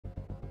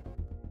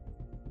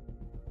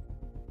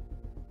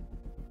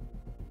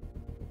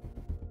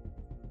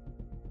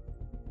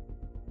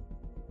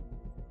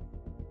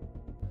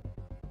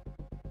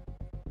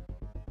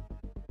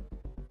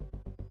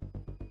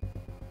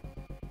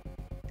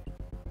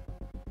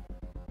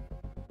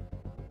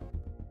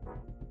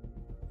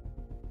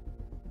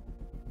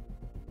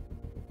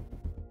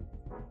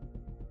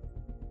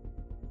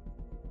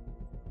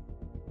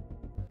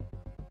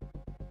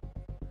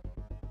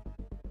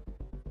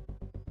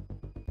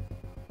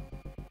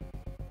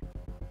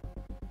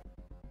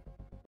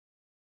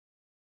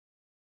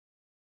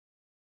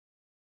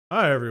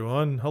Hi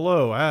everyone.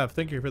 Hello, Av.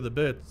 Thank you for the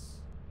bits.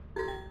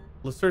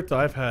 Lacerta,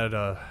 I've had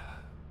a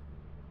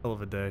hell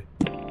of a day.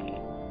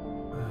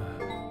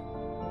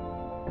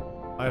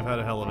 I've had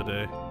a hell of a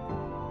day.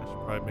 I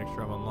should probably make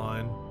sure I'm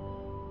online.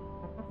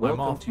 I'm Welcome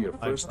off. to your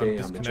I'm first day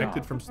on the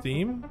disconnected job. from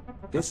Steam.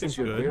 That This seems is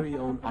your good. very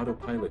own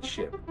autopilot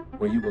ship,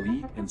 where you will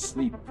eat and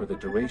sleep for the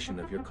duration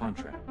of your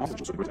contract.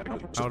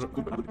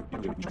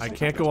 I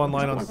can't go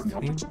online on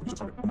Steam.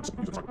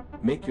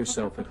 Make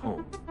yourself at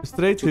home. Is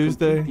today To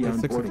Tuesday complete the at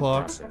 6 onboarding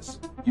o'clock? process,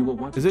 you will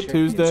want Is to it check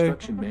Tuesday? the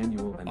instruction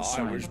manual and I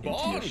sign was into your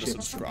born to ship's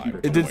subscribe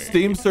computer. to Did Wade.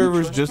 Steam We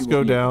servers trust just you go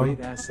will be a down?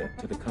 great asset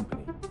to the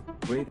company.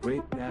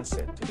 Great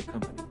asset to the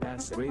company.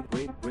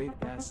 Great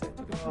asset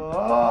to the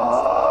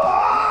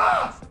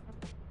company.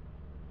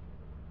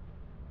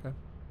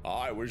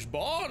 I was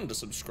born to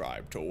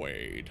subscribe to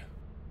Wade.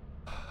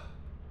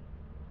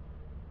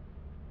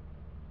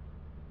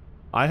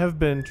 I have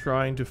been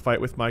trying to fight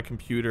with my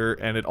computer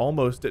and it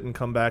almost didn't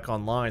come back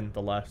online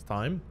the last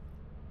time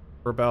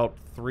for about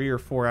 3 or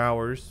 4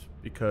 hours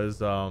because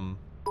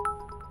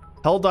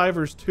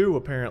Helldivers 2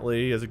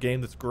 apparently is a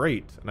game that's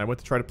great and I went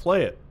to try to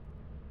play it.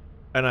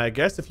 And I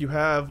guess if you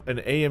have an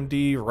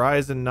AMD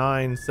Ryzen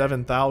 9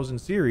 7000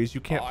 series,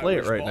 you can't play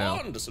it right now.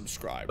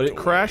 But it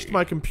crashed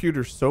my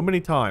computer so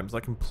many times,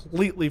 like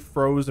completely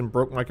froze and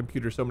broke my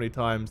computer so many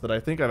times that I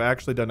think I've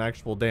actually done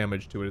actual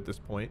damage to it at this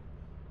point.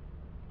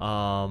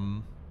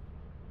 I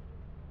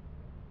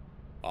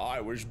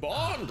was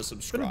born to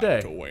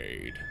subscribe to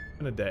Wade. It's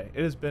been a day.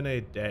 It has been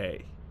a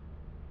day.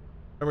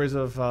 Memories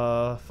of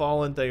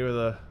Fallen. Thank you for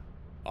the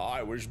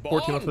I was born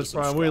 14 months to with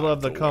Prime. subscribe We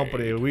love the to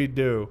company. Wade. We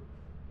do.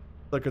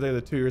 Look at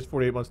the 2 years,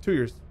 48 months, 2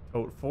 years,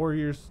 4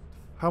 years.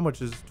 How much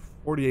is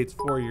 48's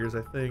 4 years?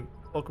 I think.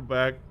 Welcome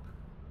back.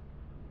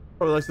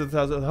 Probably likes the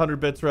 100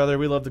 bits rather.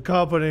 We love the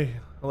company.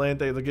 Elaine,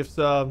 thank you for the gift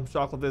sub.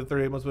 Chocolate did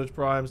 38 months with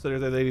Prime. Study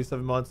did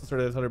 87 months.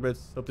 Started 100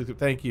 bits. Hope to,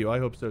 thank you. I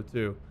hope so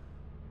too.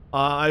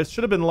 I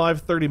should have been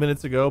live 30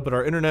 minutes ago, but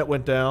our internet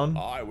went down.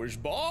 I was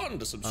born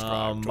to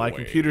subscribe to My Wade.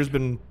 computer's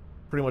been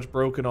pretty much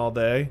broken all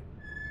day.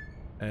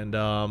 And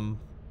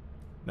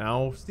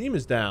now Steam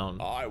is down.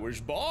 I was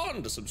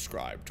born to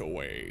subscribe to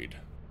Wade.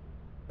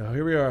 Oh,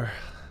 here we are.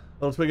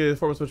 Little Twiggy,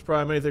 4 months Switch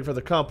Prime. Anything for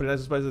the company. Nice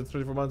despite the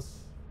 24 months.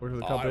 Working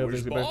for the company. I was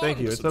Everything's better. Thank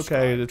born you. to It's okay.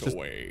 subscribe It's to just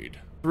Wade.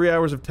 3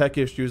 hours of tech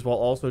issues while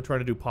also trying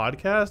to do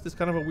podcast. It's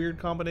kind of a weird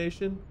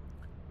combination.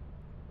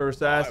 For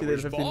Sassy, they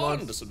was had 15 born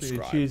months. to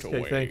subscribe to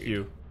Cheesecake, thank Wade.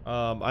 you.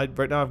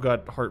 Right now I've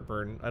got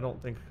heartburn. I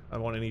don't think I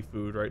want any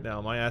food right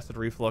now. My acid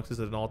reflux is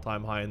at an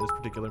all-time high in this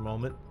particular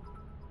moment.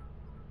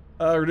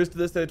 Reduced to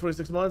this day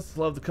 26 months.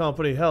 Love the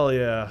company. Hell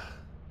yeah.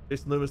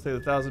 Jason Loomis stayed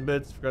 1,000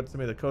 bits. Forgot to send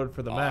me the code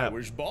for the I map.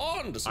 was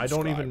born to I subscribe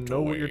don't even to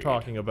know what you're Wade.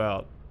 talking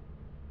about.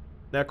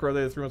 Necro,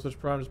 they had 3 months Switch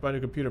Prime. Just buy a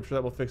new computer. I'm sure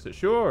that will fix it.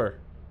 Sure.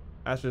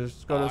 Asher,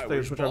 just go to I stay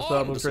was Switch Prime born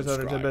sub. to We'll trace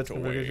 110 subscribe bits.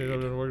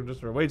 to Just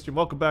for Wade stream.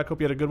 Welcome back.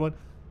 Hope you had a good one.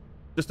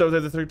 Just over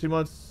there the 13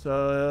 months.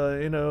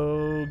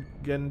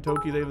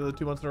 Gentoki, they did the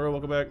 2 months in a row.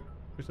 Welcome back.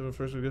 First,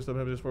 just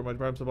support my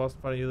Prime sub. Also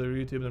finding you on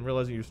YouTube and then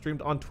realizing you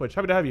streamed on Twitch.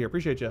 Happy to have you here.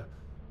 Appreciate you.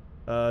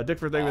 Dick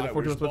for thank you for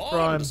the 14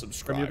 months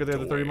Switch Prime. From you, they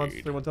have the 30 months,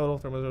 31 total.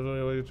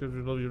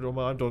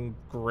 I'm doing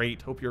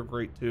great. Hope you're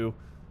great too.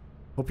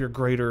 Hope you're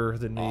greater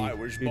than me. I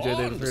was DJ, they born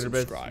have to 300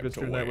 bits. subscribe Good to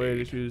stream that way.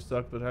 Wade. Issues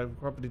suck, but have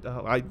property.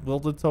 I will.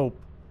 Let's hope.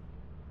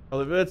 Well,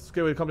 if it's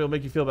good way the company will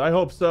make you feel. But I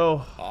hope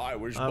so. I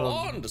was I'm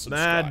born to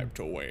subscribe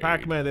to Wade.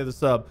 Pac-Man, they have the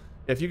sub.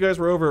 If you guys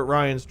were over at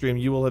Ryan's stream,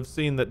 you will have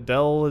seen that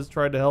Dell has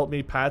tried to help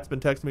me. Pat's been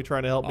texting me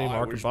trying to help me. I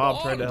Mark and was Bob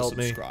born tried to help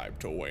me. subscribe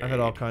to Wade. I've had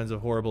all kinds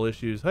of horrible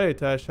issues. Hey,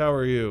 Tesh, how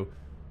are you?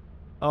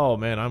 Oh,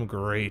 man, I'm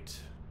great.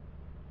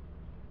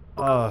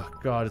 Oh,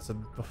 God, it's a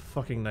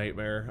fucking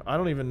nightmare. I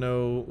don't even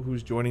know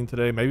who's joining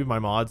today. Maybe my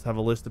mods have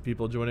a list of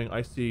people joining.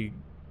 I think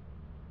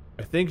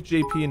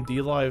JP and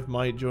D-Live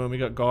might join. We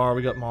got Gar,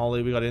 we got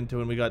Molly, we got Into,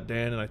 and we got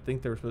Dan, and I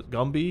think they were supposed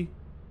Gumby.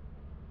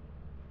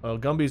 Well,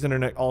 Gumby's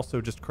internet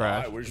also just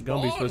crashed.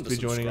 Gumby's supposed to be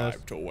joining us.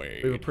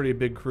 We have a pretty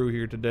big crew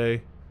here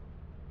today.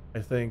 I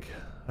think.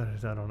 I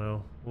don't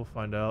know. We'll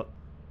find out.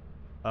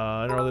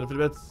 And early 50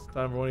 bits.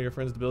 Time for one of your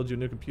friends to build you a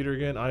new computer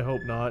again. I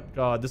hope not.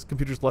 God, this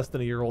computer's less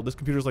than a year old. This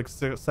computer's like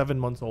 7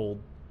 months old.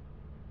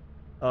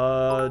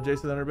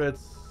 Jason 100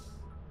 bits.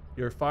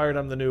 You're fired.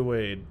 I'm the new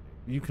Wade.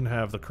 You can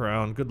have the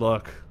crown. Good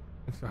luck.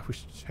 We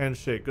should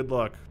handshake. Good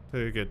luck.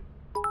 Take it.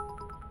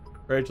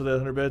 Rachel did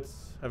 100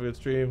 bits. Have a good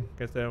stream.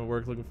 Can't stay home at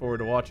work. Looking forward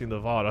to watching the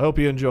VOD. I hope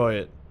you enjoy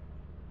it.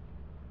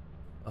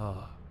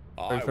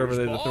 Thanks for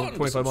everything.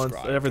 25 months.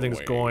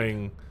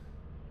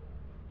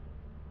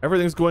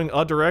 Everything's going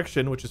a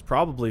direction, which is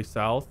probably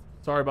south.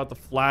 Sorry about the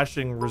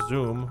flashing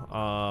resume.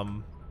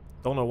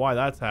 Don't know why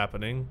that's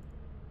happening.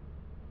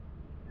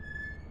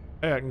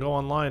 Hey, I can go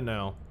online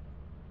now.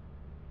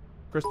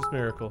 Christmas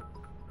miracle.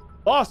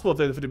 Boss Wolf,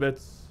 the 50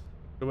 bits.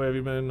 Good way have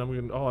you been?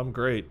 I'm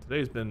great.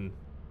 Today's been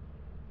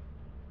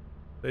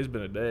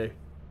a day.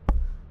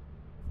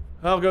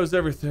 How goes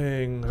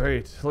everything?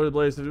 Great. Lord of the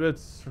Blaze, 50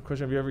 bits.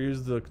 Question: have you ever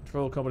used the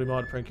Control Company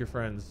mod to prank your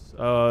friends?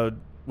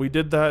 We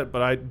did that,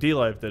 but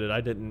D-Live did it. I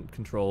didn't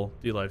control.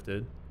 D-Live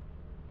did.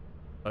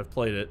 I've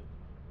played it.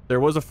 There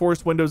was a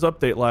forced Windows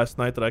update last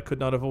night that I could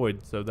not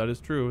avoid, so that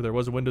is true. There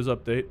was a Windows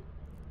update.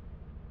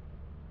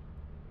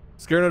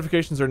 Scare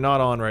notifications are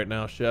not on right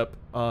now, Shep.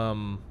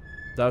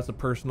 That's a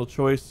personal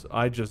choice.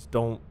 I just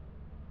don't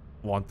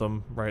want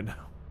them right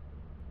now.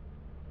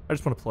 I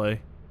just want to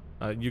play.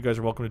 You guys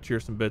are welcome to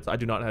cheer some bits. I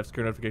do not have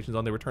scare notifications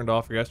on. They were turned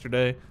off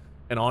yesterday.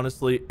 And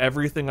honestly,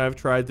 everything I've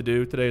tried to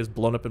do today is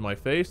blown up in my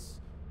face.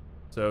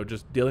 So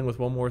just dealing with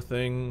one more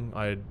thing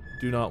I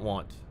do not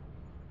want.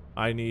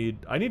 I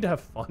need to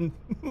have fun.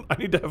 I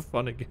need to have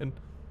fun again.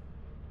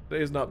 Today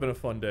has not been a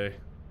fun day.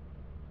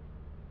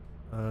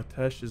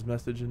 Tesh is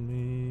messaging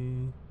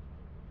me.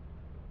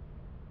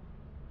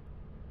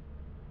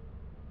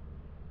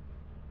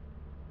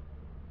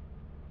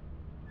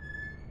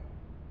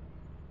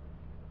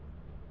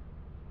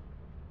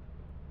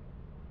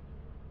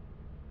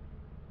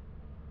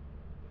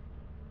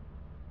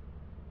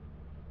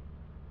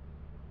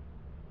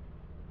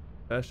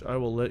 Tesh, I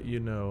will let you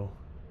know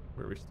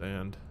where we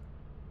stand.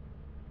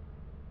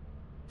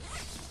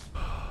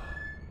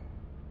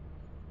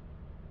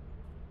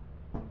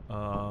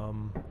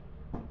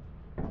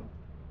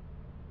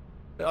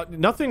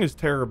 Nothing is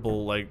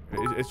terrible. Like,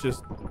 it's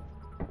just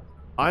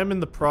I'm in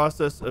the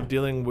process of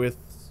dealing with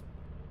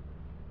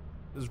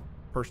this is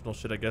personal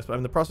shit, I guess, but I'm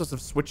in the process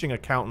of switching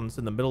accountants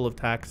in the middle of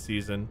tax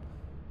season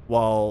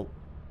while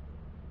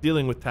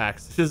dealing with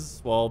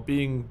taxes, while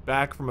being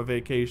back from a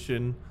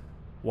vacation,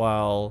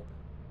 while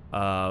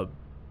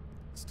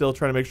still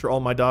trying to make sure all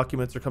my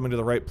documents are coming to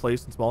the right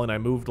place since Molly and I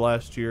moved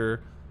last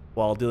year,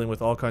 while dealing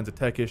with all kinds of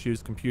tech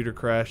issues, computer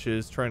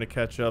crashes, trying to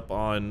catch up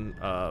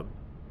on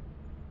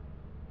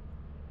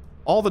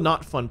all the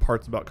not fun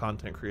parts about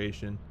content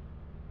creation,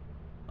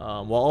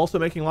 while also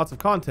making lots of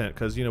content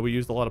because, you know, we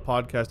used a lot of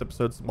podcast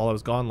episodes while I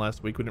was gone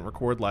last week. We didn't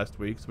record last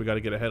week, so we got to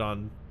get ahead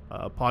on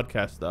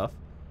podcast stuff.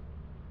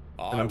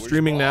 And I'm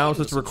streaming now,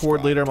 so to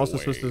record later. I'm also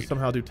supposed to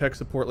somehow do tech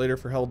support later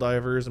for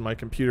Helldivers and my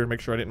computer, make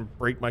sure I didn't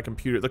break my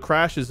computer. The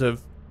crashes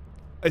have,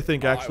 I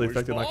think, actually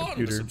affected my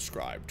computer.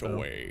 Subscribe to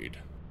Wade.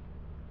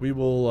 We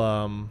will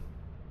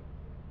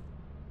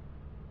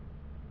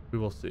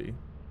see.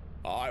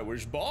 I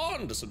was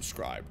born to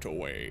subscribe to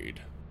Wade.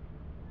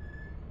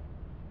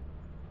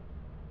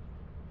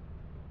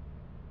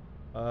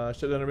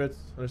 Shutdown bits.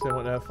 Understand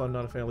wanting to have fun,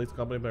 not a fan of Lethal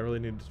Company, but I really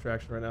need a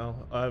distraction right now.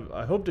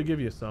 I hope to give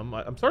you some.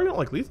 I'm sorry you don't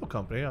like Lethal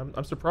Company.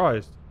 I'm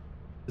surprised.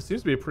 This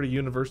seems to be a pretty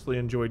universally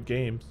enjoyed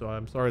game, so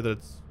I'm sorry that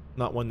it's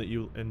not one that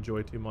you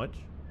enjoy too much.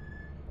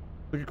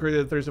 Look at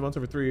created 37 months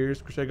over 3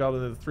 years. Crochet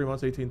Goblin 3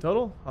 months, 18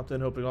 total. Opt in,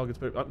 hoping it all gets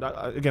better.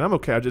 Again, I'm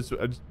okay. I just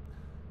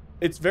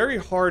it's very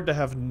hard to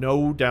have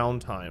no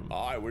downtime.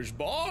 I was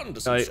born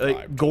to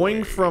subscribe.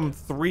 Going from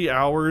 3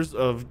 hours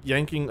of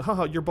yanking,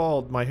 haha, you're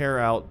bald, my hair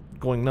out,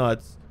 going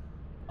nuts,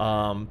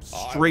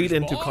 straight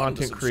into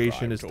content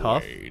creation is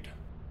tough.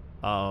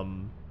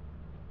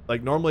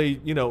 Like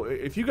normally, you know,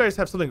 if you guys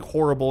have something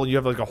horrible, you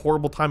have like a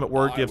horrible time at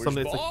work, you have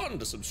something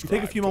that's like, you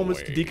take a few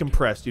moments to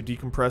decompress. You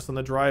decompress on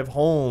the drive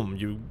home.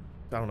 You,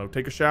 I don't know,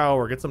 take a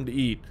shower, get something to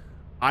eat.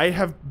 I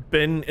have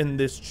been in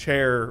this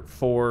chair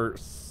for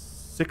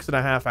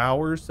 6.5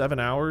 hours, 7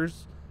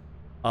 hours,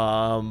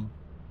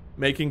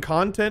 making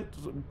content.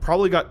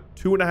 Probably got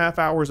 2.5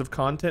 hours of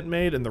content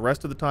made, and the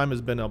rest of the time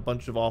has been a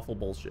bunch of awful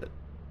bullshit.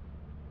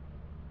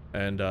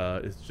 And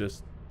it's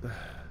just,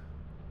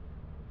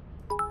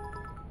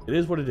 it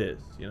is what it is,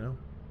 you know.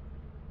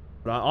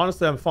 But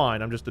honestly, I'm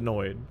fine. I'm just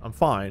annoyed. I'm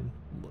fine.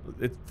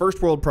 It's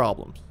first world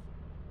problems.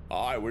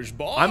 I was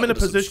born. I'm in a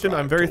position.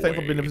 I'm very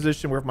thankful to be in a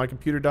position where if my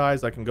computer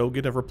dies, I can go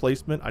get a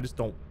replacement. I just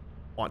don't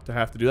want to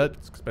have to do that.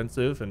 It's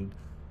expensive and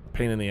a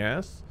pain in the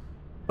ass.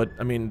 But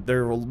I mean,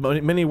 there are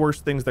many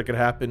worse things that could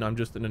happen. I'm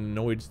just in an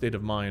annoyed state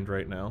of mind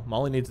right now.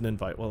 Molly needs an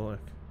invite. Well,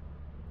 look,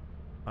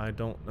 I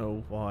don't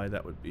know why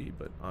that would be,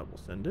 but I will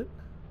send it.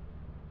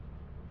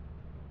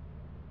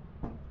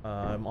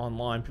 I'm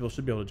online. People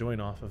should be able to join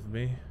off of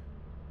me.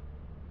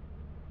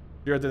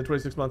 You're at the end of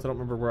 26 months. I don't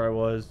remember where I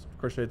was.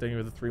 Crochet, thank you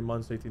for the 3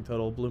 months, 18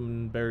 total.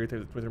 Bloomberry, thank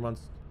you for the 23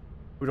 months.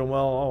 We're doing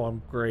well. Oh,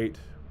 I'm great.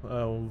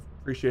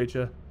 Appreciate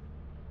you.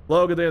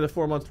 Logan, they have the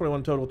 4 months,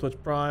 21 total Twitch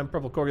Prime.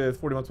 Purple Corgi, they have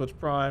 40 months Twitch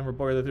Prime.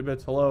 Roboy, the 3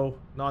 bits. Hello.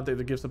 Non, thank you for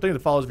the gifts. I'm thinking the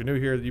follows if you're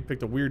new here. You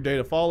picked a weird day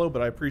to follow,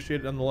 but I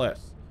appreciate it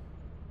nonetheless.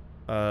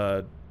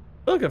 I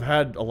feel like I've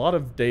had a lot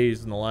of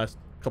days in the last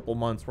couple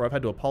months where I've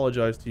had to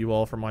apologize to you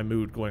all for my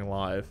mood going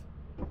live.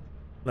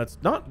 That's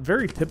not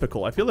very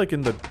typical. I feel like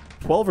in the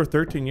 12 or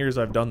 13 years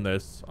I've done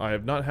this, I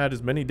have not had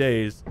as many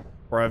days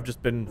where I've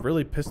just been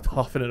really pissed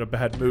off and in a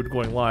bad mood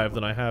going live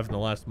than I have in the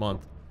last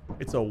month.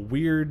 It's a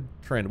weird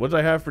trend. What did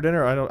I have for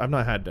dinner? I've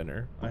not had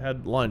dinner. I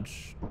had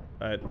lunch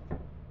at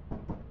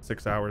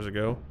 6 hours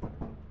ago.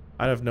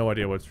 I have no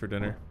idea what's for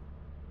dinner.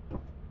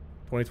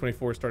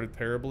 2024 started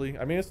terribly.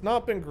 I mean, it's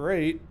not been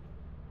great.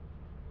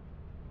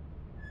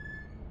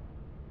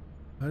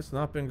 It's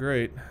not been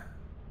great.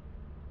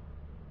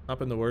 Not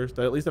been the worst.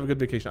 I at least have a good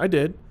vacation. I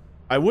did.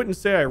 I wouldn't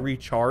say I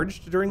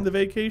recharged during the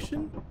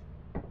vacation.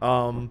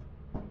 I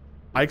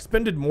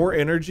expended more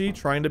energy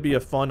trying to be a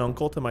fun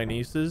uncle to my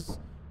nieces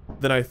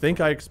than I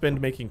think I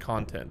expend making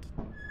content.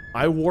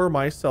 I wore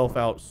myself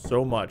out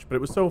so much, but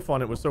it was so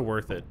fun. It was so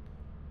worth it.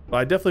 But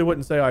I definitely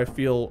wouldn't say I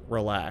feel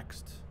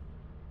relaxed.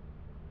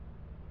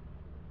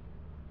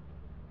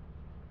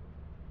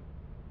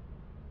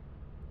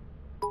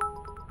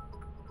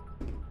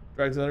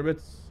 Drags another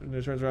bits. And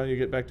it turns around, you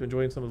get back to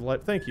enjoying some of the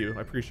life. Thank you.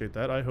 I appreciate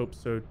that. I hope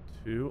so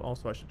too.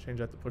 Also, I should change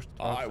that to push to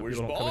talk I so was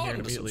people don't come in here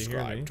and born to immediately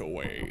hear me. subscribe to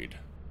Wade.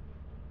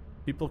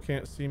 People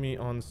can't see me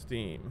on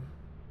Steam.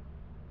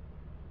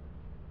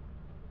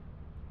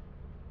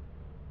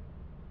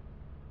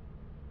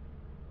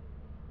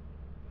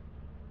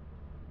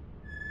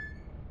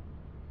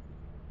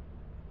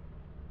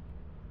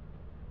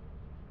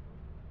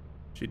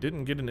 She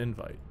didn't get an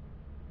invite.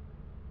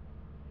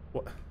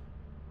 What?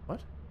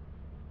 What?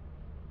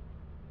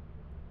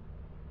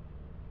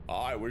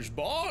 I was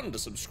born to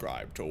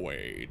subscribe to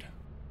Wade.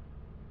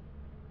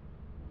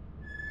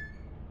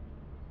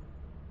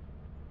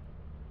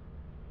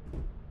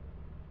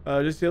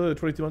 Just the other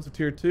 22 months of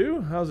tier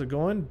 2. How's it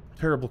going?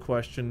 Terrible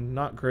question.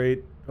 Not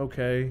great.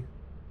 Okay.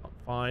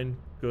 Fine.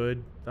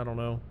 Good. I don't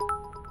know.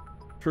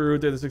 True.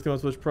 Did the 60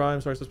 months Switch Prime.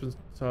 Sorry, it's been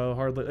so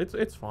hard.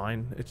 It's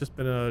fine. It's just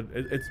been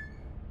it's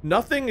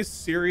nothing is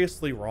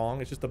seriously wrong.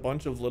 It's just a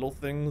bunch of little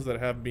things that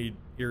have me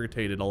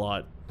irritated a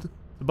lot.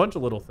 A bunch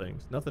of little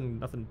things.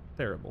 Nothing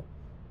terrible.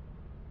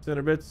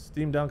 600 bits.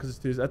 Steam down because it's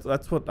Tuesday.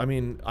 That's what I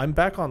mean. I'm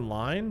back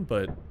online,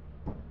 but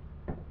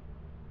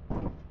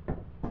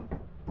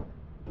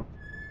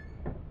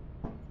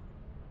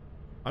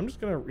I'm just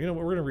gonna, you know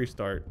what, we're gonna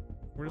restart.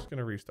 We're just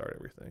gonna restart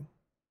everything.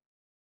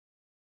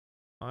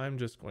 I'm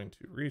just going to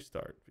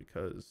restart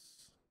because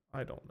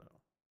I don't know.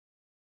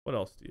 What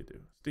else do you do?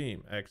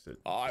 Steam, exit.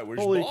 I was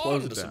Fully born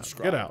close to it down.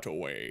 subscribe Get out. to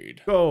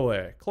Wade. Go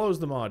away. Close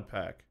the mod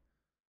pack.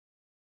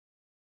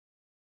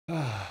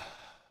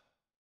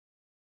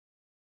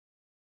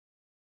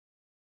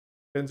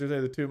 Wednesday,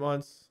 the 2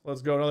 months.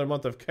 Let's go another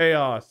month of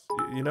chaos.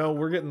 You know,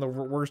 we're getting the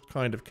worst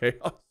kind of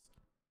chaos.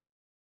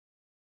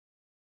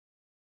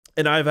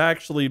 And I've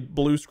actually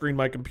blue screened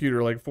my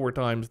computer like 4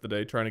 times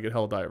today trying to get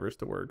Helldivers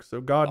to work.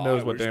 So God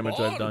knows what damage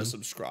I've done. To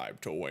subscribe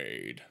to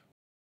Wade.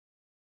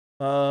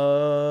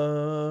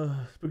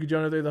 Spooky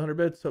John, the 100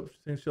 bits. Hope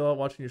things chill out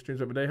watching your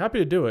streams every day. Happy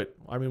to do it.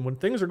 I mean, when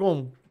things are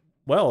going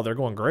well, they're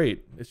going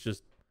great. It's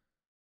just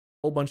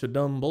a whole bunch of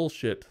dumb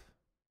bullshit.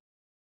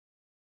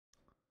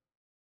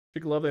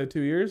 Chicken Love, they had 2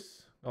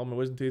 years. All my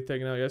wisdom teeth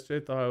taken out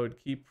yesterday. Thought I would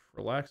keep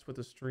relaxed with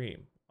the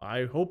stream.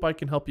 I hope I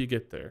can help you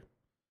get there.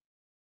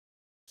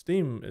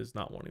 Steam is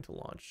not wanting to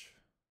launch.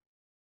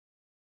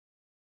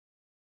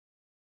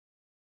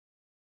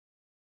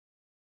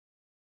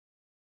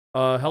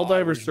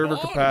 Helldivers server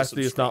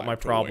capacity is not my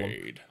problem.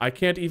 I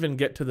can't even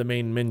get to the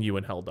main menu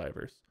in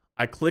Helldivers.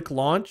 I click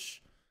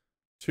launch,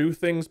 2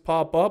 things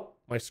pop up,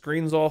 my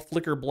screen's all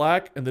flicker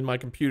black, and then my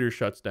computer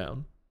shuts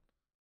down.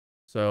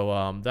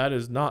 So that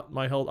is not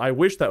my I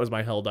wish that was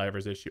my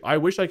Helldivers issue. I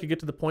wish I could get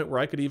to the point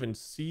where I could even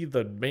see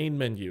the main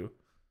menu.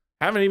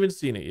 Haven't even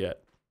seen it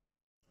yet.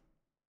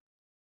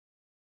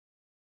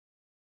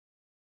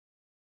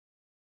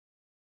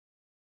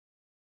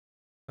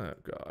 Oh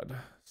God,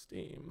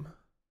 Steam.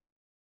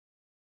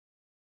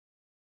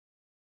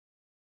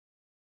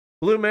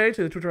 Blue May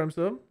to the Twitter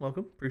sub.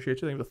 Welcome.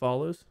 Appreciate you. Thank you for the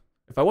follows.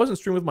 If I wasn't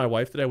streaming with my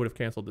wife today, I would have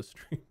canceled this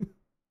stream.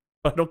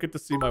 I don't get to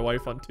see my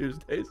wife on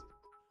Tuesdays.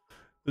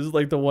 This is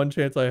like the one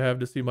chance I have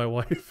to see my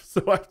wife.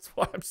 So that's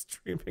why I'm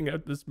streaming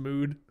at this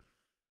mood.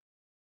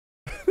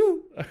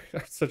 I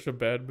got such a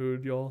bad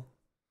mood, y'all.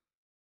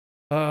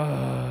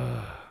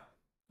 Only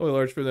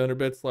large for the 100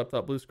 bits.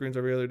 Laptop blue screens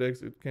every other day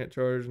because it can't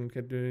charge and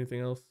can't do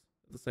anything else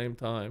at the same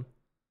time.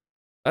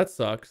 That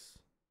sucks.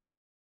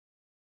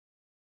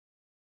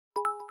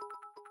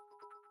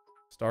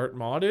 Start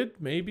modded,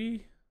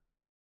 maybe?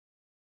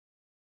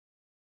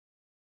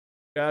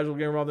 Casual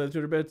gamer Rob, the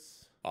 200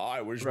 bits.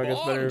 I was born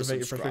to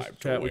subscribe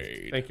to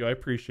Wade. Thank you, I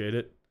appreciate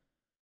it.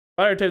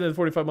 Fire tape the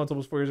 45 months,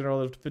 almost 4 years in a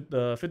row.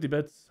 50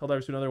 bits.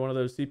 Helldivers to another one of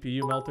those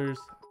CPU melters.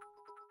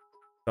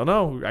 Don't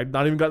know. I've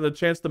not even gotten the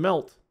chance to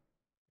melt.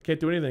 Can't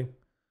do anything.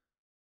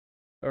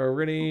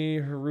 Rennie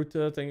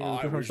Haruta, thank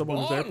you for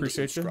someone there.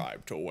 Appreciate you.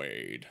 Subscribe to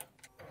Wade.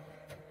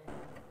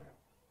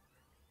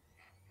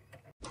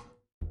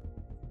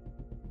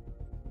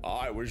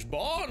 I was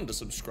born to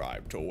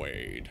subscribe to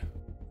Wade.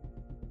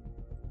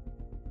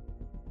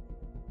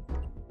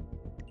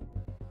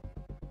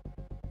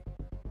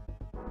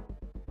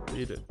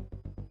 Read it.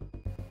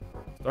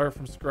 Start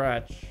from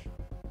scratch.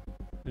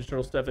 Ninja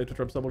Turtle Steph, thank you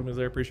for someone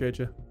there. Appreciate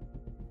you.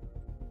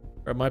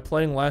 Am I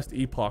playing Last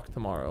Epoch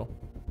tomorrow?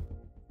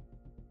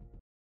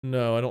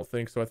 No, I don't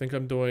think so. I think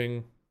I'm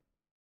doing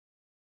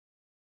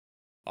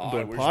a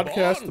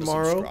podcast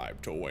tomorrow.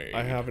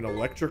 I have an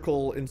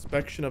electrical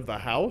inspection of the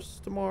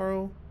house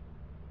tomorrow.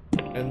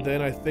 And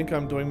then I think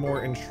I'm doing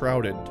more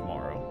Enshrouded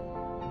tomorrow.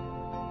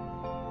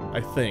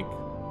 I think.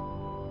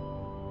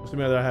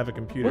 Assuming that I have a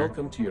computer.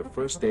 Welcome to your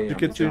first day You on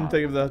could the soon job.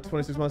 take the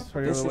 26 months for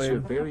your This is your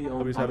way. very own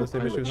Always have the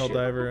same issue with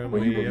autopilot Helldiver, and ship,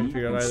 where you we will haven't eat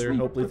figured out and either. sleep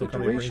Hope for Lethal the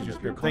Company brings duration you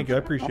of your spirit. Thank you, I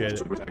appreciate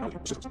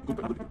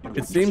it.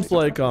 It seems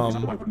like oh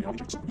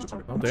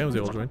damn, was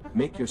able to join.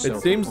 Make yourself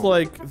It seems at home.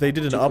 like they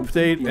did an To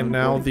complete update and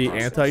now onboarding the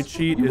process,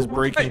 anti-cheat you is will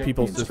breaking check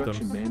people's the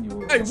instruction systems.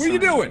 manual Hey, what are you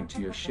assigned doing?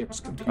 To your ship's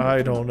computer.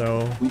 I don't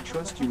know. We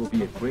trust you will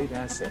be a great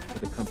asset to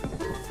the company.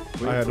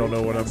 I don't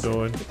know what I'm asset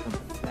doing. to the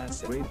company.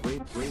 Asset.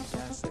 Great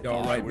asset. You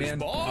all I right, was man?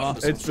 born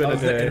to It's been a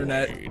How's the day.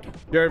 internet?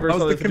 Jared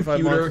versus How's the 55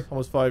 computer? months,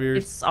 almost 5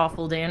 years. It's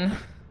awful, Dan.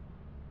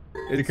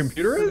 The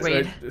computer is?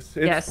 Wait.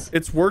 Yes.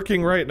 It's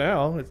working right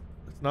now. It's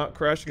not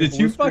crashing. Did blue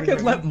you screen fucking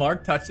right let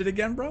Mark touch it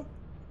again, bro?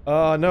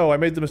 No, I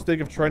made the mistake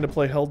of trying to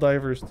play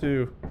Helldivers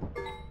too.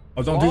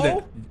 Oh, don't do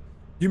that.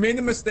 You made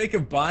the mistake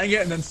of buying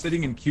it and then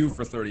sitting in queue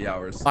for 30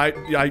 hours.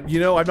 You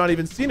know, I've not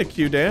even seen a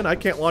queue, Dan. I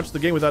can't launch the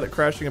game without it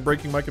crashing and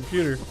breaking my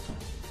computer.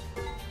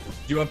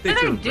 You update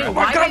What your did I do? Oh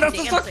Why my god, am I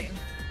that's dancing?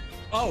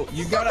 Oh,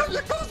 you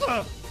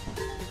gotta.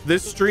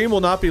 This stream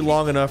will not be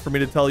long enough for me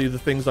to tell you the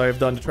things I have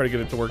done to try to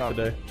get it to work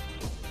today.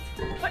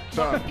 What?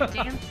 Stop. What are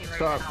you dancing right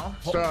now?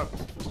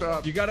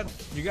 Stop. You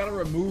gotta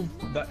remove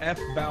the F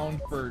bound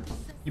for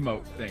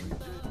emote thing.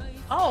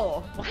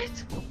 Oh,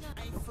 what?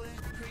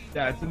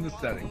 Yeah, it's in the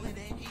settings.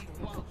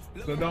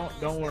 So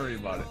don't worry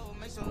about it.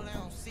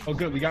 Oh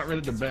good, we got rid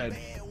of the bed.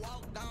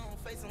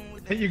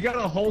 Hey, you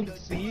gotta hold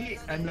C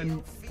and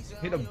then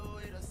hit a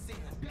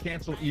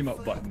cancel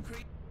emote button.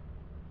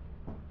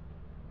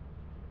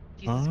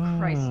 Jesus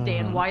Christ,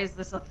 Dan, why is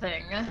this a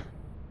thing?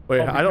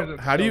 Wait, Oh, I because don't.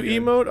 it's How do so you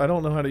good. emote? I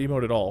don't know how to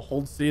emote at all.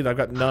 Hold C. I've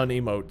got none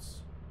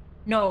emotes.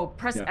 No,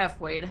 press Yeah. F,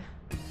 Wade.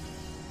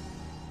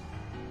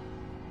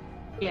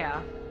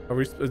 Yeah, Are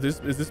we? Is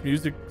this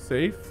music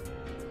safe?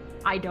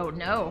 I don't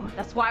know.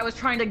 That's why I was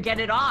trying to get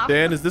it off.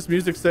 Dan, is this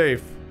music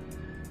safe?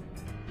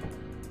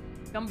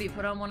 Gumby,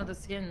 put on one of the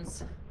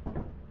skins.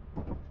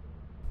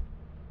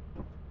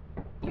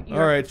 You All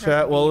right, have to press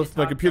chat. B Well, to if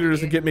my talk, computer Gumby.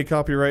 doesn't get me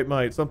copyright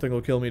might, something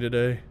will kill me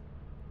today.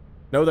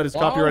 No, that is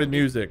Wow. copyrighted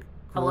music.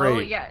 Hello?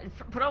 Great. Yeah,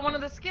 put on one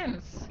of the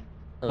skins.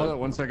 Hold on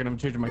 1 second. I'm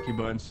changing my key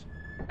buttons.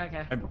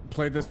 Okay. I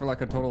played this for like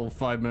a total of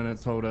 5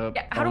 minutes. Hold up.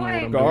 Yeah, how do don't know I-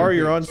 what I'm Gar, doing.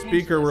 you're on Change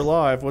speaker. this. We're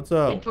live. What's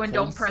up? Join,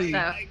 don't Hold press C.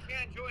 F.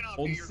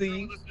 Hold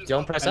C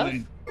Don't press and up.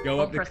 then go Don't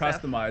up to press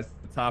F. customize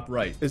the top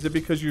right. Is it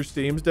because your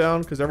Steam's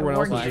down? Because everyone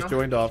else warned has you. just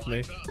joined off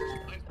me.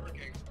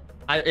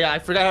 I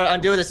forgot how to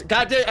undo this.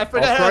 God damn, I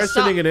forgot I'll how try to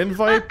stop. sending an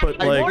invite, but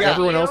I like warned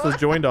everyone you. else has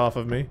joined off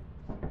of me.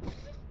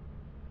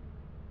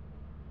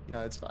 No,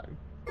 it's fine.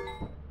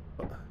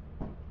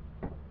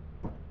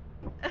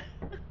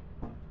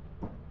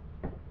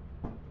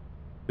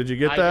 Did you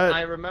get that?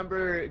 I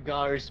remember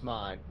Gar's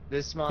mod.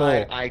 This mod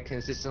Cool. I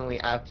consistently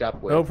effed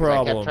up with. No 'cause I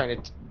problem. kept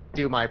trying to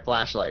do my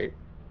flashlight.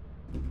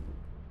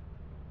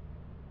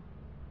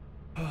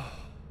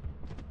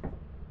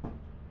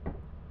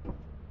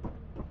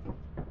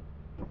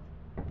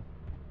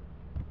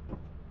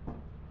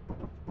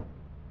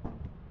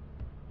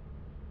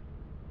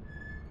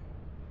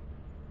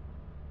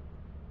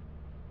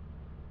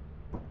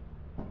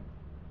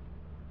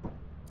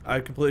 I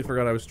completely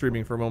forgot I was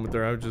streaming for a moment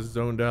there. I was just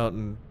zoned out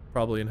and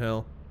probably in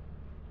hell.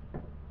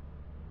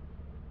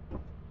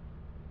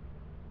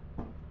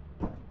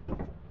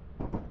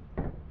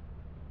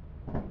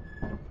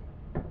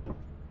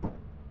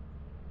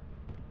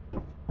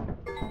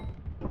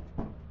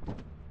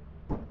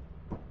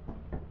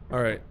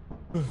 Alright.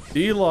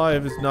 D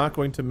Live is not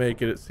going to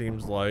make it, it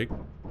seems like.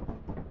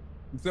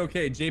 It's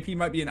okay. JP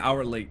might be an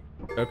hour late.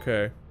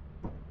 Okay.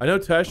 I know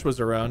Tesh was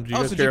around. Do you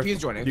Oh, guys so care JP is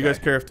if, joining, do you guys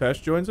okay. care if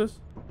Tesh joins us?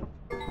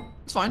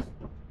 It's fine.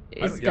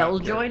 Is yeah, Del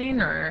yeah.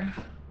 joining or?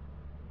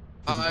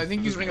 I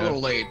think he's running a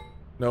little late.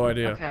 No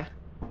idea. Okay.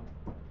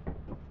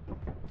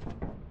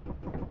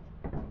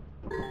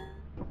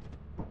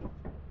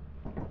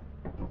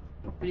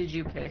 Who did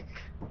you pick?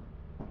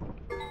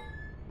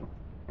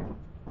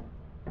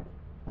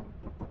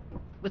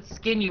 What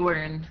skin you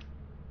wearing?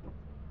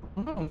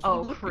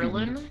 Oh,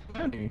 Krillin?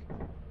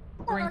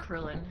 Wearing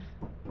Krillin.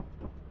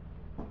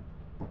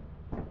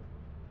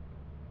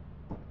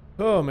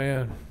 Oh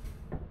man.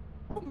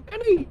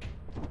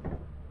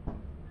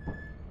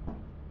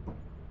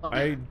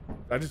 I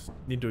just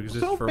need to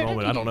exist for a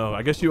moment. I don't know.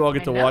 I guess you all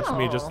get to watch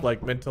me just know.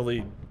 like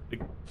mentally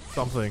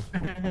something.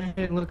 I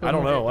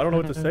don't know. I don't know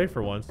what to say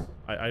for once.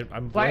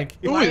 I'm Why- blanking.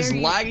 Who Why is are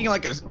you- lagging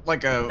like a?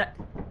 That-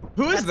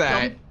 Who is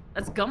that?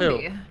 That's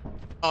Gumby.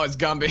 Oh, it's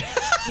Gumby. Is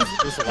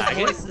it His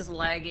lagging? voice is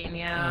lagging,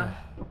 yeah.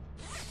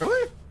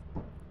 Really?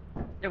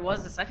 It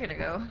was a second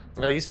ago.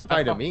 No, he's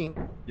fine to me.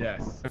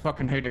 Yes. I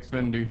fucking hate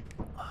Xfinity.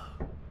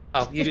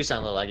 Oh, you do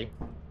sound a little laggy.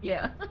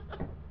 Yeah.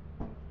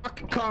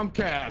 Fucking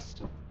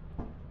Comcast.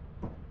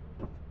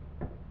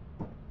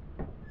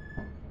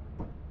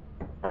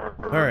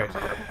 All right.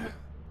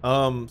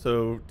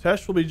 So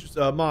Tesh will be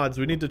mods.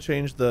 We need to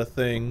change the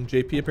thing.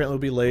 JP apparently will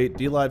be late.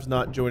 D Live's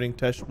not joining.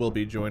 Tesh will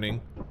be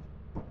joining.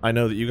 I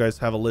know that you guys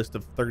have a list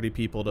of 30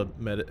 people to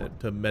meditate.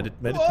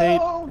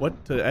 Whoa!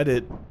 What to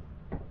edit?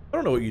 I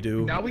don't know what you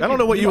do. Now I we don't can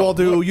know what do you a- all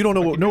do. look, You don't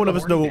know I what. can No do one the of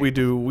us know what morning we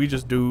do. We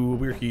just do.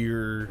 We're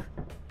here.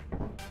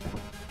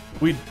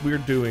 we're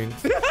doing.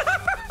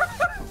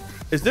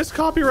 Is this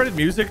copyrighted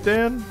music,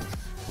 Dan?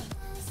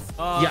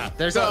 Yeah,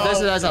 there's a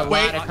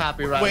lot of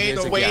copyright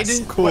music.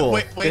 Yes. Cool.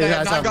 Wait, It I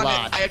has have a not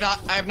lot.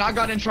 gotten. I have not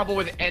gotten in trouble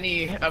with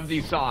any of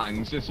these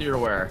songs. Just so you're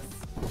aware.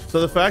 So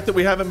the fact that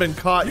we haven't been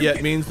caught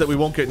yet means that we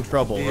won't get in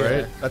trouble,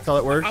 right? That's how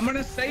it works. I'm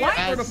gonna say What?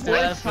 it for the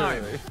fourth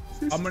time.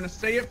 Definitely. I'm gonna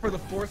say it for the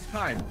fourth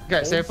time.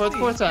 Okay, say it for the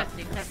fourth time.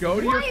 Go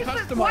to your Why is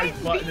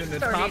customize button me in the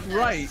starting top this?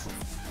 right,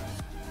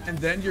 and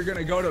then you're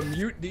gonna go to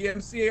mute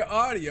DMCA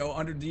audio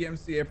under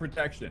DMCA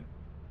protection.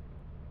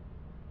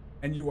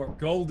 And you are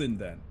golden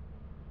then.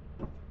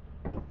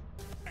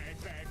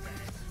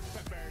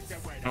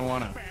 I don't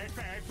wanna.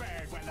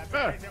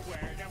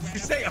 You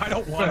say I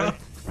don't wanna.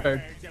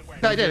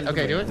 I did.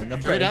 Okay, do it.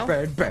 Right now.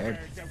 Bird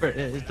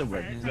is the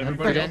word.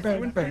 Everybody did?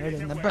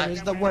 And the bird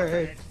is the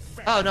word.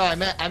 Oh no, I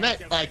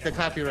meant like the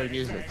copyright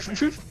music.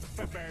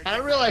 I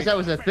didn't realize that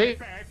was a thing.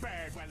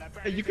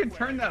 Hey, you can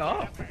turn that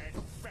off.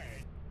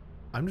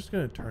 I'm just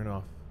gonna turn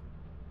off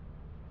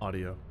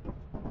audio.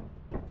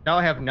 Now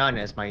I have none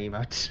as my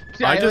emote.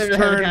 I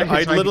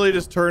literally literally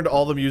just turned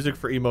all the music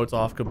for emotes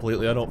off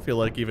completely. I don't feel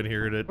like even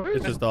hearing it.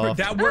 It's just off.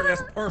 That word,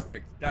 that's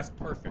perfect. That's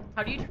perfect.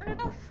 How do you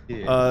turn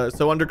it off?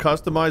 So under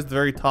customize, the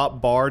very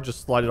top bar,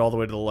 just slide it all the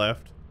way to the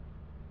left.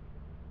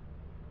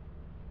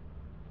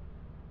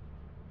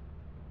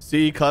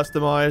 See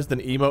customize,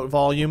 then emote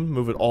volume,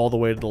 move it all the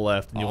way to the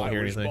left, and you won't I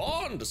hear was anything.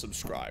 born to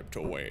subscribe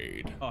to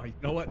Wade. Oh, you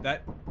know what?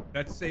 That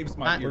saves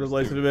my What are ears. the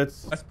lights too. and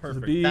bits? That's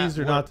perfect. The bees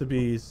That or not the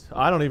bees?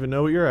 I don't even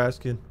know what you're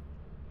asking.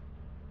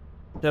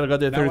 Yeah, I got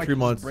there Now I 33 can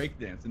months. just break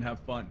dance and have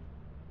fun.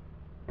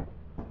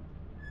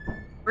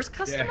 Where's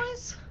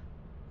customize?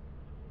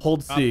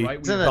 Hold Top C. right,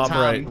 It's in the top top.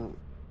 right.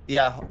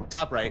 Yeah,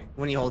 top right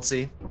when you hold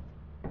C.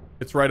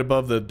 It's right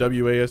above the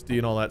WASD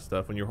and all that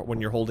stuff when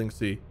you're holding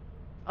C.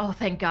 Oh,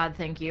 thank God,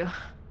 thank you.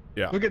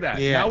 Yeah. Look at that.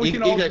 Yeah, now we you-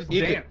 can you all could- just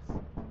you could- dance.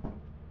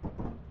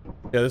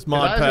 Yeah, this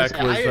mod I was pack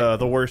gonna say, was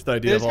the worst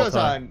idea This of all goes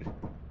time. on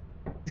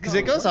because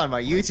it goes on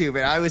my YouTube,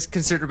 and I was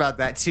concerned about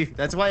that too.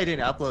 That's why I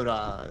didn't upload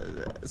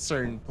a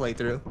certain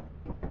playthrough,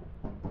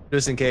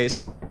 just in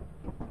case.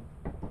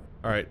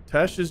 All right,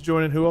 Tesh is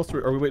joining. Who else?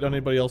 Are we waiting on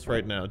anybody else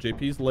right now?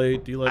 JP's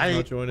late. D-Leg's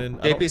not joining.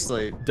 I don't- JP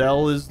Slate.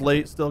 Dell is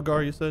late still,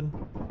 Gar, you said?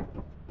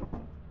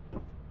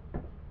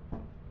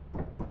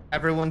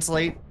 Everyone's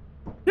late.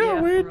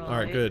 Yeah, wait. we're all All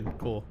right, late. good.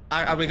 Cool.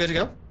 Are we good to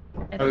go? I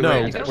No, think No,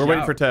 ready to go. we're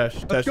waiting for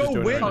Tesh. Tesh is go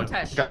joining win. Oh, right now.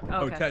 Tesh. Okay.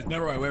 Oh, Okay. Tess,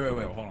 never mind.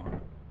 Wait, hold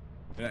on.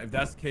 Yeah, if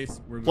that's the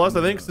case, we're. Plus,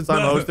 I think since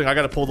I'm hosting, I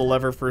got to pull the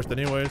lever first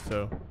anyway,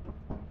 so.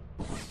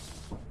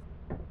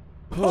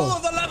 Pull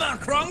the lever,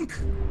 Crunk.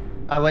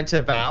 I went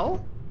to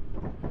Val.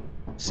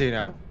 So you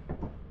know.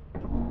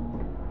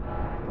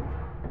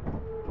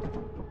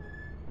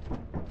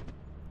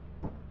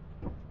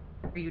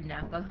 Are you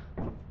Napa?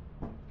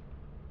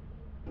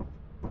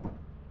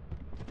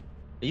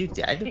 Are you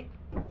dead?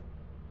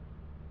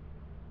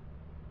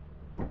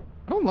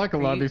 I don't like a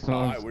lot of these I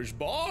songs. was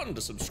born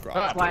to subscribe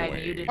That's why to I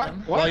Wade. muted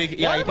them. Well, you can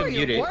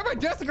mute it. Why am I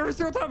guessing every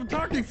single time I'm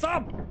talking?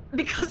 Stop!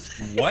 Because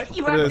What?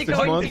 you What have is to this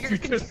go month? into your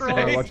Did you just control.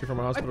 say? Watch you from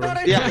a hospital. thought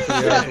I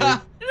Yeah.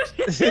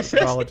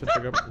 College to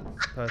pick up,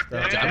 passed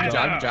out.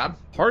 Job, job.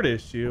 Heart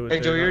issue.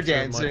 Enjoy They're your not sure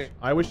dancing. much.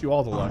 I wish you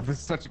all the Oh, luck. this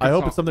is such a good I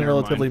hope song. it's something Never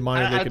mind. relatively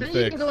minor I they can think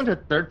you fix. can go into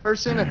third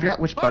person. I forgot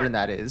which button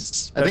that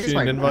is. I think it's That's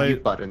my an invite.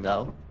 mute button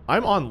though.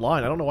 I'm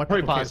online. I don't know why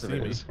Pretty people can't see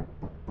positive it me. is.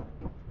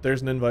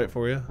 There's an invite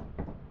for you.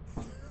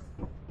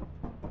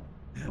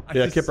 I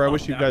Yeah, just Kipper, I saw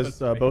wish you Napa's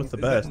guys both face. the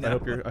Is that best. I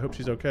hope Napa? I hope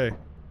she's okay.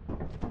 Oh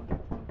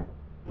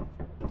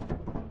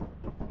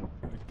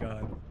my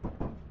God.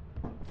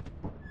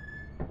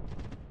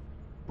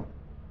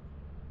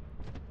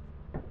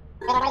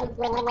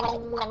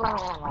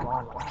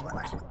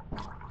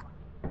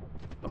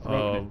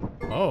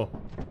 Oh.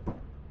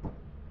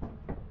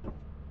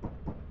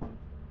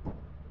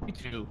 Me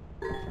too.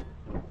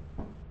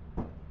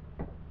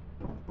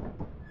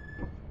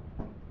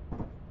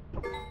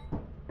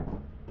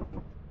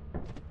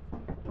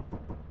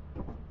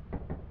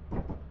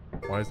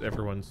 Why is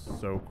everyone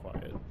so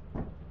quiet?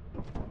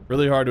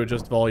 Really hard to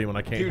adjust volume when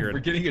I can't Dude, hear we're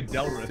a getting a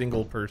Del riff.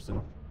 single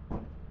person.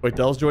 Wait,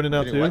 Dell's joining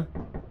now Getting too?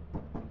 what?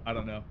 I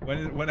don't know.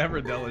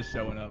 Whenever Del is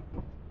showing up.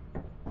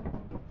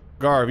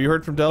 Gar, have you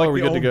heard from Dell? Like Or are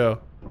we the good to go?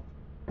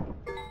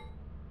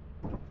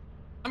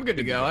 I'm good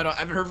to go. I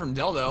haven't heard from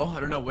Del though. I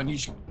don't know when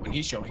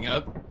he's showing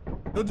up.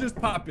 He'll just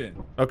pop in.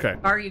 Okay.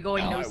 Are you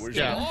going no I was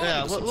skin? born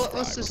Yeah, to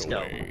let's subscribe just to go.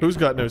 Wade. Who's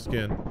got no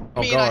skin? I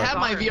Oh, mean, I Gar. have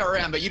my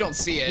VRM, but you don't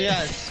see it.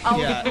 Yes. Oh,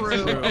 yeah. true.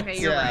 Okay,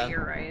 you're Yeah. right.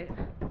 You're right.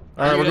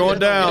 All right, we're going You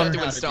down. have to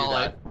How to install do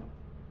it.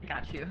 that.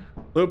 Got you.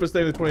 Lupus,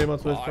 thank you for 28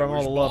 months with I Prime. All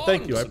was the love.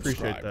 Thank born you. to I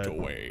appreciate subscribe that.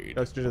 to Wade.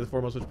 Guys, to the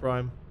 4 months with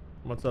Prime.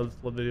 Months of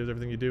love videos,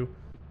 everything you do.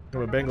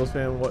 I'm a Bengals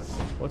fan.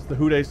 What's the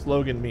Who Dey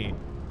slogan mean?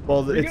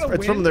 Well, We're it's gonna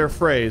from win. their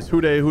phrase. Who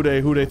Dey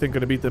think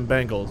gonna beat them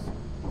Bengals?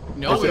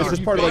 No, It's we just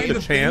aren't. part of like Find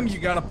the thing, chant. You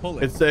gotta pull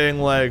it. It's saying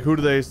like, who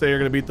do they say are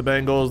gonna beat the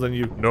Bengals? Then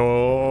you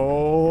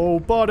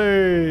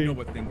nobody. You know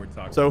what thing we're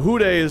talking So Who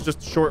Dey is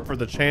just short for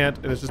the chant,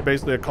 and it's just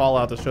basically a call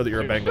out to show that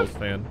you're a Bengals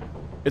fan.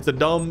 It's a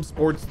dumb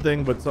sports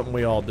thing, but something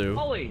we all do.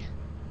 Holy.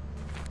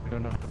 I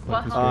don't know.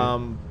 What?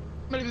 Um,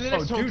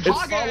 dude,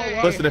 just follow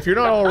up. Listen, if you're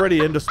not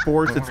already into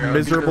sports, it's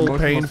miserable,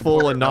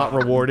 painful, and not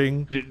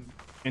rewarding.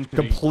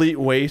 Complete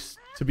waste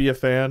to be a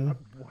fan.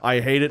 I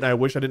hate it, and I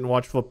wish I didn't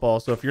watch football.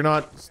 So if you're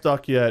not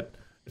stuck yet,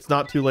 it's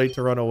not too late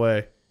to run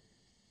away.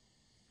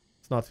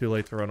 It's not too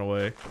late to run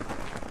away.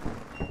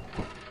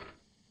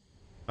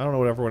 I don't know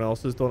what everyone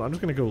else is doing. I'm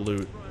just gonna go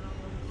loot.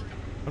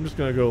 I'm just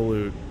gonna go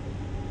loot.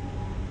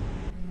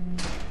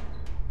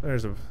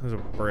 There's a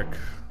brick.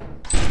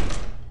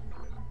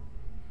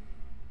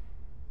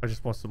 I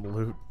just want some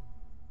loot.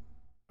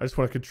 I just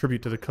want to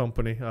contribute to the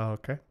company. Oh,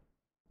 okay.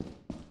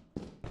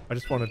 I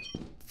just want to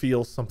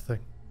feel something.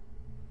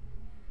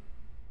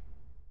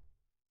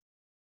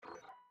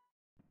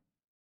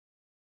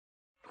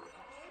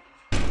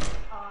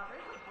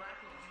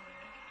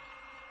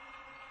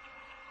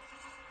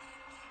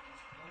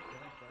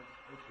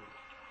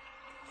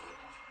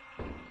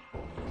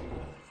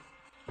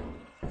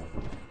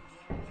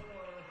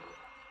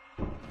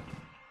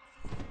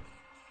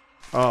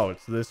 Oh,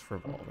 it's this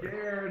revolver.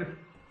 Scared.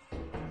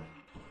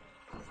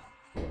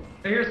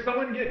 I hear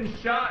someone getting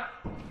shot.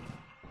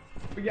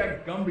 But yeah,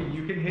 Gumby,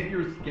 you can hit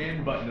your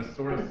scan button to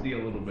sort of see a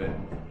little bit.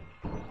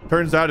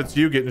 Turns out it's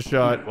you getting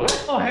shot.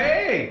 Oh,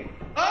 hey!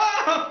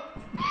 Oh!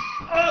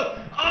 Oh!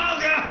 Oh,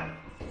 God!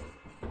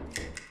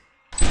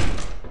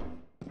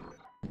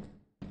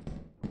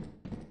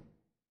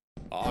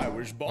 I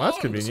was born Well,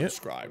 that's convenient. to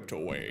subscribe to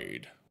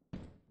Wade.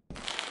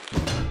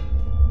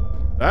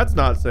 That's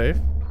not safe.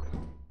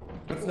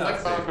 That's not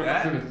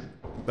safe.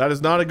 That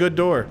is not a good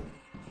door.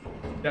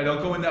 Yeah,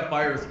 don't go in that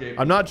fire escape.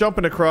 I'm not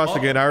jumping across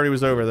again. I already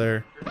was over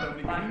there.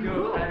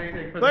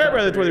 Larry,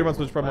 brother, 20 months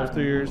was from almost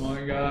 2 years. Oh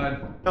my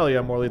God. Hell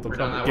yeah, more lethal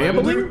company. You'll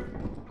Gambling?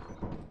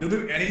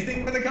 do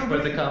anything for the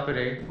company? For the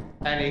company.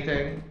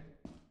 Anything.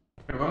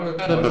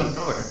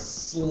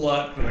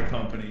 Slut for the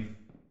company.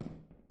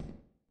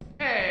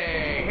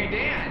 Hey,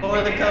 Dan.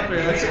 For the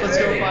company. Let's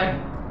go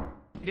find.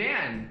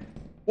 Dan.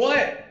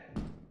 What?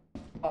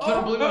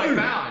 Couldn't believe what I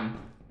found.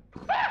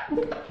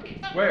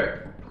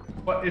 Where?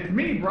 What? It's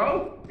me,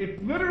 bro.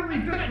 It's literally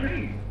just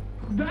me.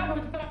 That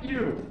was not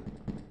you.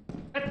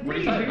 That's What are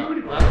me, you talking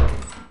dude. about?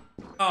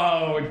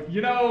 Oh,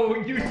 you know,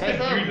 you should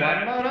do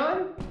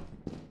that.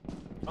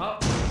 Oh.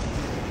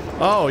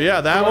 Oh, yeah,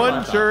 that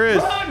one sure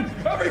is. Run!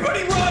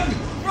 Everybody run!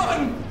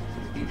 Run!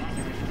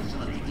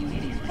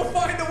 We'll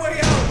find a way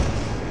out!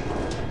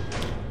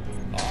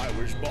 I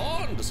was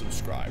born to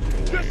subscribe to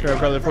Wade. Okay,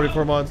 brother,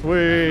 44 months.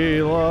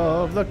 We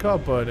love the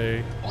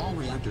company.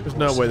 There's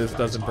no way this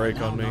doesn't break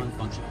on me.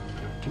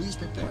 Please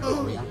prepare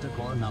for reactor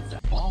core meltdown.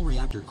 All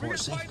reactor core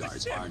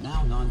safeguards are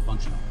now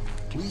non-functional.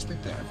 Please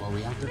prepare for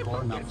reactor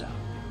core meltdown.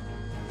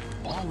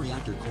 All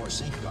reactor core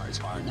safeguards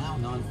are now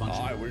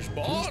non-functional. I was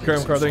born to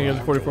Graham Carr, thank you for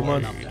the 44 subscribe to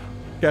months.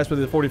 Wade. Casper,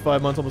 the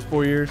 45 months, almost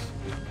 4 years.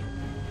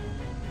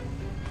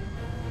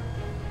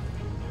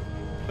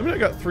 I mean, I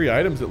got 3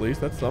 items at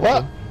least. That's something.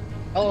 What?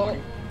 Hello.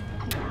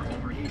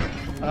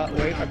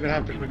 Wait, I'm gonna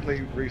have to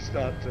quickly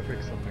restart to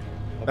fix something.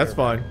 That's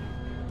fine.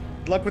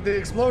 Good luck with the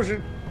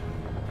explosion.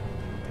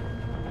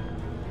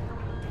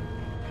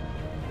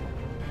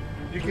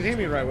 You can hear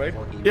me right, Wade?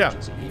 Yeah.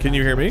 Can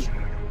you hear me?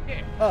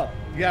 Oh,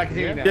 yeah, I can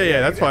hear you now. Yeah, yeah,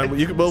 that's fine.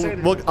 You can,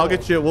 I'll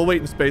get you. We'll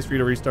wait in space for you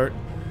to restart.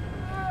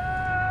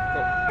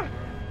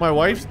 My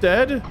wife's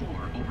dead.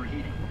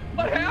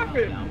 What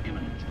happened?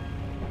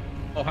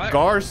 Oh, hi.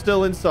 Gar's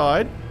still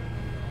inside.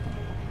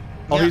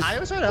 Oh, Yeah, he's I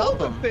was trying to help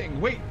the him.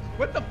 thing. Wait,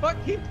 what the fuck?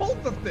 He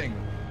pulled the thing.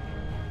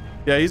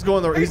 yeah, he's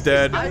going. He's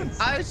dead.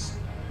 I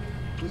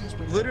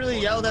literally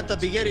yelled at the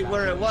beginning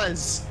where it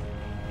was.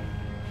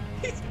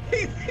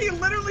 He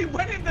literally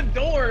went in the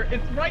door.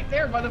 It's right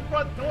there by the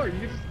front door.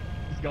 He's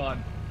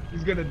gone.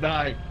 He's gonna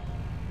die.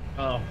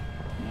 Oh.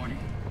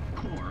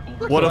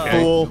 What a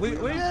fool! We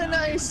got a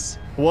nice.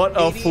 What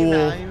a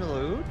fool! 89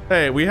 loot.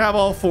 Hey, we have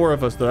all 4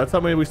 of us though. That's how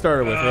many we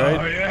started with, Oh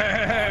right?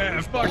 yeah!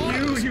 Fuck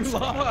you! You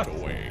lost. To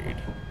Wade.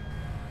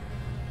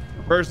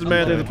 Person,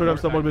 man, they put up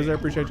someone busy. I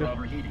appreciate you.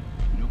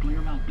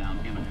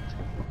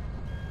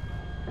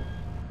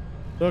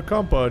 The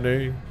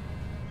company.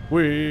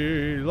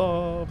 We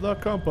love the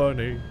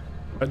company,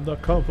 and the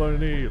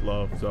company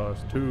loves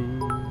us too.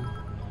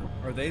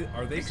 Are they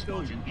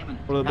still?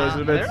 What are those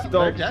they're- events? they're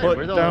Don't dead. put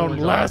We're the down only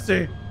ones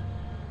Lassie.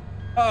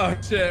 Oh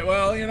shit!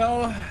 Well, you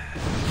know.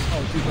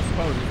 Oh, she's a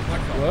pose.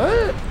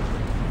 What?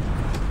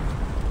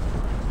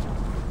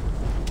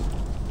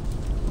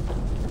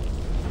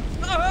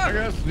 Ah, I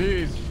gotta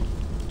sneeze.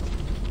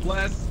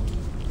 Less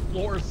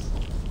floors.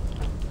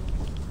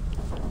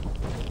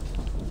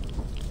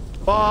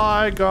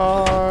 Bye,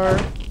 Gar.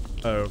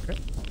 Okay.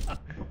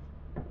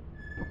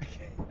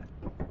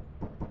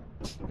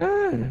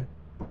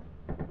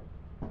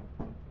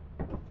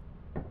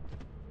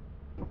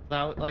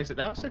 Now, like I said,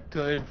 that was a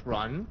good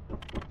run.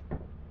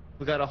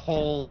 We got a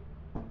whole.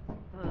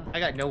 I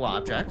got no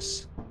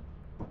objects.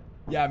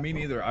 Yeah, me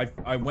neither.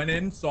 I went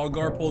in, saw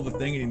Gar pull the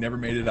thing, and he never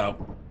made it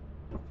out.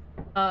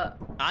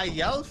 I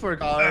yelled for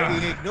Gar,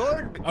 he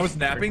ignored me. I was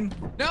napping.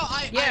 No,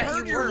 I Yeah,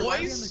 heard you your were.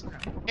 voice,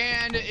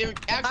 And it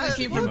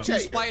actually came from two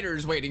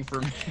spiders waiting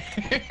for me.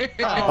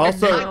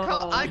 Also,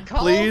 I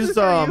called please,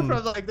 for you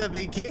from like the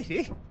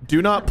beginning.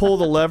 do not pull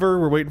the lever.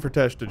 We're waiting for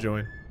Tesh to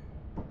join.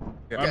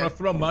 I'm gonna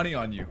throw money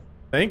on you.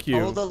 Thank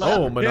you. Hold the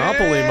lever. Oh,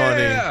 Monopoly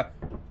money.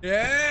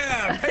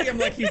 Yeah, pay him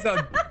like he's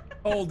a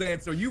pole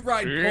dancer. You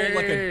ride pole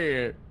like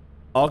a.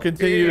 I'll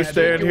continue to Yeah,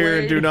 stand take here away.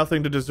 and do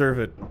nothing to deserve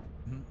it.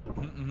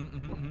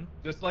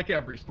 Just like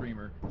every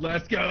streamer.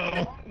 Let's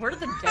go. Where did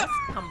the desk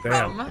come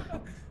Damn.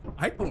 from?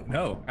 I don't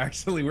know,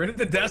 actually. Where did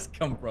the desk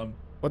come from?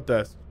 What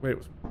desk? Wait,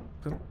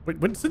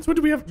 since when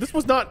do we have? This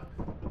was not.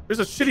 There's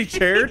a shitty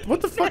chair.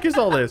 What the fuck is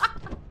all this?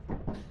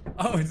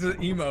 Oh, it's an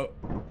emote.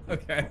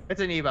 Okay.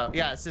 It's an emote.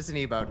 Yeah, it's just an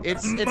emote.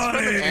 It's from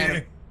an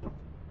anime.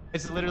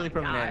 It's literally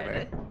from an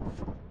anime.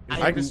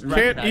 I just can't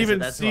recognize even it,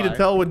 that's see why. to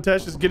tell when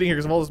Tesh is getting here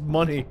because of all this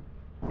money.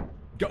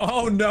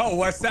 Oh no,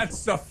 Wes,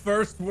 that's a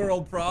first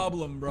world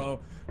problem, bro.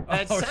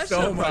 That's oh, such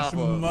so a much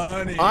problem.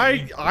 money.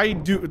 I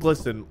do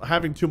listen.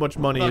 Having too much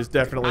money Look, is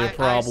definitely a I've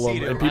problem,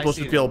 seen it, and people I've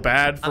should seen feel it.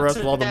 bad for I'm us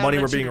with all the sitting money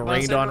down we're and being shooting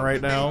rained on myself.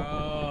 right now.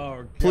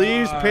 Oh,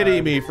 Please pity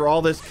God. me for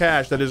all this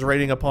cash that is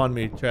raining upon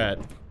me, chat.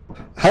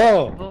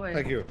 Hello. Boy.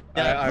 Thank you.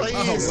 Yeah, I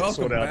please. sort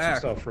Welcome out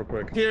back. some stuff real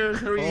quick. Here, Oh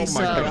Teresa.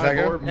 my God,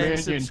 go. Lord and Minion,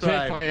 take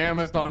subscribe. my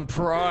Amazon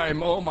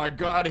Prime. Oh my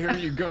God, here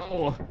you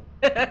go.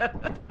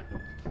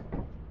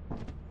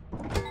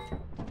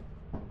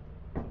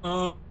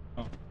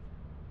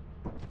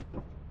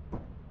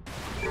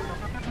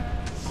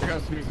 I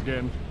gotta sneeze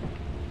again.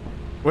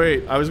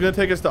 Wait, I was gonna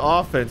take us to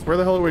offense. Where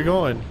the hell are we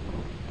going?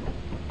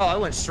 Oh, I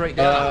went straight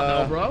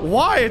down. bro.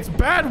 Why? It's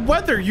bad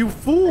weather, you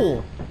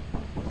fool!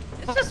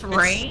 It's just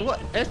rain.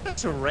 It's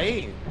just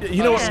rain.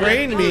 You know what Yeah,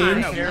 rain come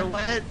means? on. Hair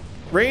wet.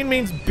 Rain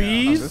means Oh, this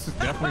bees. is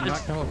definitely not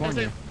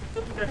California.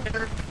 Your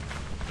hair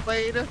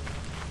played.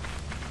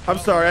 I'm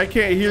sorry, I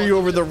can't hear you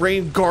over the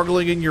rain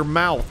gargling in your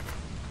mouth.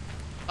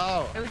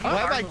 Oh, It was why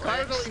am I gargling.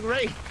 gargling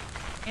rain?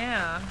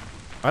 Yeah.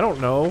 I don't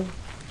know.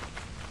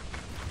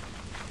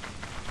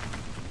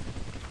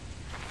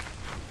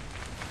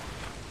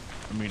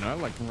 I mean, I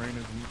like rain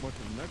as much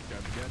as the next guy,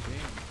 but goddamn.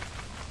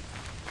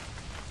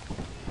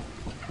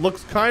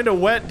 Looks kind of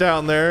wet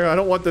down there. I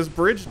don't want this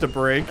bridge to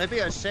break. It'd be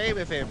a shame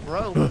if it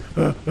broke.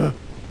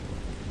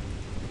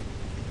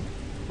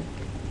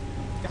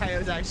 I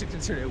was actually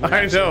concerned it would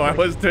I actually know, I break.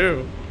 was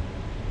too.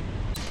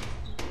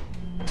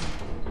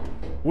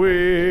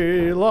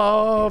 We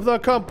love the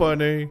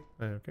company.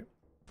 Okay.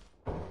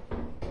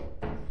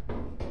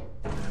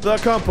 The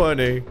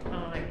company. Oh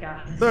my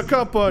god. The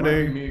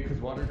company. Me, 'cause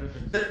water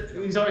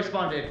doesn't. He's already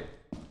spawned in.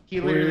 He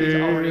literally is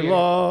already We in.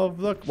 love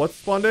the. What's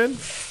spawned in?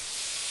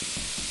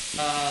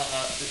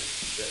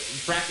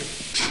 Bracket.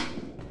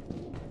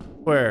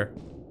 Where?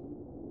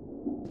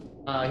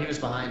 He was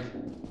behind.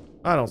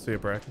 I don't see a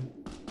bracken.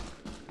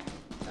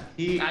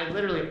 I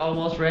literally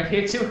almost ran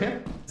into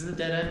him. This is a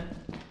dead end.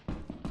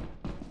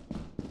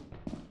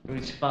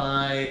 Which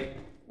by.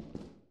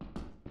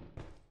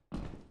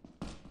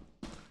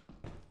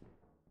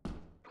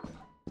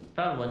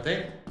 Found one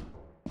thing.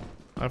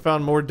 I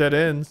found more dead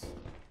ends.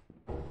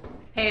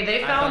 Hey,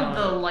 they found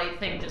the light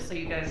thing, just so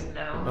you guys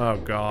know. Oh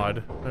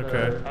God.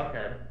 Okay.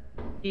 Okay.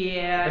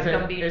 Yeah, it's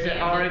gonna be. Is it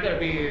already gonna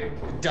be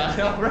done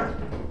already?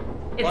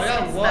 It's, I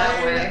got it's that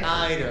one way.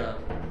 item.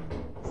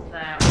 It's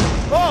that way.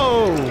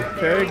 Oh.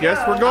 Okay.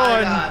 Guess we're I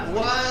going. got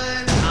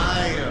one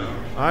item.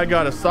 I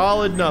got a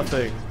solid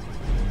nothing.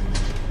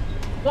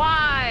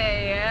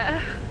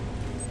 Why?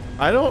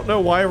 I don't know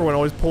why everyone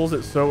always pulls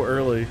it so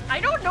early. I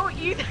don't know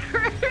either.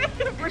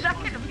 We're not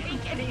gonna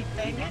make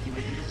anything.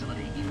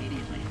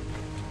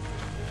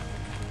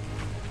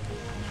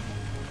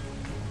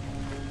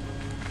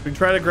 We can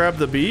try to grab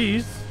the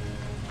bees.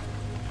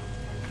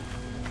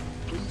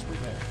 Please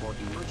prepare for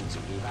emergency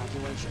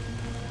evacuation.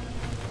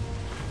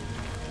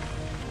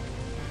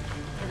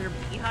 Are there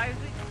beehives?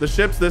 The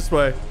ship's this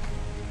way.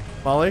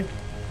 Molly?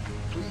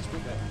 Please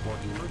prepare for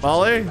emergency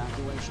Molly?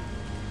 evacuation.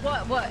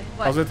 What?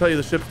 I was gonna tell you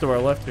the ship's to our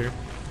left here.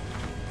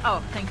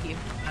 Oh, thank you.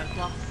 I was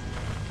lost.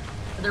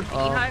 Are there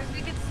beehives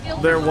we could steal?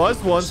 There was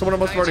one. Someone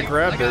must have already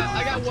grabbed it.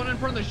 I got one in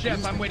front of the ship.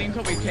 I'm waiting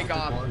until we take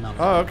off.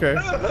 Oh, okay.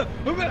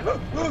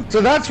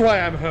 So that's why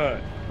I'm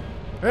hurt.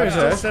 Hey, I'm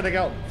still Zach. setting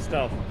out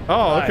stuff.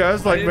 Oh, okay. I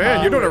was like, didn't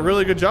man, you're doing a bother.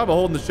 really good job of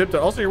holding the ship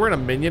down. Also, you're wearing a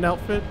minion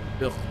outfit.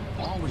 Ugh.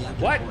 All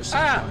reactor What? core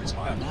Ah! safeguards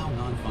are now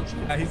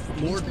non-functional. Yeah, he's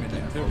Please Lord prepare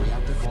Minion, for too.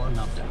 reactor core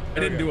meltdown. I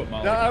didn't do it,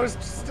 Molly. No, I was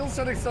still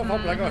setting stuff up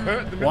and I got hurt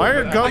in the middle Why of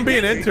are it. Gumby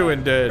and Into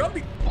and dead?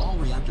 Gumby, All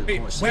reactor wait,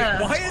 core wait,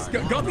 safeguards why is are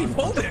now Gumby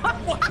folded?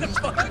 What the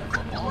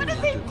fuck? All What did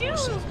they reactor core do?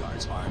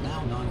 safeguards are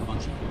now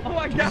non-functional. Oh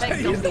my Please god, Thank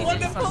he's Gumby the one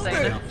did that folded.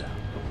 something.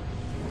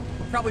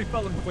 meltdown. Probably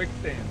fell in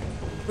quicksand.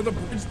 For the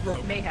bridge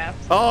broke.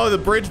 Mayhaps. Oh, the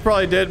bridge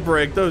probably did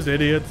break. Those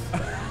idiots.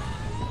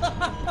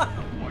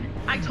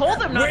 I told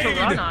them not to Wade.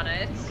 run on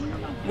it.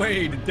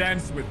 Wade,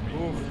 dance with me.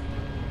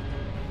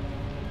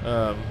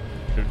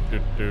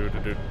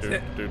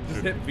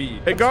 Just hit V.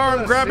 Hey, Gar,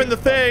 I'm grabbing the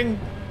thing.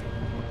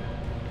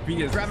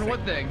 V is Grabbing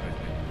what thing?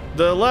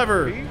 The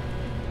lever.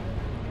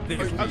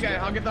 Okay,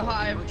 I'll get the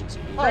hive.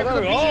 Oh, there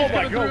we go. Oh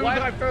my god, why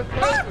did I first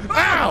person?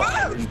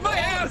 Ow! My To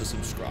ass!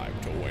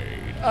 subscribe to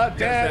Wade.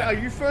 Dad, are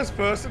you first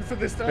person for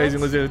this dance?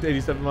 Amazing Lizzie,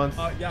 87 months.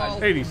 Yeah.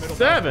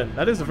 87?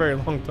 That is a very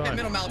long time.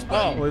 Middle mouse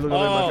Oh, button. Look at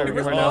my favorite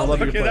game right now. I love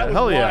you okay, play that it. was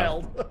Hell yeah.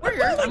 wild.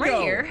 I'm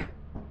right here.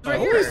 I've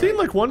only seen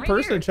like one Right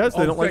person here. in chat say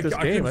they don't like thank this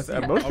God, I game. can see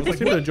it. Most I was people like,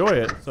 seem to what? enjoy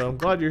it, so I'm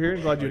glad you're here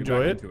and glad you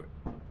enjoy it. Into it.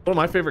 One of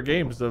my favorite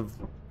games of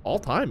all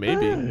time,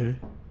 maybe.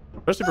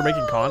 Especially for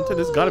making content.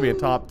 This has got to be a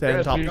top 10,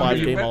 Yes, top you- 5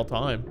 you game went- all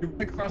time. You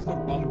went across the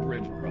wrong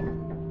bridge, bro.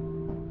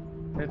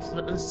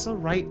 It's the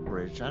right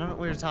bridge. I don't know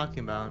what you're talking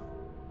about.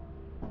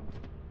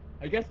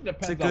 I guess it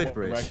depends a on good what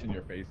bridge. direction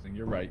you're facing.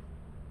 You're right.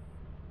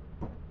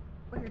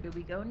 Where do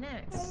we go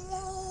next?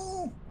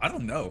 I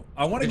don't know.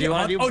 I want to Do get you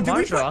want on. to do Oh,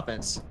 March or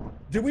offense?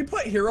 did we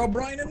put Hero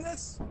Brian in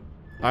this?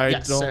 I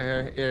Yes, don't.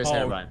 sir. Here's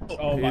Herobrine.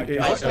 Oh my It-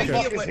 god. What the Okay.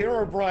 fuck is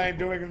Hero Brian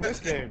doing in this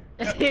game?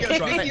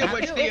 Speaking of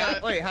which,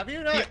 Wait, have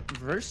you not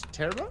versed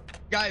Herobrine?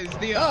 guys,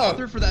 the Oh.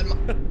 author for that,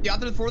 the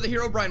author for the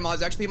Hero Brian mod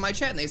is actually in my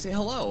chat, and they say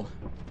hello.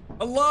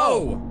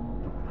 Hello.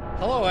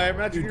 Hello, I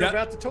imagine Dude, you're that-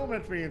 about to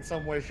torment me in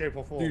some way, shape,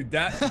 or form. Dude,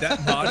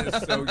 that mod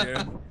is so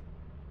good.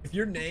 If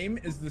your name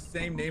is the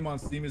same name on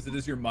Steam as it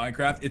is your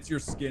Minecraft, it's your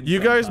skin. You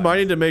guys sometimes. might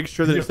need to make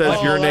sure that it says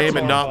Oh, your that's name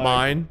and not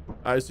horrifying.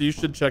 mine. So you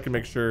should check and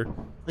make sure. So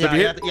Yeah, if you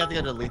you hit, have to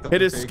go to lethal.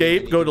 hit config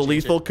escape, and go you to can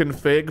change lethal it.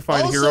 config,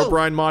 find Also-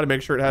 Herobrine mod, and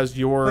make sure it has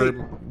your Wait.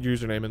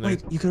 username in there.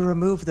 Wait, you can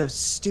remove the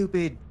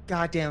stupid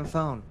goddamn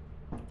phone.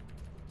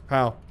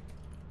 How?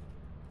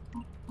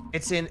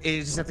 It's in.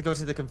 You just have to go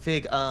to the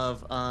config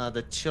of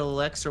the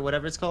Chill-X or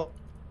whatever it's called.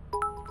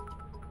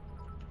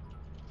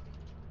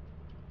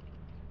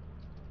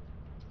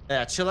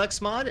 Yeah,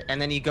 Chill-X mod,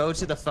 and then you go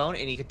to the phone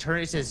and you can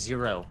turn it to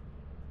 0.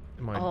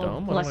 Am I Oh, dumb? Why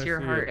don't bless I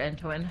your see heart, it?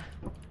 Antoine.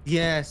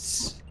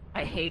 Yes.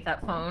 I hate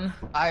that phone.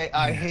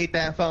 I hate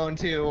that phone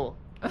too.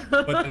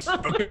 But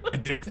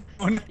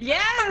the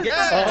Yes!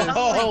 Yes!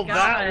 Oh, my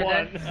that God.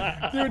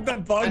 one. dude, the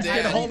bugs I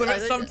get think- hold of I it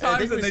think- I sometimes,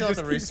 think and we they still have just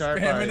to keep restart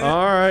spamming button. it.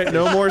 All right,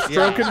 no more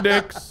stroking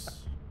dicks.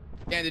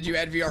 Dan, did you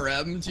add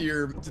VRM to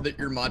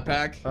your mod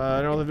pack?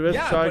 I don't know the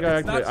Yeah, shy but guy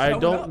it's not activate. I showing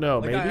don't up. know.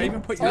 Like, I Maybe.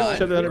 even put You your-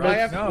 check that out. I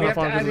have, No, we have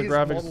to fine, add because his the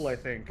graphics. model, I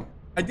think.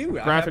 I do.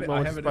 Graphic I have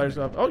moments it by in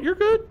yourself. Oh, you're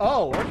good.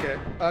 Oh, okay.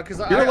 Because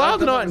You're allowed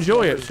to not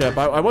enjoy it, Shep.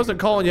 I wasn't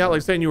calling you out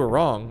like saying you were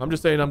wrong. I'm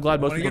just saying I'm glad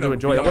most wanna people get do a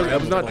enjoy it. I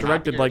was VRM not like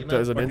directed like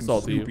as an fucking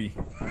insult to you. Snoopy.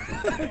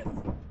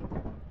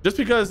 Just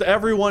because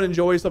everyone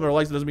enjoys something or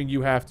likes it doesn't mean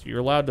you have to. You're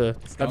allowed to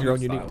have your own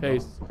Gangnam unique Style, bro.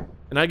 tastes.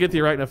 And I get the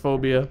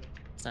arachnophobia.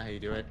 That's not how you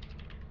do it.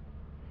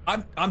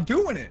 I'm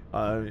doing it.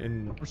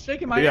 And I'm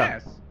shaking my Yeah.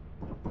 ass.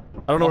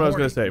 I don't know what I was horny.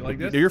 gonna say, You like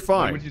but this? you're Like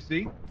fine. what you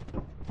see?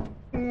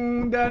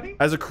 Daddy.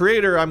 As a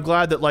creator, I'm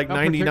glad that like Not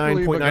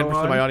particularly, but 99.9% go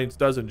of my on. audience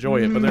does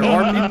enjoy it, but there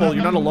are people,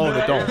 you're not alone,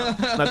 that don't.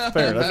 That's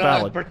fair, that's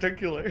valid.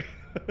 Particularly.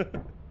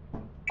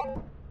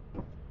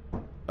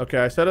 Okay,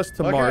 I set us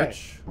to Okay.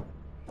 March.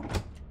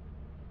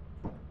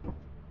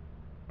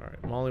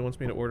 Alright, Molly wants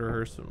me to order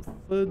her some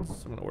foods.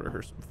 I'm gonna order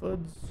her some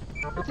foods.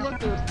 I'm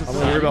gonna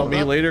worry about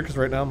me later, because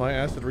right now my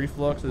acid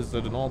reflux is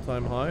at an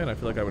all-time high, and I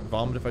feel like I would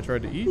vomit if I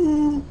tried to eat.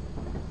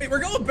 Hey, we're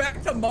going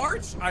back to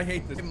March. I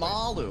hate this.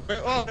 Malu. Wait,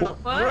 oh,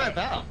 we're at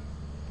Val.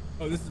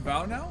 Oh, this is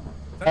Val now?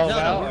 Oh, No,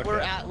 Val, no,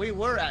 we're okay. we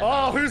were at.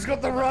 Oh, who's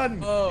got the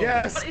run? Oh.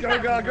 Yes, What is go,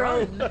 that go,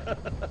 run? go.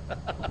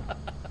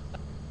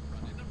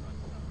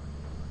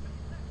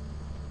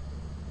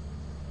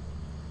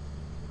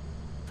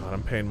 God,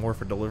 I'm paying more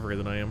for delivery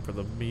than I am for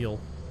the meal.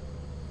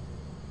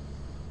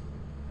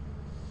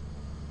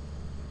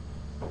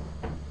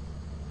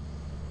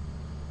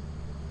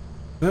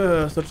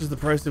 Such is the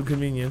price of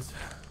convenience.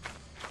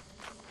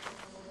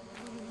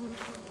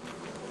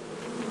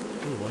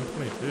 Ooh,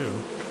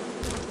 122.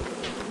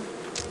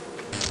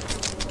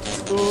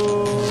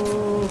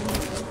 Oh.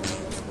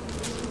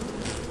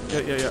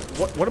 Yeah.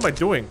 What am I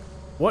doing?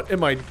 What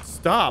am I?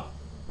 Stop.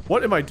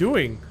 What am I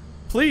doing?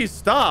 Please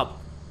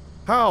stop.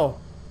 How?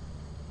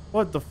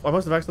 What the? I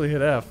must have actually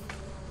hit F.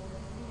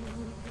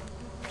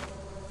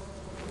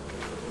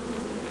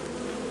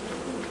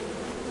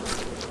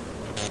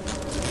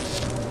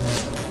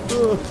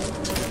 Ugh.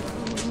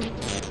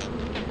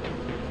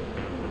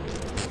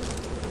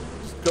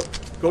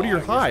 Just go to your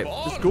hive.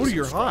 Just go to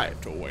your hive.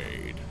 To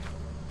Wade.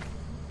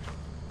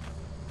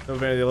 No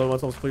vanity, the other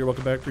one's almost clear.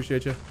 Welcome back.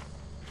 Appreciate you.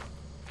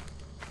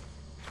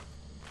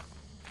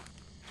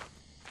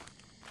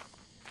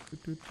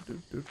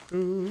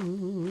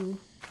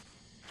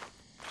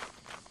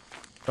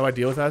 How I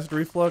deal with acid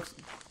reflux?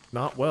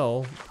 Not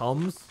well.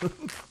 Tums.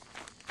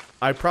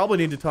 I probably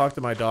need to talk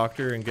to my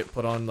doctor and get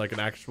put on like an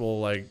actual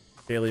like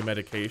daily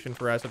medication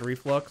for acid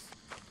reflux,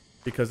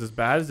 because as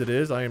bad as it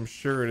is, I am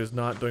sure it is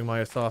not doing my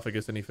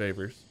esophagus any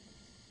favors.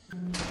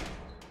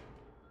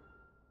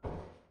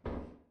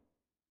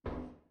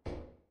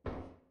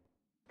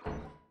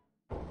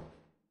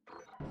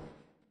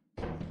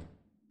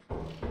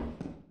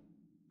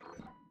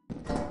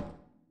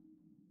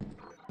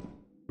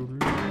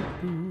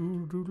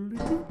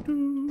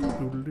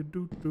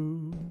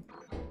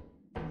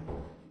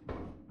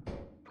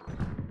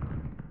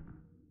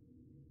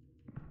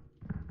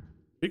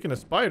 Speaking of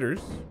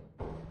spiders.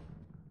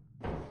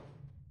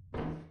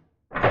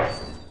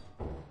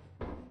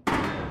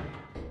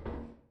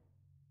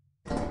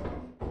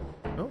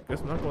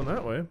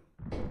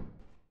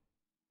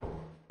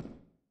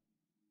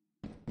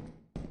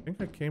 I think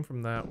I came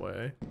from that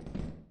way.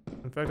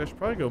 In fact, I should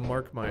probably go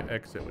mark my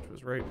exit, which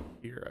was right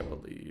here, I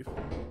believe.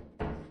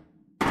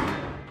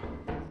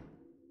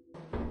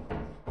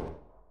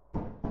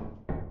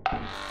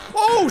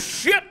 Oh,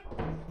 shit!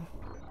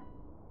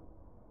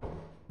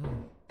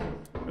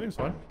 Everything's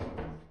fine.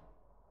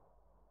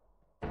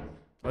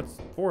 That's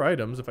 4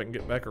 items if I can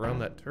get back around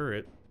that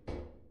turret.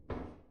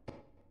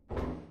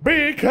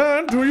 Be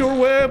kind to your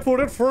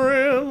web-footed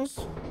friends.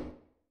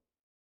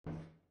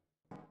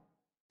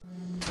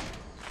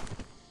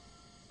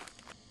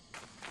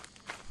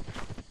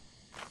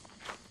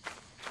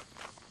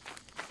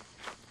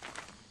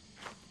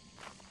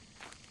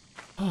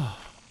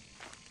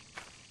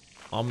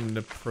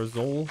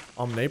 Omniprazole.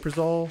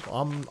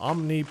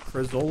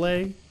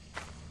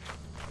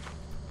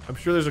 I'm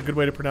sure there's a good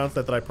way to pronounce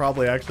that I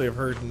probably actually have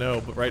heard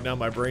no, but right now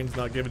my brain's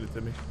not giving it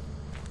to me.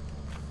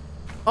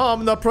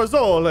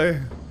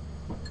 Omniprazole.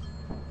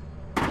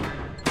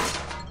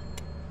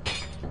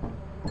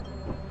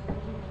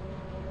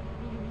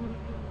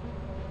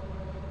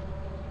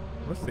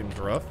 This seems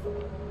rough.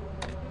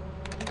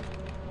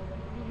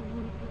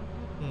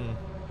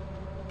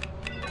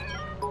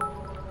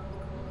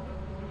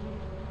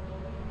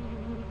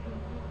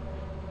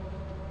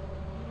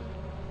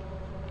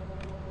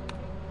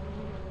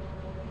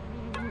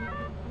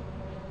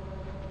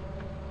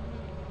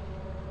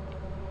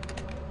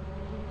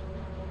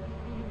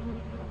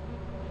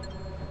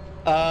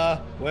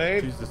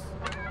 Wade. Jesus.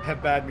 I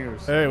have bad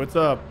news. Hey, what's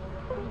up?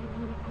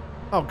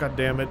 Oh, god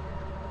damn it.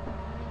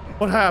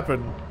 What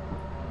happened?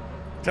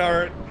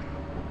 Turret.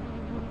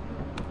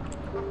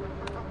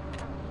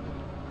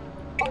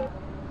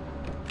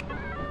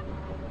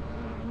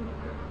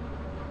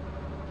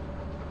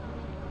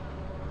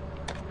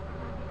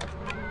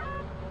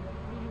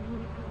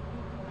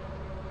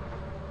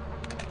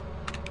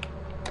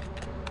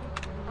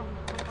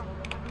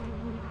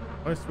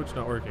 Why is Switch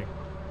not working?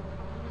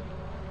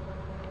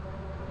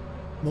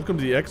 Welcome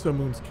to the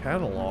Exomoon's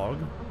catalog.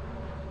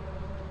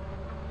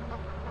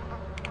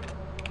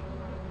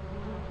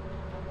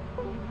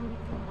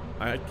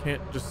 I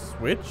can't just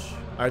switch?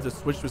 I have to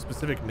switch to a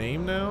specific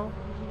name now?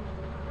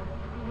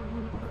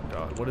 Oh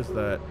god, what is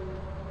that?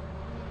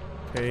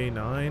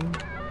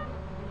 K9?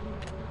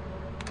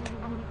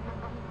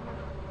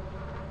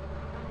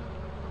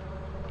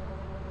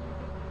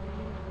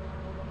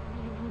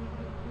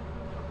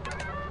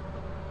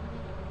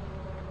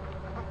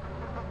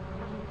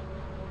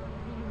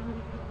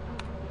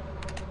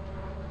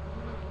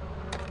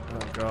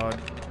 God.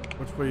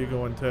 Which way are you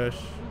going, Tesh?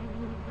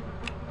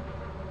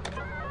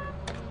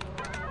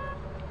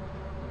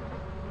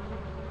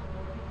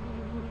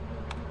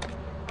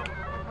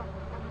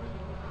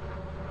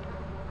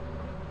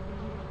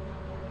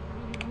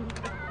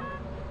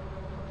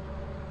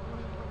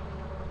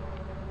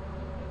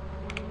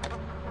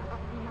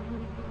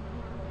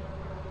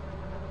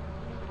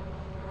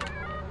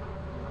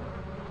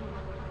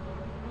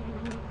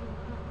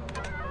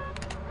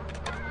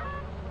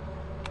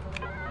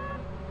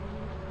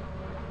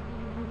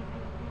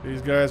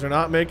 These guys are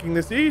not making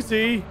this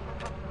easy.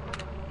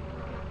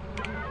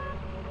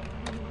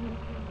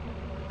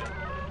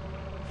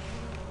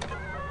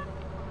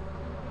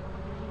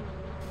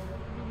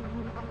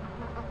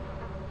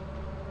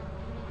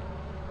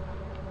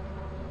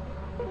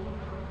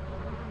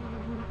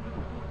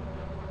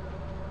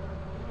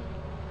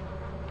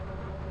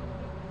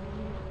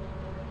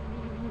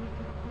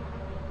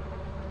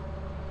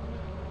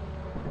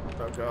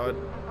 Oh God.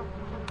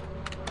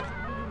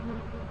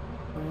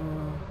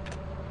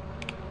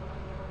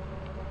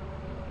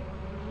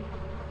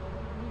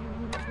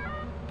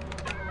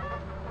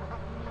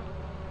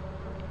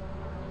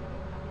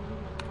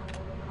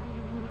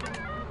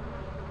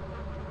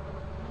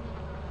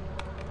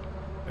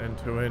 End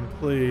to end,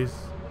 please.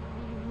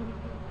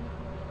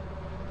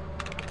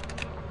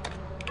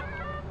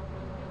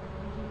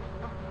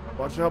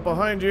 Watch out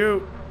behind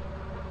you.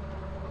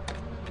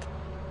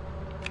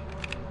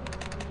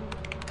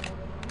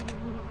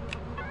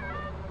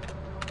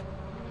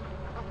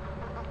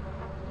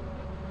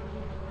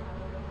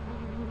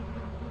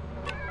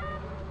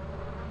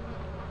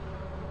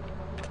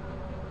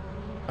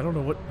 I don't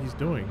know what he's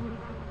doing.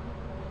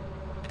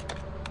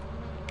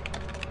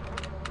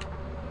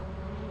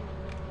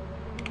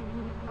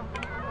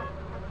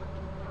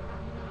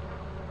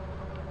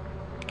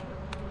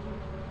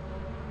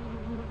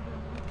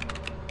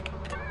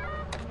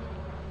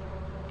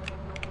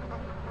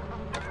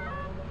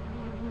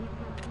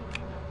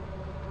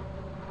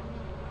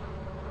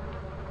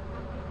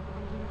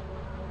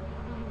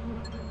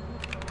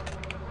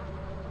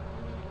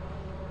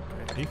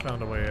 Okay, he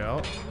found a way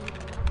out.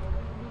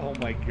 Oh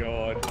my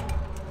God.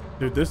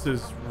 Dude, this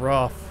is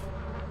rough.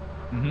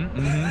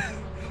 Well,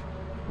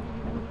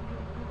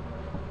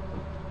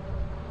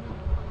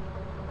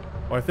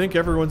 I think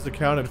everyone's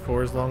accounted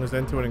for as long as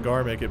Entuin and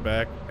Gar make it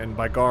back. And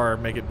by Gar,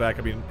 make it back,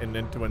 I mean in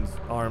Entuin's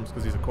arms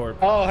because he's a corpse.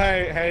 Oh,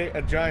 hey,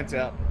 a giant's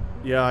out.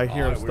 Yeah, I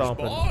hear him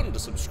stomping. Respond to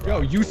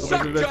subscribe. Yo, you to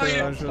suck, Wade.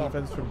 giant!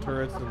 Defense from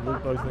turrets and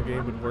loot bugs in the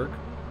game would work.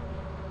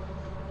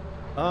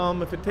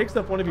 If it takes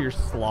up one of your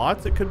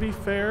slots, it could be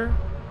fair.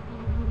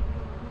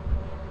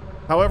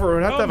 However, it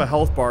would have to have a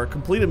health bar.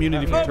 Complete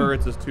immunity from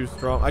turrets is too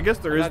strong. I guess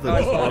there is the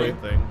destroying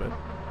thing, but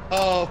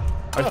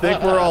I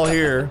think we're all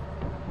here.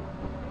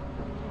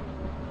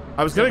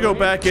 I was gonna go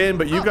back in,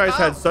 but you guys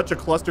had such a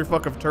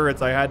clusterfuck of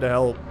turrets, I had to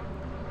help.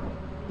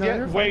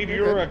 Yeah, Wade,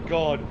 you're a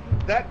god.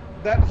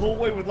 That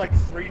hallway with like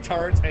 3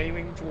 turrets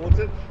aiming towards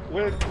it,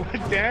 where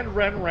Dan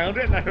ran around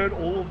it and I heard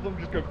all of them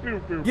just go boo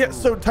boo. Yeah,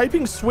 so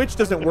typing switch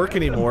doesn't work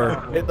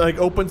anymore. It like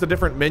opens a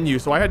different menu,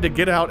 so I had to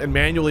get out and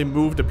manually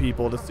move to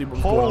people to see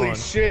what's going on. Holy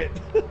shit.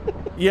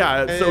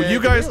 Yeah, so you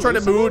guys try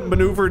to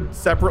maneuver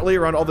separately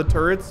around all the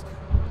turrets.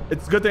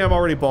 It's a good thing I'm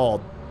already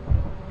bald.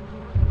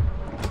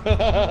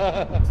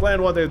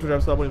 Land one day to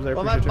drive subways.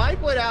 Well, my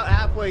mic went out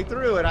halfway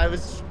through, and I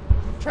was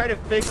trying to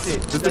fix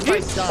it.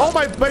 Oh,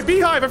 my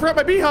beehive! I forgot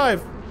my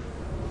beehive.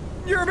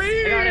 Your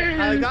bee!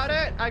 I got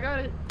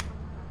it.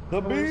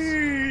 The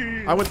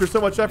bee! I went through so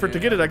much effort to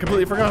get it, I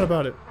completely forgot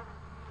about it.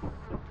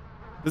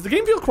 Does the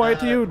game feel quiet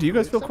to you? Do you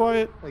guys feel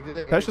quiet?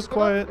 That's just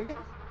quiet.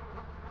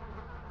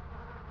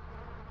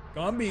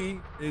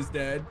 Gumby is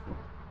dead,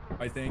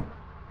 I think.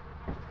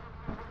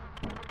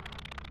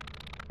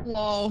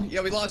 Lol.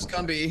 Yeah, we lost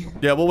Gumby.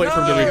 Yeah, we'll wait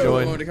for him to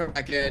rejoin. To come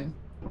back in.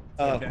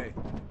 Okay.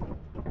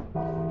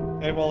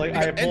 Hey, Wally,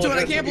 Antoine,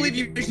 I can't believe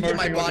you just get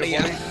my body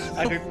out.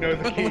 I didn't know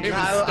the key was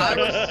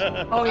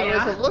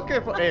I was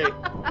looking for it.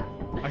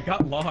 I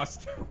got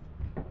lost.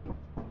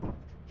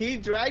 He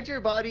dragged your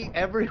body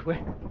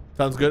everywhere.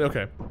 Sounds good.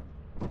 Okay.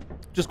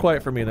 Just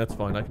quiet for me, and that's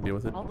fine. I can deal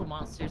with it. All the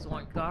monsters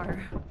want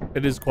Gar.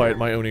 It is quiet in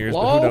my own ears,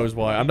 but who knows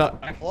why? I'm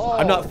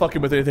not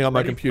fucking with anything on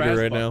my computer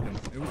right now.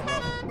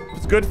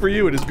 It's good for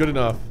you. It is good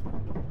enough.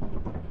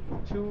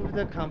 To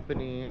the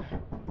company.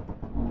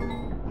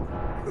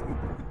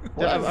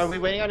 Are we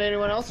waiting on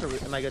anyone else, or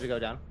am I good to go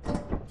down? I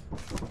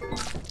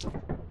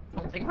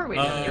don't think we're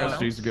waiting on anyone else.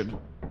 She's good.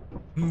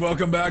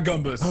 Welcome back,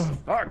 Gumbus.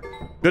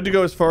 Good to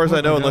go as far as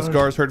I know, unless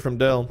Gar's heard from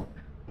Dell.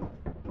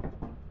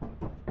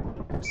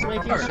 Just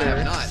making I sure.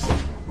 have not.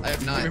 I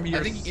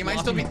think you might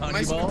still be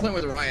playing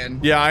with Ryan.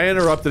 Yeah, I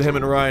interrupted him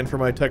and Ryan for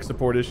my tech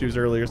support issues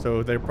earlier,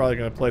 so they're probably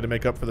going to play to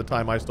make up for the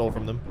time I stole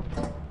from them.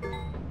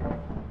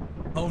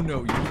 Oh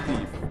no, you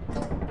thief.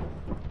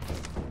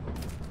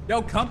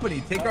 Yo,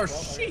 company, take our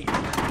sheep.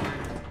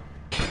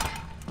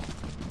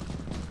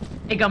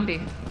 Hey,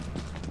 Gumby.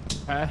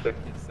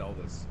 Sell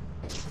this.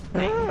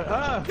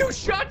 You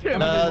shot him!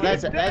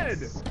 That's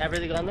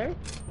everything on there?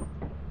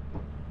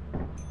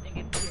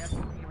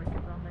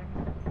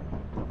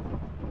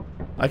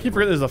 I keep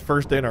forgetting this is the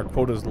first day and our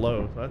quota's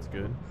low, so that's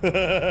good.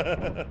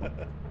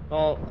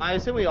 Well, I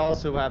assume we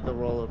also have the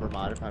rollover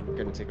mod if I'm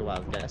going to take a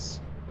wild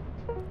guess.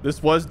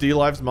 This was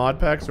D-Live's mod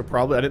pack, so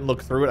probably I didn't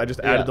look through it. I just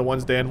added the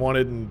ones Dan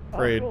wanted and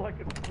prayed.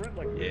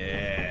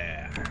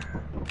 Yeah.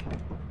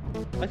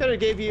 I could have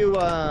gave you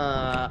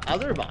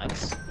other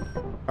mods.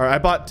 All right, I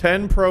bought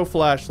 10 pro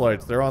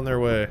flashlights. They're on their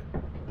way.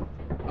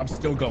 I'm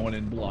still going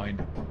in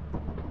blind.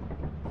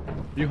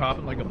 You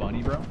hopping like a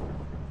bunny, bro?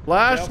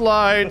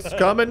 Flashlights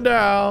coming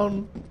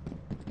down.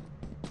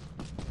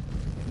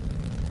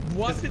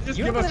 What? Just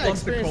You give us haven't one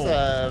to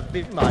experienced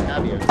big mod,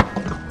 have you?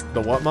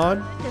 The what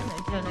mod?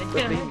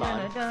 The big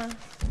mod.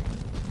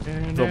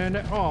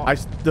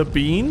 The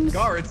beans?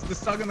 Gar, it's the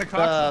sug in the The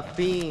cock.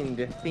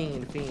 fiend.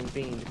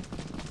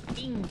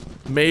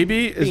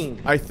 Maybe.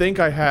 I think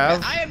I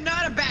have. I am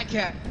not a bat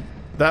cat.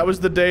 That was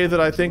the day that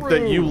I think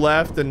that you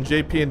left and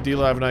JP and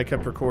D-Live and I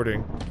kept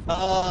recording.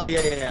 Oh,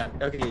 yeah.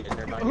 Okay,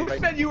 never mind. Who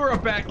said you were a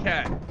bat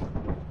cat?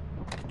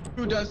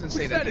 Who doesn't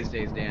say that these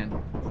days, Dan?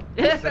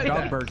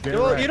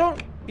 Well, you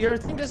don't. Your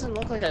thing doesn't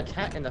look like a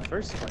cat in the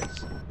first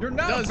place. You're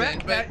not a bat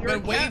cat. You're a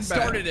But Wade cat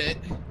started it.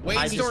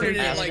 Wade started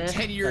it like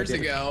 10 years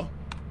ago.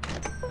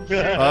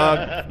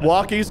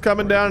 Walkies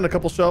coming down and a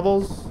couple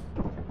shovels.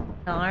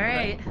 All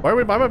right. Why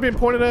am I being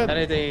pointed at?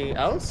 Anything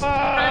else?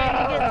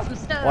 Trying to get some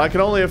stuff. Well, I can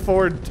only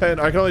afford 10.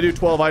 I can only do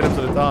 12 items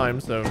at a time,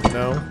 so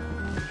no.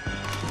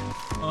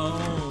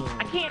 Oh.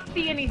 I can't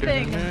see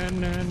anything.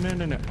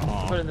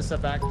 Putting this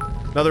stuff back.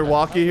 Another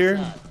walkie here.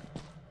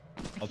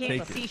 I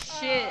can't see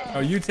shit. Oh,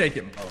 you take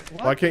it.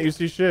 Why can't you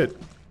see shit?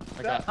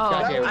 I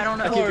don't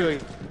know. I keep doing.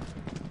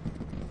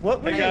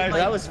 What? Hey guys,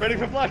 that was ready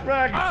for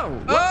flashback.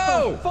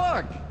 Oh!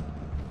 Fuck!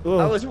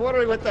 I was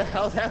wondering what the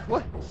hell that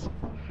was.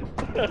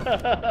 I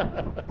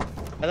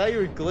thought you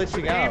were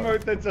glitching out.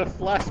 Emote that's a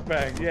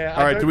flashbang. Yeah.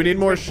 All right, do we need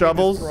more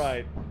shovels?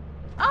 Right.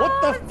 Oh,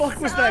 What the fuck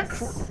was that?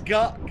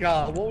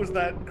 God, what was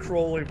that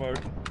crawl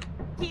emote?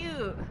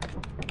 Cute.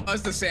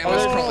 That's the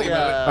Samus crawly mode.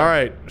 All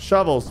right,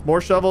 shovels. More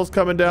shovels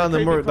coming down.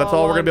 That's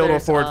all we're gonna be able to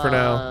afford for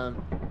now.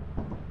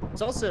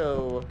 It's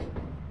also.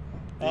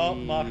 Oh,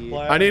 Mark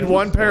Black. I need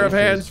one pair of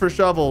hands for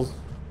shovels.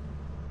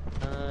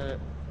 I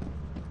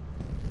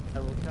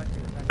will check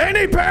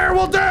Any pair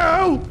will do.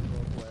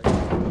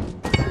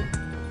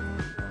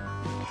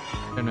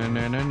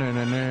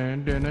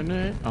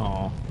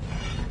 Oh.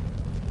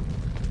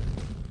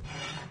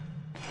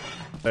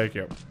 Thank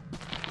you.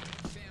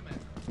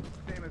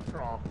 Samus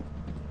crawl.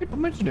 People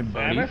mentioned him,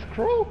 buddy. Samus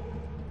crawl?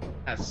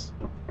 Yes.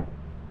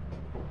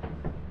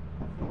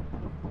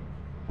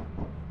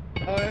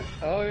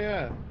 Oh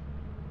yeah.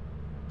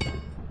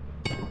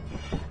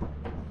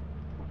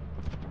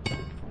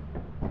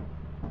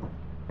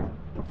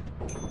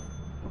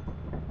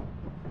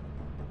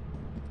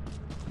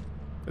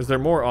 Is there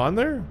more on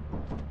there?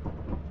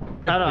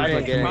 I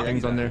didn't get anything.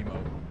 Things on there.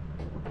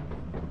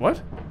 What?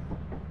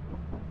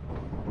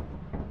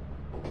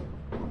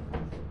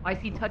 Why is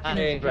he touching I his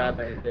didn't grab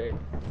junk?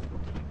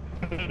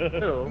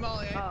 anything.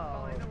 Molly, Oh.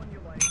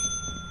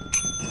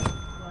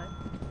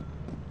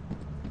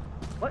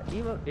 What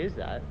emote is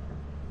that?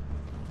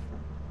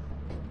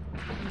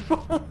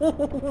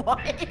 What?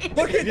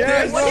 Look at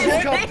Yeah, this!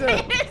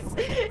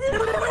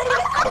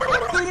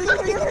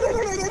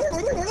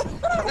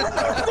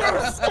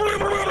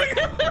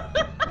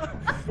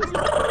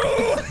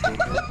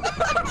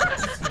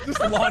 Just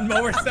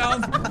lawnmower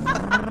sounds.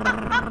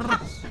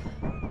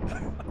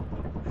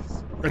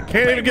 I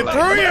can't even get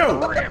through you!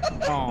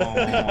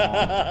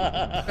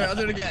 Alright, I'll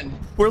do it again.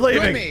 We're Join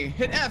leaving. me.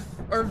 Hit F.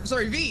 Or,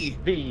 sorry, V.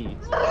 V.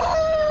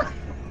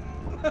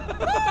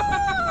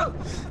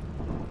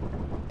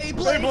 Hey,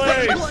 Blade. Blade.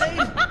 Hey, Blade.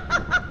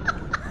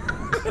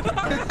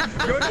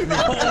 Go to the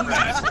whole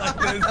match like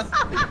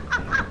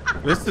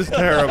this. This is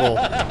terrible.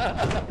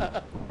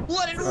 Let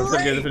it I'm gonna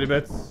get rain. 50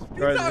 bits.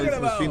 Try talking this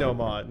about? Lucino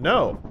mod.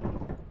 No.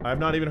 I've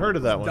not even heard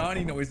of that one.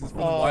 Donnie noises from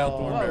the wild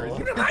thornberries.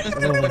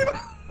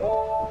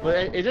 Well,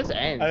 it just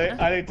ends.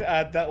 I need to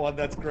add that one.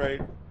 That's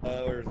great.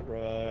 Where's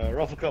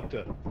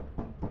Rufflecopter?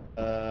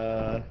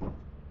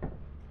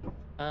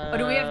 Oh,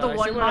 do we have the I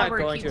one assume we're mod not where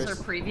going it keeps to our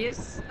previous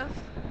stuff?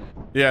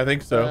 Yeah, I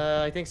think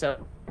so. I think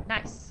so.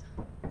 Nice.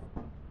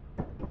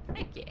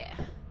 Heck yeah.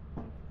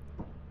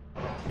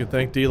 You can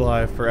thank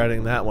D-Live for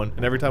adding that one.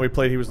 And every time we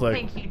played, he was like,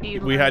 Thank you,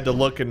 D-Live. we had to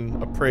look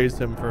and appraise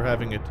him for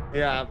having it.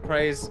 Yeah,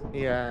 praise.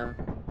 Yeah.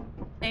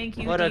 Thank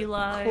you, What a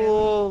D-Live.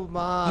 cool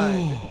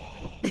mod.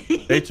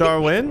 HR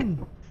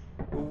win?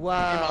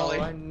 Wow, Molly.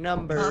 a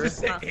number.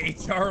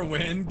 HR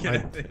win.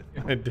 Get it?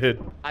 I did.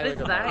 I What went is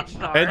to that? March.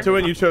 Car? End to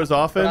it, you chose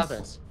offense?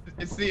 Offense.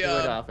 It's the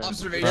Good offense.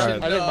 observation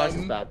Alright. I think March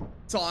is bad.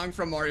 song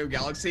from Mario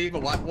Galaxy.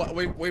 But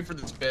wait for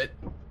this bit.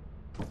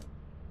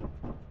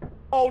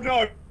 Oh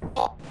no!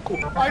 Oh,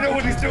 I know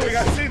what he's doing.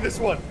 I've seen this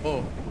one.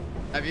 Oh,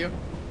 have you?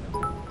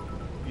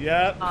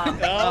 Yep.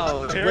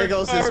 Oh, here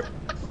Wiggles it is. goes.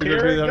 You're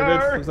Here it 300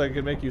 bits. goes. Looks like it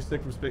can make you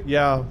sick from spin.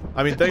 Yeah,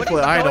 I mean,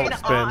 thankfully is I going don't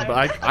spin, on? but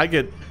I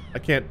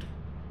can't.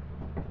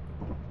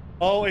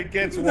 Oh, it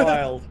gets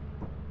wild.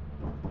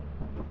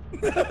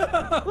 He's going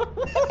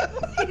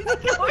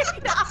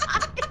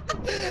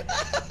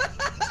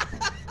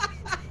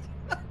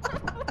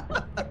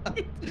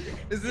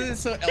Isn't it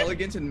so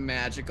elegant and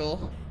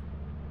magical?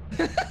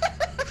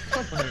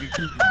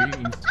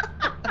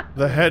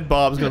 The head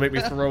bob's gonna make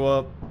me throw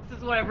up. This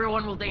is what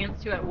everyone will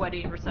dance to at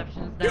wedding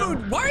receptions now.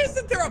 Dude, why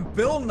isn't there a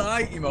Bill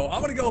Nye emo?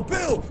 I'm gonna go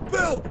Bill.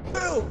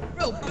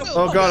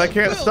 Oh god, I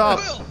can't stop.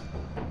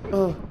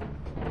 Oh.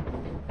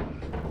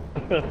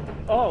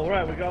 Oh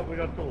right, we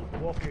got tools.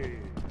 Walkie.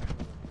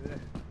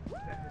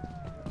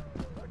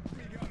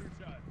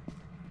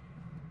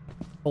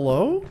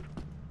 Hello?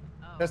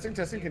 Testing.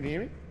 Can you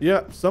hear me?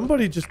 Yeah,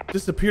 somebody just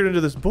disappeared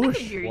into this I bush.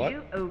 can hear What?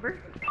 you. Over.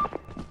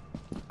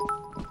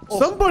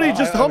 Somebody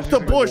just I humped was the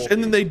using my bush walkie.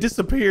 and then they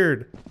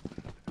disappeared.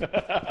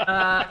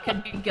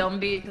 Could be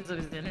Gumby because of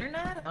his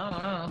internet? I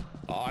don't know.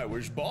 I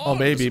was born. Oh,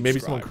 maybe to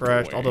someone subscribe to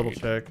crashed. I'll double Wade.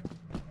 check.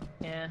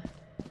 Yeah.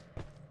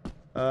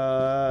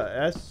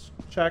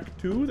 S-Check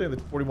 2, they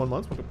have 41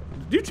 months.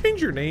 Did you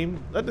change your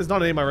name? That is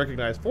not a name I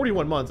recognize.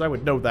 41 months, I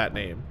would know that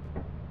name.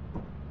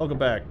 Welcome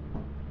back.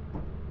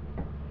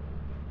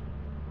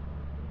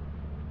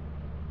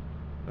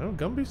 Oh,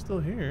 Gumby's still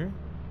here.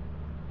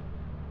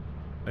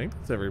 I think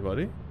that's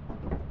everybody.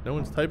 No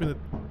one's typing it.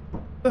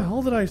 What the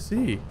hell did I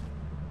see?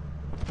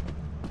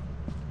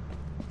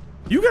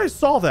 You guys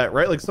saw that,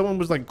 right? Like someone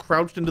was like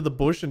crouched into the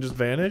bush and just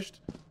vanished?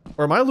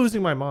 Or am I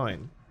losing my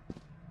mind?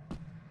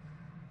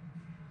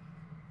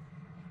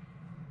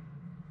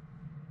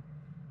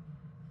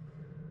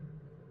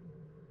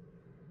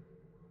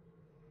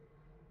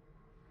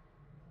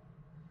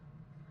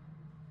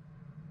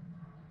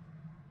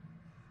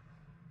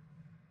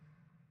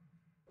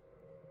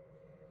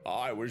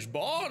 I was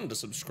born to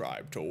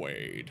subscribe to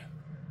Wade.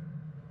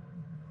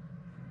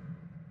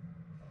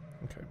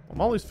 Okay. Well,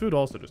 Molly's food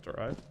also just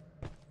arrived.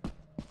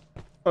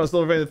 Oh,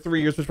 still the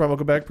 3 years, Switch Prime.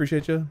 Welcome back.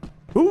 Appreciate you.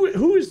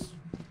 Who is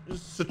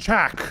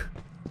Sachak?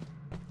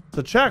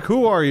 Sachak,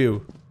 who are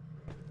you?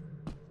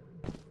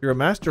 You're a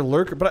master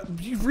lurker, but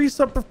you've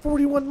resubbed for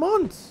 41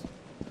 months.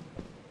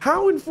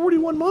 How in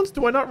 41 months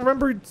do I not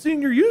remember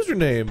seeing your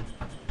username?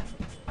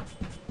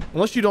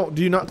 Unless you don't,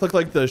 do you not click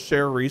like the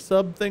share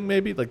resub thing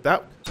maybe? Like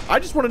that? I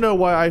just want to know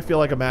why I feel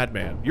like a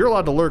madman. You're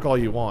allowed to lurk all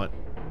you want.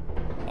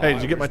 Hey,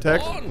 did you get my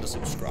text? I was born to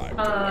subscribe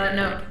to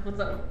No. What's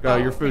up?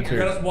 Your food's You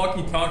here. got us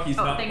walkie-talkies,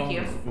 Oh, not thank phones,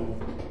 you. fool.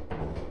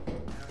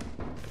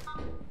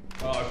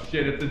 Oh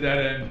shit, it's a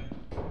dead end.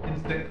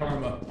 Instant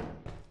karma.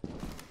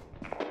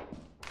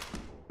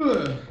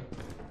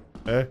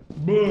 Eh?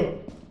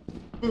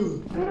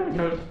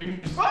 Let's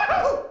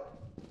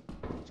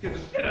get the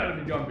shit out of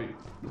me, Gumby.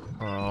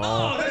 Oh.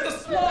 Oh, there's a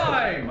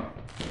slime!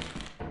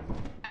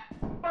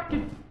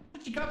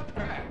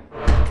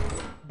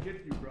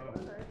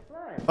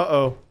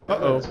 Uh-oh.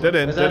 Uh-oh. Dead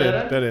end. Is that Dead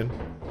dead end. Dead end.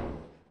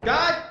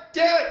 God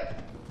damn it!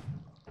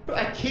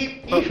 I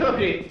keep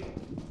emoting.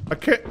 I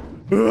can't.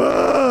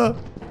 Ah!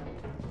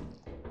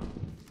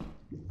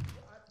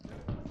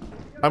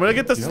 I'm gonna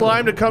get the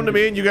slime to come to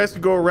me and you guys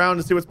can go around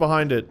and see what's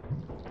behind it.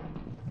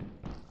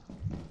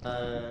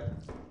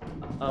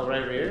 Oh,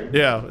 right over here?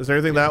 Yeah. Is there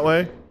anything that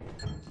way?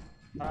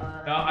 No,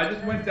 I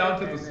just went down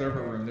to the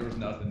server room. There was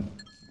nothing.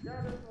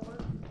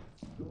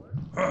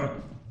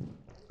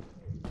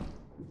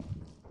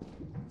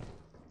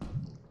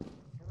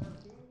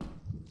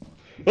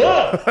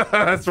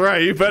 That's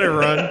right. You better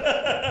run.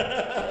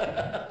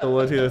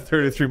 Alexia,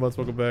 33 months.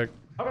 Welcome back.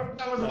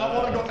 That was not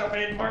what I got that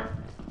way, Mark.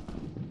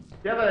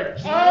 You have a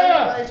key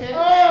Ah! by chance?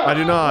 I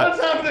do not.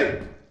 What's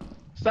happening?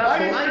 Stop I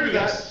didn't do blinding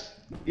that. us.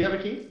 You have a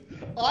key?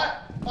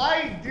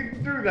 I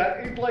didn't do that.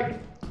 It like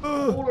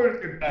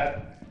ordered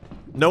that.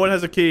 No one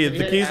has a key.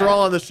 The keys are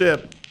all on the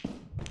ship.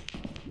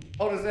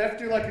 Oh, does F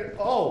do like a,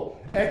 oh,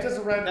 F does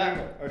a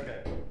random.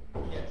 Okay.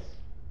 Yes.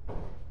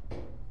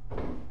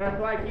 That's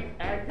why I keep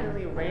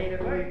accidentally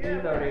randomly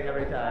emoting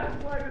every time.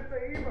 Why did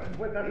they even?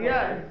 Wait, that's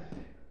Yes.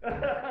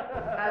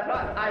 That's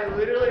why I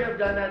literally have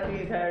done that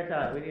the entire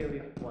time. We need at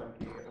least one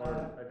key.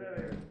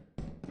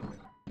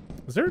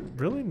 Is there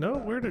really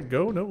nowhere to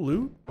go? No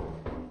loot?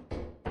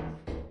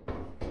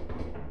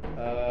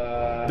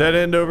 Dead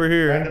end over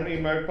here. Random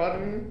emote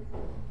button.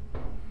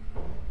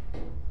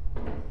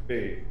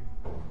 B.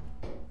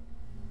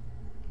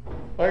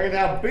 Okay,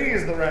 now B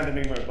is the random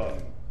emote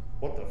button.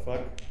 What the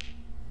fuck?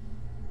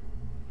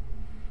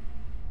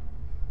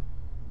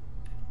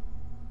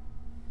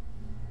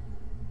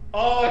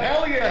 Oh,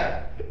 hell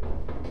yeah!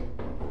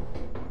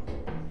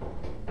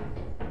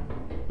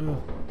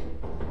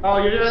 Oh,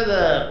 you're doing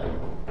the...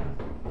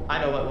 I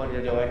know what one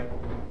you're doing.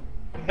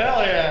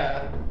 Hell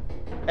yeah!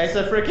 It's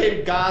a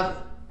freaking goth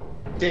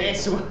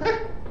dance one.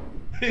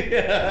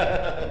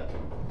 Yeah.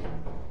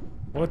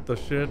 What the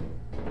shit?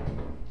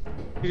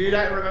 Do you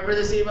not remember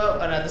this emote? Oh,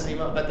 not this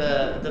emote, but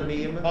the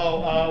meme.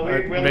 Oh,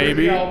 we'll maybe.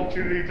 lose the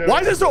opportunity to...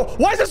 Why is it so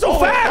Oh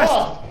my fast?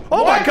 God.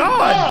 Oh Why my the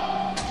god!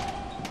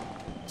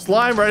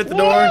 Slime right at the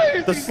Why door.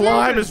 is The he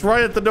slime moving? is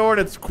right at the door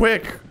and it's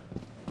quick.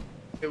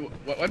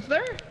 What's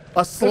there? A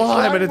The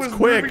slime and it's was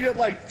quick. moving at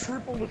like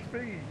triple the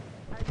speed.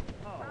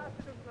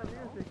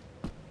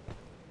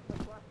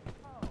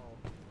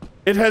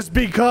 It has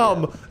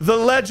become the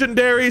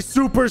legendary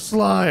super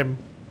slime.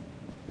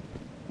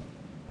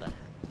 Oh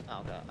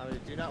god, I mean,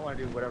 do not want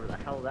to do whatever the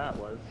hell that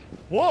was.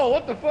 Whoa,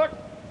 what the fuck?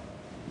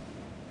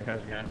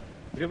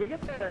 Did we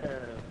get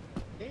the...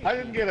 I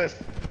didn't get a...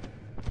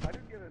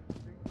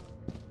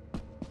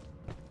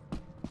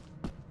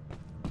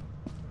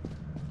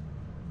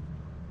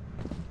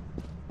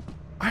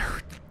 I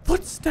heard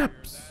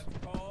footsteps.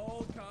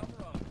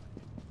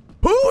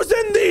 Who's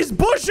in these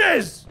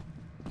bushes?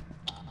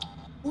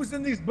 Who's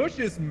in these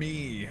bushes?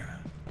 Me.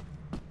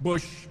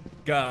 Bush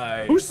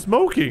guy. Who's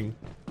smoking?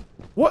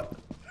 What?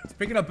 It's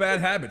picking up bad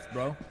habits,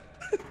 bro.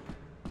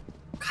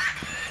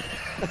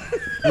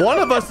 One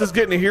of us is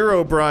getting a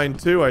hero brine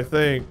too, I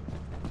think.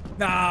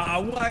 Nah,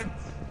 what?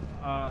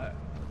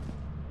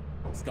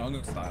 It's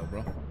Gangnam style, bro.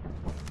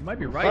 You might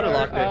be right. What a I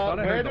lockpick. thought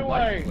I Where heard the do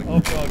light I... flick. Oh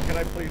god, can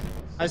I please...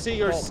 I see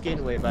your Oh.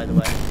 skin way, by the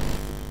way.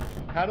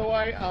 How do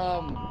I,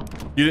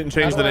 You didn't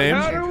change the name?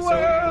 How do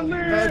I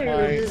That's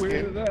live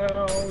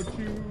without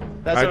you?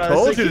 That's I what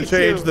told was you to thinking,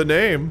 change too. the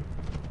name.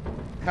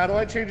 How do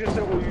I change it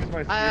so we'll use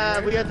my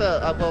screen? We got the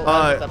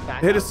the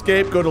back. Hit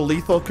escape, go to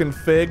lethal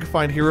config,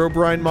 find hero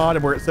brine mod,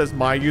 and where it says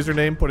my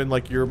username, put in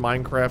like your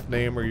Minecraft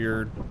name or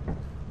your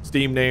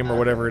Steam name or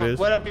whatever it is.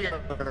 Whatever your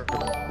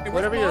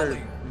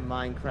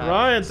Minecraft.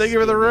 Ryan, thank you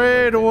for the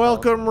raid.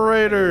 Welcome,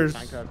 Raiders.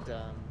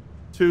 Minecraft,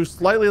 To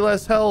slightly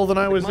less hell than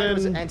I was mine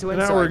in end-to-end,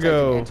 an so hour I typed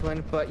ago.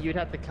 end-to-end, but you'd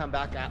have to come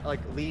back out, like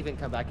leave and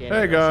come back in.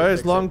 Hey and also guys,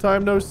 fix long it.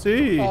 time no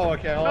see. Oh,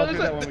 okay, I'll do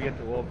there's that a- when we get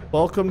to work.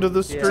 Welcome to the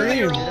Yeah. So that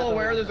you're stream. all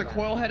aware there's a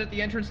coil head at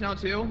the entrance now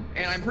too,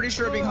 and I'm pretty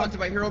sure being hunted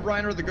by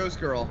Herobrine or the Ghost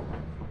Girl.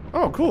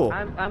 Oh, cool.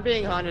 I'm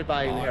being haunted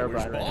by I was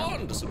Herobrine right now.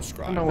 born to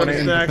subscribe. No, to what Wade.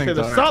 is Exactly.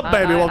 The sub,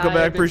 baby. Welcome I've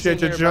back. been Appreciate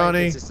you, seeing Herobrine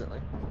Johnny. consistently.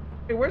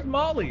 Hey, where's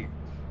Molly?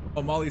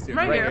 Oh, Molly's here.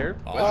 Right Right here. here.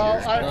 I Well,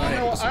 was I'm born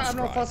not to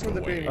subscribe fussing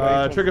with to the beam.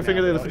 Wade. Trigger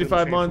finger to the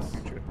 55 months.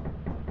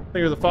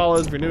 Thank you for the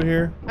follows if you're new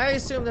here. I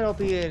assume there'll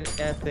be a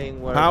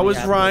thing where. How we was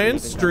have to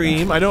Ryan's leave and come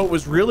stream? I know it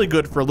was really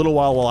good for a little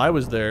while I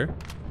was there. back.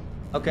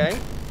 Okay. Hey,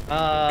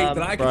 but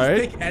I can Right.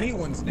 just pick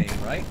anyone's name,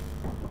 right?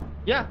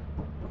 Yeah.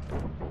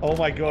 Oh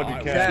my god, you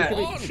I can't. was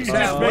born to She's Chat,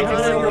 just subscribe making what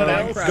is to your everyone Wade.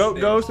 else. Minecraft Go,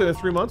 name? Ghost, in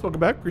 3 months. Welcome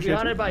back. Be Appreciate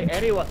haunted you. by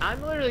anyone.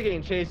 I'm literally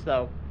getting chased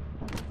though.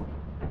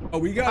 Oh,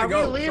 we gotta Are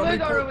go. we leaving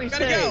Somebody or are put- we Gotta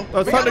staying? go. Oh,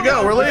 it's time to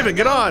go. We're leaving.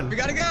 Get on. We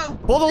gotta go.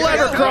 Pull the We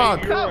gotta lever, go.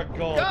 Kronk. You're a god.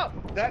 Go.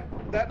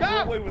 That Go.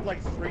 hallway with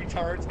like 3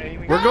 turrets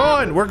aiming. We're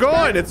going. We're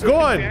going. It's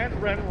going. Dan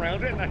ran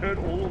around it and I heard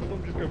all of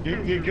them just go.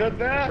 You good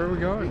there? Where are we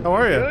going? How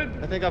are you? Good?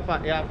 I think I'm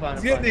fine. Yeah, I'm fine.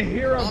 Let's I'm get the fine.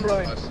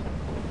 Herobrine.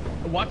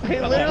 Watch He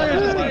literally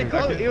was just getting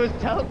close. He was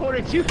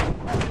teleported you.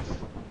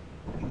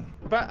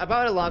 But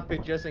about a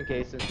lockpick just in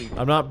case. Since we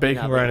I'm not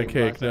baking not Ryan a baking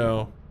cake, last time.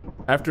 no.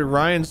 After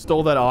Ryan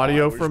stole that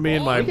audio I was from me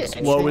in born my to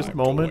slowest subscribe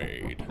to moment.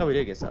 Wade. No, we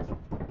did get stuff.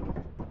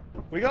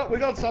 We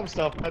got some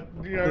stuff, but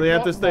you know. They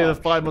have to not stay the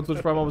much. 5 months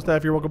which Prime almost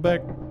half. You're welcome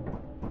back.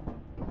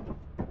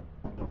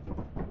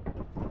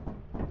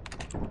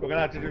 We're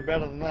gonna have to do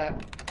better than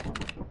that.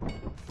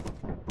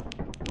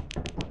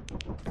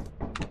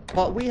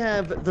 Well, we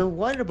have the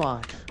water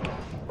mod.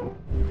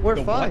 We're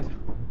The fine.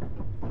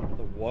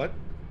 The what?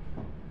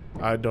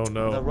 I don't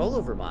know. The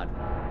rollover mod.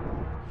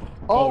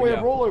 Oh, we yeah.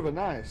 have rollover.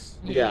 Nice.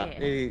 Yeah.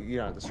 You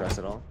don't have to stress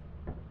at all.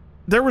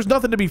 There was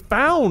nothing to be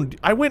found.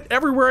 I went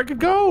everywhere I could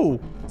go.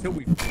 Until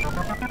we.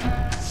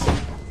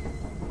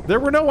 There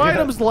were no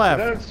items left.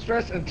 Don't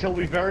stress until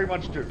we very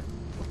much do.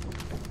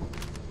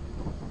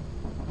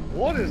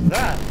 What is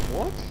that?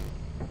 What?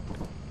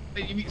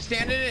 You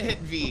stand in it, hit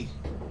V.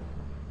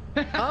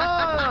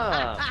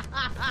 Ah!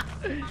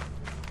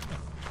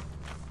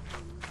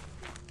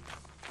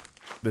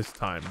 This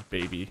time,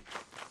 baby,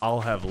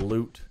 I'll have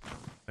loot,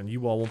 and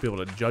you all won't be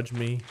able to judge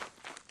me.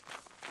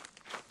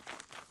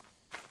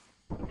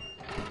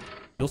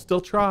 You'll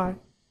still try.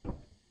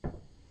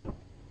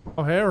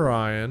 Oh, hey,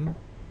 Ryan.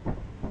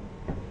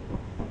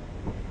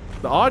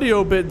 The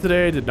audio bit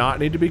today did not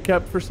need to be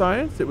kept for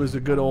science. It was a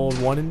good old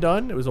one and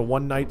done. It was a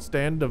one night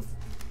stand of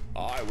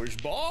I was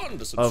born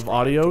to subscribe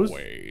audios. to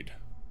Wade.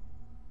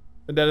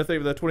 And Dad, thank you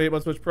for that 28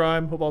 month Switch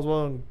Prime. Hope all's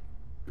well and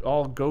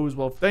all goes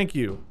well. Thank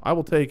you. I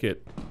will take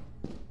it.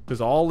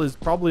 Because all is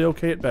probably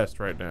okay at best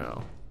right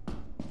now.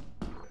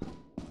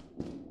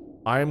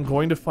 I am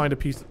going to find a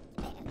piece of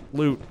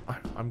loot.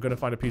 I'm going to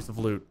find a piece of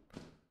loot.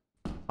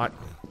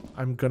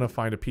 I'm going to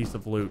find a piece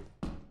of loot.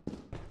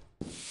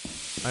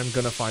 I'm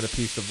going to find a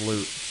piece of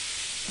loot.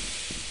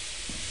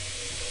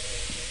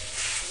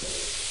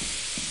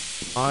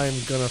 I'm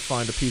going to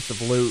find a piece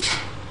of loot.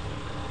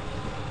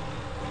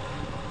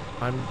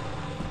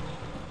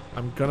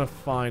 I'm gonna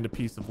find a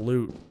piece of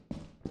loot.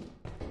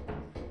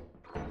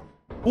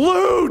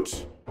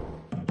 Loot!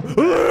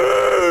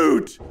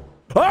 Loot!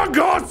 I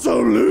got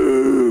some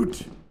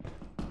loot!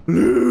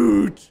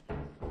 Loot!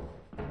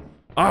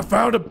 I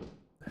found a...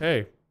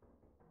 Hey.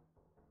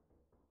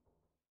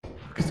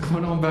 What's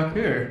going on back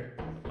here?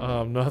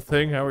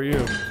 Nothing. How are you?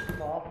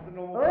 Off the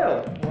normal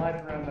Oh. slide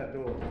around that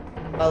door.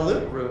 A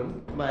loot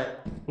room,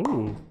 but...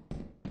 Ooh.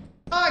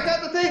 Oh, I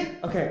got the thing!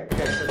 Okay,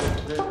 so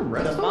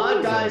the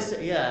mod guys...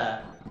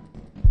 Yeah.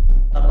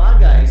 A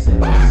mod guy said...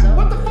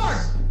 What the fuck?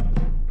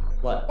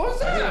 What? What's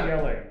that?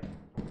 Yelling.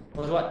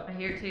 What was what? I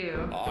hear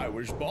too. I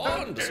was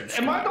born to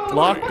subscribe. Am I the only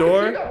Locked one?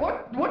 door?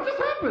 What just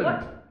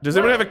happened? Does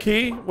anyone have a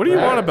key? What do you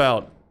Right. want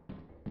about?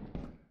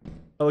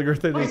 He's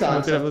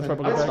on something.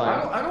 That's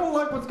fine. I don't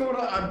like what's going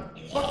on.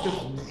 Fuck this.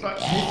 I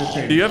hate this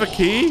change. Do you have a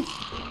key?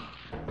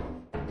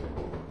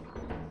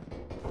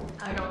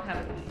 I don't have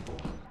a key.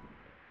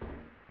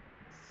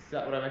 Is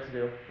that what I meant to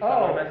do? Is that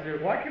Oh, what I meant to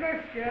do? why can I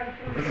scan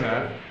through? What's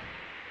that?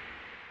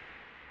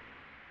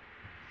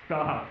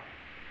 Stop.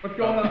 What's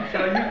going on?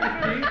 Should I use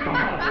the key? I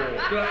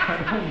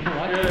don't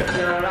like it.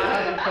 You're not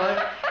having fun?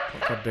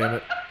 God damn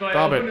it. So I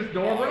Stop open it. this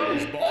door, I bro?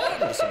 was born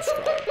to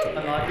subscribe to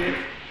Unlock Wade. it.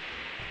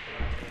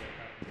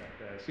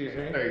 Excuse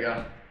me? There you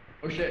go.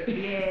 Oh shit.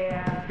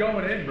 Yeah.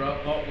 Going in, bro.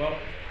 Oh, well.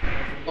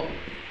 Oh.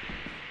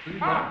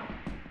 Ah!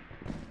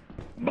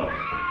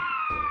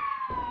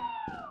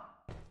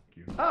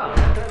 Oh,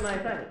 that's my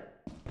thing.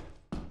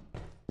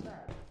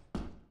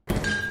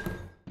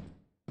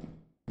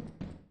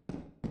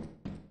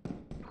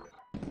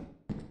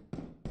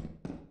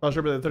 Not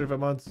sure about the 35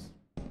 months.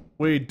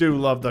 We do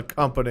love the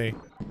company.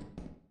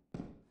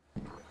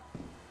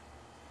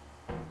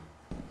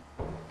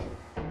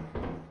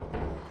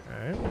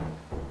 Okay.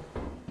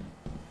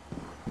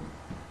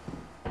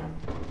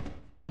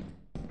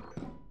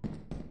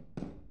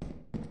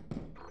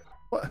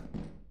 What?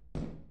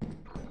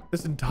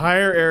 This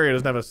entire area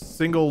doesn't have a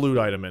single loot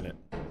item in it.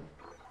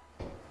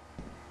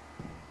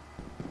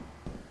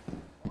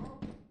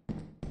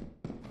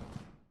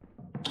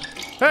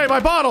 Hey, my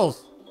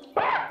bottles!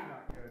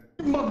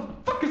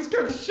 Motherfucker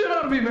scared the shit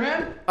out of me,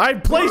 man. I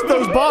placed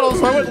those bottles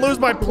so I wouldn't lose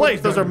my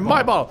place. Those are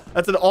my bottles.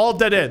 That's an all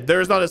dead end.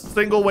 There is not a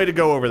single way to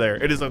go over there.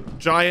 It is a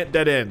giant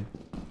dead end.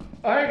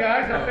 Alright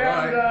guys, I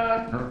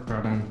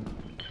found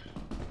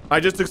I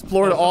just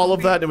explored all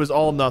of that and it was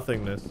all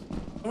nothingness.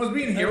 I was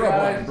being hero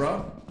blind,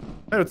 bro.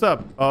 Hey, what's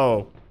up?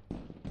 Oh.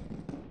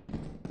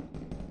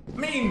 I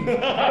mean.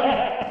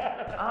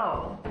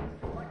 Oh.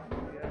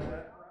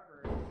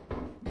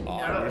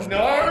 I was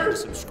born to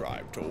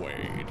subscribe to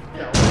Wade.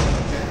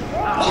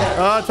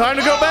 Time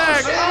to go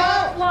back.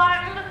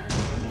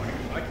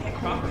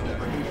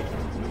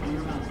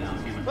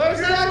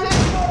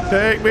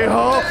 Take me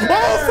home.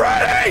 Oh,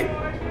 Freddy!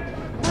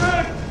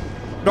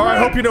 No, I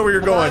hope you know where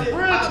you're going.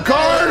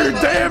 Car,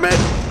 damn it!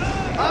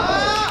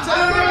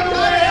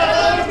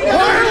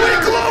 Why are we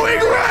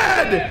glowing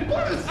red?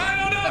 I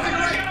don't know. I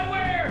gotta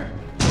wear.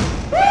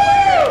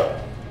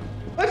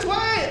 Which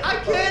way?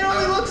 I can't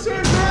only look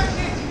certain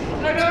directions.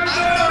 I don't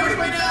know which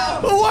way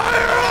now.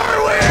 Where are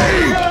we?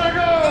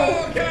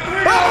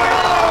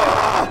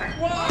 Ah!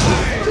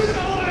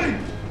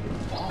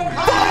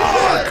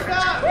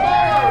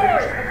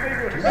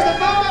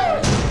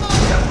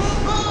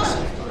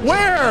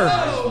 Where?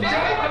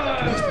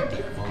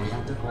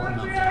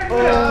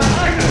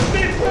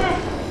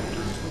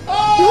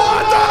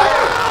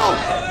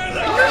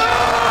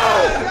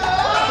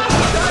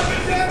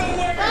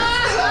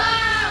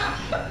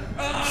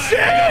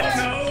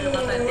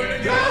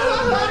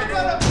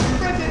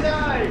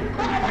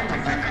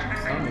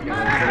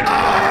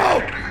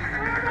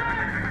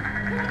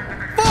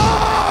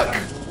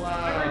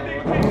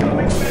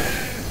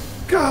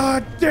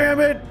 God damn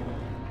it!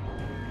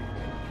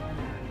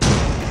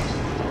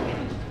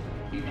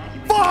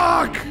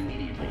 Fuck!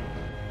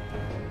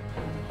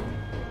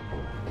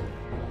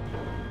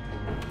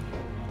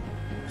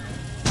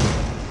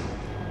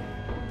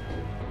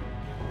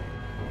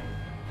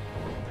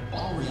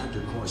 All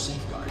reactor core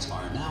safeguards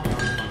are now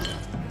non-functional.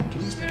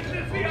 Please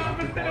prepare for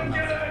reactor core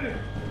meltdown.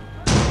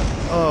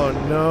 Oh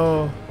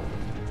no.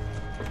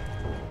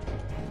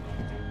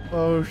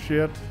 Oh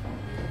shit.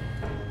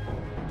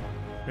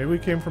 Maybe we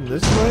came from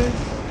this way?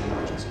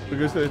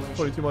 Because it's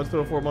 22 months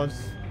to 4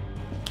 months.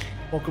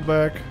 Welcome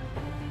back.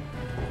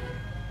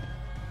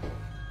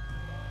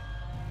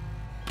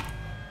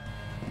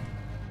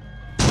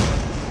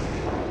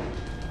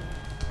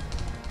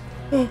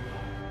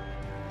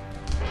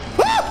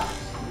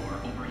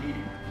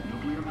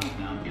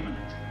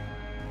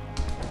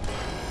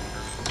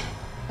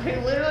 I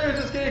literally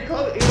was just getting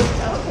close. It was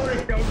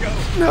teleporting. Go, go.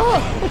 No!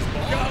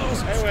 Go.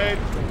 Hey, Wade.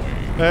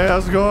 Hey,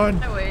 how's it going?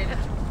 Hi, Wade.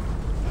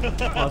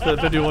 Lost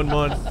at 51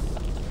 months.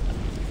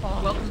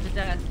 Welcome to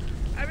death.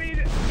 I mean,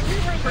 we were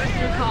Person who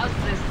there. caused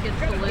this gets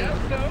the loot.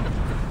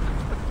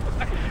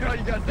 Oh,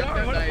 you got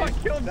Darn, what if I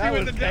killed That you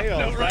with was the death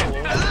chaos, note right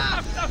that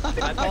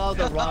now? I followed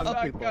the wrong I'm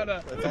not people.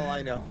 gonna- That's all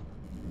I know.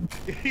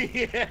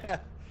 Yeah.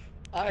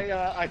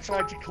 I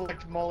tried to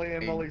collect Molly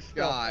and Molly's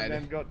stuff and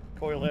then got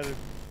coil-headed.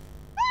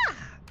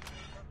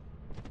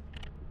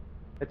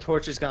 The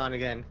torch is gone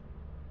again.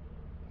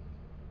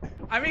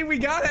 I mean, we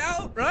got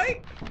out,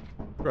 right?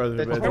 Brother,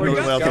 The man, torch really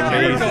is well gone.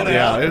 amazing. You got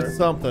Yeah, out. it's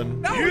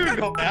something. No, You we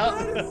got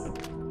out.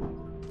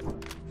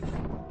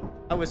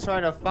 I was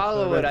trying to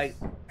follow it. I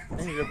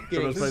ended up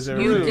getting Someone's You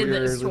playing did Ruger,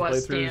 this to we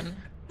us, played Dan.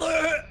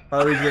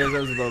 Harley James,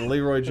 that was the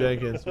Leroy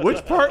Jenkins.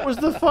 Which part was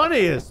the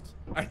funniest?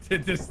 I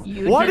did this.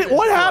 You What did this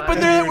what to happened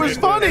us. there that was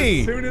funny?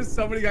 As soon as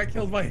somebody got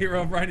killed by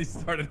Hero Briny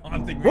started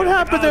haunting me. What I'm like,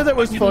 happened there that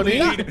was funny?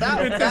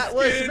 that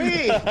was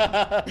me.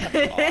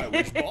 I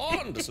was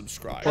born to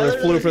subscribe. Or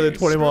it flew for the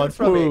 20 months.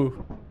 From me.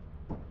 Woo.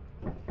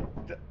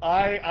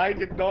 I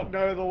did not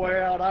know the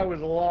way out. I was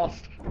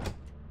lost.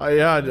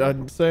 Yeah,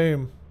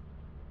 same.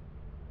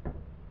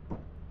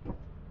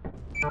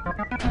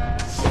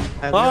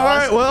 All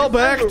right, well,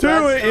 back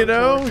to it. You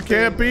know, we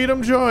can't beat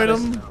them, join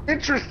them.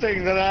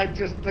 Interesting that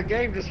the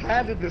game just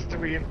handed this to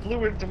me and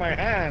flew into my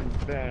hand.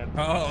 Then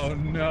Oh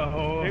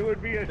no. it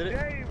would be a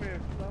shame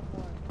if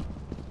someone.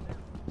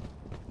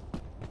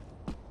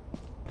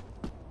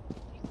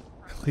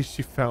 At least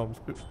you found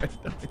loot. I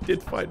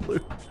did find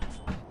loot.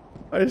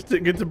 I just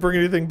didn't get to bring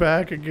anything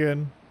back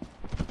again.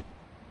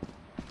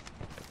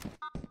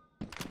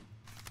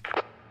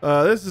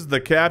 This is the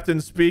captain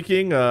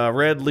speaking.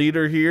 Red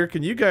leader here.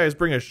 Can you guys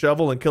bring a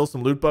shovel and kill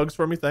some loot bugs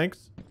for me?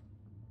 Thanks.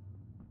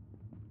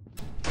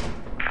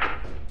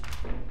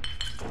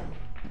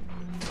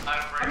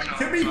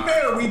 To be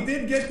fair, we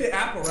did get the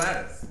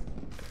apparatus.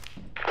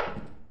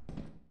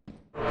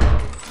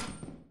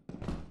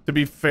 To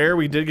be fair,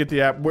 we did get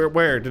the app.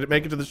 Where? Did it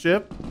make it to the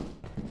ship?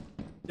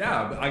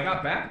 Yeah, but I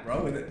got back,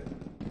 bro, with it.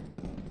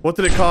 What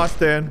did it cost,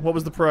 Dan? What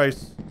was the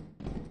price?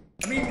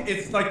 I mean,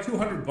 it's like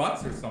 $200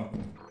 or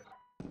something.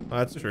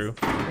 That's true.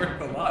 It's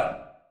worth a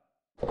lot.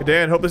 Hey,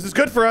 Dan, hope this is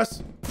good for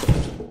us.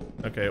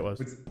 Okay, it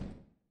was.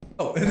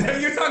 Oh,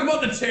 you're talking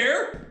about the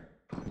chair?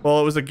 Well,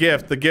 it was a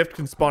gift. The gift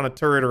can spawn a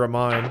turret or a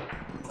mine.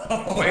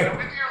 Oh, wait.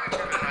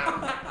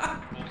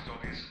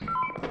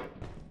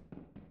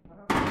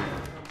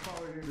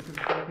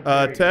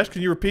 Tesh,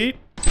 can you repeat?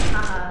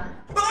 Ah!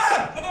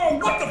 Oh,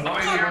 what the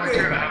fuck?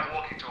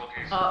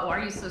 Why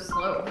are you so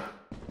slow?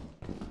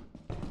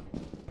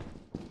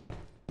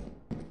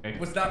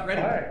 Was not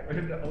ready. Alright, we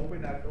have to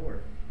open that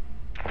door.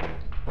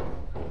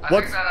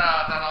 What's...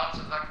 that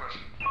answers that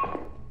question.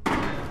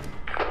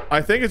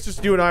 I think it's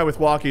just you and I with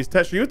walkies.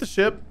 Tesh, are you at the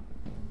ship?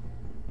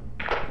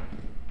 No,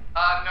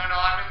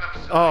 I'm in the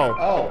facility. Oh.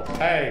 Oh,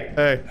 hey.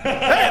 Hey. Hey,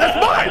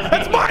 that's mine!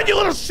 That's mine, you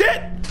little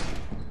shit!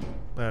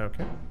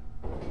 Okay.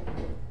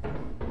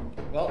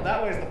 Well,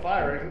 that way's the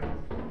fire exit.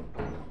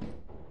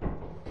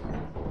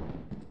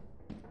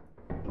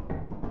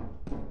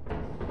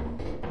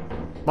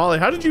 Molly,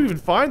 how did you even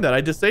find that? I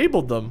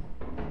disabled them.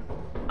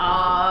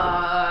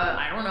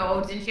 I don't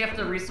know. Didn't you have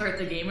to restart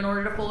the game in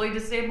order to fully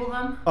disable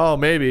them? Oh,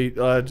 maybe.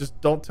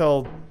 Just don't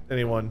tell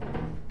anyone.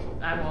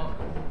 I won't.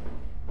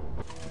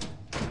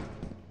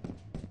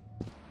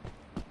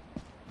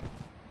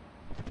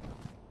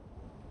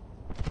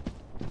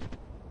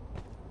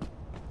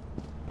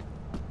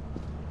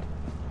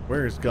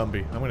 Where is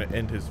Gumby? I'm gonna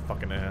end his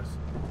fucking ass.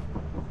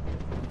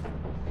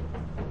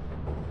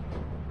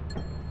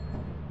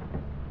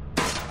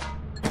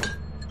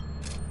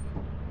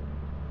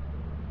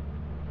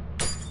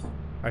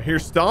 I hear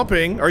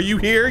stomping. Are you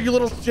here, you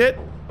little shit?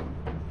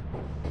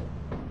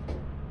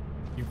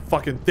 You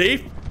fucking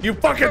thief! You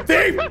fucking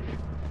thief!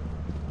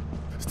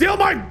 Steal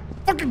my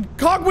fucking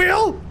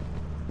cogwheel!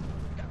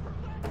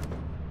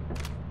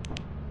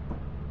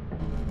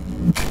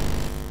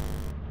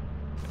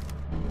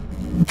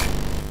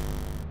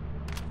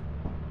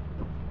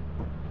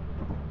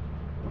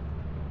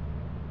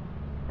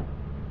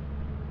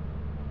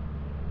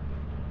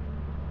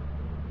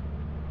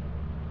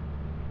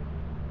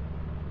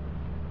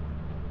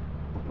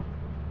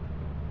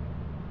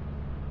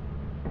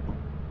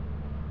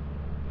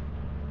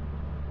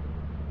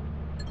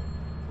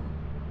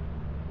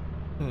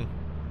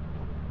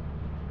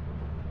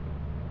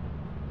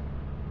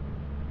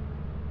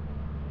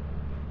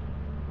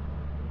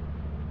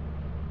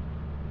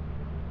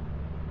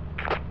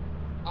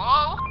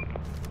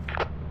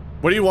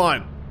 What do you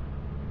want?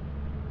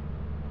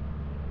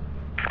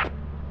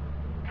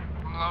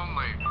 I'm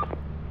lonely.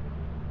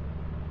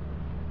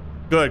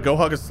 Good, go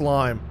hug a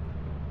slime.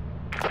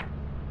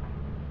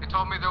 They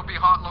told me there'll be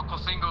hot local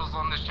singles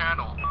on this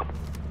channel.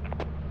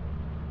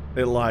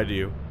 They lied to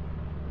you.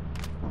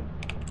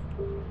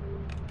 You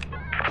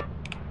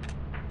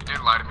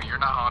didn't lie to me. You're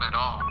not hot at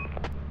all.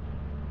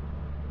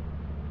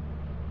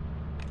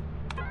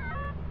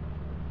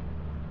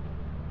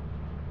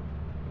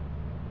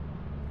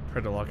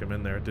 Tried to lock him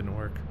in there, it didn't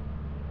work.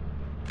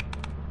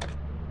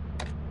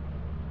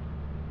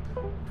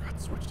 God,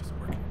 the switch isn't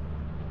working.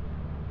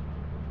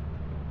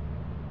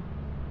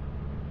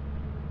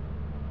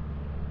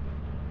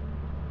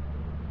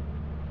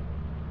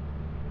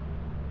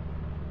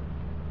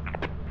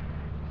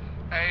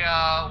 Hey,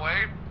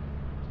 Wade.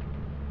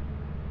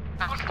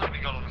 How much time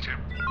you got on the chip?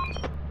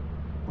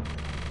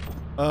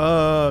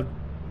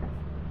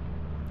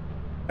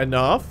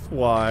 Enough?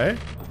 Why?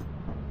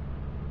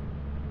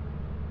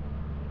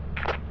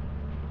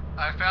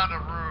 I found a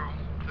room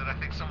that I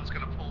think someone's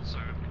gonna pull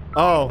soon.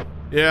 Oh,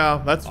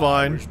 yeah, that's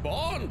fine.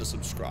 Respond to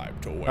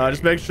subscribe to Wade.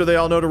 Just make sure they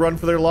all know to run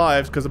for their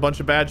lives, because a bunch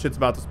of bad shit's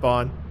about to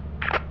spawn.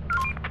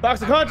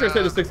 Toxic Hunter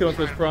say the 61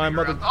 Switch Prime.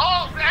 Mother.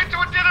 Oh,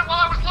 Angela did it while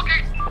I was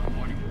looking!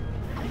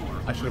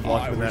 I should have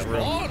locked him in that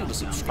room.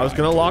 I was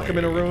gonna lock him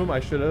in a room. I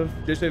should have.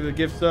 Just save the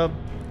gift sub.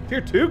 Tier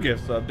 2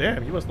 gift sub.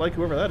 Damn, you must like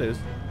whoever that is.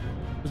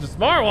 There's a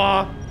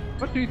Smartwa.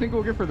 What do you think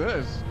we'll get for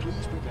this?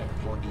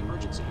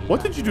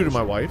 What did you do to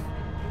my wife?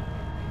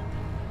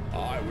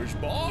 I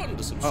respond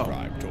to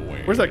subscribe to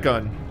Wade. Where's that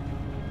gun?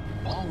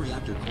 All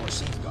reactor core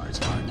safeguards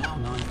are now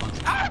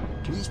non-functional.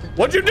 Please prepare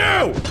What'd you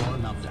do? for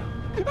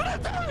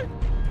meltdown.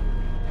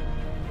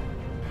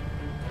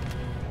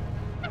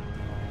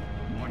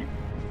 Warning.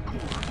 Core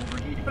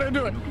overheating. What are you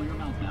doing? Nuclear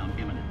meltdown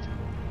imminent.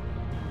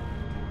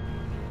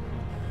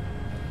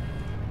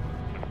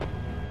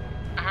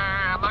 Hey,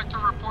 I'd like to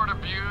report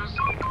abuse.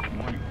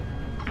 Warning.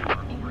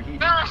 Core overheating.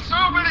 There are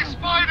so many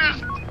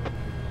spiders!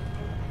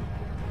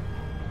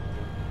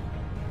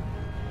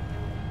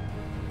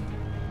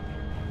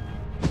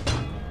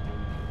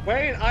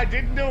 Wait, I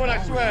didn't do it, I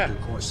All swear.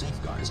 reactor core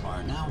safeguards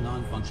are now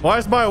non-functional. Why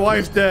is my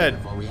wife dead?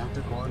 For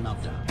reactor core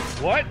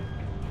meltdown. What?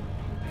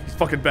 He's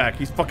fucking back.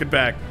 He's fucking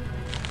back.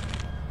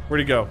 Where'd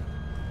he go?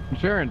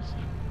 Insurance.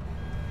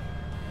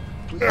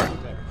 Please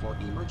prepare for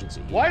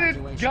emergency Why did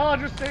evacuation. John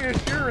just say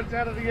assurance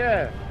out of the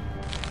air?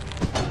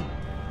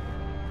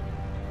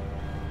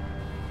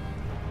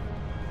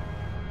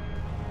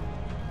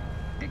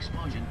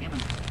 Explosion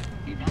imminent.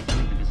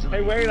 Evacuate the facility.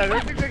 Hey, wait, I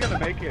don't think they're gonna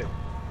make it.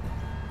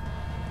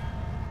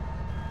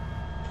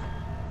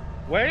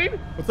 Wade?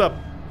 What's up?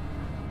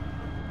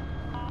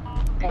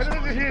 Why did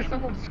I just hear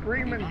someone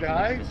scream and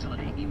die?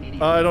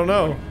 I don't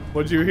know.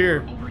 What'd you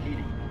hear?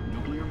 Overheating.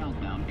 Nuclear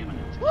meltdown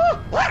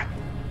imminent.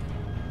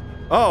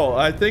 Oh,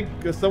 I think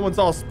someone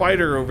saw a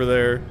spider over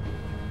there.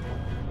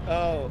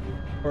 Oh.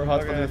 Or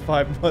hot Okay.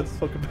 5 months.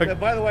 Welcome back.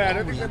 By the way, I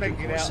don't think they're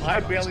making it out. I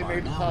barely made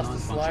it past the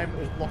slime. It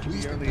was blocking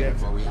the only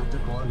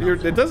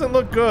exit. It doesn't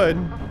look good.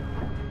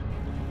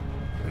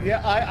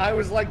 Yeah, I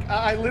was like,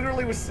 I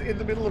literally was in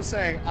the middle of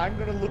saying, I'm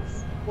gonna look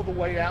for the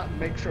way out and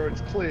make sure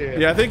it's clear.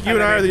 Yeah, I think you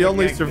and I are the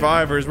only yanked it.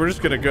 survivors. We're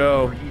just gonna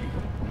go.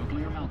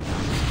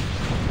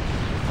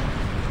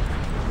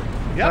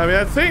 Yep. I mean,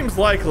 that seems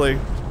likely.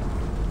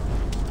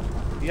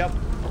 Yep.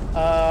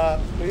 But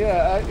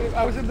yeah,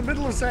 I was in the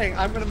middle of saying,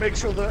 I'm gonna make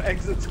sure the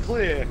exit's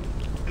clear,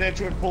 and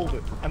Edgewood pulled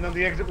it, and then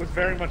the exit was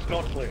very much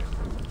not clear.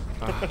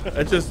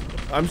 It's just,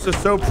 I'm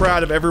just so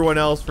proud of everyone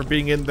else for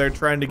being in there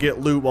trying to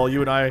get loot while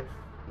you and I,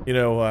 you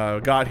know,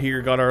 got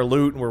here, got our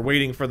loot, and we're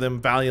waiting for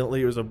them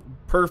valiantly. It was a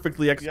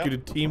perfectly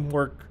executed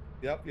teamwork.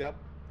 Yep, yep.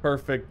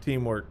 Perfect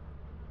teamwork.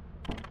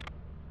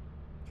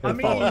 I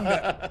mean,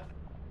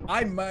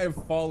 I might have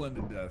fallen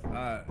to death.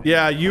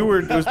 Yeah, you were.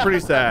 It was pretty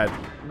sad.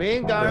 Me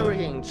and Gar were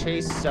getting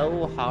chased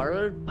so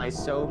hard by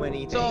so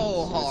many things.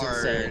 So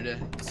It's insane.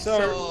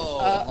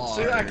 hard.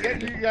 So I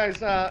get you guys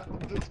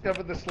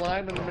discovered the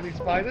slime and the many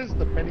spiders,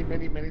 the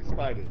many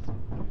spiders.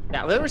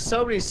 Yeah, there were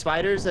so many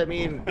spiders. I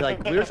mean,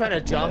 like we were trying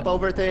to jump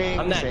over things.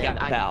 I'm that and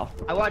guy, pal.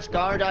 I watched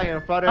Gar die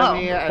in front of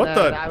me. And What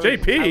the? then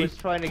JP? I was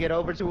trying to get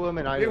over to him,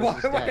 and I was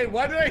just dead.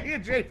 Why did I hear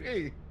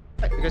JP?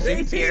 Because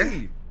he's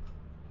here.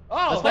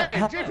 Oh, That's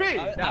hey, what-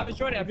 JP! I was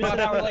joining. I'm just an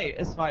hour late.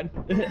 It's fine.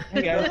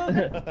 Hey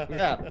guys.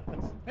 Yeah.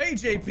 Hey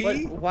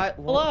JP. What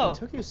Hello.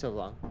 took you so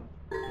long?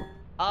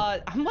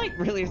 I'm like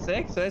really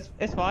sick, so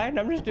it's fine.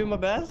 I'm just doing my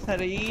best. Had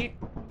to eat.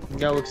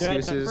 No Had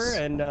excuses.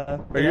 supper, and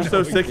You're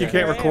so sick you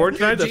can't record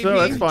tonight? That's, no,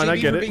 that's fine. I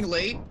get for it. being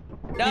late.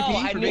 No, JP,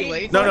 I for being need.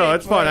 late. No, no,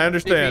 it's fine. I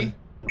understand.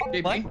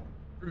 JP,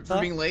 for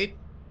being late.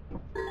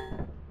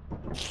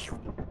 That's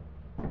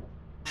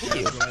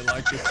what I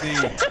like to see.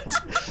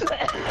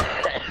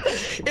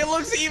 It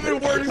looks even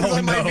worse Oh,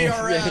 on my no.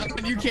 VR app,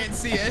 and you can't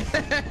see it.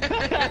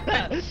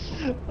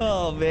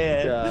 Oh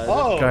man.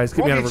 Oh, Guys,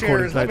 get me out of rocking chair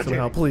recording is tonight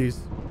somehow, levitating. please.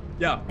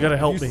 Yeah. You gotta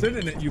help you me. sit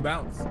in it, you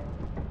bounce.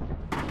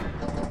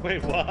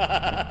 Wait, what?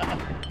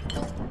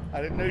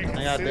 I didn't know you could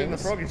I got sit in the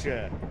things. froggy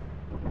chair.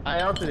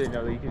 I also didn't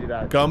know that you could do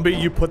that. Gumby,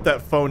 you put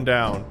that phone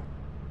down.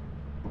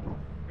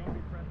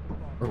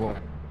 Or what?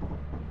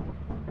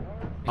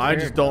 I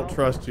just don't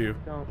trust you.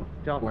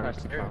 Don't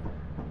press the phone.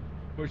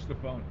 Push the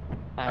phone.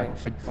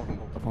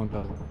 The phone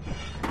does.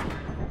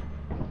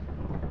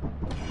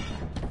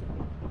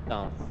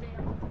 No.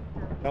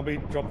 Gumby,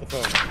 drop the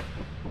phone.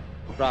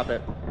 Drop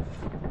it.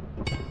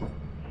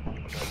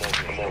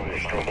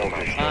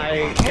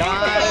 I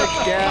gotta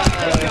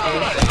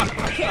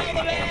Kill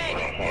the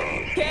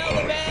man! Kill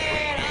the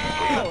man!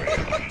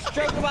 Oh!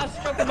 Stroke him out,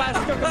 stroke him out,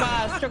 stroke him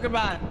out, stroke him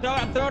out.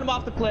 I'm throwing him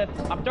off the cliff.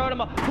 I'm throwing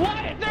him off.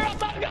 What is there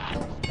among us?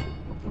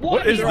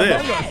 What is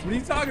this? What are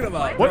you talking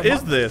about? What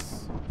is this?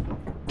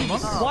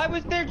 Why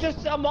was there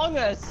just Among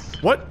Us?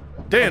 What?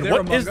 Dan, They're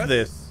what Among is Us?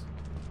 this?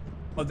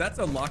 Oh, that's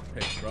a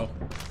lockpick, bro.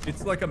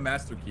 It's like a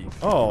master key.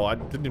 Oh, I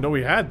didn't even know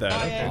we had that. Oh,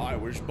 Okay. I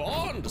was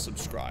born to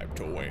subscribe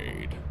to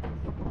Wade.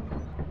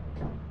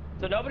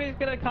 So nobody's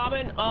gonna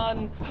comment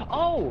on.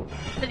 Oh,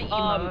 It's an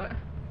emote.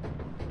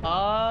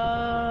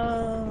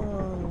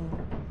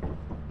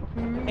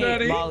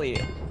 Hey, Molly.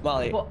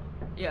 Well,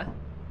 yeah.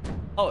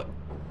 Oh,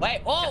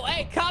 wait. Oh,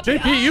 hey, copy.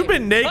 JP, you've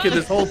been naked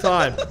this whole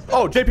time.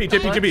 Oh, JP.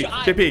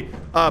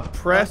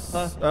 Press.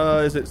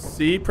 Is it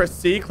C? Press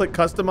C. Click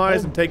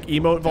customize and take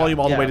emote volume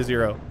all the way to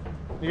 0.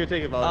 You can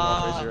take it volume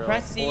all to 0.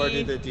 Press C, or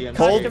do the DMC.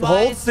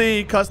 Hold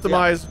C.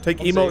 Customize. Take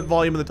Hold emote C.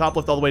 volume in the top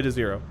left all the way to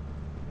 0.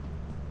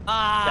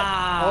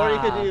 Or you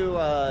could do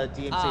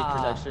DMC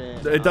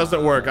production. It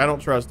doesn't work. I don't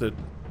trust it.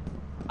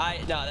 No,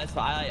 that's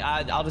fine.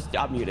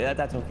 I'll mute it.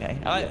 That's okay.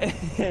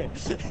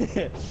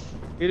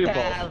 You do both.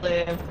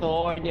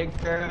 California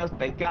girls,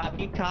 they got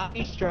me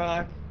coffee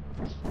struck.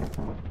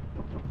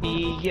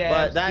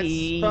 But that's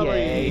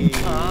probably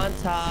on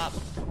top.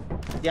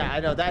 Yeah, I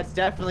know. That's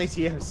definitely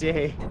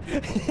TMC.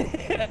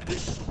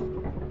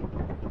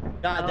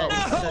 God, that is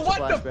such a What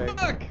flashback. the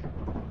fuck?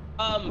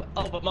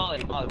 Oh, but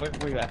Molly,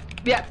 where you at?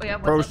 Yeah.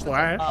 Pro what's up?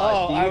 slash.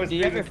 Oh, I was do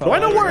you have your Do I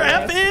know phone? where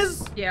F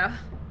is? Yeah.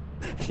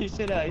 You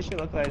should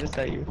look like I just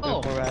at you.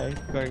 Oh, before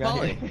going on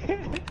Molly.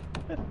 here.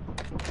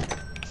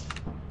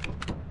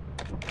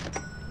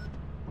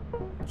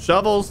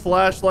 Shovels,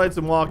 flashlights,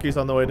 and walkies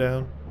on the way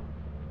down.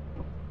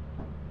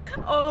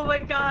 Oh my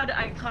god,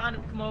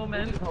 iconic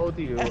moment. Who told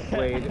you,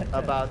 Wade,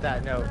 about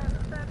that note?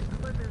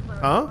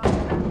 Huh?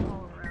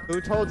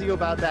 Who told you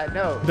about that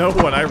note? No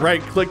one. I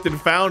right-clicked and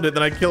found it,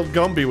 then I killed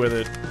Gumby with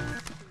it.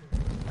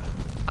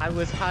 I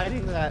was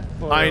hiding that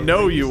for I a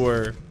know reason. you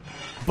were.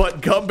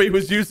 But Gumby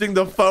was using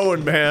the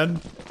phone,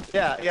 man.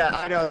 Yeah,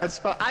 I know. That's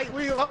fine.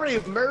 We already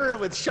murdered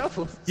with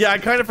shovels. Yeah, I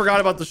kind of forgot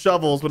about the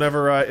shovels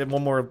whenever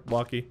one more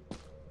walkie.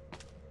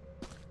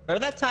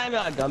 Remember that time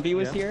Gumby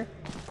was here?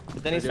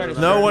 But then he started.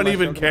 No one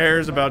even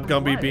cares about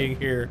Gumby being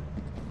here.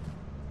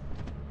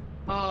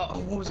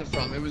 What was it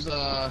from? It was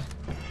what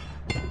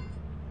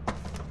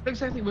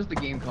exactly was the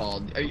game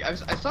called? I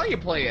saw you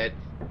play it.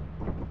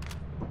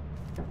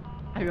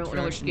 I don't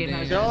know which game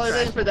has The only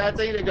thing for that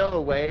thing to go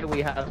away,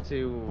 we have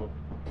to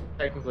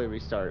technically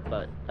restart,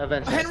 but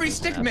eventually. Henry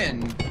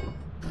Stickmin.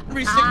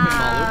 Henry Stickmin,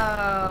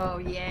 Malu. Oh,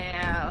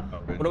 yeah.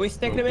 What are we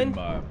sticking him in?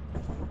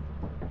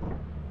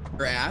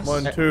 Your ass.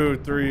 1, 2,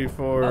 3,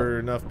 4.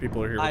 Enough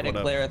people are here. I What up?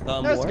 declare a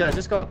thumb That's war. good.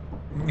 Just go.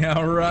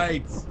 All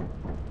right.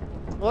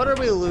 What are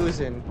we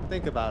losing?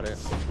 Think about it.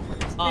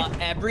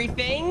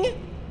 Everything.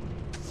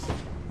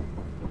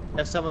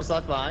 If someone's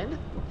left behind.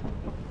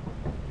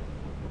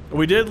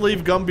 We did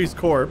leave Gumby's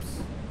corpse.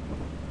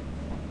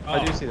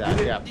 I do see that.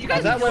 Yeah. You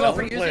guys that know went off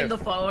for the using cliff. the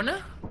phone?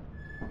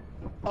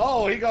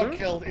 Oh, he got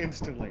killed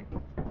instantly.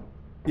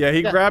 Yeah,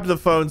 he grabbed the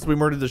phone, so we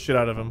murdered the shit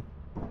out of him.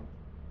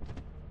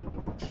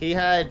 He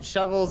had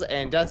shovels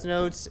and death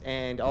notes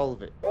and all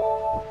of it.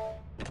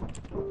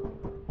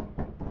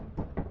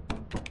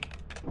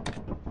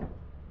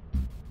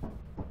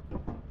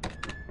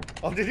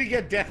 Oh, did he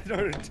get death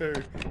noted too?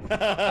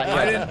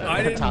 I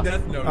didn't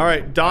death note. All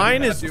right,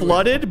 Dine is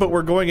flooded, but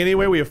we're going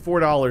anyway. We have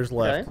 $4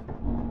 left.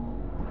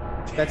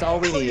 Okay. That's all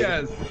we Oh, need.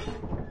 yes.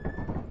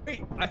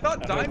 Wait, I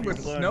thought Dine was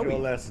snowy.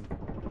 Lesson.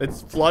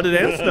 It's flooded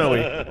and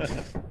snowy.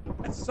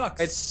 That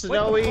sucks. It's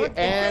snowy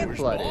and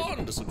flooded.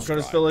 Trying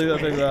to spill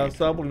a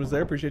sub when he was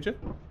there. Appreciate you.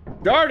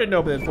 Garden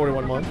know that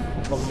 41 months.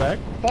 Welcome back.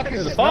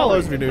 Fucking The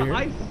follows if you're new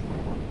here.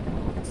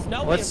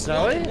 Snowy. What's and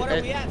snowy? flooded. What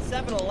are we at?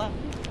 7-11.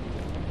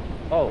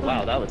 Oh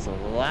wow, that was a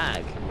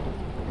lag.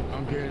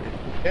 I'm good.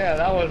 Yeah,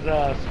 that was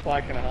a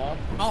spike and a half.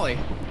 Molly.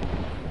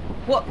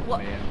 What?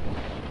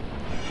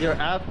 Your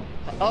app.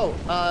 Oh,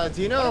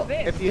 do you know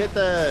if you hit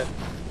the?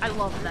 I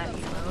love that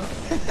emote.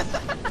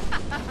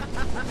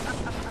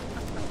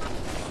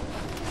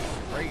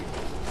 Great.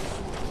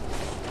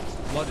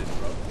 Flooded,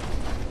 bro.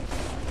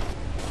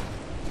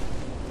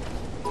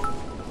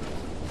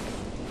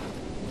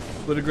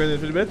 Little grin in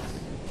 50 bits.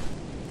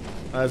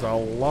 That's a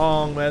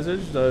long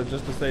message,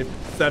 just to say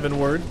 7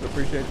 words.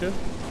 Appreciate you.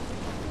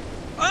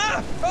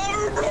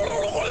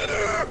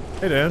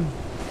 Hey, Dan.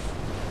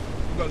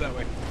 Go that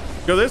way.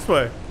 Go this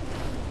way.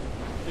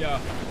 Yeah.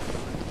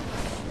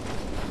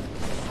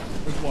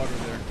 There's water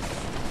there.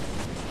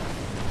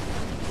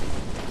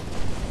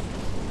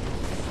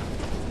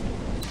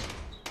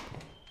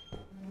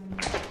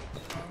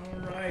 All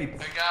right.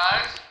 Hey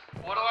guys,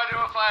 what do I do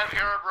if I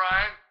hear a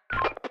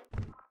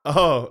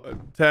Oh,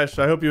 Tesh,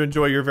 I hope you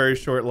enjoy your very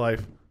short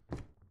life.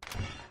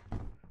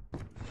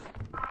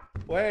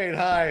 Wait,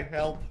 hi,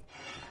 help.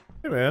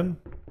 Hey, man.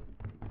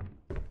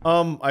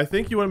 I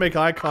think you want to make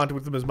eye contact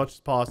with him as much as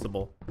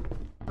possible.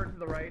 To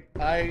the right.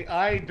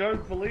 I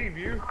don't believe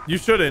you. You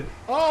shouldn't.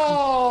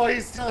 Oh,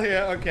 he's still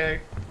here. Okay.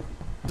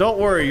 Don't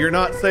worry, you're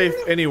not safe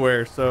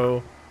anywhere,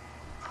 so...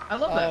 I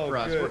love that for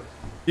us. Good.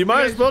 You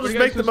might as well what just are you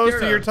make guys the so most of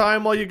scared your of?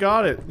 time while you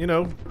got it. You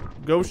know,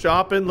 go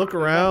shopping, look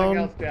Nothing around.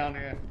 else down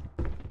here.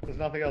 There's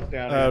nothing else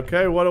down here.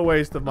 Okay, what a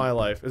waste of my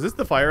life. Is this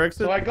the fire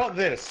exit? So I got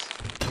this.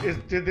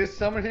 Did this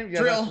summon him?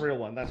 Yeah, Drill. that's the real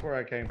one. That's where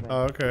I came from.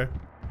 Oh, okay.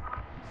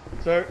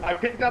 So I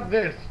picked up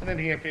this, and then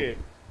he appeared.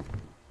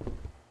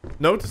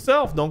 Note to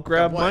self, don't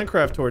grab What?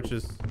 Minecraft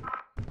torches.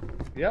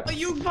 Yep. Oh,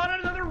 you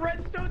found another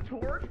redstone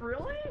torch?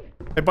 Really?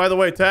 Hey, by the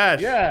way,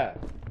 Tash. Yeah.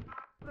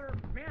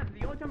 Man,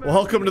 the only time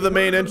Welcome to the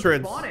main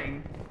entrance.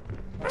 Spawning.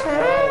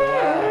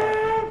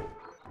 Oh,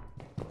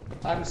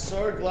 wow. I'm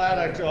so glad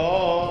I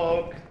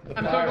took.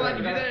 I'm so glad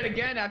you did that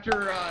again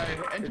after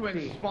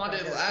Entwin spawned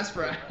it last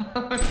round.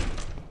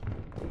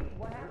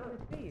 What happened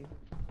to Steve?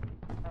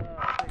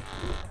 I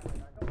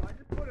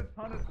just put a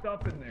ton of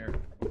stuff in there.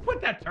 Who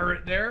put that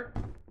turret there?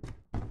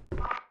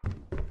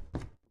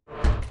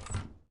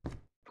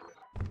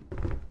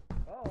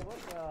 Oh, look,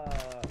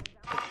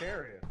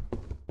 Precarious.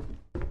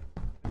 I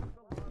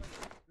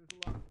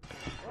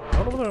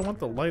don't know whether I want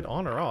the light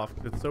on or off.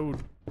 'Cause it's so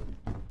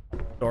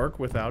dark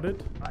without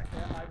it. I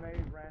may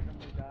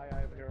randomly die. I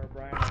have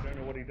Herobrine. I don't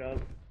know what he does.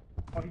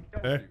 Oh, he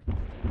kills Okay. you.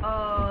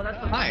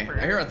 That's the Hi, thumper.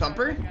 I hear a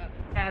thumper.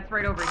 Yeah, it's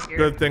right over here.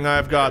 Good thing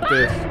I've got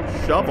this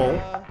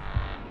shovel.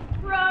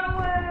 Run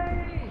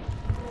away!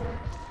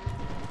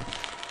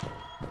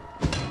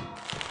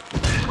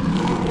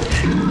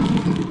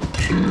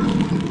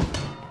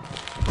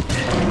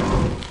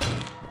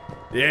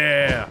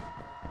 Yeah.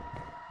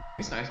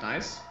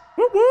 Nice.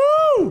 Woo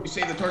woo! You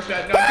saved the torch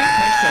that? No, I think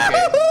Tesh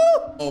took it.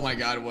 Oh my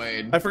god,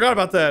 Wade. I forgot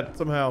about that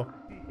somehow.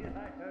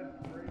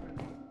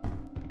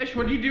 Tesh,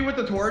 what do you do with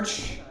the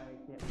torch?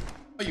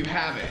 Oh, you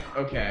have it.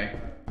 Okay.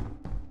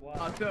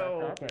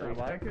 So, Yeah,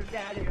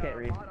 I just can't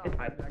read. It's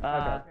fine.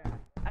 I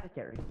just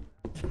can't read.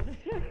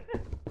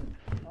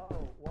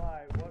 Oh,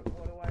 why? What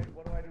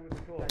do I do with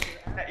the torch?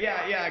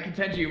 Yeah,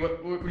 Contenji,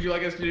 what would you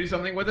like us to do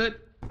something with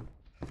it?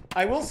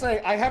 I will say,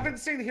 I haven't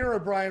seen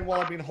Herobrine while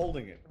I've been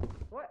holding it.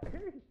 what?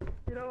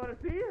 You don't want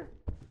to see it?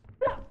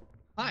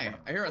 Hi,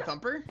 I hear a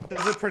thumper.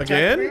 Does it protect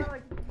Again? me?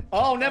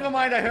 Oh, never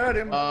mind. I heard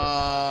him.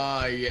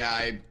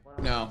 Yeah,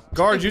 no.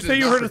 Guard, you say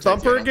you heard a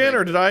thumper again,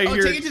 or did I Oh,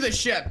 hear? take it to the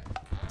ship.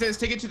 It says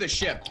take it to the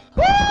ship.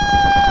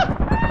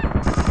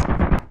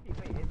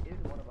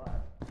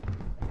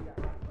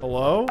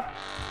 Hello?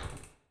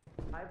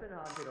 I've been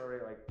haunted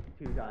already like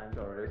 2 times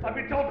already. I've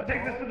been told to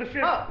take this to the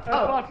ship Oh, as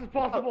fast as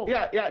possible.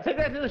 Yeah, take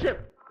that to the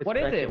ship. What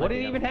is it? What did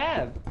it even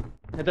have?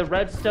 The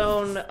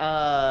redstone,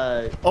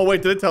 Oh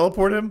wait, did it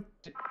teleport him?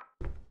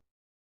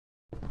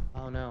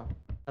 oh no.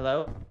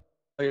 Hello?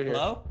 Oh, you're here.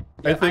 Hello?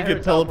 I think heard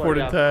it teleport,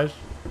 teleported Tash.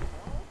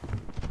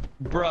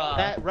 Bruh.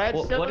 That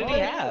redstone, What did he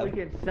have? we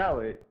can sell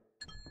it.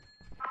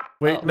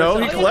 Wait, no,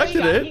 he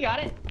collected He it. got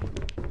it.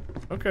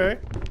 Okay.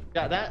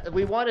 Yeah, that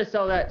we want to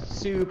sell that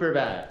super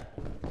bad.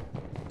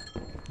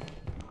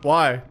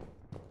 Why?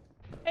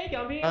 Hey,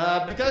 Gumby.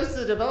 Because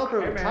the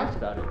developer talked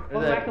about it.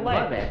 Welcome back to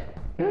life. Man.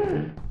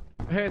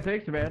 Hey,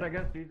 thanks, man. I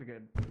guess he's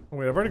good. Oh,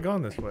 wait, I've already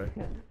gone this way.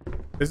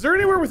 Is there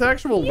anywhere with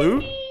actual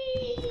loot?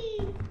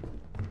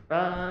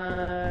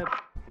 Oh.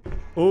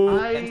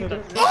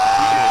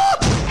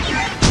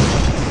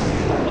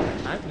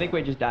 I think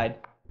Wade just died.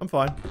 I'm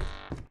fine.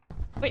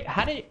 Wait,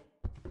 how did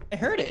I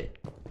heard it?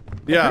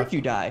 Yeah. I heard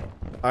you die.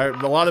 A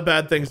lot of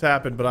bad things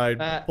happened, but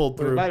I pulled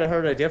We through. might have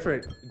heard a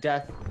different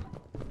death.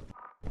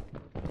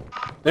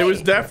 It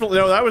was definitely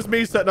no. That was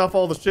me setting off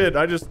all the shit.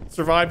 I just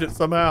survived it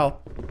somehow.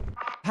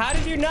 How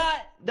did you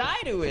not die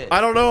to it?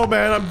 I don't know,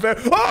 man. I'm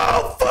very.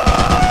 Oh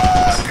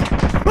fuck!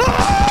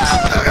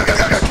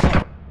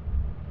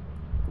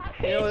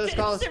 You know what this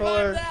calls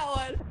for?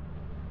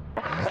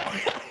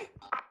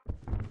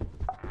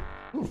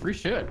 Ooh, free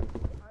shit.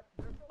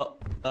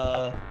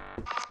 Are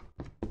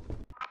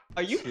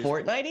you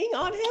Fortniting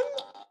on him?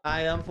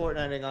 I am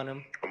Fortniting on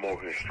him. I'm over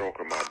here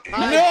stroking my dick.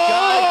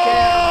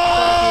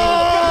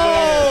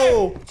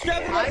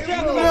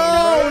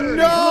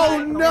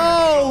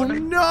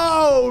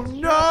 No!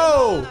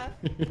 No!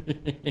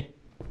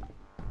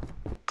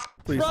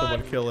 Please,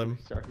 someone kill him.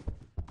 Sorry.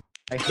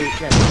 I hate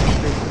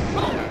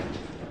that.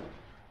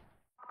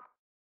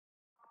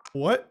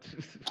 What?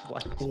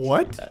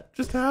 What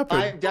just happened?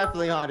 I'm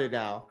definitely haunted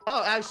now.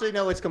 Oh, actually,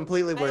 no, it's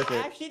completely worth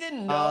it. I actually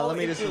didn't know. Let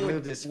me if just it would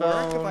remove this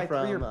work if phone I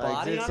threw your from body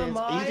on a existence.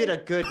 mine. You did a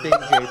good thing,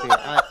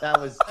 JP.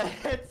 That was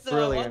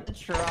brilliant. To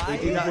try. We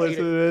do not need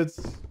it. It's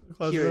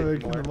classic Hear it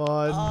mimic in the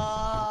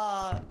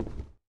mod.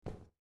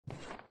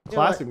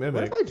 Classic What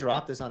mimic. if I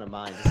drop this on a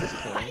mine? Does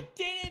this kill me?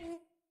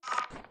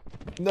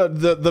 No,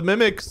 the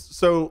mimics.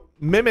 So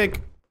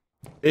mimic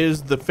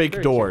is the fake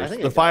Very cheap. I doors.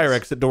 think The it fire does.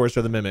 exit doors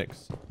are the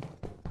mimics.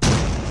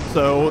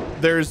 So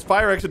there's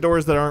fire exit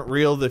doors that aren't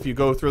real. That if you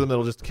go through them,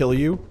 it'll just kill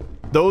you.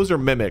 Those are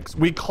mimics.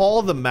 We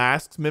call the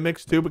masks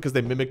mimics too because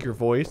they mimic your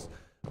voice,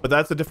 but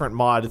that's a different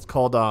mod. It's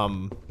called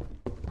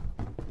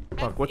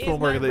fuck, what's the one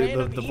where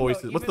the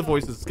voices? What's the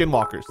voices?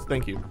 Skinwalkers.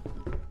 Thank you,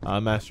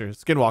 Master.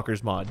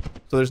 Skinwalkers mod.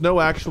 So there's no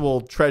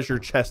actual treasure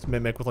chest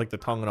mimic with like the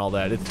tongue and all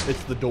that.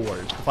 It's the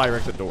doors, the fire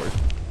exit doors.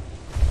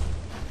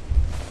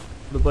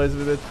 The blaze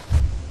of it.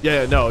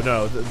 Yeah, no.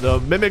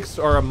 The mimics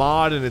are a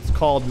mod and it's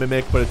called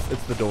mimic, but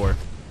it's the door.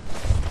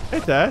 Hey,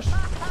 Dash.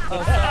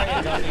 Oh,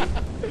 sorry, buddy.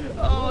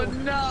 Oh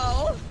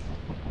no!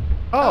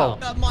 Oh.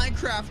 Got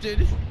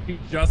Minecrafted. He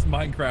just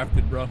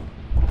Minecrafted, bro.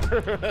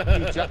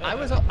 I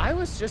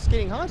was just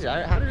getting haunted.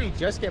 How did he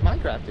just get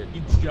Minecrafted?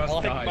 He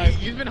just died.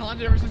 He's been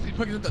haunted ever since he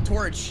put up the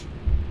torch.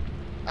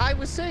 I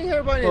was sitting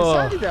here by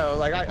inside though.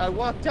 Like I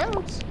walked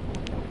out.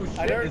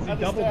 I don't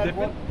understand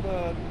what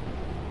the...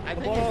 I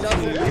think it's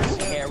double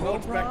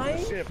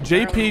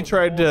JP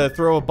tried to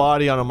throw a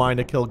body on a mine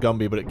to kill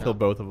Gumby, but it killed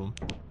both of them.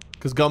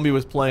 Because Gumby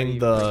was playing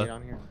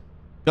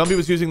Gumby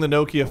was using the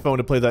Nokia phone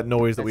to play that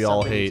noise that we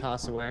all hate.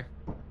 Toss away.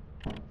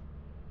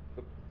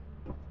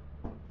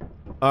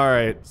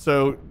 Alright,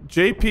 so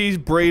JP's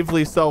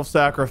bravely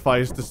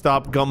self-sacrificed to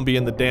stop Gumby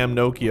in the damn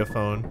Nokia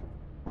phone.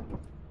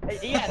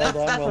 Yeah, that's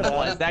what it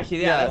was.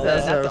 Actually, yeah,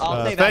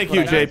 I'll say thank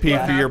you,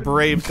 JP, for your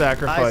brave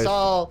sacrifice.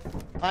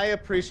 I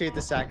appreciate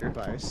the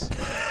sacrifice.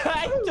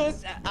 I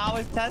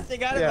was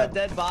testing on it, but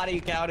dead body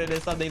counted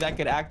as something that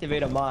could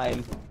activate a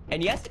mine.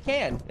 And yes, it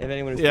can, if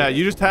anyone is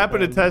you just happened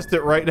to test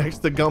it right next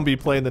to Gumby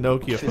playing the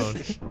Nokia phone.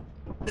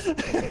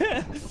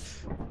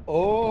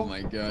 Oh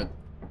my god.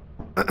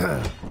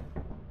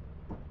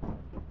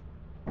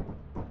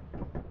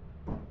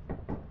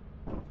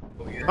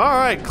 All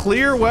right,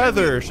 clear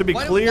weather. Should be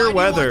clear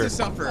weather.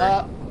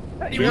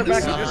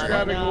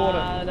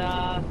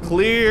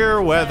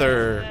 Clear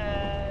weather.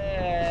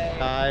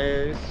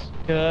 Guys.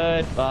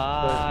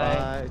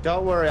 Goodbye.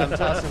 Don't worry, I'm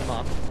tossing them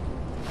off.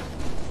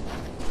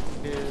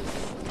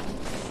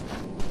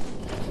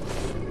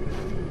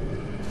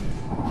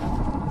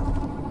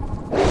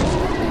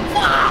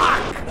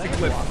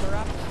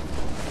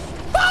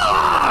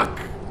 Fuck!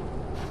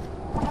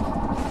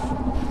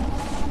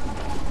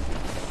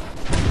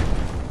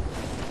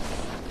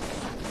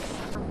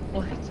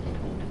 What?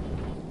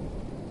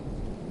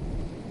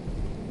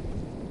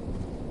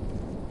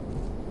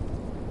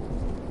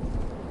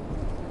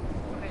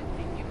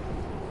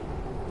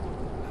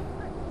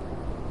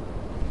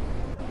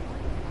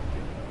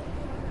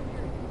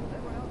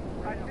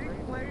 I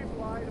think Blade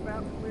lied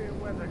about clear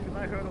weather because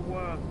I heard a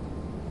worm.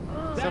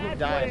 Someone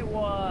died. It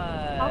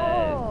was.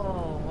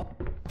 Oh.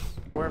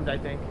 Wormed, I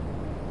think.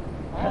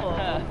 Oh.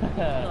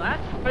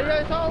 That's Are you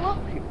guys all up?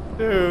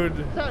 Dude.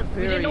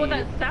 We didn't know what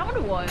that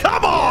sound was.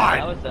 Come on!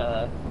 Yeah,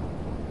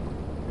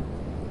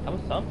 that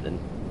was something.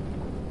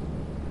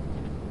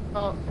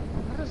 Oh,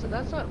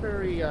 that's not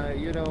very,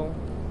 you know...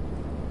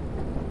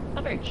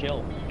 Not very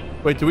chill.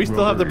 Wait, do we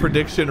still have the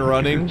prediction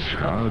running?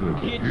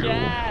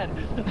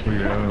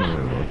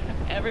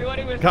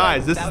 Everybody was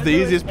Guys, this is the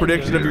easiest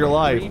prediction of your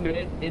life.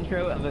 3-minute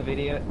intro of a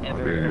looked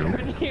ever.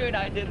 When you and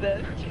I did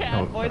the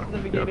chat voice in the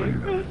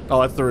beginning. Oh,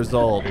 that's the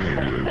result.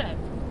 I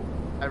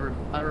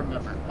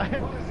remember. I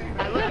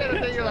look at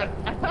it and you're like,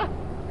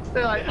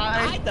 they're like,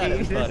 I thought it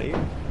was funny.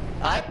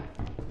 I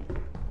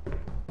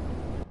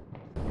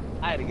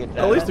had a good time.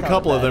 At least a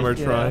couple of them are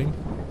trying.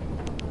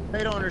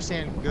 They don't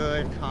understand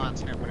good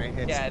content when it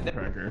hits the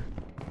trigger.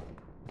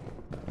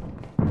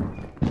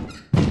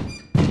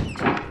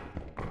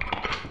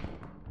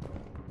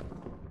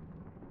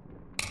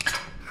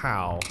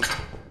 How?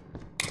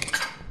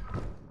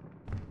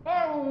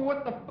 Oh,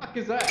 what the fuck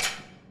is that?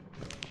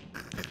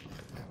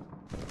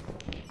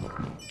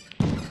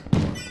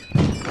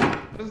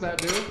 What does that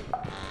do?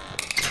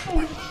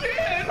 Oh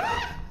shit!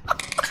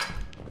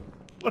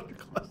 What a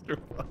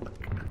clusterfuck.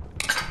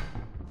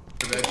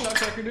 Come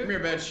here,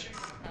 bitch.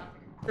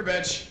 Come here,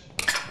 bitch.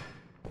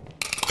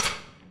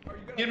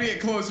 Get me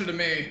it closer to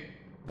me.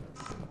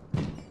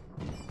 Oh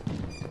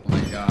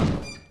my god.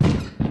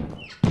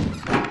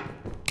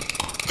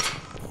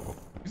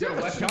 Is that a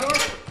left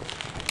shot?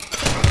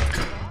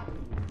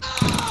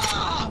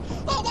 Ah!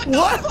 Oh, what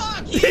the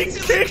fuck? He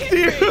kicked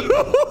you!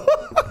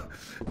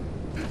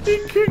 He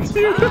kicked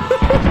you!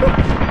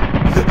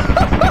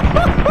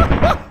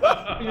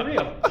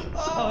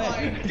 Oh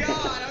my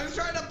god, I was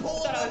trying to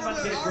pull him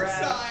over to our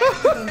side.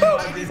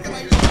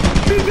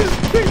 He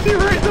just kicked you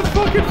right in the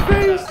fucking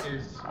face!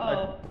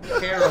 Oh.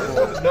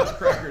 Terrible.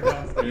 Nutcracker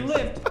downstairs. You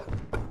lived.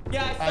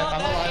 Yeah, I saw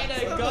that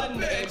and a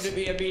gun aimed at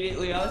me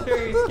immediately. I was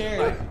very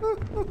scared.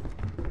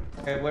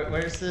 Okay,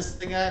 where's this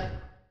thing at?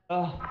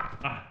 Oh.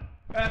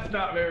 That's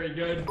not very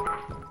good.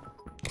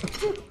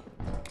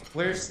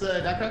 Where's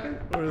the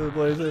Nutcracker? Where are the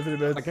Blaze of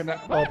Infinite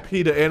Beds? Oh,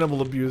 PETA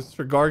animal abuse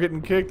for Gar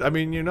getting kicked? I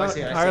mean, you're not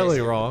entirely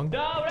wrong.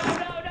 No,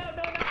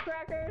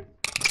 Nutcrackers!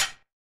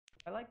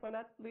 I like my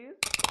nuts, please.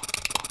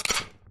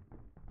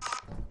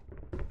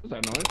 What's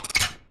that noise?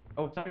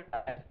 Oh, sorry.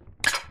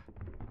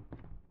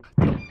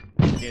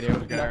 Yeah, there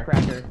was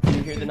Nutcracker. Did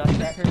you hear the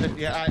Nutcracker?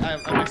 Yeah,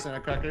 I missed the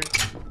Nutcracker.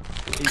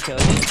 Are you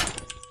killing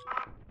it?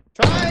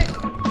 Try!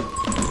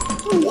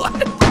 What?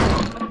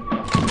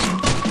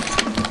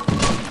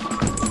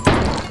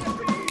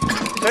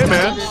 Hey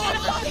man,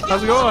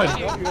 how's it going?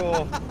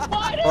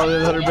 Oh,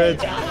 there's 100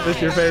 bits.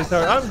 Miss your face.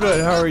 I'm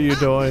good. How are you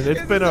doing?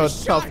 It's been a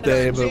tough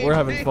day, but we're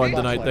having fun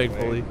tonight,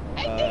 thankfully.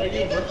 Look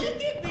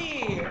at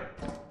me.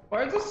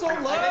 Why is it so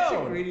low? I get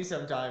too greedy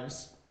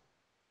sometimes.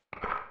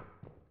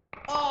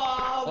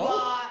 Oh,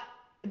 what?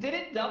 Did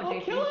it double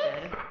kill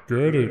it?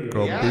 Get it,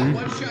 Gumpy. Yeah,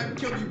 one shot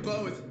killed you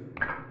both.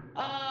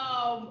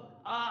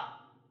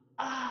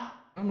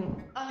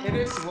 It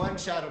is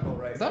one-shotable,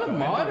 right? Is that a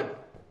mod?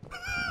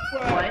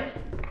 What?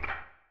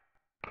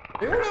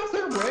 Anyone else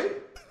there, Wade?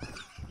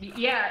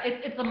 Yeah,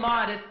 it's a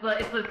mod. It's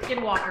the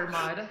Skinwalker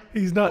mod.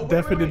 He's not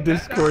deafened in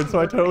Discord, so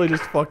I totally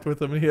just fucked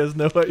with him, and he has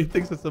no idea. He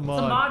thinks it's a mod.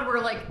 It's a mod where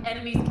like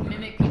enemies can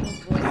mimic people's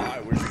voices. I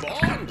was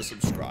born to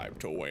subscribe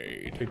to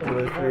Wade.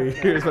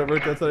 Here's my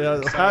birthday. So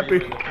yeah,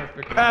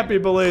 happy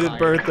belated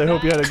birthday.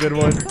 Hope you had a good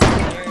one.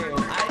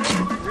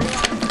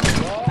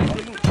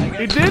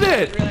 He did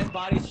it!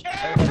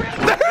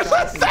 There's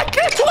a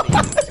second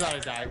one! He's about to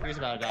die. He's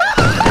about to die.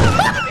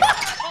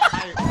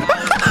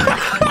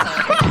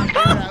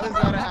 That was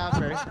about to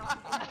happen.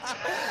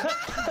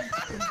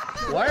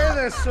 Why are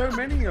there so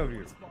many of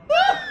you?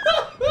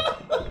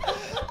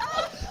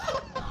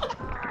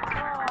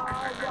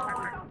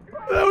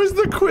 That was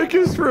the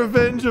quickest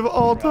revenge of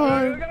all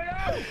time.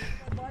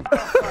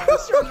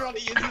 Just turns around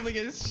and instantly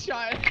gets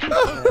shot.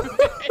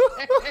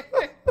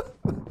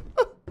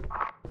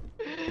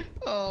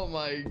 Oh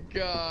my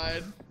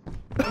god.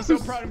 I'm so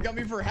proud of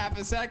Gummy for half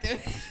a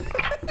second.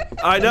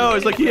 I know,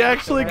 it's like he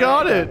actually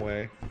got it.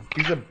 Way.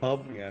 He's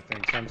above me, I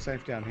think, so I'm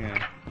safe down here.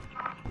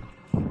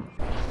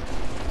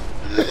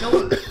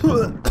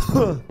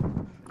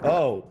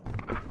 Oh.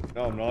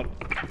 No, I'm not.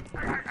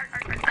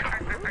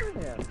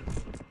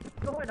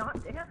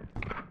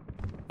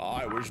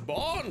 I was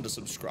born to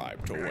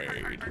subscribe to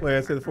Wade. Wait,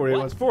 I said the 48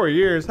 months. 4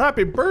 years.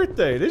 Happy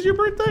birthday. This is your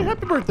birthday?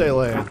 Happy birthday,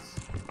 Lance.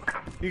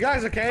 You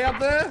guys okay up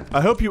there? I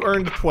hope you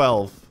earned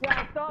 12.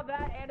 Yeah, I saw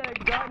that and a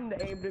gun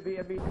aimed at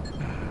me.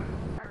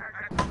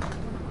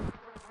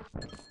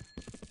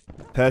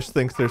 Tesh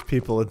thinks there's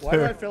people in Why do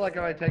I there. feel like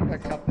if I take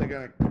that cup, they're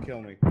gonna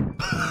kill me?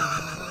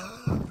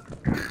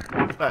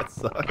 That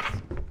sucks.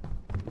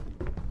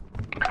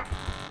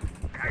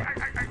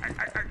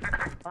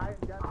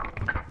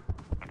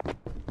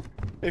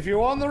 If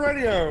you're on the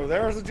radio,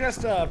 there is a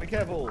jester. Be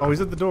careful. Oh, he's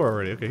at the door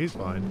already. Okay, he's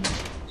fine.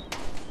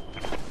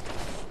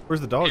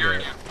 Where's the dog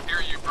at?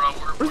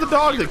 Where's the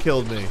dog that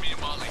killed me?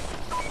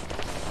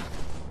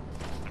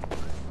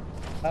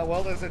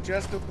 Well, there's a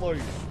jester below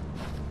you.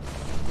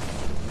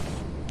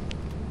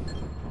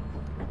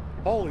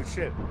 Holy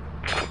shit.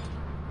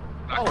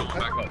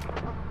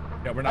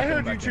 Yeah, we're not I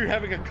heard you back two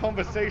having a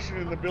conversation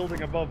in the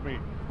building above me.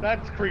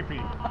 That's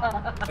creepy.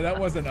 That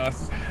wasn't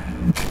us.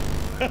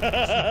 Should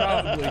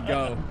probably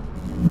go.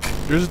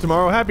 Yours is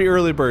tomorrow. Happy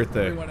early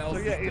birthday. Everyone else So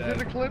yeah, is is dead.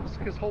 it Eclipse?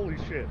 Because holy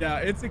shit. Yeah,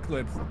 it's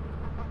Eclipse.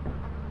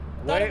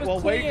 Wait, well,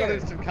 Wade got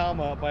instant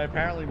karma by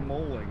apparently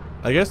mauling.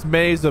 I guess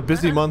May's a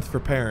busy month for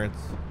parents.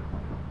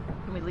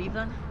 Can we leave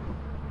then?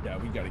 Yeah,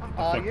 we gotta get the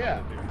fuck yeah.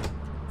 out of here.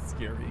 It's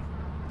scary.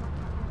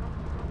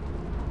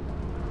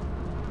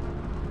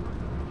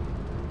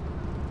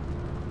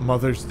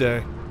 Mother's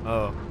Day.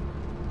 Oh.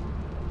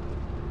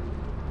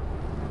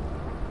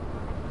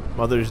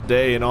 Mother's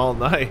Day and all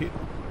night.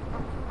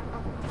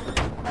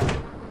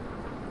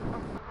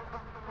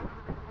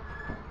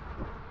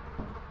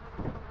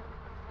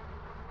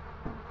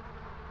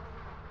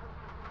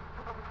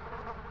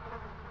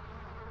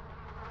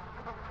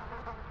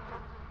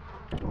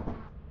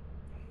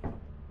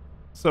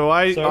 So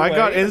I got wait,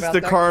 about insta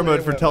that karma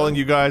clear for weather. telling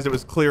you guys it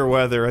was clear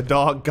weather. A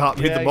dog got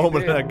me Yeah, the you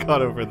moment did. I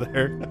got over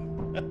there.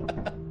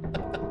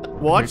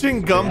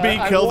 Watching Gumby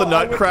I kill the went to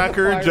the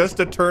Nutcracker fire- just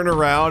to turn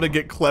around and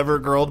get clever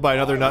girled by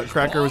another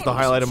Nutcracker was the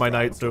highlight of my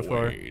night so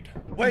far.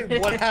 Wait,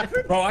 what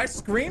happened? Bro, I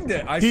screamed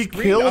it. He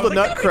killed a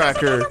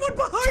Nutcracker,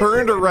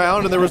 turned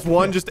around, and there was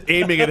one just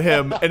aiming at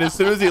him. And as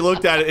soon as he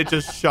looked at it, it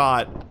just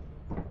shot.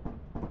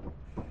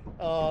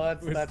 Oh,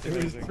 that's It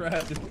was amazing.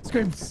 tragic. This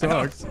game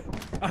sucks.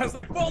 I was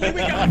like, well, we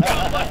got a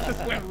gun. Let's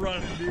just went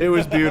running, dude. It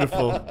was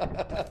beautiful.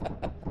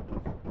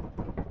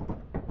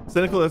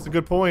 Cynical, that's a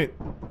good point.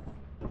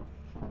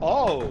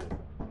 Oh.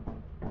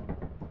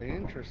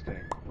 Interesting.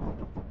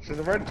 So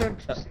the red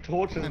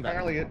torch is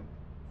apparently it.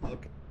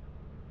 Look.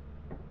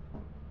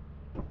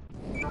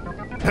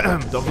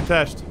 Don't be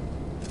touched.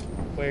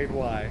 Wait,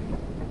 why?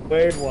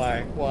 Wait,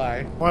 why?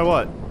 Why? Why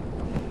what?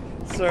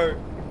 So,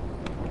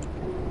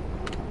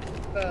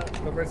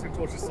 the redstone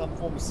torch is some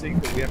form of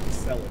secret. We have to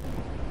sell it.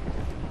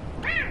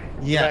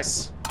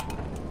 Yes.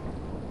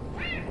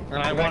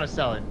 And I want to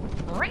sell it.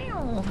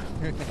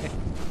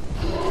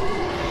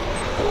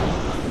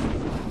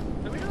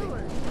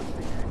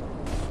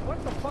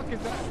 What the fuck is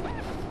that?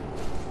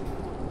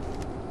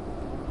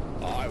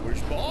 I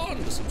was born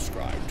to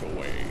subscribe to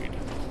Wade.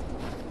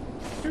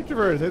 Future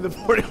birthday, the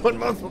 41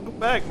 months. Welcome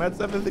back. Matt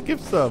 7 the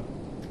gift sub.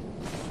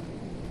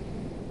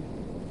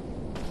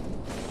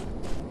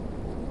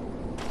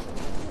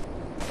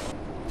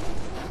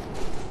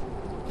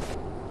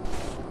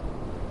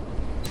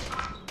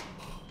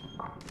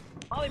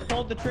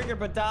 pulled the trigger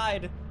but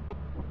died.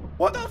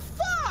 What the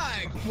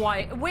fuck?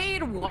 Why?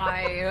 Wade,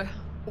 why?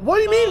 What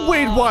do you mean,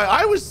 Wade? Why?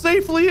 I was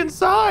safely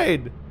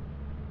inside.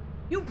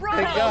 You brought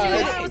Hey, it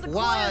guys. up. It was a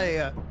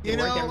Why? You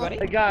know,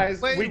 Hey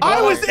guys, we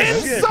I was got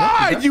this shit.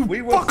 inside, you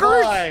We were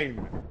fuckers.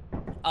 fine.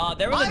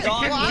 There was a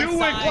dog can do it,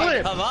 inside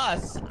Cliff. of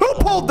us. Who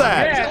pulled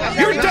that? Yeah,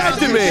 You're yeah, dead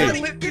to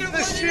me. Get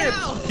this shit.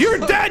 You're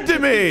dead to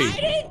me. I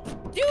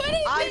didn't do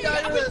anything. I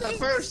died was in the just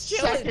first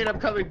chilling. second of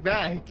coming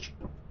back.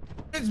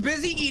 It's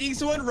busy eating,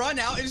 so I'd run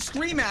out and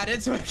scream at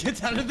it so it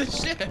gets out of the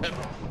ship.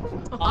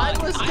 I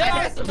was I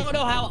dead. also don't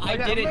know how I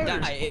got didn't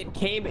murdered. die. It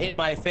came in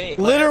my face.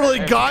 Literally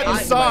got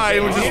inside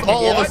and was just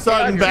all of a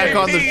sudden back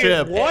on the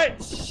ship.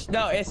 What?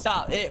 No, it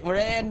stopped. It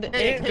ran. It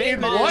It bit hit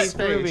Molly Molly's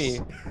through face.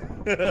 me.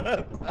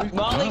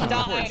 Molly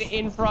died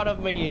in front of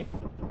me.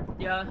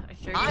 Yeah, I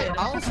sure I did.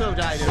 also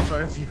died in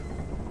front of you.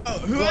 Oh,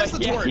 who has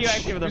the Yeah, torch? you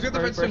actually were the Who's got the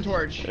first redstone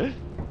torch?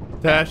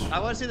 Tash. I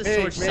want to see the Hey,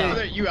 torch me.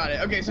 sound. You got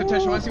it. Okay, so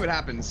Tesh, I want to see what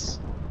happens.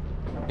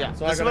 Yeah,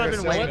 So this is I what I've gotta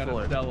been go sell waiting it?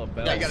 for. Sell a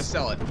bell. Yeah, you gotta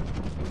sell it.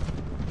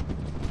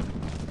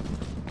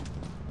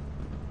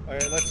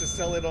 Alright, let's just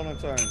sell it on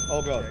its own.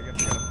 Oh god. I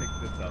guess I gotta pick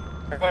this up.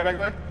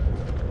 Back.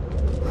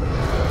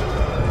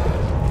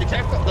 Be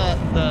careful.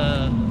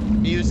 The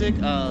music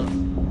of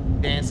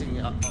dancing.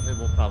 It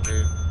will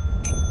probably.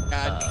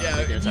 Yeah,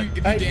 make it a if second.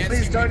 you Hey, dance,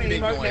 please you don't make a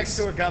big emote noise. next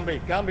to a Gumby.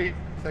 Gumby,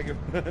 thank you.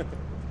 Might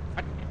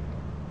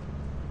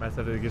have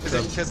to get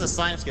Because stuff. the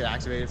slimes get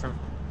activated from.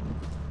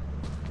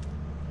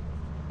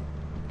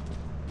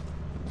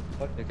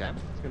 Okay.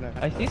 It's gonna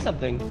I see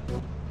something.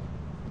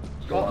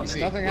 Oh,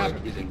 nothing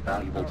happened.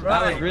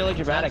 That was really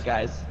dramatic,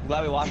 guys. I'm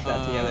glad we watched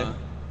that together.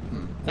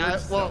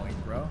 Well,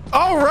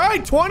 All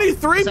right,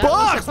 23 That was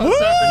bucks. the Woo!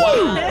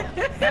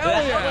 concept That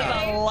was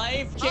a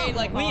life change.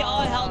 Like, we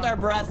all held our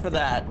breath for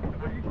that.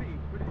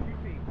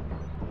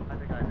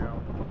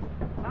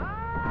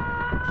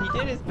 He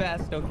did his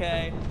best,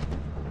 okay?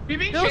 You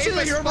being Don't chased you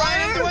by your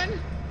Ryan despair? doing?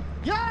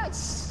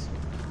 yes!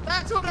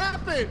 That's what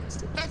happened!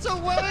 That's a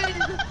Wade!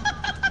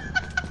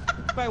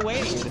 By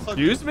waiting.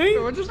 Excuse me?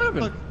 What just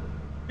happened?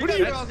 What That's are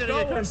you so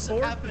gonna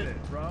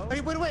unfortunate, bro.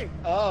 Wait, wait.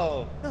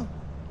 Oh.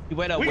 You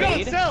went We gotta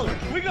Wade? sell!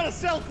 We gotta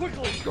sell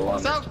quickly!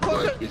 Sound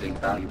quicker, is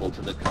invaluable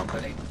to the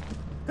company.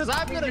 because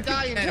I'm gonna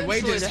die And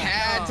intentionally. Wade just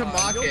had to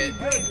mock it.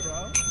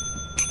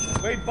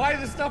 Wait, buy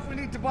the stuff we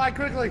need to buy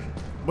quickly!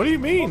 What do you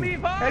mean?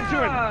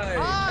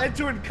 Head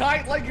to and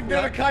kite like you've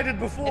never kited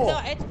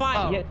before! It's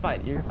fine. Yeah, it's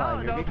fine. You're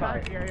fine. You'll be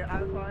fine. Because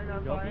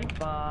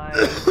Fine.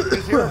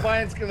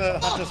 Herobrine's gonna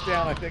hunt us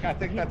down, I think. I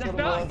think that's what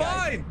it was.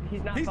 Fine.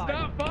 He's not He's fine.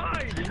 not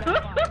fine.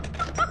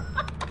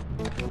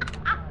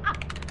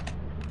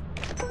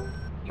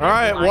 All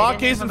right,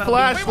 walkies and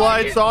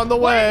flashlights on the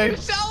way.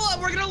 Sell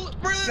them. We're gonna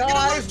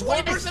Guys, lose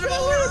 20% of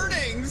all our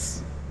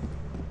earnings.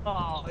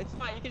 Oh, it's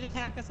fine. You can just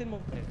hack us in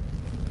more.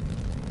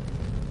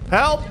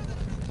 Help!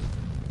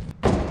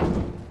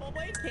 Oh,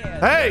 Wade can.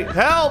 Hey,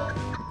 help!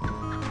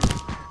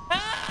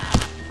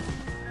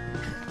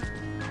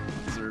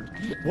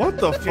 What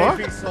the fuck?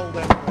 JP sold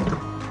everything.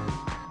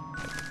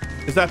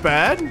 Is that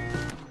bad?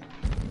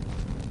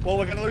 Well,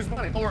 we're gonna lose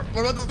money. We're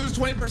about to lose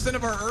 20%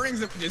 of our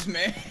earnings that we just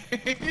made.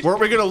 Weren't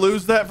we gonna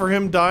lose that for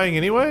him dying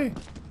anyway?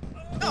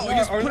 No, we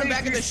just put only him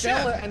back if in you the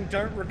sell ship. it and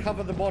don't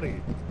recover the body.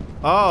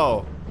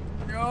 Oh.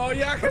 Oh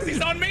yeah, because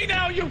he's on me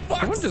now. You fucks.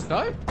 Someone just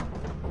died?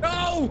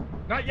 No,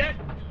 not yet.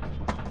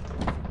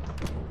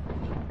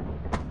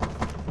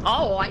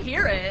 Oh, I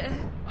hear it.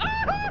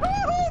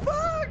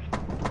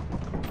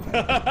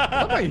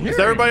 Is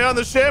everybody on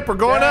the ship? We're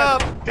going up.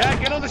 Dad,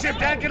 get on the ship.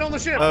 Dad, get on the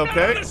ship.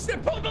 Okay.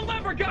 Pull the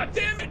lever,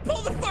 goddammit!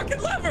 Pull the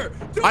fucking lever!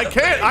 Do I the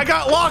can't. thing. I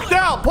got locked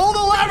out. Pull the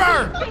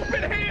lever.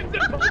 Stupid hands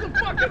and pull the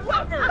fucking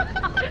lever!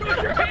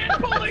 Use your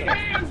hand pulling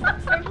hands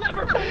and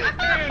lever pulling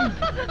hands!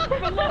 For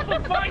the love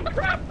of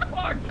Minecraft,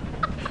 fuck!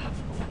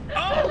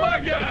 Oh my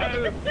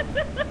god!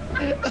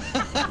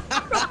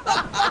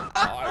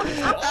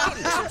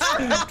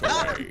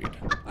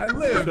 I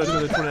lived.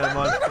 The 29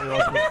 months.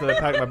 To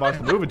pack my box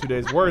and move in 2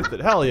 days. Worth it.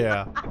 Hell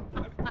yeah.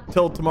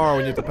 Till tomorrow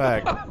when you have to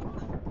pack.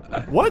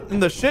 What in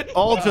the shit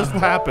all just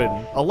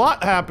happened? A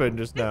lot happened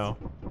just now.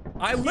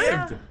 I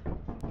lived.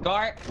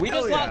 Gart, we Hell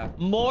just yeah. lost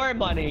more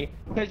money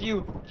because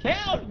you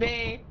killed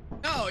me.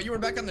 No, you were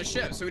back on the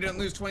ship, so we didn't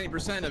lose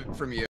 20%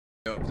 from you.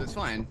 It's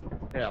fine.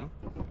 Yeah.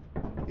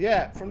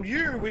 Yeah, from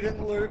you we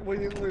didn't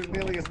lose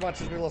nearly as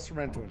much as we lost from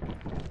Entwin.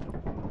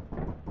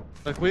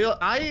 Look,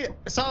 I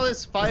saw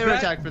this fire that-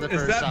 attack for the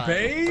is first that time.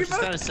 Babe? Which is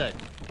kind of sick.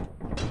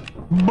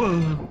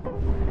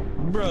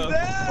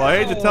 Well, I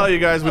hate to tell you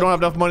guys, we don't have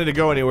enough money to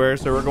go anywhere,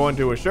 so we're going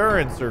to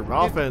assurance or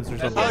offense or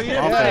something. Oh, you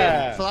didn't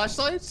Yeah. pay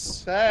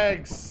flashlights?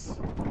 Thanks.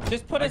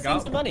 Just put us in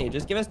some money.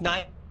 Just give us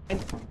 9.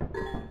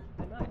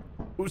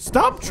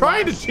 Stop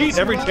trying to cheat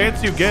every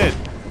chance you get.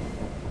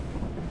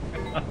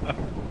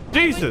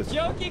 Jesus. I'm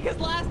joking, because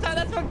last time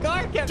that's what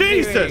Gart kept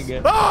Jesus.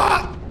 doing.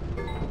 Ah!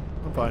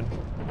 I'm fine.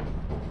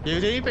 You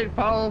didn't even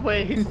follow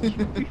away.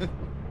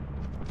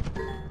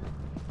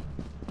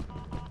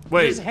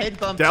 Wait, Just head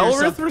bumped Delrith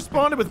yourself.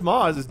 responded with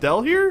Moz. Is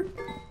Del here?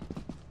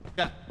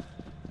 Yeah.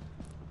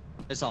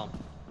 I saw him.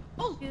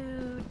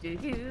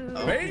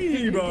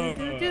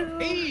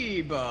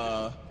 Babe.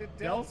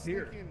 Del's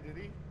here.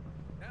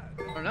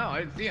 I don't know. I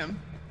didn't see him.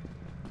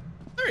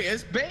 There he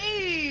is.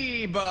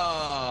 Babe.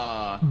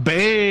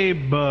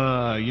 Babe.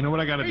 You know what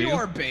I gotta There do? you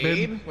are,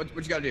 babe. What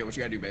you gotta do? What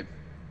you gotta do, babe?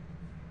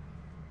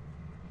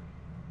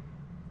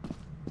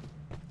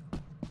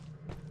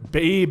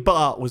 Babe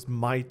was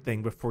my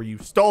thing before you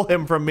stole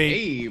him from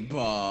me. Babe.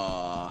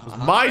 Was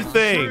my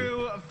thing.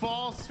 True,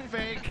 false,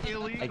 fake,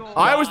 illegal.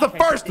 I was the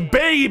first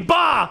babe.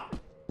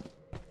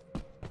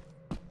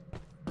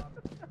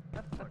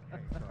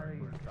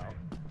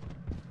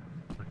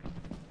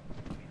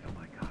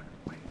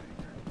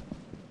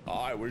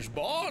 I was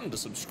born to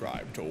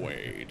subscribe to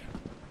Wade.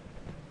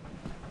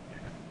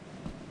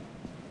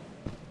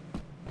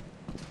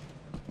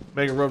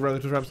 Megan Road Runner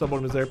to Trump.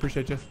 Someone was there.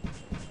 Appreciate you.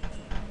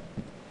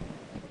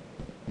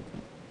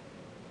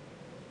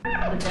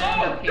 I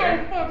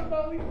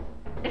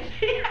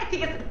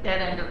think it's a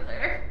dead end up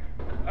there.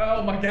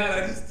 Oh my god,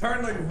 I just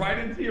turned like right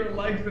into your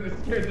legs and it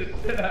scared the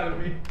shit out of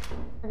me.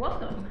 You're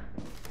welcome.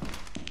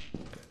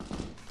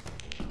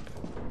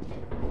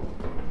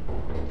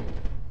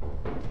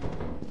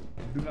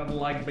 Do not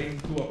like being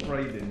too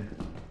afraid.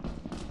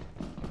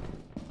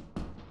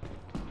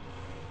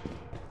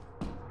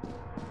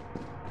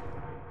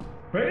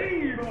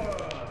 Babe.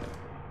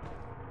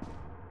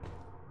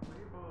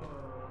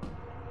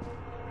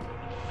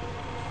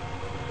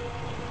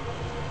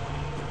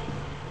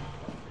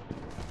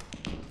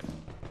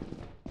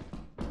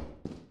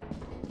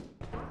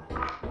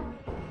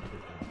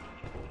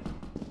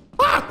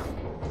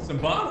 Some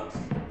bottles.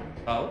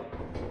 Oh.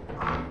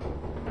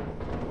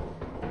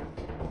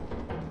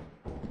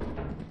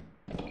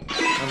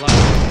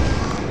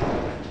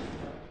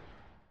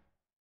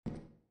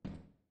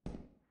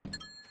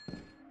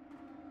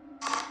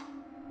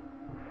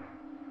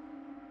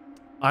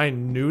 I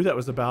knew that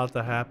was about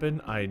to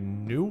happen. I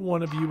knew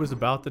one of you was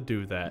about to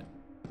do that.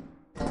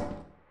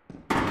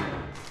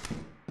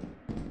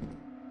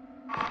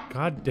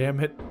 God damn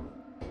it.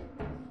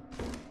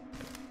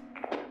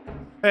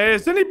 Hey,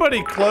 is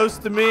anybody close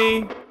to me? Oh,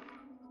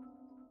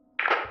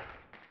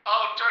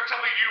 don't tell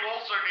me you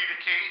also need a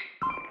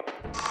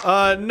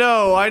key.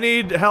 No, I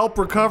need help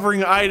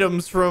recovering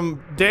items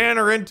from Dan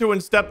or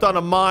Intuin stepped on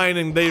a mine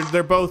and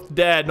they're both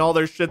dead and all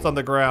their shit's on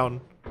the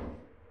ground.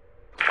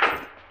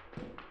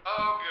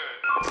 Oh,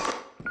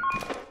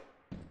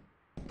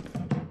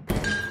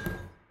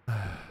 good.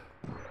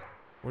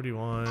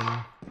 41,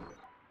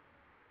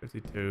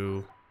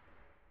 52.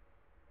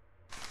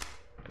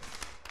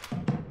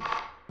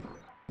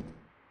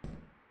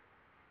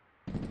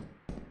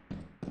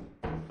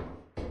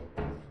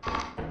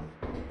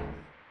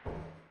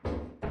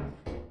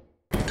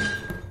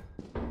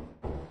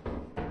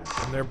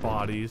 And their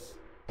bodies.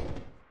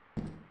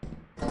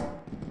 I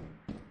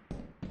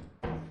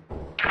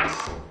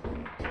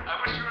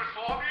wish to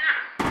inform you,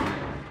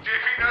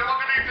 JP no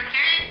longer needs a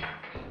key.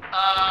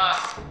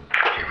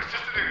 He was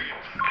just an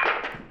idiot.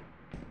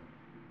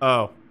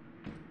 Oh.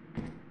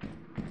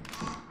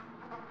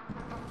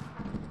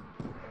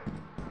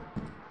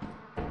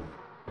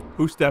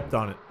 Who stepped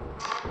on it?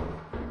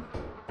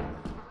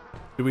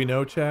 Do we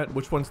know, chat?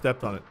 Which one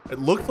stepped on it? It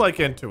looked like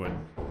Intuin.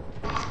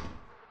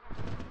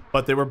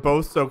 But they were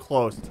both so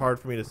close, it's hard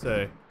for me to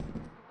say.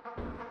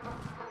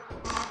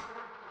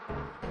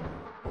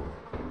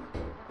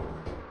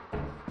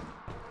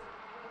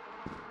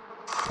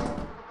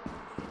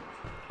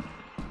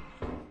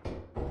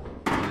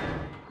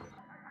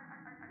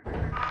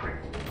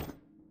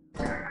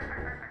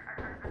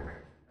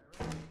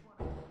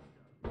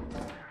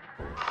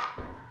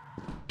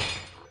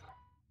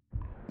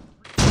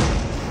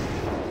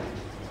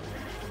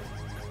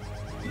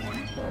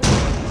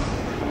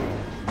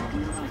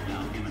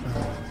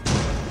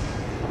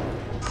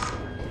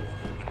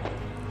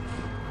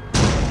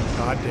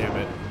 God damn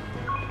it.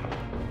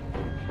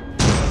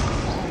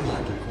 All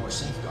reactor core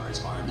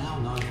safeguards are now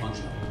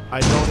non-functional. I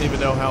don't even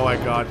know how I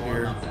got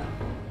here.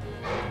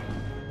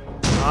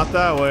 Not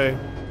that way.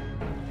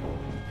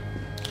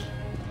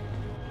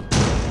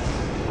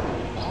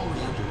 All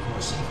reactor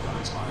core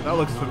safeguards are That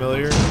looks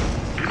familiar.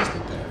 Please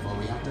prepare for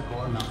reactor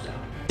core meltdown.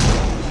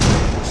 All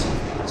reactor core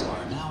safeguards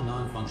are now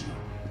non-functional.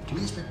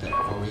 Please prepare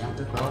for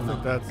reactor core I don't think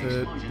meltdown. that's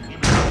it.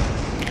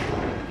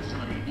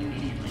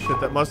 Shit,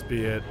 that must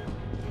be it.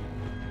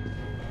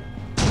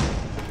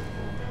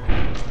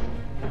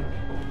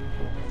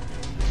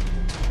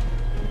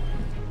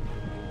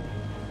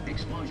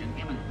 Explosion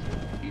imminent.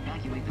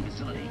 Evacuate the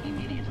facility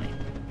immediately.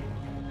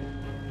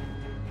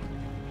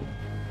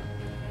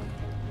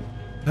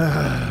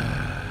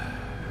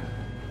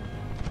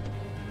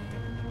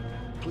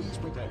 Please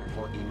prepare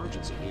for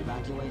emergency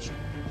evacuation.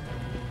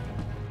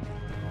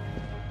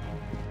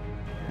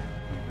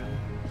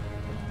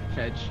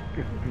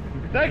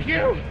 Thank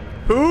you.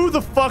 Who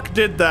the fuck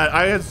did that?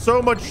 I had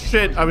so much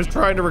shit I was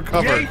trying to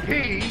recover.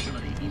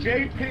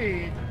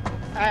 JP,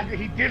 and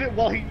he did it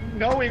while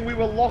knowing we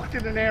were locked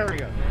in an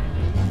area.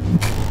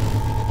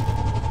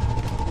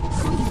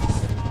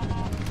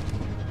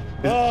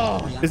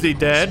 Is he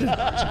dead?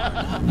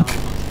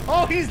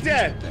 Oh, he's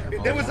dead.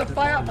 There was a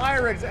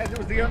fire exit, and it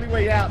was the only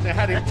way out, and they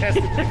had him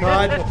tested.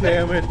 God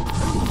damn it.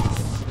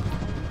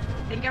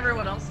 I think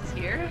everyone else is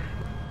here.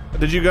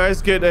 Did you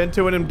guys get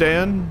into it,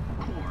 Dan?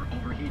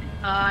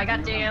 I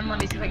got Dan.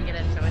 Let me see if I can get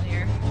into it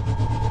here.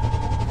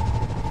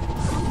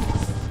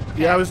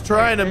 Yeah, I was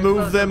trying to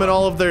move them and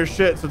all of their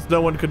shit since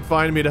no one could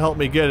find me to help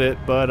me get it,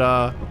 but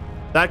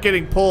that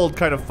getting pulled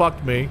kind of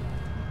fucked me.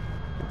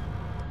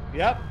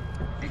 Yep.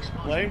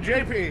 Blame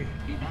JP.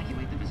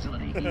 Evacuate the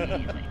facility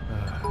immediately.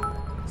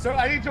 So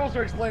I need to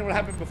also explain what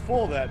happened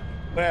before that,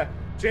 where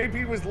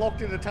JP was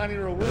locked in a tiny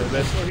little room,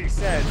 that's what he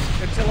said,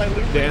 until I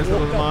literally Dan's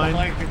walked little up line?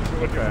 behind him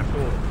through a different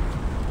door.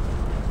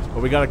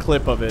 But we got a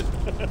clip of it.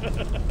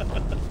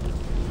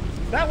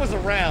 That was a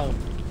round.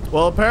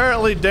 Well,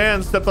 apparently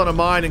Dan stepped on a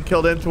mine and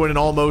killed Intuit and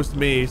almost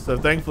me, so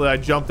thankfully I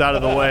jumped out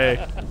of the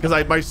way because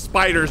my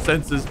spider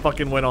senses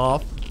fucking went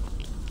off.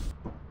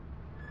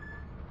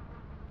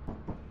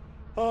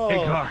 Oh.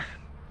 Hey, car.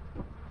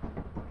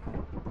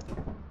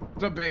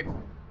 What's up, babe?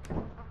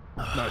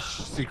 No,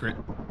 secret.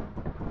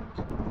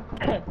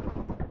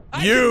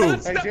 I You! did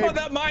not step on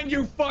that mine,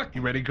 you fuck!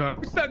 You ready, car?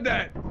 Who said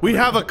that? We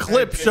have a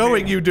clip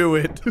showing you do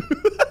it.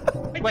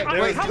 Wait,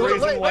 there's a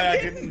reason why I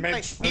didn't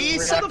mention he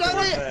the stepped on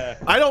reactor it? there.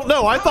 I don't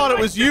know. I thought it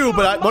was you,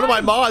 but one of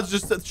my mods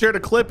just shared a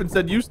clip and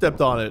said you stepped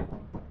on it.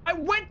 I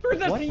went through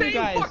the What are you same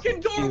guys fucking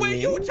doorway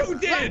you two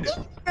did!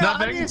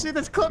 I need to see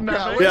this clip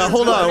now. Yeah,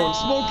 hold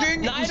on.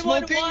 Smoking? You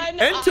smoking?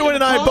 911. Intuit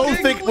and I both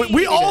think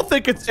we all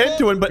think it's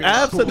Intuit, but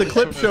Av said the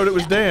clip showed it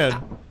was Dan.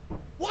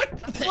 What?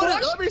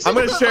 I'm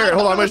gonna share it.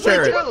 Hold on, I'm gonna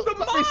share it.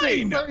 Let me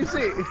see. Let me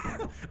see.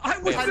 I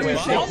was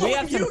We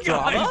have some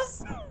drama.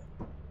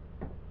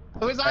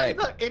 Was I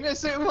the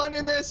innocent one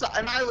in this?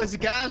 And I was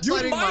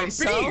gaslighting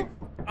myself?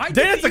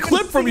 Dan, it's a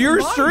clip from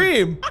your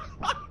stream.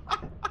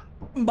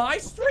 My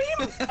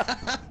stream?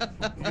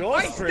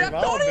 Your stream? stepped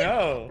Oh on it?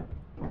 no.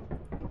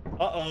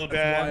 Uh-oh,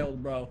 Dan.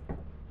 Wild, bro.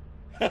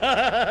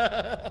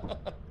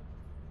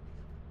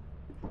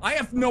 I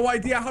have no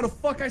idea how the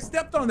fuck I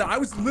stepped on that. I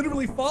was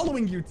literally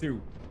following you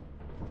two.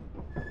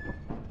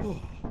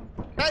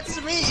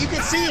 That's me. You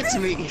can see it to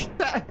me.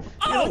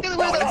 Oh, look at the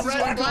way that this is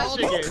red what-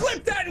 flashing who is.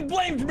 clipped that and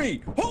blamed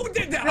me? Who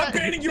did that? I'm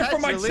banning you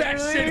from my That's chat,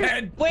 literally-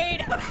 shithead.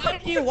 Wait, how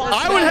did you watch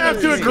I would that?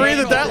 have to agree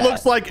that that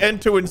looks like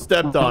Intuit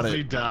stepped on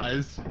He it.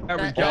 does. There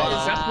we go.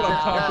 That's what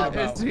I'm talking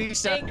about.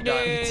 Fake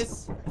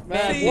news.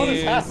 Man, what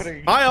is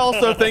happening? I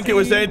also think it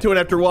was Intuit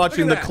after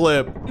watching the Look at that.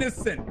 clip.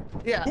 Innocent.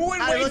 Yeah. Who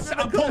in I waits? looked at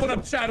the I'm pulling clip.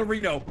 up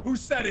Chatterino. Who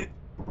said it?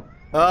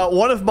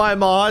 One of my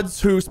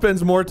mods who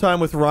spends more time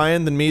with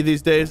Ryan than me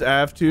these days,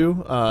 Av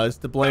too, is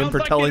to blame Sounds for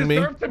like telling you me.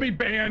 deserve to be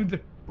banned.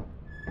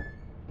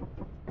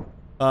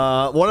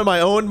 One of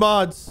my own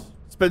mods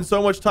spends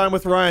so much time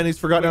with Ryan, he's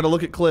forgotten how to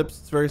look at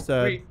clips. It's very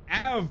sad. Wait,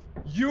 Av,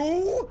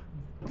 you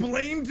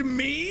blamed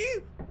me?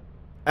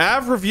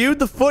 Av reviewed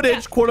the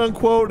footage, quote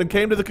unquote, and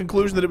came to the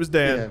conclusion that it was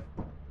Dan.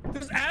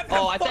 Does Av have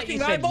Oh, I thought you fucking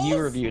said eyeballs? you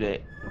reviewed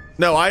it.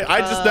 No,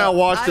 I just now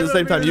watched it at the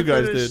same time you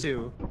guys did.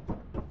 Too.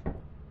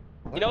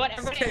 You know what?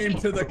 Everybody Came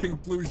to the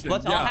conclusion.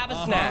 let's all have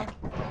a snack.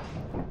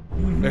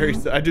 Very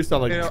sad. I do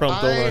sound like You know,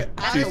 Trump, don't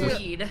I? Jesus.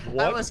 Weed.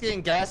 I was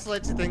getting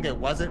gaslit to think it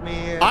wasn't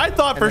me. I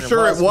thought for and then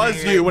sure it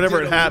was me, you whenever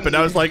did it happened.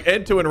 I was like,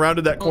 Intuit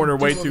rounded that corner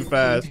way did too a-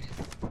 fast.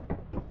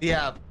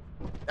 Yeah,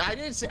 I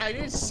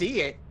didn't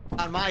see it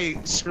on my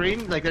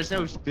screen. Like, there's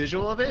no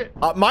visual of it.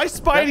 My Spidey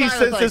That's why I was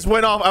senses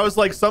went off. I was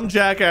like, some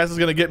jackass is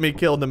gonna get me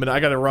killed in a minute.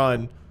 I gotta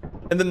run.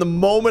 And then the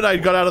moment I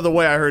got out of the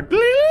way, I heard.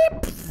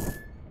 Bleep.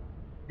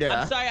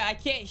 Yeah. I'm sorry, I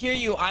can't hear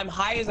you. I'm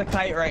high as a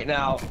kite right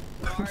now.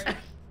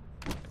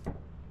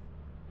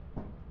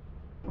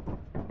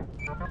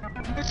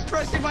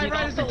 Expressing my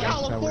right as a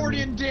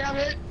Californian, damn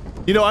it.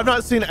 You know, I've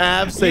not seen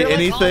Av say You're, like,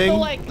 anything.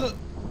 also, like,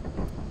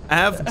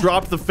 Av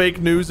dropped the fake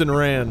news and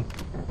ran.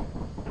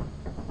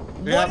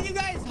 what are you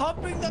guys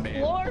humping the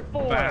floor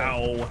for?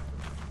 Wow.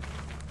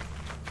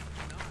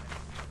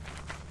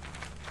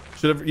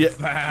 Should have. Yeah.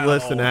 Wow.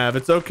 Listen, Av,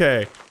 it's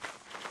okay.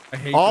 I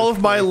hate All this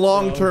of my place,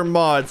 long-term bro.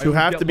 mods I who would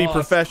have get to be lost.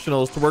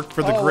 professionals to work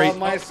for the Oh, great.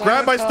 my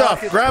Grab my Science stuff.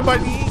 Talk is- Grab my.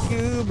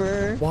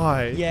 Goober.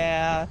 Why?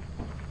 Yeah.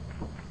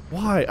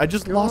 Why? I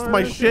just lost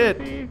my shit.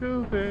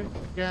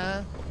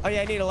 Yeah. Oh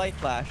yeah, I need a light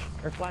flash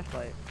or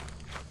flashlight.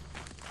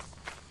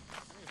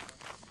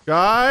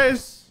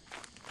 Guys.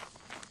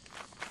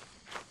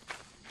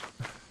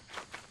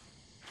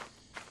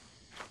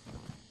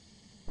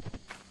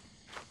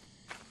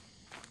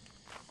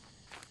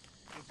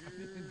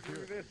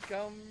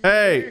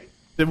 Hey,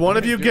 did one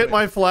of you get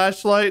my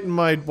flashlight and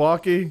my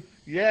walkie?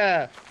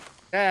 Yeah.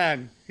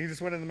 Dan. He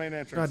just went in the main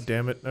entrance. God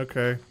damn it.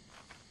 Okay.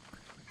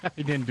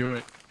 He didn't do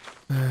it.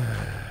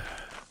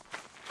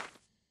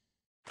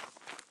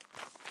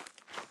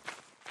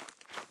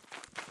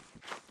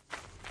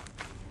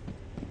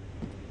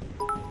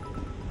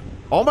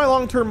 All my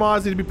long-term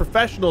mods need to be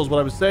professionals, what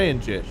I was saying,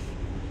 Jish.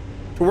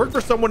 To work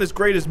for someone as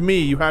great as me,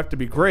 you have to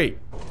be great.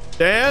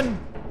 Dan?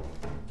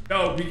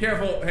 No, be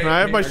careful. Hey, Can I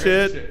have my got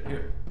shit?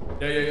 your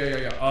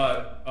Here.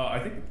 Yeah. I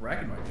think the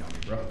bracket might be on me,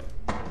 bro.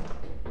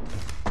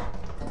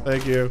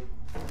 Thank you.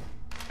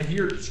 I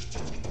hear.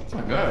 It's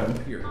not good.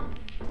 Here.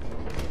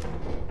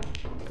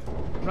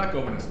 I'm not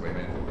going this way,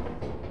 man.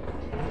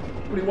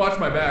 What do you watch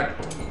my back?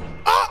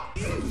 Ah!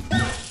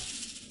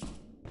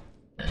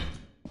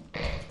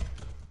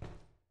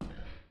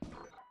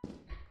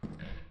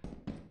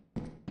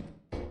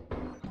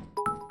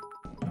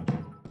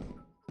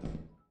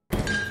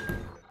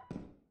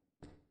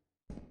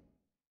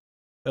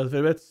 Those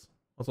Fitbits.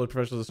 Also,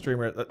 professional as a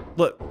streamer.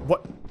 Look,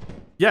 what?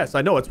 Yes,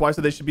 I know. It's why I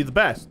said they should be the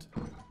best.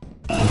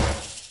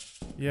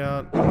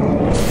 Yeah.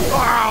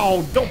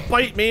 Ow! Don't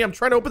bite me. I'm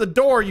trying to open the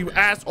door, you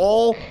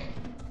asshole.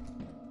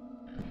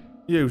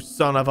 You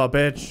son of a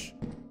bitch.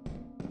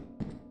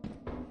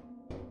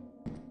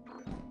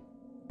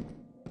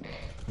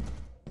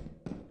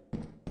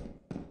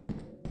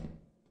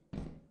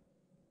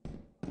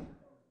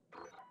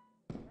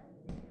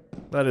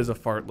 That is a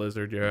fart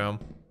lizard, yeah.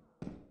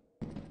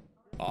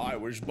 I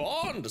was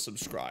born to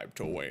subscribe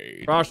to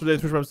Wade. Rosh, today,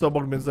 Twitch from sub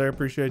welcome in there.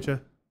 Appreciate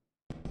you.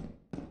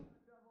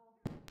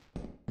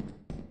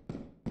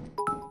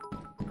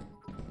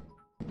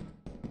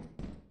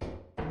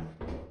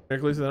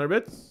 Nicholas and other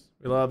bits.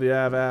 We love the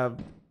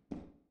Av.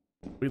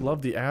 We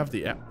love the Av.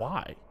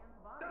 Why?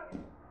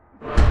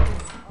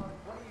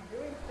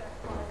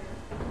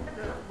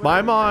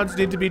 My mods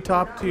need to be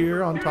top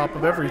tier on top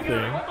of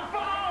everything.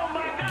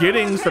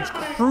 Getting such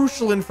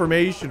crucial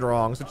information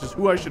wrong, such as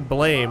who I should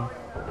blame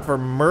for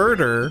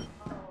murder,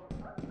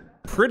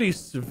 pretty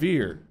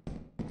severe.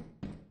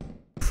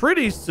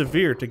 Pretty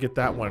severe to get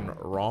that one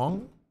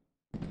wrong,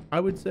 I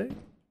would say.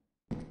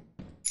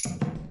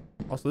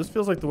 Also, this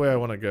feels like the way I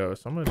want to go,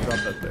 so I'm going to drop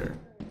that there.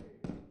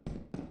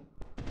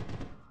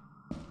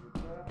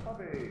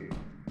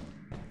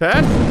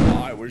 Pat?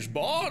 I was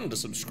born to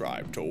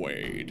subscribe to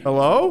Wade.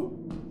 Hello?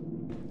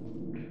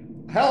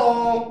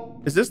 Hello?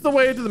 Is this the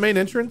way to the main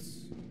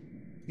entrance?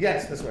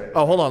 Yes, this way.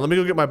 Oh, hold on. Let me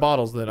go get my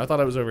bottles then. I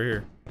thought I was over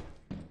here.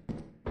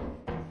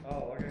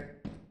 Oh, okay.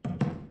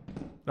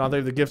 No, they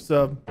have the gift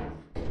sub.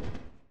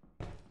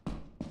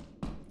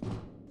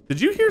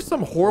 Did you hear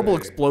some horrible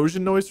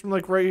explosion noise from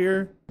like right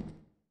here?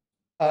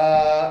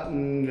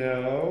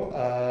 No.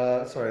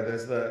 Sorry,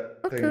 there's the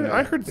thing. Okay,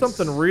 I heard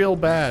something real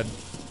bad.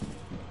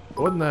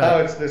 Wasn't that?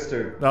 Oh, it's this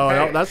dude. No, Hey,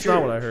 no, that's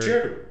not what I heard.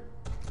 Shoot.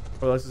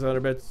 Oh, that's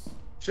 100 bits.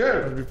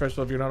 Sure. Be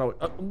professional if you're not always.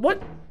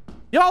 What?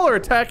 Y'all are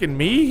attacking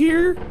me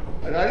here?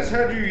 And I just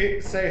heard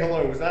you say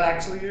hello. Was that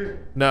actually you?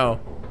 No.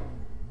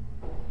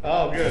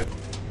 Oh, good.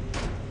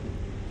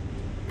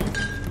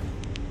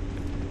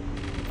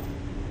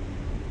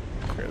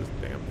 Carry this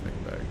damn thing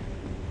back.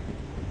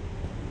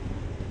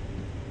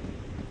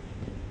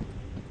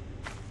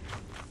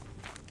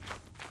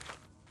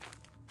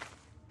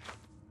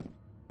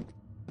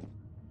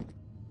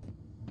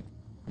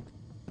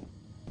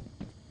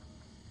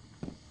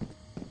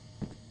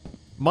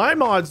 My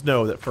mods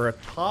know that for a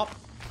top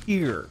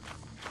tier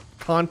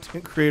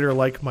content creator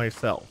like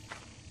myself,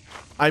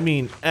 I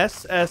mean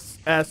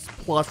SSS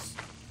plus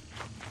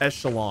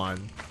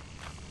echelon,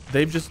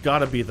 they've just got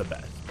to be the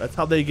best. That's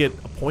how they get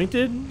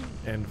appointed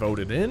and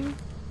voted in.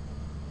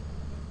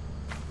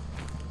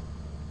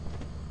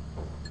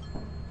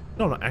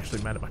 No, I'm not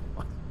actually mad at my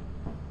mod.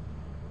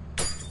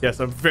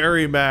 Yes, I'm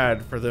very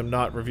mad for them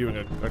not reviewing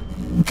a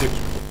picture.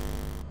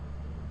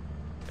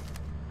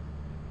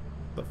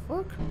 The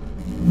fuck?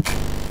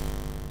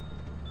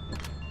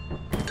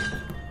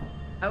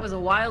 That was a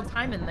wild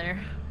time in there.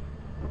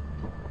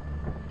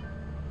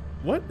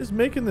 What is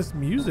making this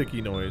music-y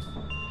noise?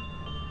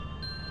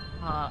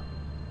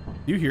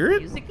 You hear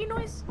it? Music-y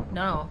noise?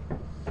 No.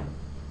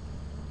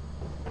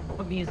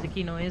 What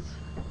music-y noise?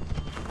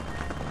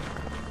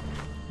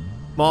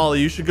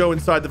 Molly, you should go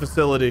inside the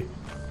facility.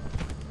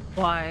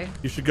 Why?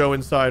 You should go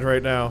inside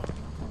right now.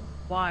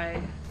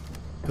 Why?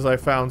 Because I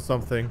found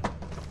something.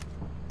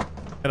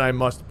 And I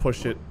must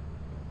push it.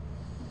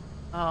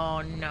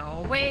 Oh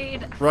no,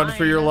 Wade. Run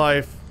for your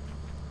life.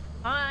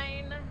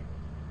 Fine.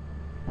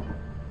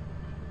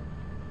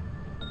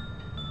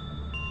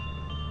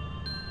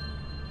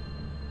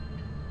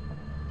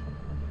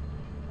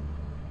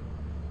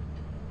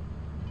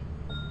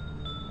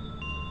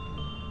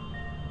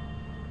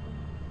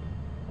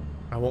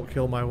 I won't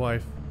kill my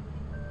wife.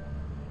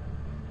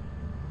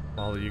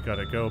 Molly, you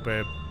gotta go,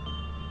 babe.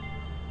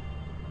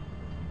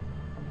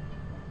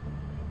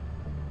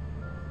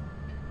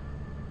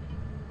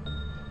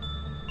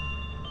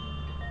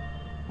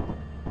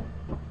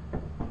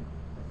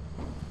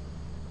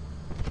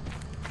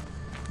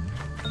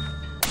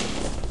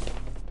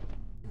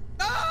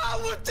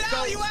 What the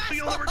hell, you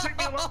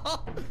asshole!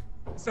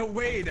 So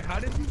Wade, how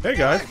did you? Hey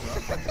guys.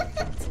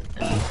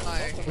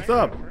 Hi. What's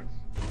up?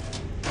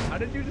 How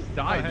did you just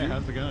die, dude?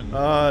 How's it going?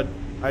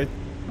 I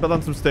fell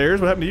down some stairs.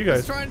 What happened to you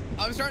guys?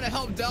 I was trying to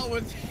help Del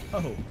with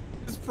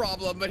this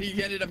problem, but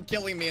he ended up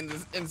killing me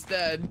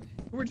instead.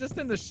 You were just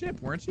in the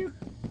ship, weren't you?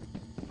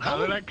 How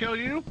did that kill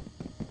you?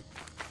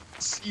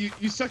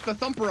 You sucked the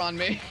thumper on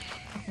me.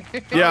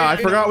 Yeah, I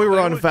forgot we were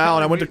on Val,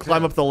 and I went to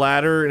climb up the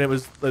ladder, and it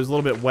was a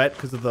little bit wet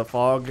because of the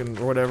fog and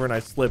or whatever, and I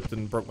slipped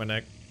and broke my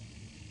neck.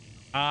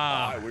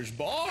 I was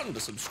born to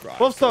subscribe.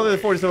 Well, it's not the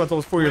 47 months,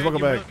 almost 4 years.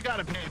 Welcome back. You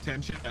gotta pay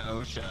attention to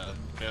OSHA.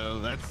 You know,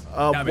 that's.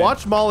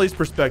 Watch Molly's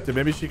perspective.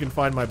 Maybe she can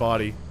find my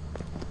body.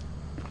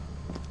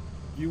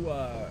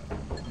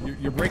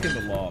 You're breaking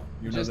the law.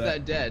 You know Just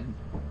that dead.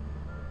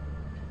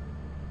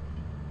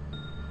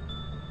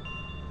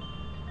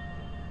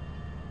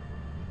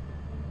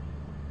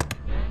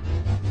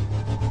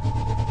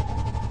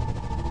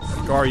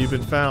 Gar, you've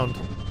been found.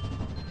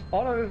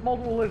 Oh no, there's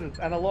multiple lizards,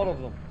 and a lot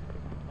of them.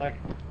 Like,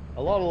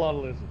 a lot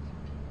of lizards.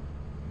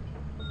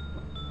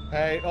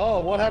 Hey, oh,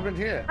 what happened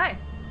here? Hi.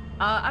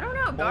 I don't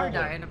know. Gar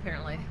died,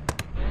 apparently.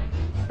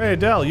 Hey,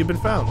 Adele, you've been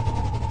found.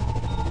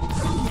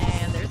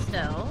 And there's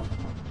Dell.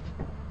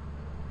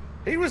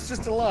 He was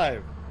just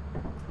alive.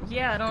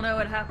 Yeah, I don't know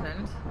what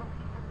happened.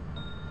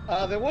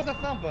 There was a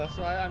thumper,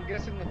 so I'm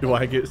guessing the. Do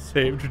I get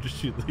saved or does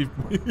she leave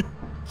me?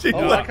 She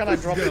why left. can't I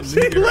drop it?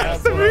 She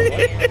left me.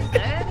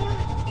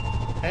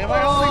 Hey, am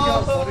I only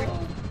God's body?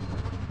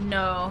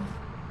 No.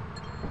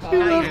 She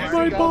left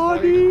my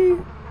body.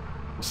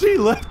 She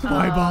left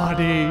my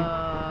body.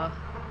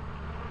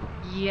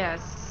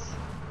 Yes.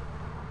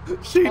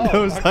 She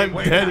knows I'm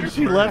dead and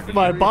she left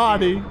my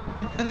body.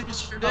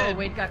 Oh,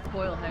 Wade got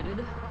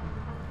coil-headed.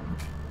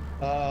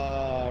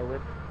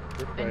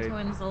 Rip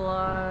Twin's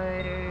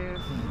alive.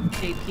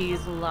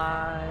 JP's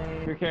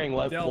alive. You're carrying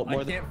more I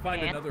than. can't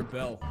find another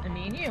bell. I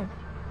mean, you.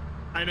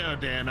 I know,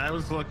 Dan. I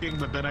was looking,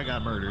 but then I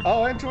got murdered.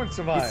 Oh, Twin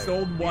survived. He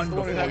sold one He's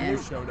the before who you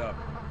had showed up.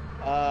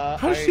 How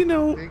does she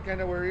know? I think I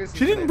know where he is.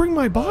 She didn't bring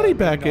my body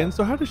back in,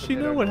 so how does she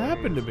know what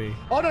happened to me?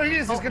 Oh no, he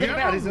is. He's getting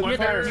out. He's in the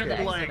fire Wonder,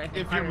 escape. like,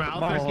 if your mouth is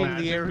Marking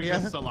magic, the area.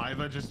 because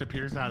saliva just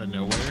appears out of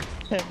nowhere.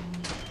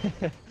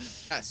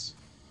 Yes.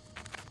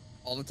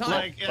 All the time.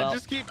 Like,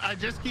 I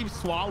just keep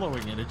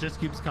swallowing it. It just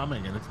keeps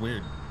coming, and it's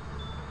weird.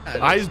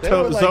 I They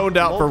were, like, zoned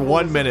out for 1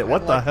 multiples, minute.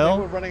 What and, the like, hell?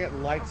 They were running at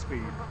light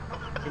speed.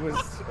 It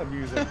was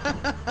amusing.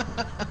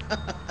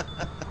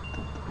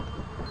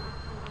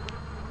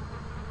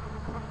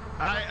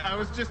 I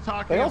was just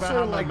talking They about also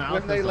how my like mouth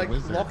when they is a like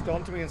wizard. locked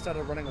onto me and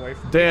started running away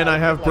from me. Dan, I got,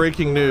 have like,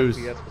 breaking 4 news.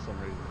 FPS for some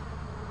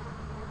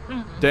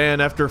reason.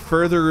 Dan, after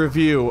further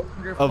review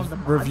from the of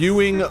mods.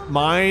 reviewing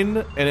mine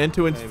and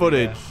Entuin's Maybe,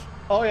 footage,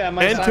 Oh yeah,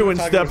 my Entuin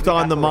cinematographer stepped was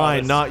on the mine,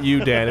 apparatus. not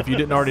you, Dan, if you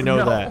didn't already know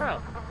that.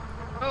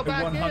 Go I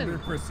back in.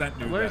 100%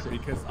 knew Where that is it?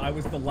 because I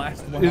was the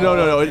last one.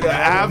 No.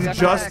 Yeah, Av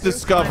just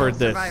discovered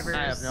this. Survivors.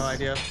 I have no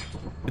idea.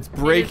 It's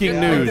breaking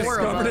Yeah, I news.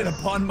 discovered it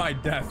upon my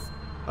death.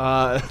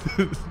 I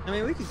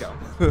mean, we could go.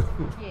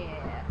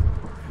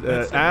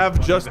 Yeah. Av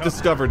just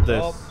discovered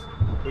this. Oh,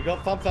 we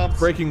got thumps.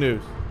 Breaking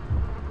news.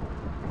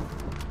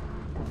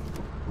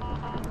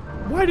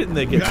 Why didn't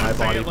they get my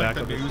body back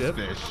on the ship?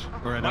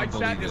 Or I My don't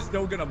chat believe is it.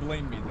 still gonna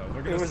blame me though.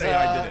 They're It gonna was, say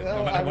I did it.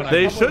 No matter what I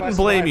They do. shouldn't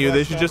blame you.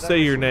 They should just say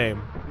your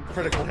name.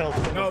 Critical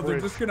health. in No, the they're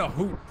fridge. just gonna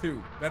hoot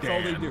too. That's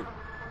all they Damn. do.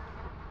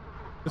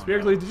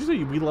 Spiritually, did you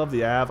say we love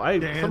the Av? I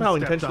Dan somehow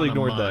stepped intentionally on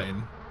a ignored that.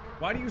 mine.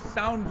 Why do you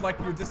sound like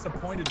you're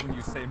disappointed when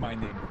you say my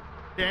name?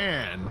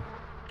 Dan.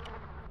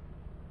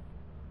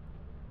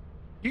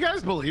 You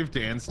guys believe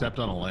Dan stepped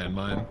on a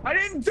landmine? I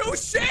didn't do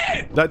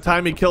shit! That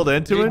time he killed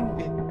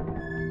Entuin?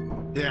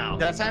 Yeah.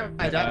 That time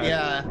I died.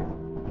 Yeah.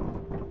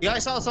 You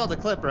guys saw the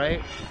clip,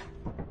 right?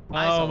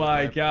 Oh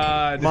my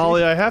god.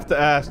 Molly, I have to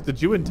ask, did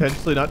you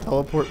intentionally not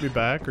teleport me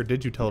back, or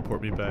did you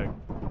teleport me back?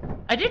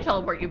 I did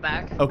teleport you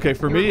back. Okay,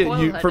 for You me, were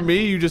you coil-headed.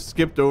 you just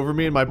skipped over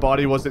me and my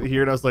body wasn't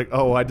here, and I was like,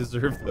 oh, I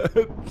deserve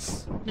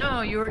that.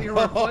 No, you were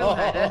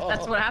coil-headed.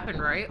 That's what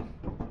happened, right?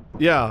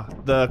 Yeah,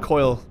 the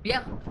coil.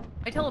 Yeah.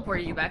 I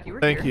teleported you back. You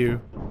were Thank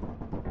here.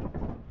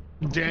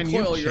 you. Dan,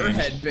 Coil you your changed.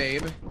 head,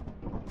 babe.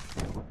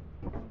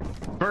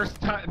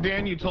 First time,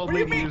 Dan, you told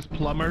me to use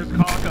plumber's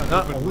caulk on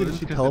Not open only wounds did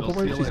she 'cause it'll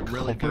teleport, seal she's it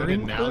really good, covering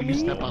and now for you me?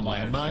 step on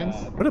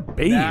landmines. What a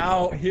babe.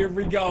 Now, here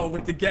we go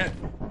with the get.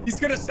 He's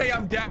gonna say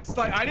I'm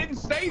gaslight. I didn't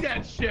say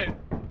that shit.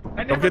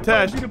 I never get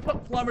told tashed. you to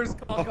put plumber's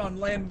caulk on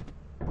land.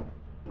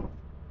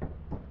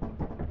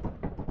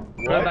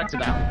 Go back to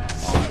that.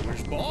 I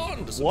was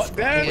born to What, subscribe.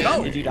 Dan?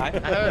 No. Did you die?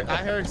 I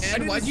heard.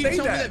 And why'd you say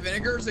tell me that. that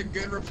vinegar is a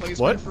good replacement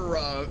What?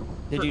 for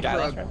Did you die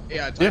last for, round? yeah,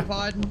 Yeah. Tide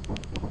Pod?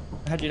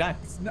 How'd you die?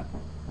 It's not-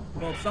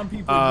 Well, some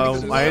people.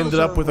 I ended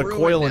up with a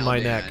coil in my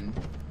neck.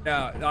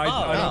 Yeah, I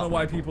don't know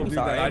why people do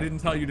sorry. that. I didn't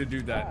tell you to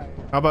do that.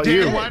 How about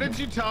Dan, you? why did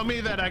you tell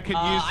me that I could use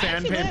I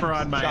actually sandpaper did.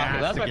 on my Shocking.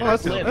 ass That's to my get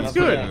first it live. to That's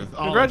bleed? good. All it did was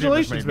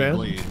Congratulations, make me man.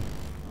 bleed.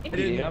 Thank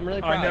you. I'm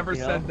really proud. I never you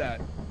know? said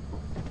that.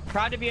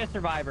 Proud to be a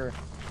survivor.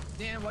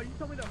 Dan, why you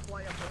tell me to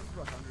fly up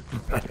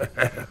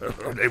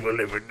those They will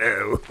never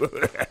know.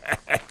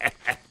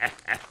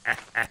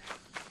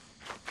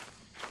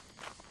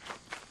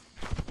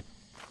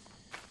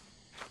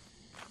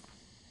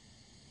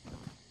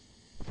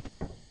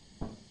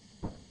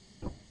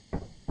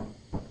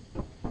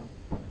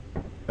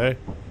 Hey.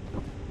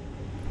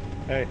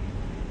 Hey.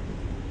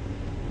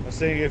 I was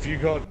saying if you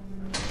got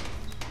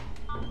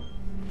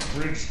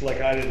bridged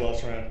like I did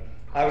last round,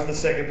 I was the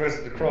second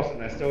person to cross it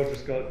and I still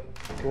just got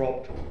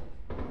dropped.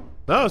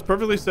 No, it's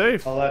perfectly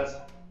safe. Oh, that's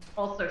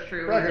Also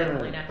true. We Bracken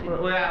definitely room.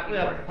 have to. We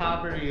have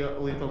property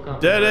lethal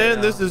company. Dead right end.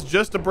 now. This is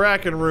just a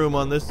Bracken room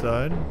on this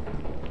side.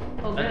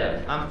 Oh, good.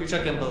 Okay, I'm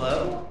checking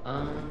below.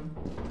 I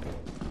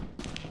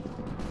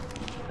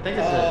think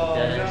it's a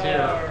dead end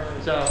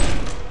too. So.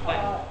 Wait,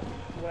 I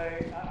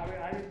mean,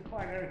 I didn't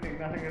find anything,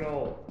 nothing at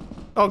all.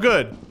 Oh,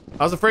 good.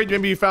 I was afraid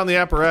maybe you found the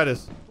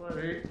apparatus.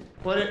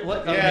 What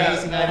Yeah,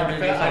 amazing item did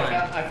you find?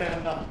 I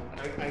found nothing.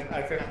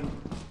 I found.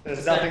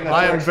 There's nothing.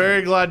 I am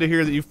very glad to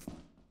hear that you.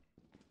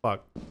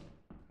 Fuck.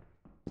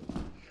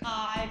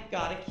 I've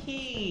got a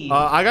key.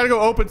 I gotta go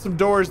open some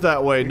doors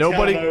that way.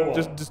 Nobody, tell no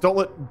one. just don't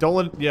let.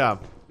 Yeah.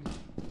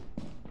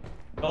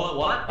 Don't let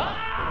what?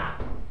 Ah!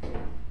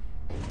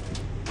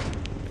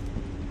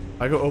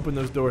 I go open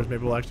those doors.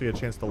 Maybe we'll actually get a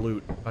chance to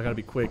loot. I gotta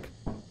be quick.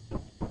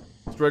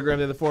 Destroy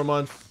Grand in the 4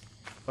 months.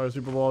 Our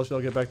Super Bowl.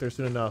 She'll get back there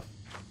soon enough.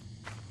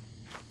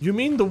 You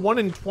mean the one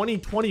in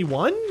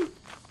 2021?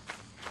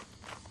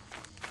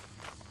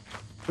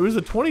 It was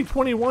the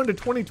 2021 to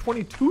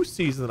 2022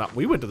 season that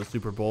we went to the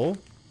Super Bowl.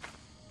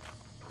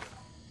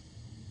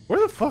 Where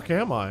the fuck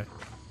am I?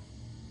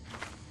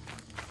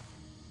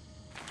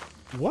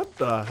 What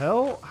the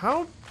hell?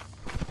 How?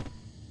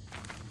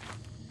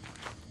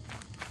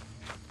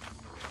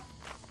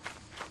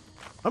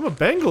 I'm a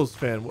Bengals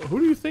fan. Who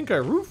do you think I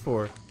root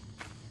for?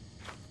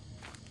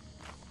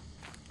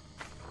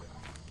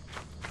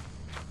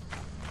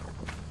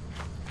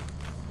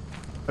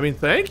 I mean,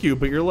 thank you,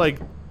 but you're like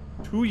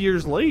 2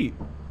 years late.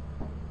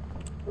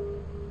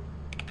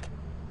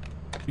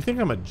 You think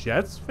I'm a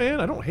Jets fan?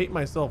 I don't hate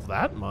myself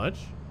that much.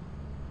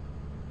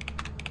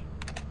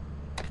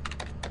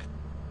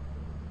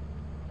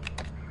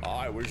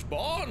 I was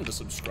born to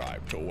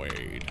subscribe to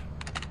Wade.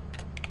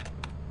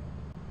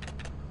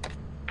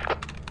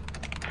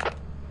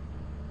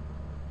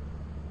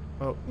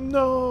 Oh,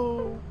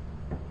 no.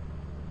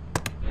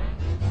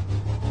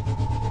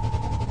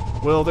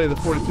 Will they, the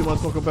 42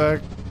 months, welcome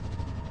back.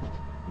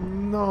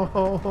 No,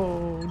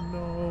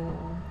 no.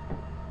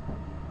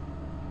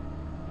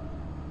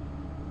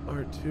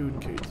 R2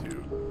 and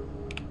K2.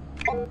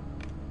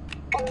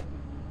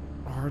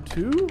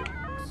 R2?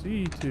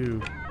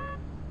 C2.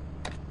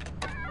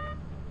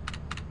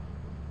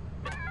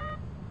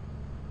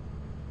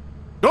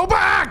 Go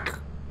back!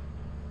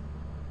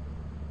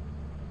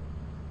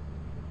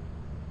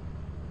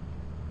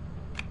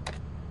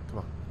 Come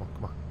on, come on,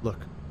 come on. Look.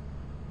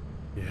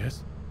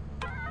 Yes.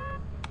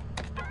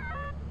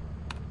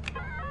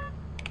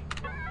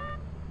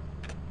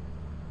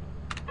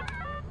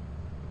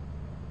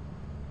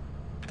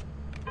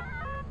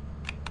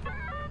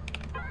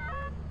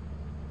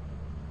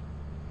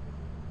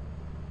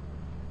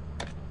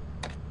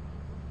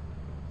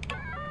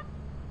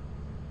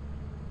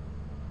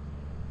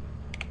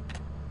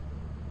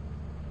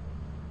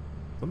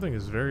 Something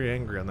is very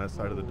angry on that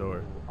side of the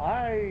door.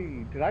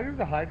 Did I do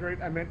the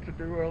hydrate I meant to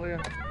do earlier?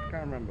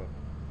 Can't remember.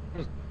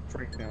 Just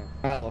freaked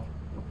out.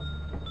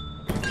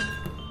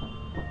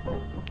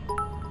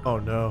 Oh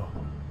no.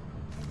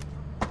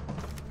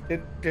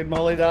 Did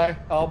Molly die?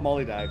 Oh,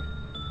 Molly died.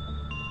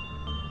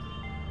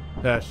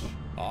 Dash.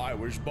 I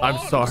was born I'm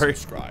sorry. to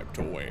subscribe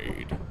to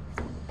Wade.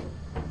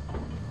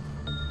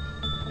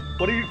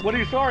 What are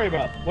you sorry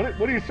about?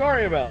 What are you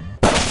sorry about?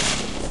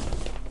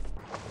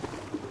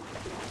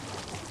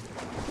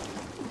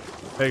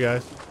 Hey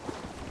guys.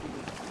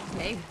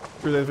 Hey.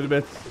 True Infinite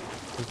Bits.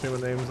 Just my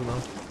names and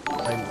all.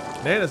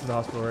 Nana's in the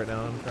hospital right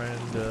now. I'm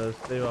trying to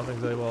stay off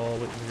anxiety while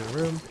waiting to get a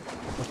room.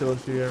 I'll say when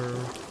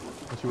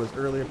she was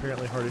early,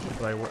 apparently heart issue,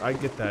 but I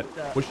get that.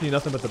 Wishing you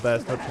nothing but the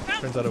best. Hope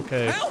she turns out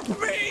okay. Help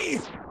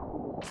me!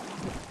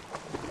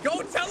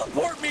 Go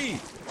teleport me!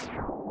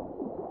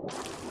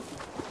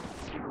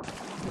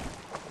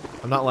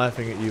 I'm not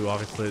laughing at you,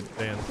 obviously, at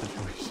Dan's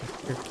situation.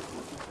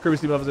 Kirby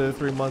Steve Muffins in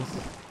 3 months.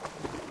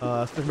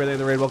 Stick in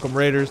the raid. Welcome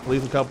Raiders.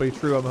 Lethal Company.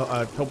 True.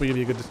 I hope we give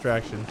you a good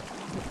distraction.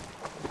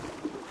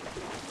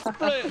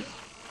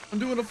 I'm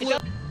doing a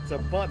flip. It's a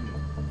button.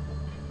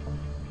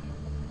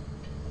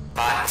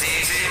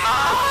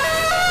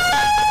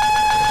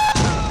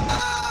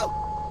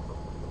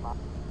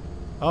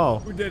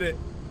 Oh. Who did it?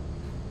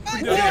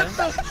 What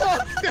the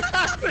fuck?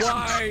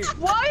 Why?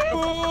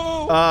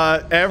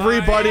 What?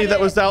 Everybody that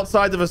was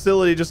outside the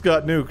facility just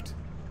got nuked.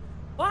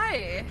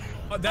 Why?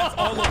 That's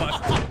all of us.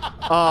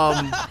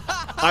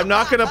 I'm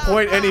not gonna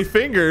point any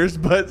fingers,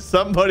 but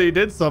somebody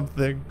did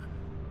something.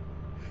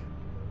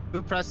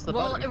 Who pressed the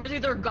Well, button? it was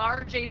either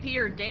Gar, JP,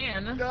 or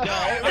Dan.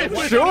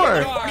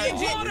 Sure.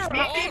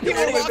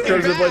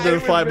 Turns it like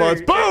there's 5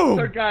 months. Boom!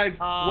 So guys,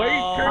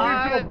 Wade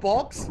turned into a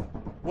box.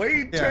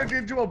 Wade turned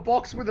into a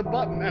box with a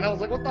button, and I was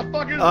like, what the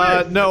fuck is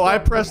this? No, I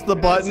pressed the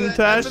button,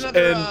 Tesh,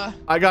 and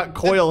I got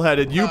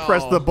coil-headed. You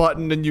pressed the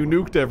button and you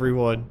nuked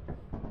everyone.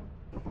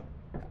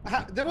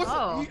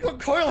 You got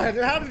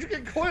coil-headed. How did you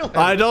get coil-headed?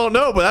 I don't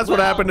know, but that's what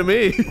happened to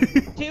me.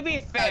 To be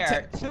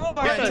fair, two of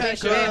our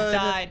fish have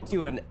died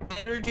to an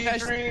energy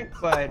drink,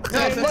 but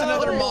That's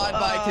another mod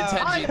by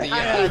Kentenji, the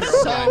had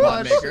so so mod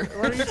much. maker.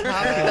 What are you talking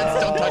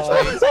That's about?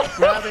 don't touch me.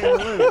 Grabbing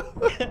loot.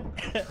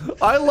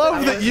 I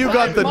love that you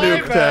got the My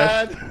nuke,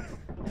 bad.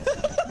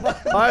 Tesh.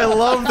 I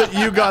love that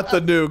you got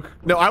the nuke.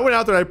 No, I went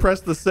out there and I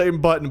pressed the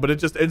same button, but it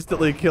just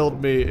instantly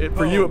killed me.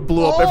 For you, it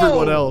blew up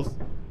everyone else.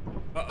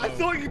 I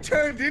thought you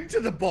turned into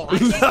the boss.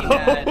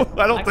 No,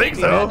 I don't think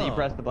so. You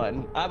pressed the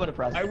button. I would have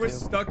pressed it. I was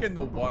too. stuck in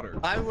the water.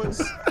 I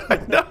was.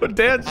 No,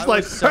 Dan's just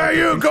like, hey,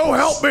 you go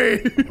help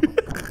me.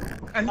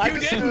 And I you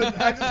just didn't.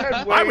 heard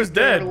I was Wade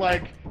there, dead.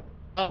 Like,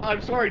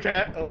 I'm sorry,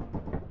 Tash.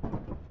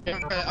 I'm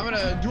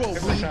gonna do a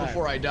wee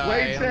before I die.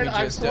 Wade said, Let me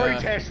I'm just, sorry,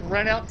 Tash,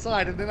 ran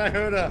outside, and then I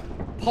heard a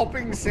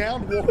popping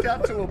sound, walked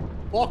out to a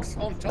box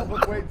on top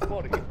of Wade's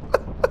body.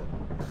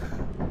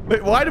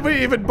 Wait, why did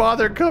we even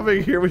bother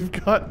coming here? We've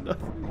got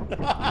nothing.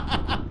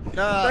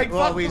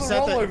 Well, we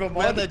set the, rollover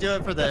we had mod. to do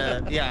it for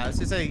the. Yeah, I was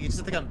gonna say you just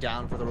have to come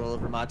down for the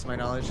rollover mod, to my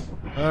knowledge.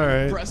 All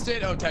right. Pressed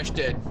it. Oh, Tash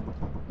did.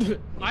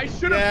 I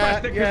should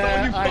have pressed it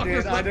because all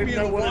you fuckers left me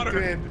in the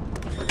water.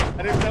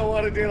 I didn't know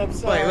what it did. I'm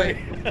sorry. Wait.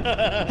 Is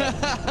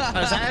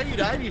that how you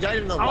died? You died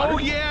in the water? Oh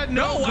yeah,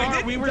 no, I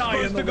didn't we were die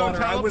in supposed the to go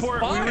water. I was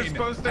teleport. We were fine.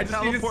 supposed to I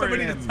just needed teleport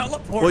somebody him. to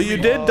teleport Well, you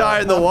me. did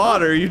die in the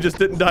water. You just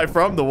didn't die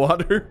from the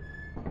water.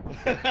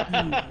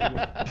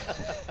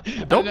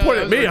 Don't point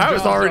at me. I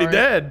was already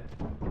dead.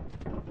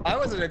 I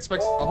wasn't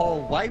expecting the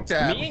whole wipe to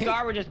happen. Me and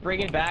Gar were just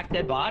bringing back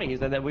dead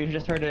bodies, and then we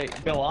just heard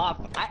it go off.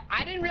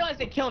 I didn't realize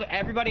it killed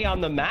everybody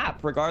on the map,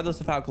 regardless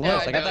of how close. Yeah,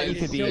 like I thought you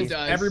could be.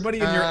 Everybody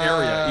in your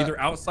area, either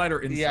outside or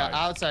inside. Yeah,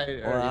 outside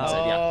or Wow.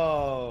 inside. Yeah.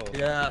 Oh.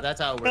 Yeah,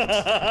 that's how it works.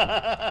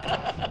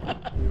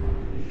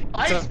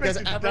 I So,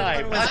 expected to because die.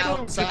 everyone was I thought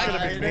it was gonna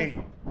be outside. me.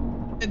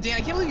 And Dan,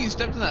 I can't believe you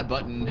stepped on that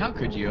button. How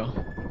could you?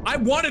 I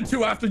wanted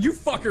to after you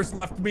fuckers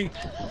left me.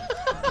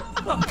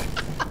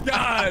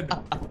 God.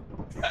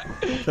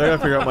 So I gotta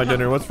figure out my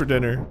dinner. What's for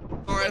dinner?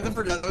 All right, I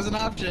forgot that was an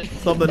option.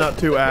 Something not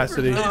too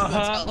acidy.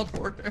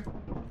 Teleporter.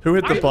 Who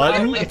hit the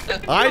button?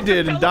 I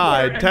did and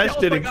died. Tesh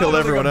did and killed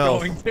everyone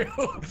else.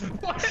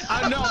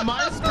 No,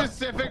 my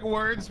specific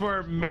words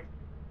were.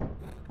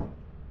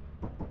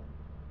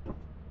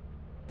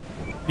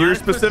 Your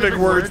specific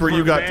words were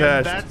you got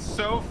 "Man, Tesh. That's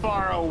so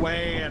far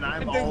away, and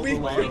I'm all the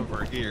way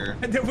over here.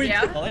 And then we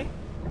Yeah.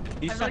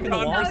 You I'm stuck like, in the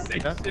oh, wall? no. I'm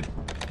stuck.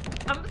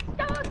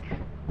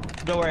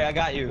 Don't worry, I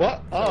got you.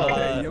 What? Oh,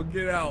 Okay, you'll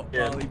get out,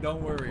 yeah. Molly.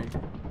 Don't worry.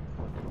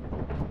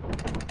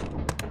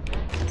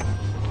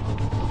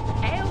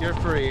 Ew. You're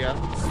free. Oh,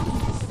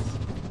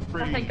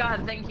 thank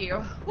God, thank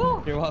you.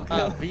 Woo. You're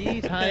welcome.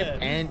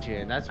 V-type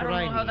engine. That's I what don't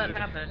I know how that need.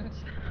 happened.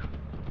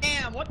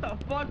 Damn, what the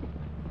fuck?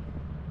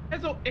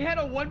 It had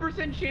a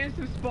 1% chance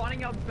of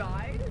spawning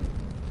outside?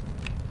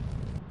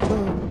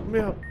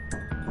 Yeah.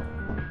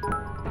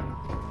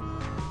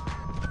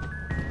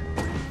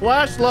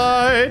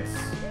 Flashlights.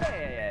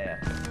 Yeah.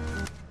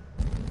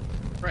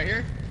 Right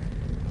here.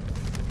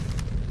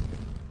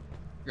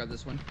 Grab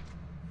this one.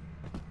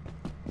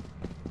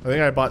 I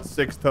think I bought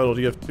 6 total.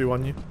 Do you have 2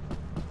 on you?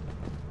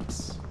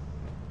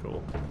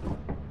 Cool.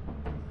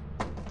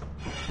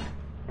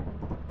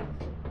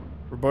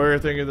 Boyer,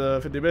 thank you the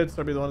 50 bits.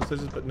 I'll be the one that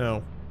says this, but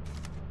no.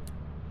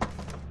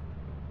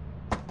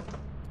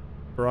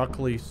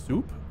 Broccoli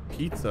soup,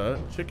 pizza,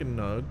 chicken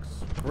nugs,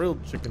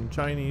 grilled chicken,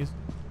 Chinese,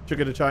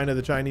 chicken to China,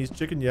 the Chinese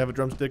chicken. You have a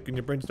drumstick and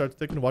your brain starts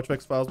ticking. Watch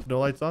X-Files with no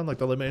lights on, like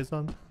the Leme is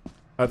on.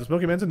 The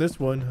Smoky Man's in this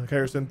one.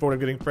 Harrison Ford, I'm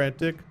getting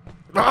frantic.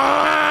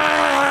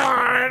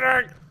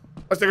 I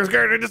think I'm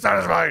scared and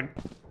dissatisfied.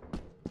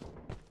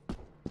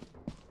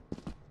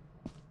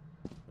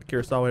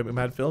 Kurosawa made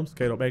mad films.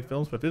 Okay, don't make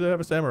films, but do they have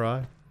a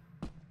samurai?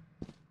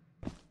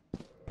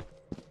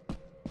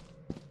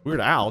 Weird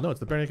Al. No, it's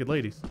the Bare Naked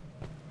Ladies.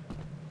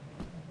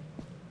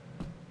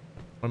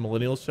 My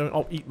millennials showing.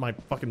 Oh, eat my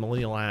fucking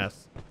millennial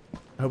ass.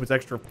 I hope it's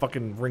extra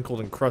fucking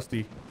wrinkled and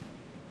crusty.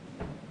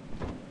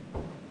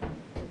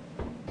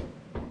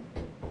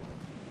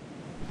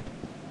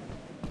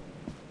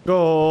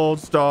 Gold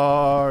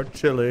Star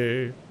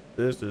Chili.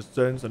 This is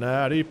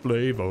Cincinnati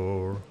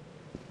flavor.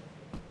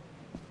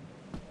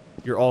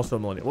 You're also a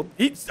millennial. Well,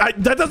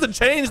 that doesn't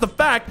change the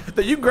fact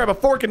that you can grab a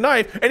fork and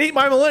knife and eat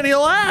my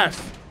millennial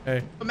ass.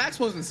 Hey. But Max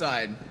was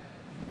inside.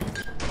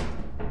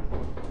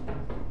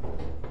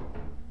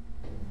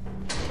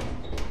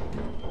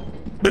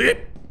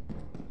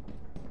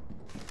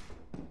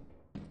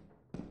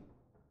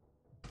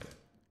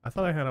 I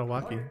thought I had a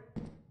walkie.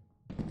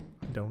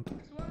 I don't.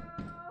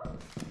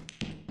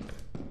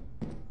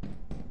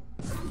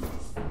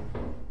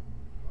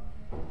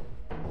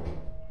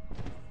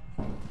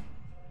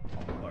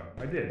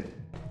 I did.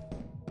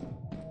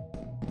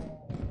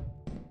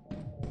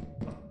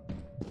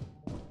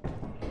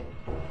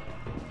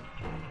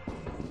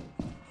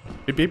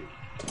 Beep beep.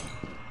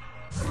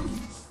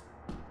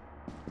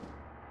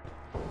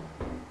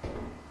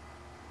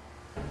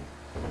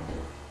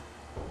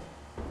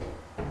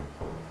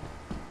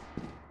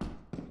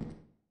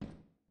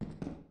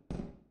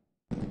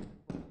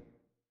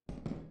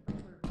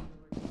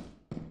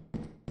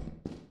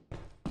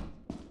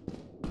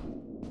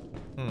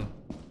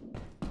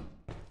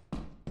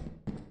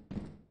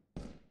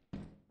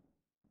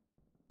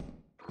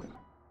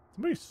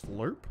 Somebody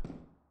slurp?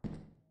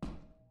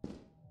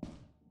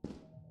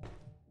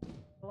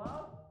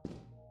 Hello?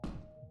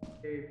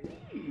 Hey.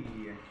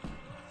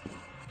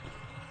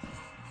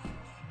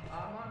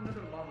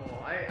 another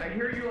level. I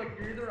hear you like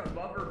you're either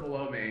above or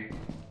below me.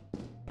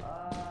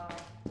 I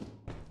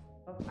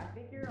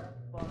think you're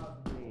above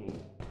me.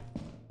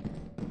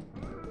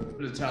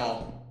 To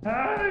tell.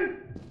 Hey,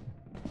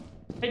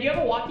 do you have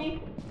a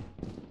walkie?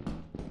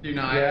 Do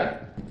not. Yeah.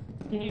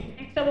 Can you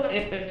take someone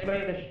if there's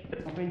anybody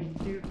that's behind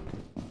you?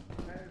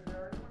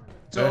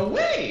 So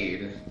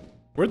Wade.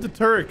 Where'd the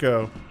turret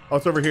go? Oh,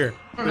 it's over here.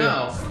 I don't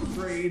know.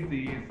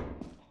 Crazy.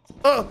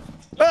 Oh,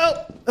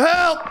 help!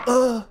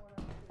 Help!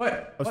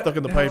 What? I'm stuck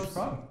in the What hell's pipes.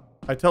 wrong?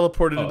 I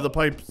teleported into the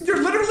pipes.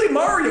 You're literally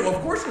Mario. Of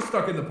course you're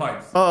stuck in the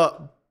pipes.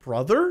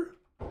 Brother?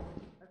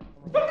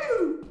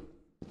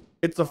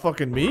 It's a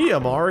fucking me, a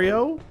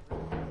Mario.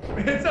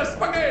 It's a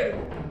spaghetti.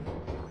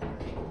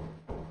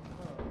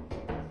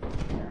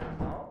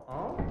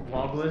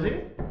 Log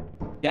Lizzie?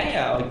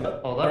 Yeah.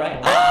 Hold on. Alright.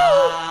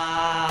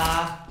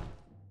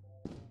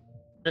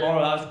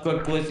 Oh, that was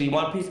good, Glizzy. You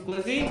want a piece of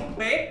Glizzy?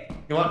 Wait.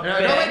 You want? No,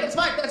 wait, that's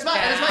mine. That's mine.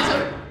 That's my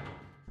turn.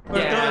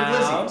 We're throwing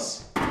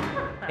glizzies.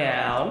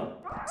 Down.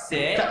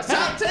 Sit.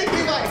 Stop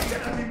taking my.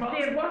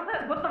 Dude, what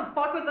the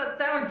fuck was that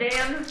sound,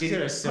 Dan? She's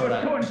gonna sew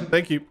that.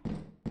 Thank you.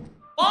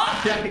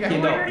 Oh!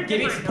 Give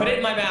me, put it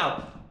in my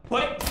mouth.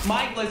 Put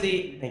my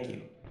Glizzy. Thank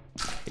you.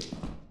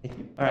 Thank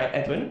you. All right,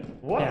 Edwin.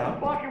 What down. the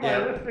fuck am I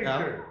listening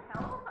to?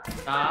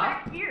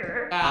 Back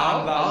here.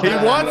 He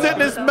wants it in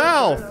his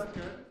mouth.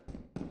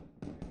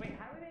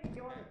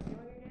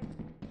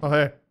 Oh,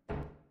 hey.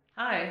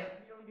 Hi.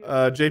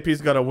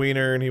 JP's got a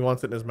wiener and he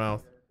wants it in his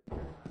mouth.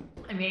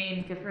 I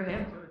mean, good for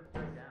him.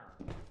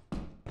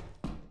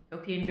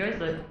 Hope he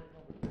enjoys it.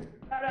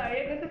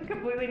 This is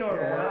completely normal.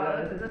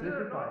 This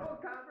is fine.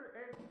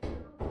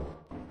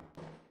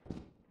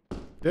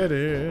 Dead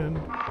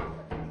end.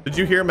 Did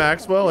you hear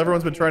Maxwell?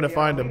 Everyone's been trying to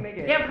find him.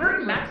 Yeah, I've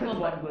heard Maxwell,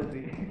 but I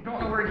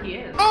don't know where he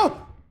is.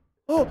 Oh!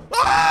 Oh!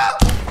 Ah!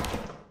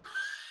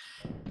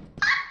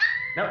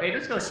 No, it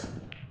just goes.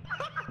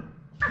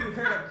 You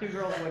heard of two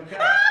girls like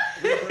that.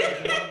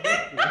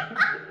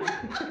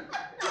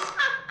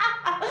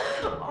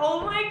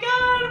 Oh my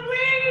god,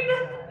 Wade!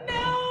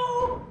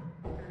 No!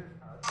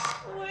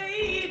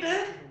 Wade!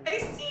 I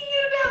see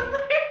you down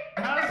there!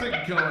 How's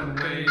it going,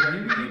 Wade?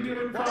 You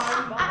doing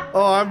fine?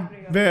 Oh,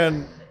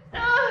 man.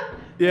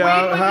 Yeah,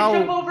 Wade went how? to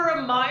jump over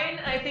a mine.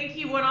 I think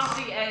he went off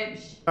the edge.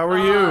 How are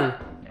you?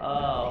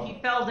 Oh. He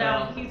fell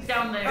down. He's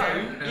down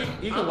there.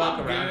 You can walk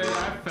around.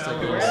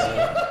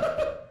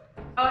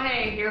 Oh,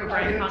 hey, here,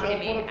 Brian, come get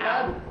me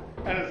out.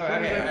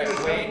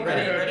 Wait,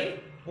 ready?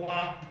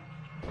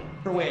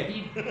 For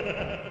Wade.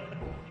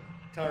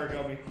 Tire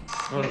gummy.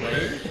 For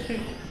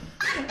Wade?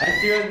 I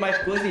threw my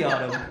Glizzy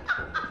on him.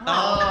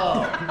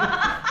 Oh.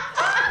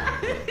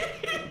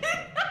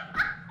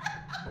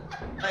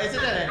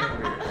 Isn't that any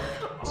weird?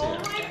 Oh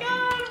my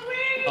god,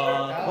 Wade!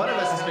 One of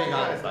us is being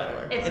honest, by the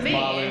way. It's me.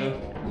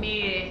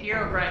 Me,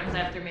 Hero Brian's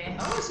after me. I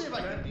want to see if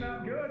I can do.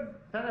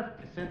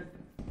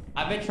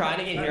 I've been trying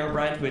to get Hero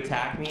Brian to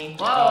attack me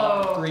Whoa.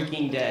 all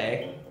freaking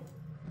day.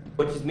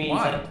 Which means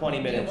like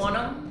 20 minutes. You want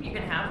him? You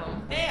can have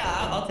him.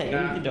 Yeah, I'll take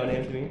him. You can donate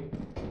him to me.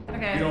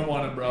 Okay. You don't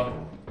want him, bro.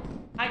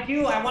 I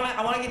do. I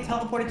wanna get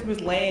teleported to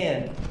his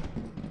land.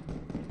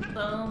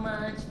 So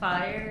much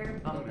fire.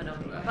 Our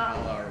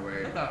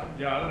way.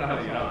 Yeah, I don't know how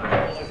to get out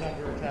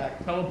there.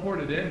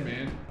 Teleported in,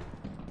 man.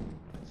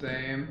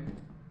 Same.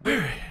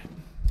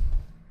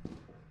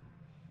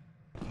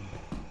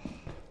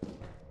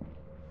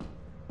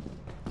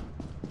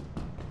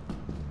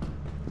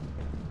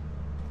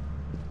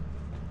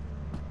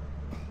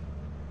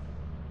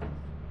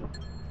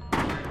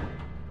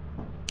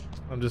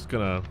 I'm just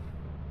gonna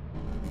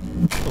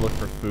look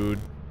for food.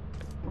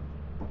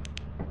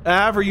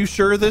 Av, are you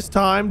sure this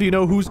time? Do you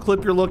know whose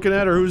clip you're looking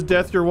at or whose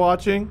death you're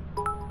watching?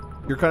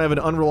 You're kind of an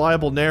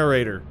unreliable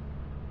narrator.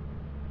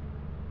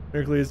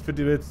 Hercules,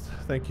 50 bits.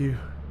 Thank you.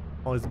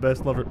 Molly's the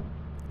best. Love her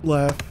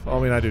laugh. I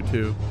mean, I do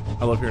too.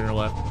 I love hearing her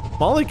laugh.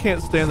 Molly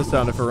can't stand the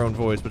sound of her own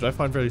voice, which I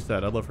find very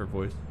sad. I love her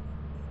voice.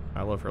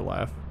 I love her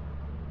laugh.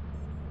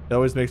 It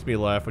always makes me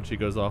laugh when she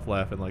goes off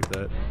laughing like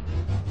that.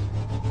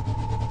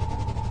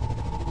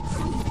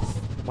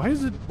 Why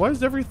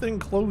is everything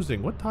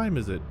closing? What time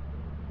is it?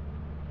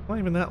 Not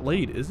even that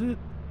late, is it?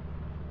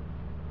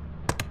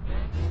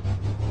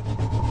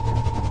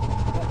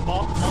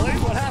 Molly,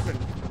 what happened?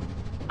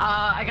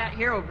 I got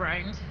Hero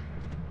Brian.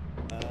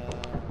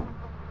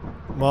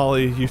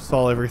 Molly, you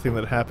saw everything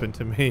that happened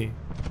to me.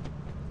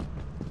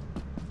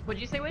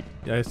 What'd you say, Wade?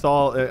 Yeah,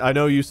 I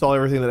know you saw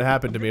everything that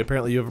happened to me.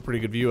 Apparently you have a pretty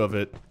good view of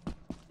it.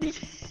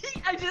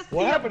 I just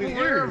What see a happened to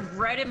blur you? of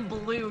red and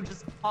blue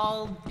just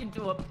fall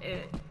into a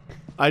pit.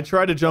 I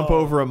tried to jump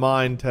over a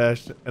mine,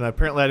 Tesh, and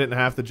apparently I didn't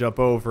have to jump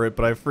over it,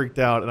 but I freaked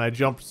out and I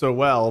jumped so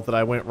well that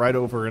I went right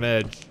over an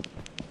edge.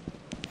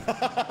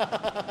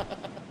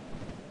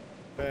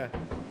 Fair.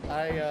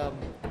 I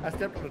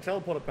stepped on the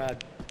teleporter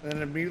pad and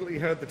then immediately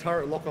heard the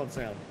turret lock-on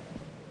sound.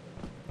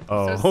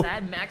 Oh. So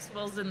sad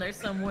Maxwell's in there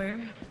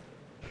somewhere.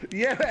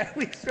 Yeah,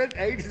 we spent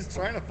ages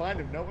trying to find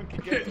him. No one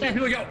can get him.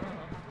 Here we go.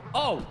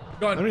 Oh,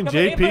 go on. I mean,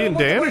 JP and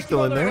Dan are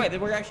still in there.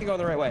 We're actually going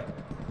the right way.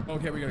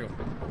 Okay, we gotta go.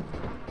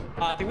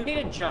 Do we need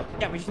to jump?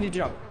 Yeah, we just need to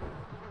jump.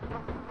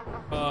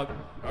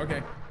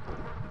 Okay.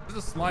 There's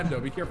a slime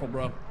though. Be careful,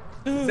 bro.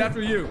 It's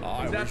after you.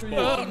 I It's was after you.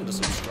 born to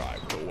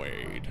subscribe to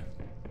Wade.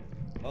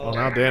 Oh,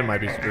 now Dan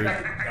might be screwed.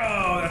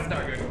 Oh, that's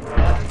not good.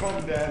 That's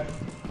from Dad.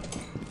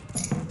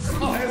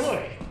 Oh, hey,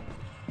 look.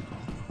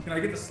 Can I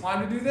get the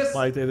slime to do this?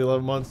 Like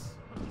 11 months.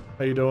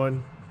 How you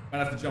doing? I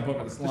have to jump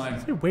over the slime.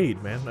 Say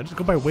Wade, man. I just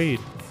go by Wade.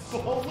 Oh,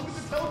 look at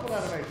the teleport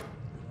animation.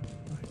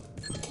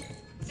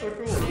 So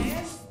cool.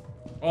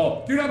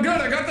 Oh, dude, I'm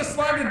good. I got the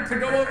slime to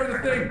go over the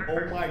thing.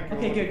 Oh my god.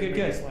 Okay,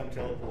 good. Slime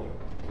teleport.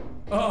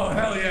 Oh,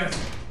 hell yes.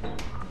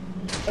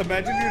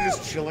 Imagine you're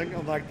just chilling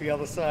on like the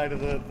other side of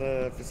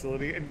the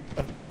facility and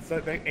so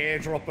they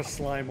airdrop a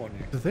slime on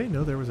you. Do they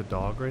know there was a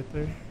dog right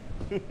there?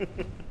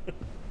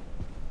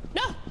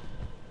 No!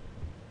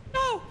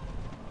 No!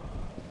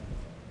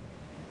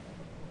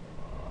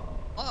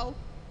 Uh-oh.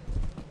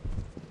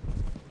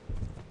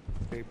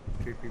 Hey,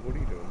 JP, what are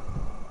you doing?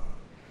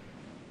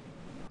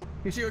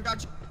 You see what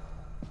got you?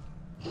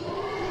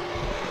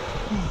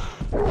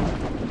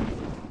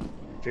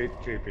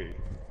 JP.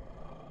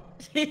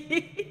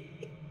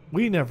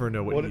 We never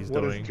know what he's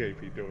doing. What is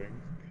JP doing?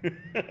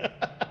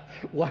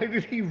 Why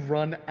did he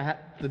run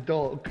at the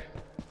dog?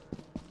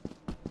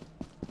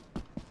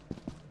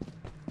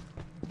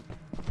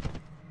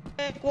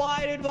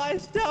 Why did my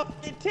stuff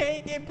get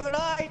taken, but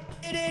I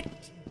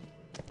didn't?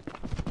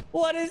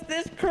 What is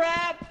this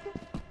crap?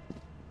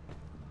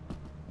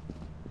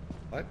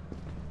 What?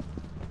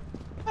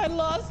 I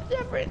lost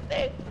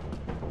everything.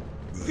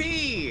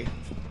 P.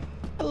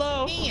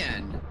 Hello.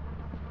 Ian.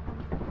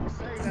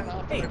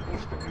 Hey.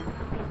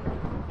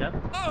 Yep.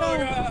 Oh,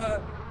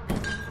 God.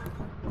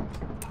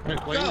 Wait,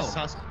 what Go. is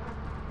this?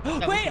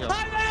 Wait,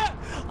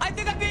 I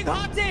think I'm being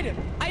haunted.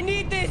 I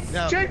need this.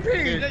 No.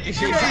 JP!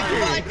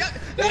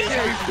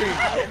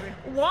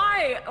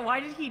 Why? Why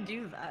did he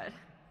do that?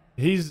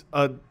 He's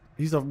a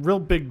real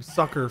big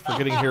sucker for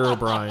getting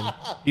Herobrine.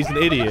 He's an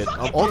idiot.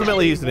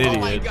 Ultimately, he's an idiot.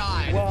 Oh my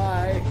god.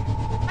 Why?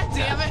 God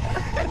damn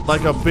it.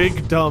 Like a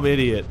big dumb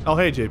idiot. Oh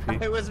hey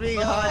JP. It was me,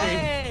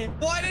 honey.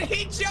 Why did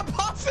he jump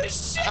off the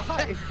ship?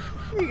 I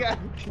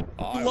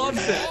Loves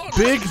was it. born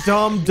Big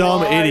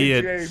dumb Why,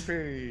 idiot.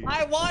 JP?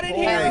 I wanted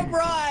Boy.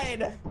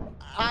 Herobrine.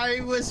 I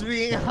was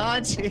being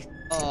haunted.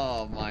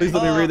 Oh my. Please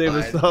let me rename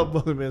God. the sub,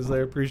 Bullyman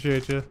Slayer.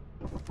 Appreciate you.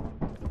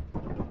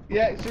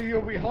 Yeah, so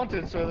you'll be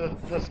haunted, so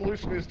the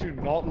solution is to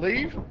not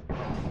leave?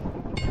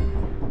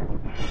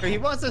 He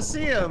wants to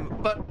see him,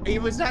 but he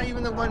was not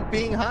even the one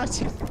being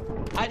haunted.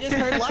 I just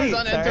heard He's lights.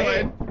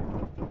 uninterested.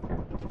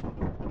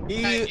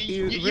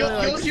 He really You'll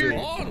likes hear, me.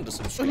 born to you'll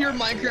subscribe. hear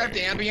Minecraft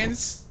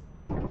ambience.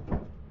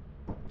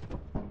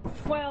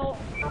 Well,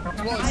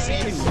 Well,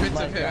 Sam spits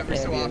of him every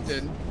so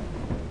often.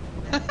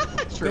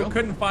 Still True.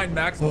 couldn't find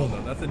Maxwell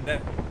though. That's a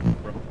net.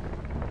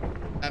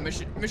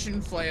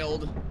 Mission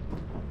failed.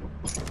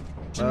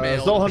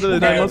 Soul Hunter the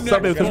 9 months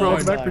sub with Christmas.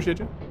 Welcome back. Appreciate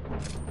you.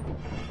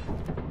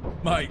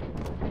 Mike.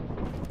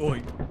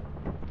 Oi.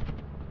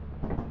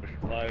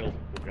 Failed.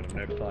 We'll get him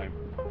next time.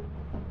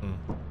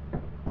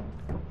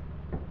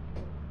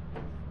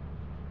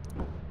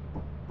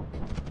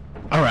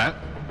 All right.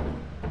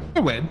 I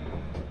win.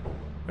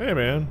 Hey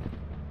man.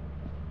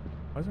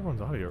 Why is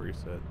everyone's audio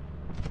reset?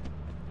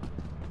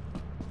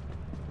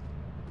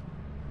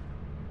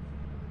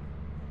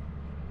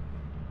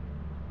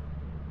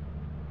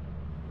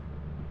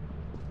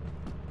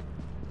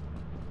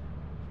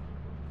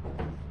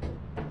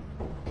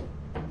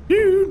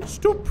 Don't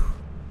stop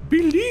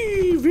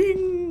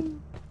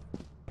believing.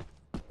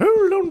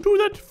 Hold on to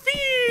that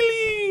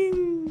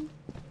feeling.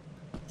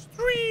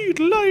 Street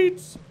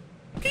lights,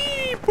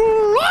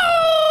 people.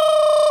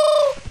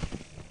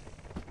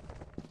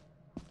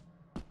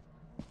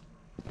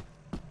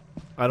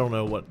 I don't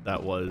know what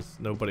that was.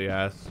 Nobody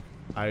asked.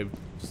 I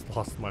just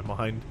lost my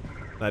mind,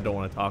 and I don't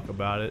want to talk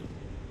about it.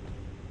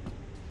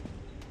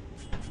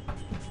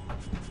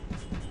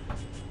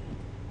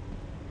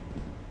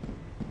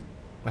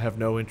 I have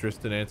no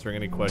interest in answering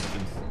any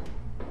questions.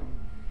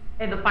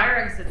 Hey, the fire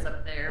exit's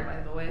up there, by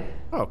the way.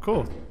 Oh,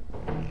 cool.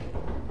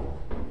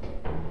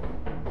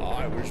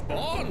 I was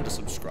born to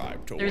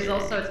subscribe to There's Wade.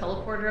 also a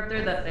teleporter up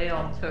there that they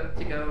all took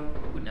to go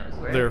who knows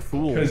where. They're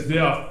fools. Because they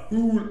are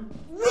food.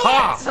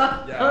 Ha!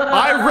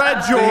 I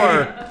read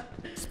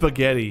your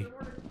spaghetti.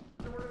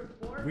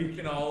 We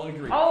can all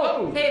agree.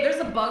 Oh, hey,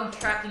 there's a bug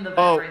trapped in the vent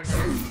Oh. right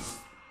there.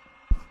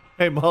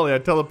 Hey, Molly, I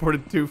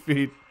teleported 2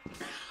 feet.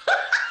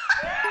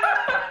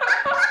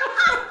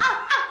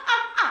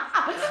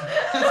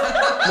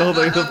 No,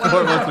 they the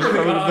 4 months are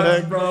coming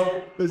back.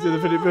 Bro. This is the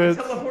 50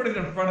 minutes. Teleported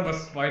in front of a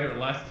spider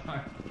last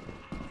time.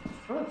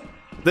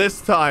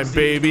 This time,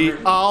 baby,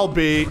 I'll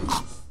be.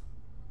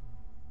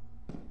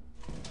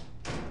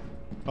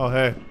 Oh,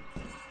 hey.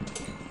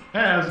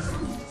 Has.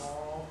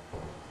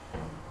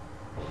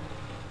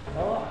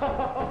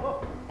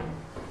 Oh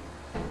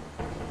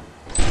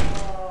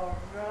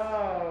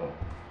no.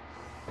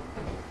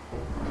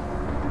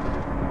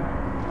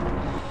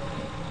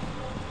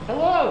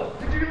 Hello,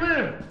 did you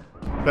live?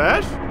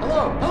 Bash?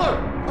 Hello, hello,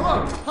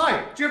 hello.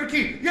 Hi, do you have a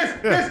key? Yes,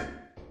 Yeah. yes.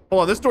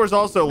 Hold on, this door's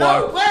also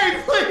locked. No,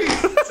 wait, please!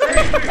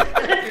 Save me.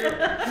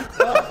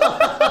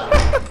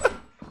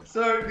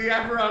 So the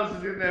apparatus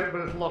is in there,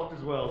 but it's locked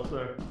as well,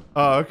 so.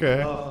 Oh,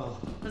 okay.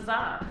 What's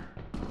that?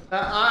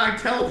 I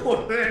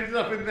teleported and ended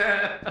up in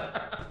there.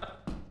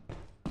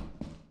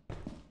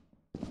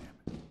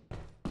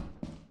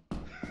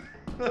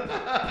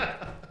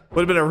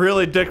 Would have been a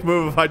really dick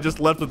move if I just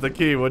left with the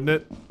key, wouldn't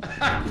it?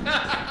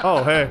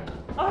 Oh, hey.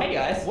 Oh, hey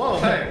guys. Whoa,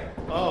 hey.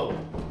 Oh.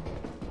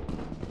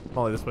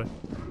 Molly, this way.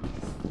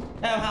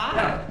 Oh,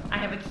 hi. I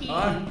have a key.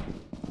 No,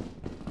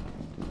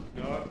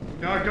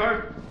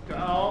 don't.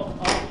 Oh,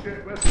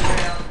 shit. Let's get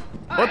out.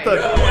 What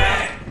the?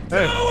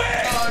 Hey.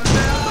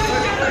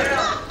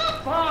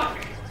 Fuck.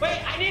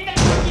 Wait, I need that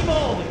cookie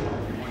mold.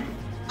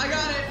 I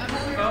got it. I'm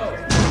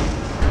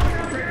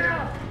over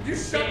here. You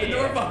shut the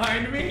door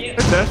behind me? Hey,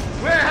 Tesh.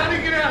 Where? How do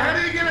you get out? How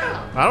do you get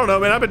out? I don't know,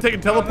 man. I've been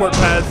taking teleport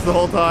pads the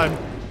whole time.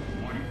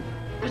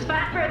 There's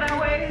faster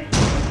that way.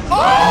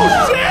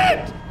 Oh,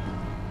 shit!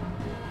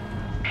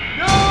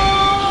 No!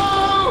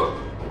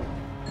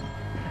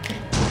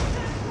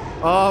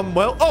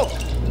 Well, oh!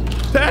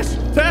 Tesh!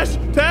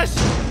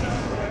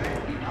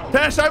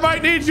 Tesh, I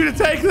might need you to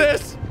take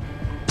this!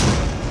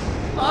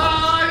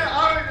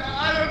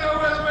 I don't know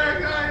where we're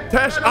going.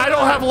 Tesh, I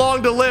don't have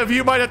long to live.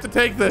 You might have to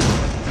take this.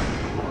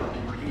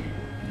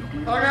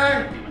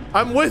 Okay.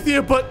 I'm with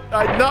you, but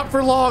not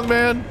for long,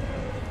 man.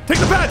 Take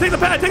the pad, take the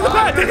pad, take the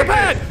pad, take the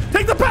pad!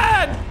 Take the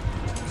pad!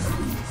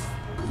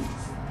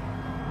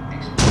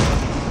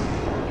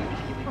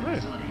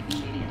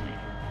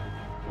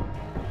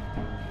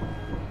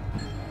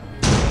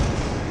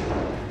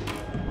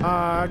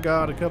 I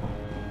got a couple.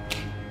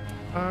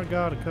 I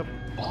got a couple.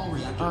 All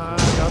reactor I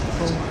cores got the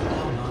are phone.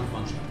 now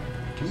non-functional.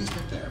 Please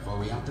prepare for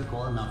reactor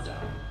core meltdown.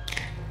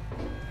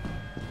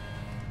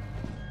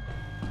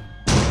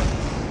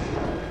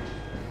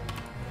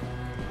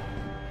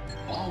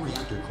 All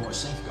reactor core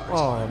safeguards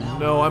are now Oh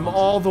no, I'm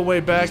all the way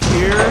back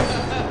here.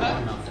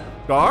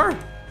 Gar?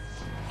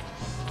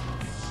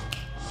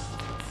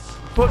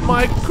 Put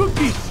my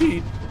cookie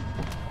sheet.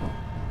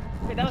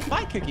 Wait, that was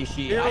my cookie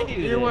sheet. I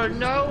needed You it. were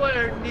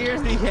nowhere near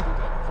the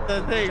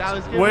thing. I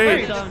was giving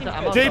Wait, I'm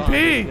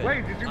JP.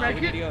 Wait, did you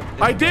make it?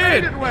 I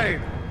did. Wait.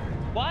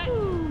 What?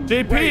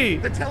 JP. Wait,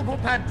 the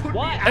teleport pad put me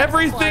out.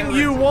 Everything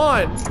you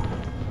want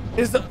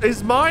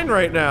is mine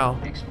right now.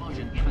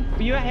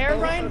 Are you a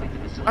Herobrine?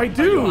 I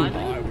do.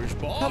 I was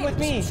born Come with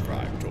me. to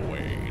subscribe to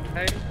Wade.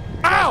 Hey,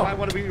 Ow! I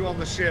want to be you on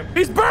the ship.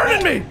 He's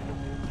burning me.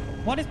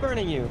 What is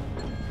burning you?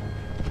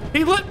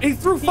 He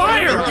threw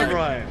fire.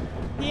 Right.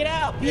 Pee it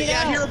out. Pee it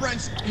Yeah, out.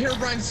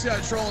 Herobrine's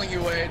trolling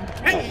you, Wade.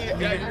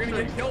 Yeah, you're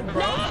gonna get killed,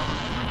 bro.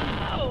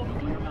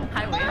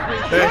 Hi, Wade.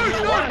 Hey,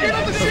 Get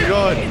on the ship.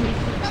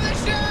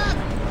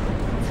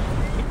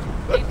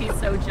 good. He's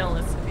so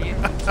jealous of you.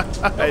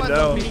 I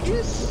know.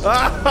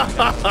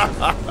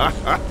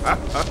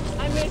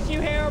 I miss you,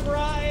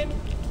 Herobrine.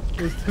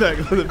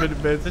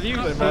 Did you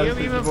see him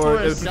even for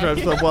a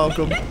second? So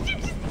welcome.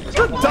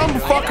 The dumb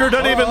fucker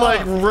doesn't even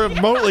like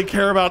remotely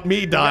care about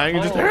me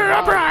dying. Just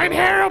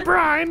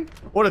Herobrine.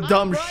 What a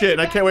dumb shit.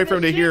 I can't wait for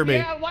him to hear me.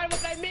 Yeah, why would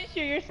I miss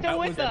you? You're still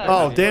with us.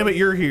 Oh, damn it,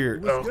 you're here.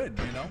 It was good,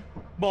 you know?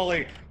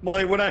 Molly,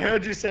 when I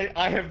heard you say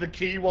I have the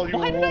key while you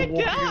Why were did I all walking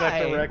in that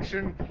die?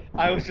 direction,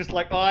 I was just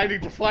like, oh, I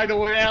need to find a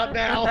way out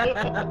now.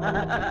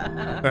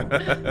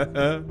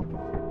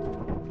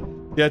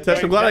 Yeah,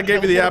 Tess, I'm glad I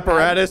gave you the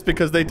apparatus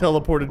because they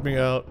teleported me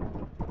out.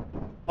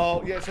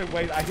 Oh, yeah, so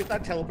wait, I hit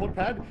that teleport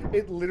pad.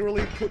 It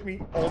literally put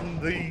me on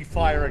the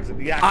fire exit.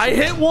 The I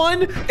hit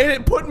one and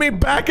it put me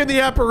back in the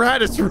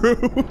apparatus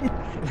room.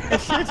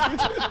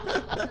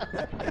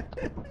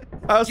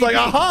 I was like,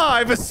 aha,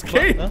 I've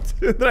escaped.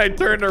 Then I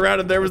turned around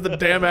and there was the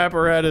damn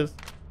apparatus.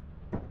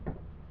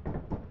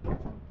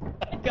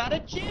 I got a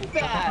gym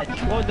badge.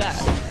 What was that?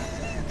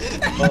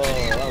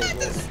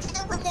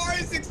 From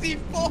Mario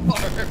 64.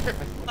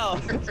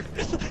 Oh.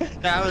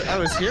 I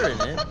was hearing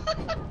it.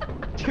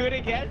 Do it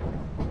again.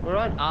 We're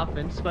on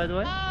offense, by the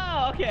way.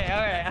 Oh, okay,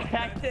 all right.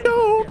 I did.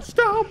 Don't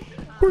stop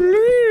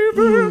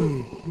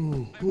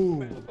believing.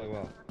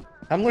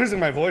 I'm losing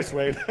my voice,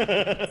 Wade. Who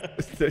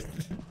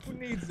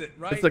needs it,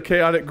 right? It's a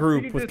chaotic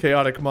group with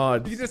chaotic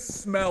mods. You just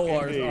smell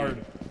our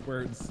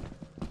words.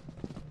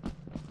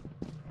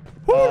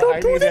 I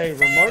need a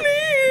remote.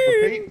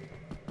 Repeat.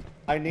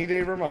 I need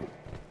a remote.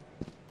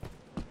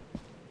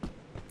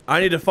 I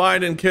need to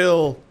find and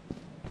kill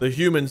the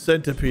human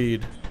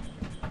centipede.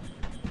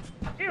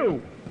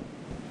 Ew.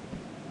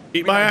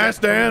 Eat my ass,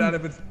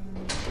 Dan.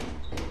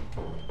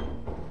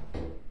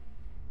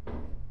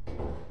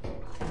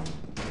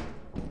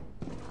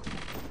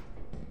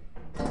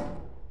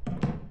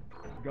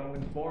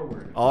 Going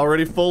forward.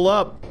 Already full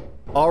up.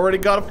 Already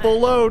got a full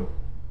load.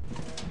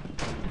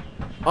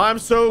 I'm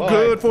so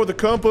good for the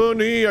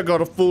company. I got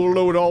a full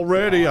load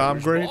already. I'm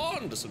great.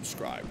 Born to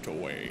subscribe to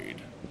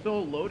Wade. So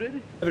loaded?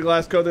 And a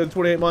glass code in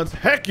 28 months.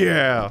 Heck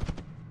yeah.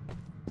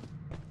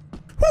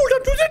 Hold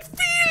on to that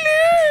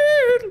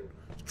feeling.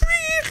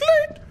 Street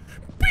light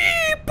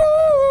people.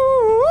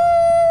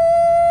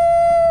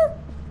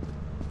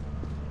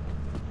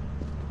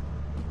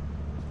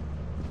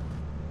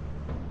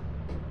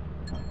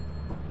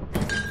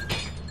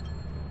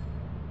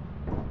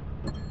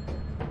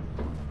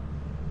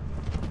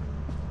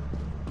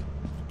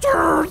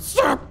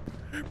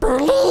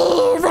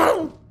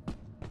 believing.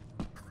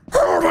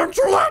 Hold on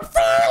to that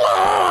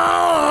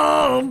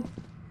feeling.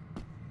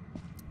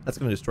 That's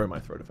gonna destroy my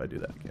throat if I do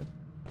that again.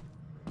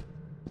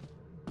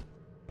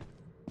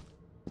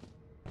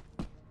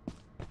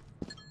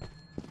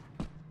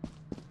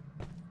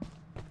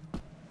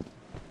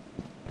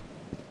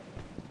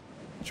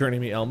 Journey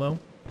me Elmo.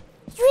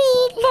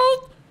 Sweet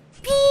like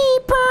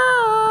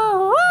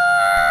people.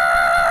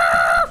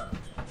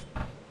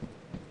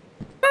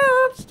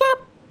 Don't stop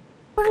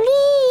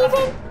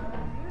believing.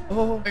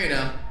 Oh, you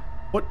know.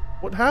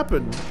 What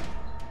happened?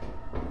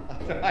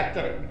 I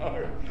don't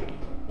know.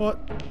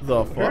 What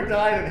the fuck? Who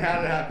died and how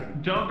did it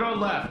happen? Don't go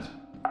left.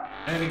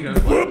 And he goes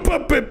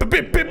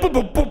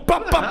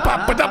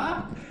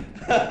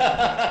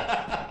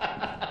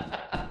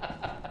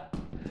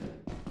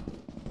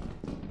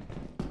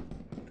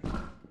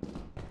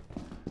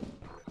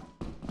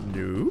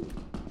Nope.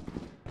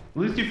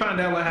 At least you found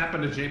out what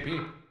happened to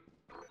JP.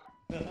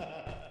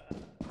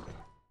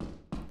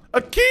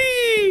 A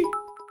key!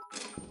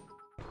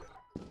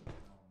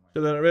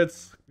 So then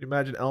Ritz, can you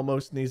imagine Elmo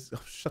sneeze? Oh,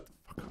 shut the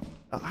fuck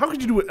up. How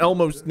could you do an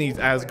Elmo sneeze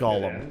as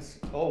Gollum?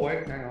 Oh,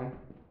 wait, hang on.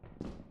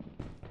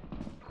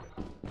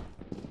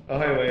 Oh,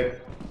 hey, wait.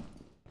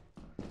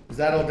 Is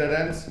that all dead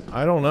ends?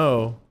 I don't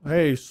know.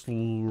 Hey,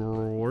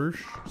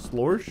 Slorsh?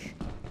 Slorsh?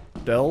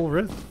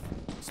 Delrith?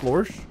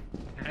 Slorsh?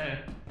 Hey.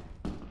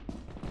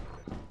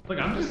 Look,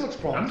 I'm This looks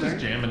just promising.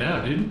 jamming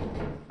out, dude.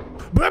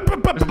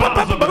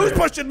 Who's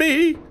pushing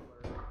me?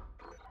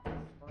 I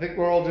think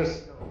we're all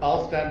just.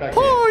 I'll stand back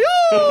here. Oh,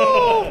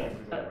 yo!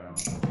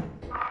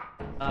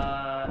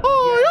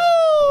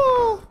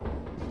 Oh, yo!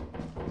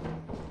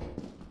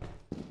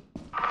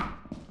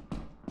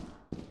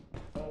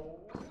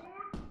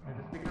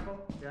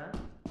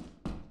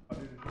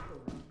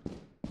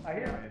 I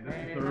hear. This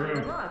is the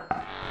room.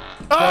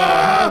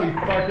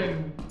 Ah!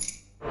 Fucking.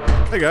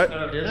 Hey,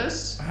 guy. Hear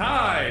this?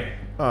 Hi.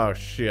 Oh,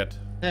 shit.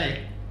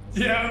 Hey.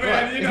 Yeah,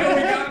 man, you know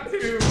we got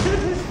to.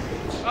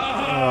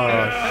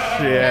 Oh,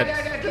 shit.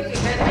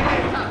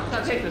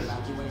 Stop, take this.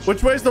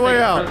 Which way's the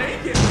way out?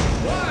 Take it.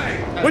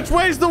 Why? Which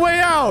way's the way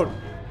out?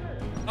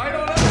 I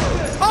don't know.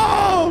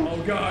 Oh!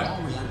 Oh, God.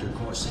 All reactor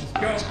core Go.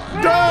 safeguards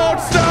are Don't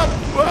stop!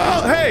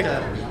 Well, hey!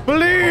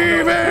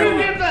 Believe Who in!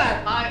 did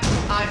that? I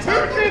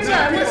Who did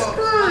that? We're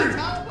screwed!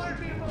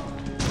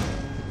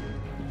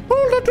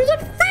 Hold on to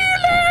that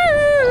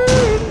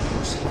feeling!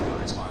 core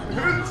safeguards are Who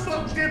now the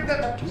fuck did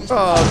that?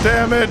 Oh,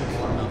 damn it!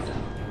 core meltdown.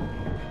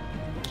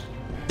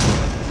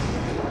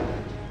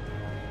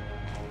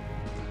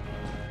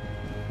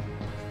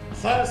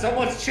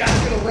 Someone's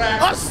chasing a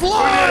rat. A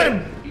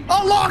slime!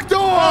 A locked door!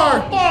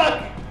 Oh,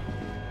 fuck!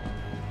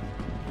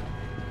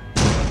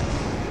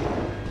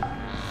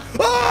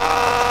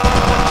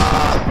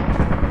 Ah!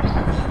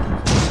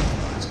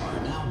 Safeguards are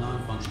now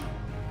non-functional.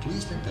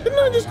 Please prepare Didn't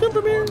I for just come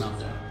from reactor here? core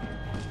meltdown.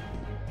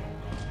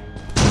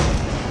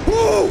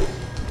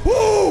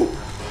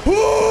 Who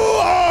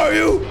are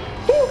you?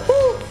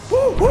 Who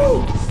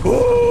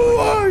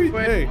are you?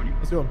 Hey,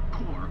 let's go.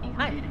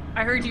 Hi.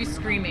 I heard you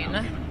screaming.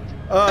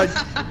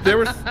 There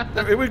was,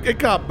 it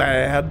got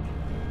bad.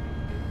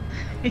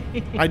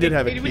 I did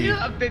have a Hey, we need key. to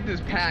update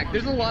this pack.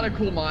 There's a lot of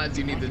cool mods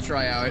you need to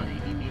try out.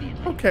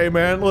 Okay,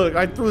 man. Look,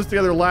 I threw this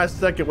together last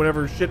second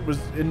whenever shit was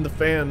in the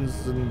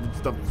fans and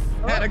stuff.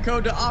 Had a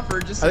code to offer,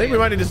 just I think we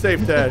might need to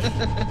save Tash.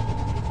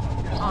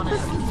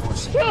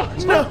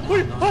 No,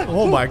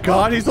 oh my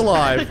God, he's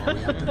alive.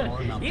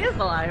 He is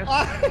alive.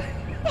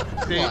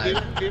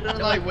 Didn't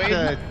like,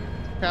 wait.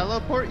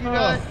 Teleport you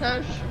guys,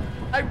 Tash?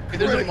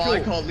 There's a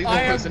mod called Lethal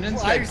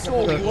Resonance I that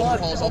saw blood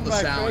overhauls all on the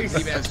my sounds, face.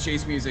 even as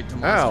chase music to Ow.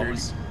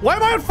 monsters. Why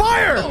am I on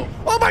fire?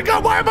 Oh my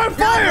God, why am I on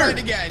fire? Herobrine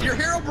again. You're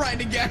Herobrine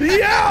again.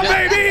 Yeah,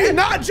 baby,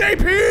 not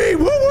JP.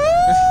 Woo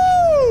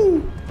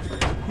woo!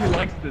 He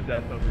likes the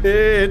death of it.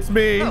 It's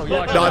me, Oh,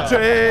 yeah. not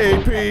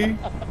JP.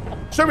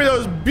 Show me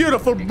those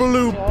beautiful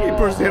blue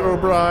peepers,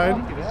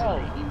 Herobrine.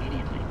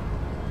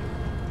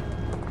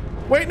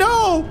 Wait,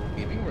 no!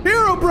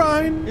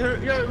 Herobrine!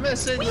 You're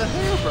missing the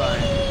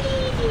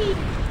Herobrine.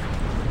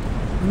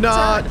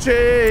 Not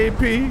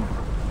JP.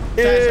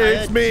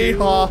 It's me,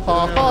 ha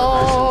ha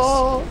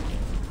ha.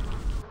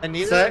 And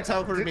neither of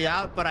them teleported me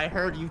out, but I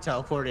heard you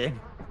teleport in.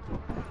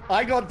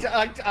 I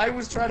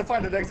was trying to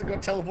find an exit,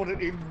 got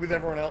teleported in with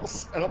everyone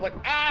else, and I'm like,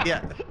 ah!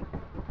 Yeah.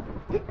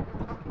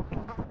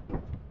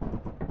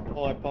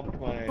 Oh, I bumped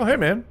my. Oh, hey,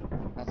 man.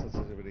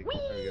 Sensitivity.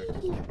 There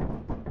we go.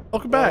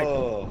 Welcome back.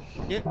 Oh.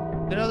 You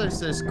know, there's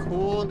this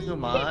cool new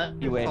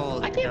mod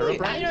called I can't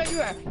believe I know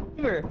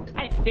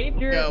I saved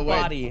your Yeah, wait.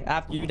 body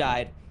after you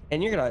died,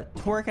 and you're gonna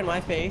twerk in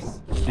my face.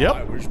 I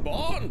Yep. was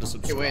born to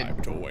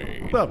subscribe to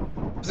Wade. What's up?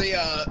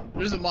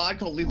 There's a mod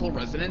called Lethal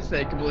Resonance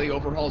that completely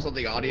overhauls all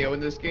the audio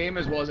in this game,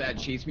 as well as add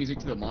chase music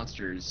to the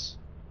monsters.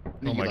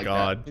 Oh my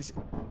God.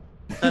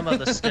 Talking about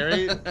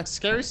the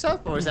scary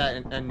stuff, or is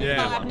that a new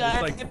one?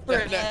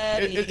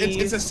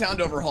 It's a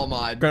sound overhaul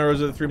mod. Grand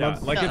Rose of the 3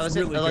 months. Like it's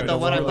really good. Like the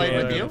one I played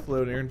with you.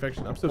 Flu and ear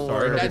infection. I'm so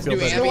sorry. That's new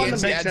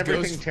ambience. It adds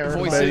ghost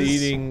voices.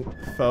 Eating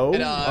foe. I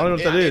don't know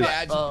what that is. It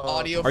adds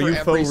audio Are for you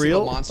every faux single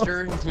real?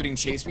 monster, including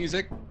chase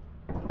music.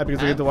 Happy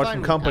because I get to watch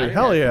some company.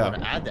 Hell yeah.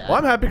 Well,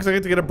 I'm happy because I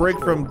get to get a break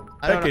from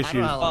tech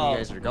issues.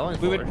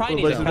 We would probably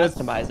need to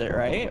customize it,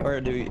 right? Or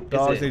do we?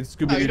 Dogs need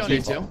Scooby-Doo. You don't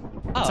need to.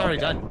 It's already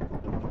done.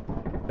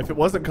 If it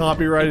wasn't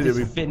copyrighted, it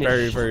would be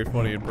very, very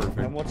funny and perfect.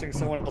 I'm watching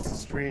someone else's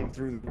stream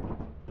through.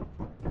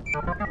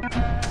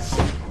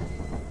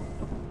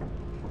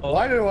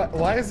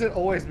 Why is it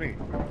always me?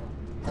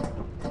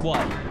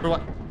 What? For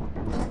what?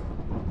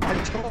 I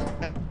don't.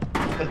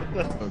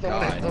 Oh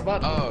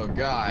god. Oh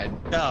god.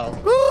 No.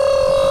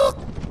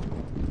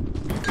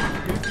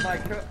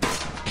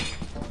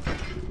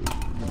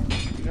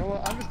 You know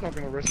what? I'm just not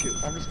gonna risk it.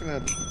 I'm just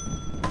gonna.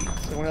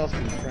 Someone else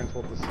can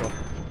transport this stuff.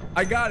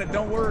 I got it.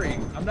 Don't worry.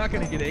 I'm not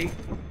gonna get 8.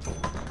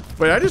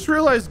 Wait, I just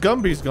realized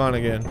Gumby's gone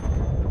again.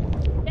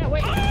 Yeah,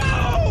 wait.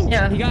 Oh!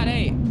 Yeah, he got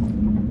 8.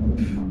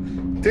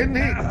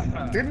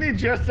 Didn't he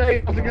just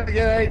say I was gonna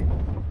get 8?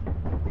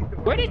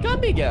 Where did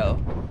Gumby go?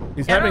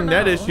 He's having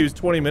net issues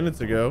 20 minutes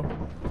ago.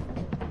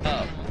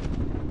 Oh.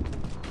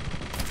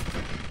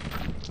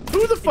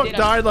 Who the fuck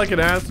died like an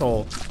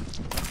asshole?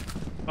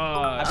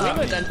 I believe it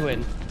was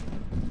Entwin.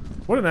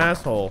 What an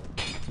asshole.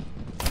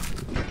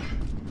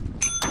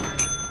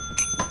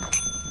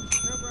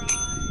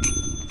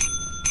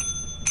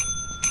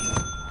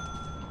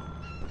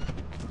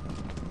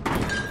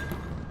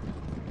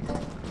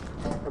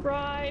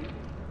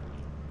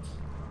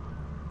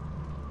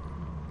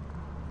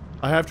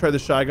 I have tried the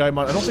Shy Guy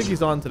mod. I don't think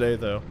he's on today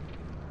though.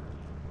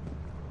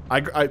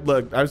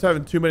 Look, I was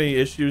having too many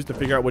issues to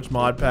figure out which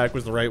mod pack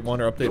was the right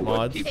one or update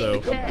mods, so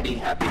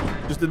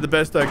just did the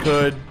best I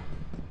could.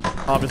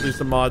 Obviously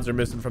some mods are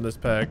missing from this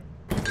pack.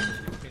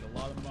 Paid a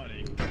lot of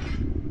money.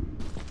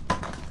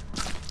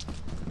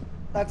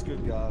 That's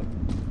good, God.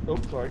 Oh,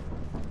 sorry.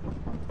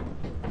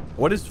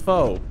 What is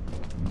foe?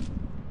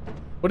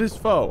 What is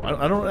foe?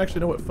 I don't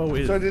actually know what foe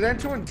is. So did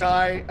Antoine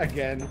die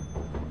again?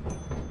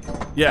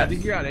 Yeah. I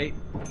think you got 8.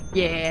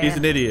 Yeah. He's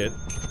an idiot.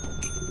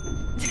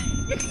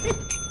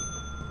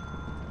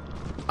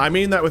 I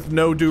mean that with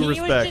no due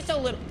respect. He was just a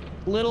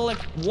little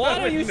like, what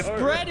are you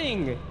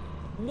spreading?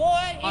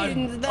 What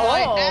is that?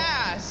 My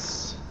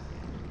ass!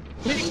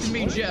 Picked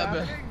me,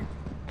 Jeb.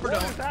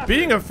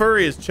 Being a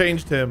furry has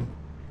changed him.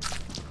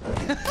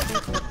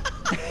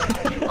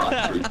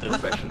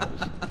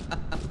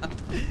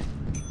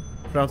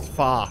 Pronounced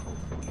fa.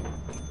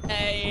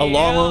 Hey, a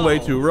long way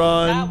to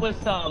run. That was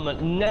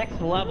some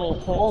next level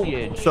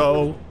foliage.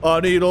 So,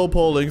 a needle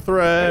pulling Where did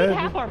thread.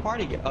 half our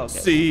party go? Okay.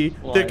 See,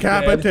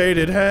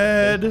 decapitated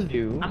head.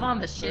 I'm on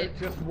the ship.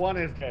 Just one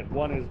is dead.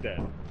 One is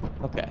dead.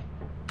 Okay.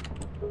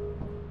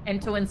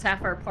 And to win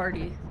Sapphire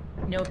Party,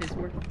 know his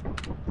worth.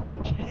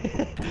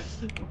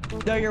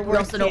 No, your We worth.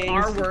 also know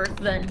our worth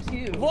then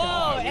too.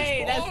 Whoa,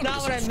 hey, that's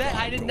not what I meant.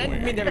 I didn't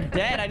mean they were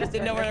dead. I just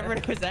didn't know where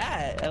everybody was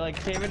at. I like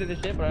came into the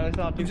ship and I only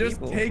saw 2 people.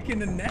 Just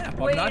taking a nap.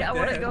 Wait, I'm not I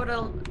want to dead. go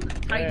to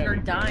Titan or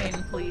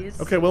Dine, please.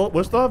 Okay, well,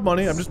 we'll still have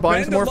money. I'm just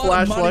buying some more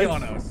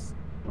flashlights.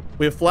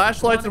 We have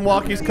flashlights and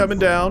walkies coming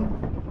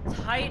down.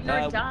 Titan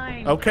or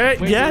Dine. Okay,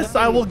 Wait, yes,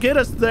 I will get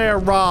us there,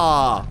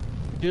 Raw.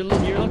 You're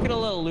looking a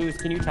little loose.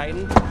 Can you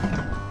tighten?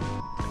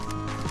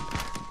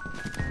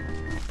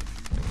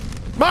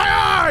 My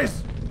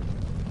eyes!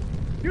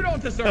 You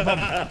don't deserve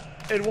them.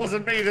 It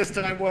wasn't me this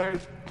time,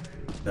 Word.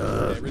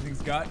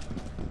 Everything's got.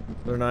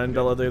 They're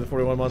 $9 day, the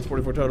 41 months,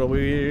 44 total.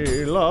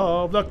 We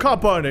love the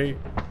company,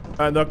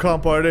 and the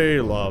company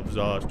loves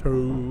us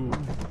too.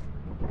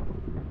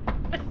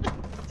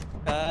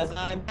 Cause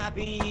I'm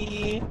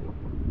happy.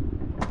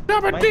 Do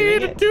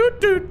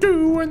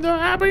and the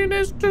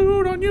happiness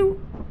dude on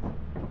you.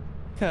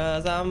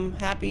 Cause I'm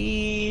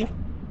happy.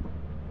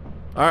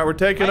 All right, we're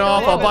taking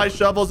off. I'll buy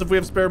shovels if we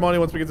have spare money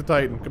once we get to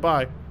Titan.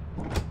 Goodbye.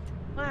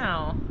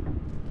 Wow.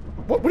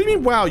 What do you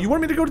mean, wow? You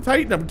want me to go to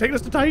Titan? I'm taking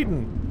us to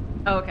Titan.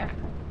 Oh, okay.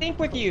 Sync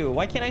with you.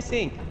 Why can't I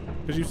sync?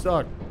 Because you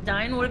suck.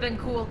 Dine would have been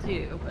cool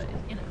too, but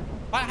you know.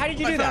 How did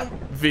you do that?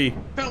 V.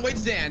 I found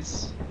Wade's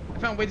dance. I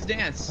found Wade's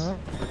dance. Huh?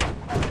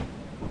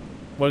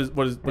 What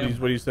are you saying?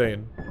 What are you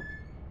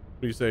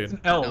saying? It's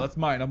an L. That's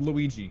mine. I'm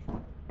Luigi.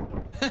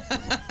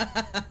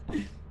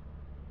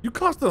 You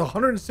costed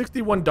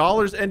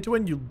 $161,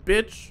 Entwin, you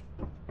bitch.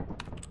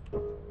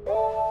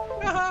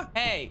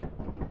 Hey.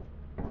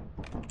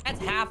 That's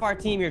half our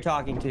team you're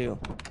talking to.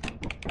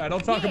 I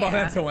don't talk about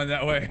Entwin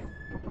that way.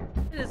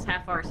 It is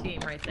half our team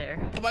right there.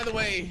 Oh, by the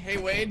way, hey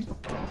Wade.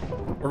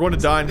 We're going to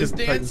Dine. This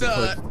dance,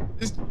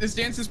 this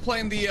dance is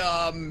playing the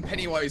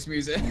Pennywise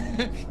music.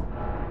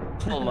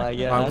 Oh my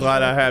god. I'm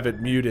glad I have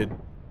it muted.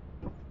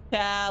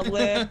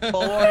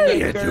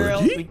 California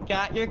girls, we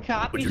got your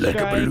copy. Would you like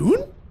a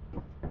balloon?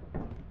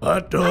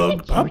 Hot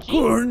dog,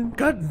 popcorn,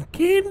 cotton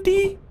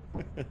candy.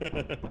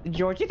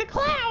 Georgie the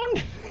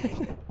clown.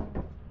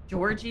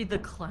 Georgie the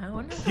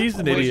clown? He's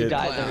an idiot.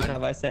 Dies every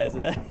time I say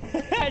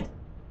it.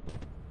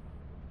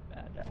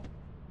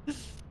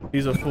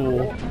 He's a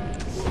fool.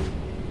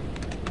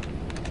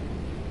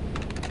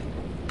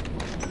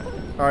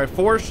 All right,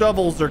 4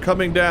 shovels are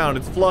coming down.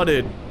 It's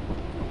flooded.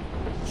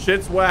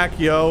 Shit's whack,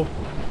 yo.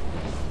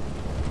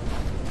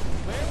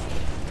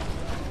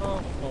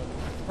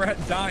 We're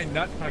at Dine,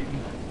 not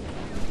Titan.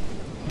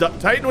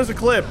 Titan was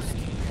eclipsed.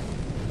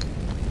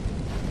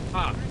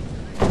 Ah.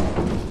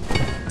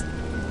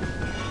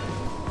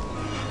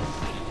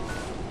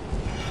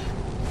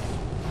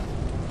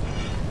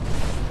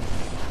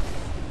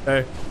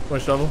 Hey,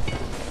 want a shovel?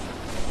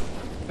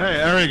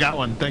 Hey, I already got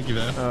one. Thank you,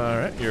 man. All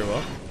right, you're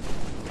welcome.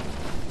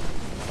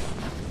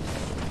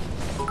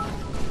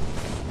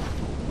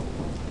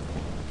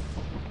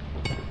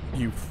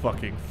 You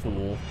fucking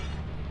fool.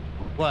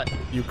 What?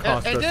 You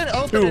cost it us did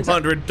open in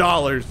time.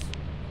 $200.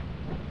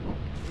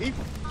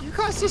 You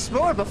cost us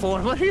more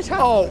before. What are you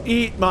talking? Oh,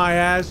 eat my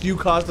ass. You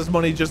cost us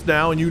money just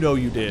now, and you know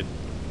you did.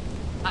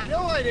 I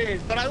know I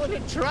did, but I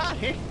wouldn't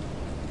try.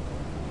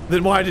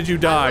 Then why did you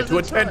die? To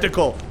a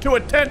tentacle. To a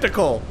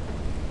tentacle.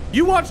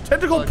 You watch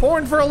tentacle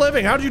porn for a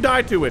living. How did you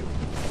die to it?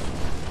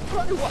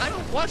 I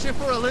don't watch it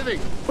for a living.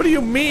 What do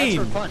you mean?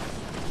 That's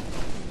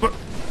for fun.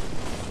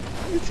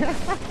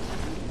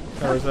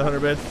 Where's the 100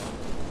 bed?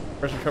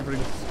 Pressure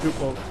comforting scoop.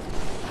 Well,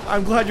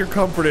 I'm glad you're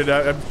comforted.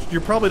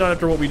 You're probably not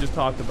after what we just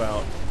talked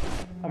about.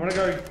 I'm gonna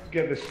go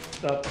get this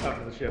stuff out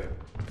of the ship.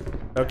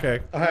 Okay.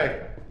 Oh,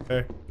 hey.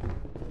 Hey.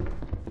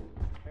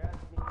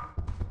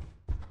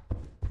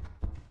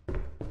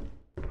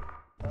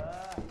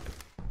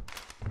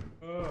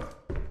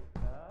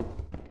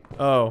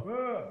 Oh.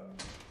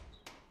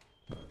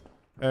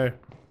 Hey.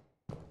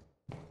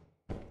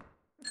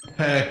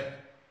 Hey.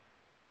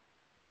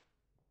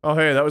 Oh,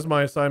 hey, that was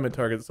my assignment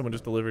target that someone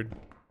just delivered.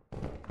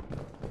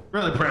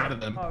 Really proud of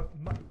them.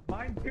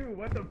 Mine too.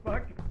 What the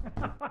fuck?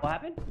 What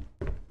happened?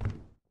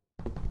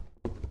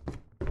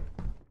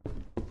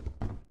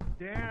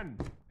 Dan.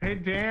 Hey,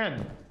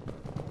 Dan.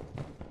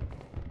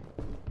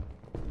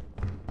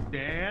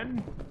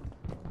 Dan?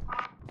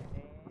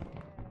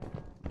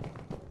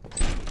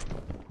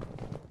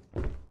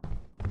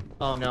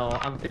 Oh no,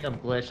 I think I'm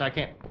glitched. I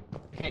can't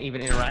even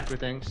interact with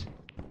things.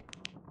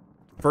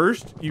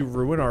 First, you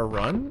ruin our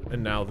run,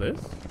 and now this?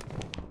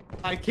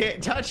 I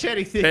can't touch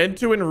anything.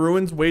 N2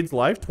 ruins Wade's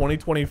life,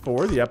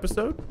 2024, the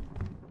episode?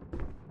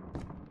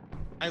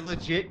 I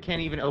legit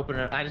can't even open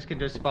it. I just can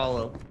just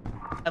follow.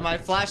 And my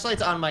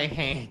flashlight's on my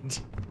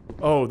hand.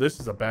 Oh, this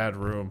is a bad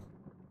room.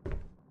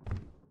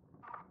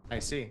 I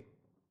see.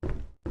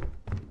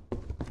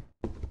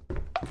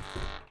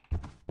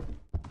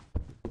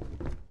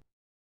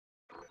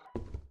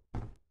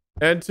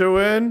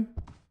 N2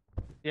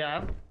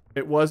 Yeah.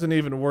 It wasn't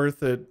even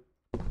worth it.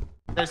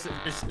 This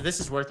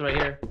is worth right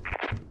here.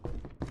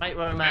 Right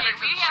where I'm at.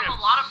 We have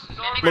a lot of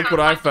mimics Look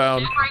what I outside the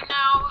found. ship right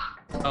now.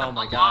 Oh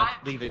my god,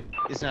 leave it.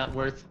 It's not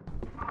worth.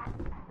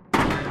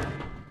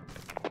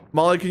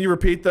 Molly, can you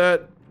repeat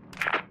that?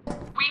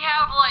 We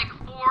have like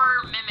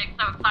 4 mimics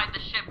outside the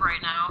ship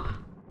right now.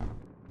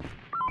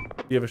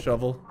 You have a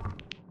shovel?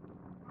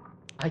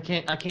 I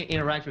can't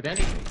interact with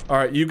anything.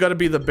 Alright, you gotta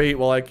be the bait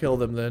while I kill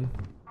them then.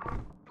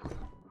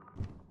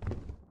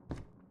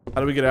 How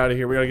do we get out of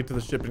here? We gotta get to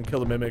the ship and kill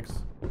the mimics.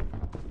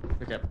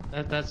 Okay,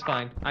 that's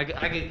fine. I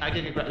can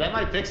that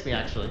might fix me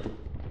actually.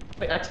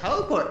 Wait, a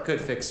teleport could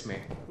fix me.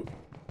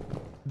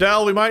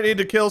 Del, we might need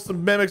to kill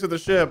some mimics at the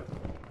ship.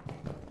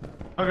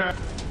 Okay.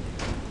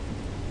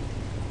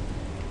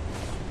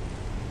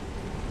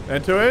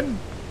 N2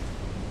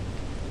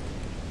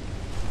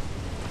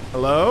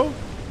 Hello?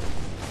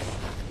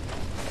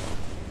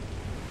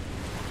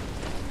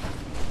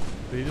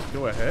 Did he just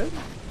go ahead?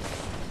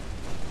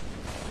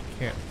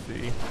 Can't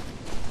see.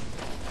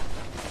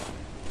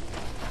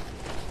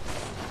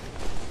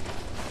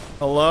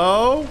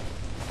 Hello?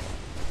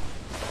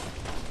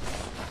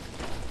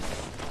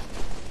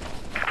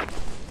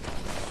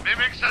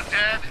 Mimics are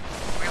dead.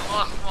 We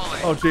lost Wally.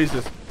 Oh,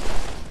 Jesus.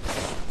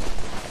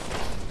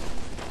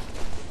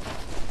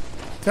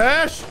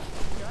 Tash?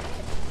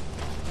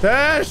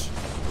 Tash?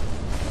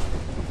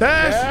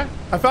 Tash? Yeah?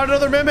 I found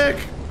another mimic.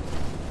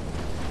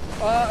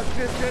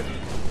 Shit.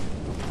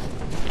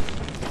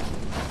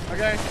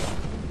 Okay.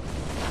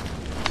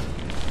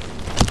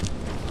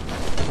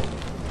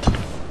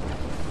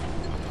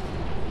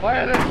 Why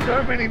are there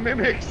so many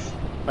mimics?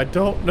 I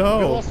don't We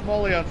know. lost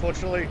Molly,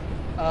 unfortunately.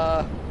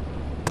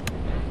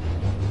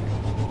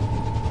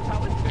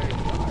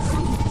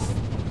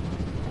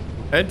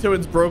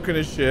 N2's broken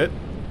his shit.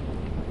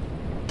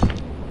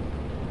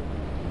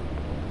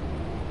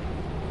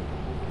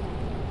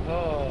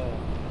 Oh.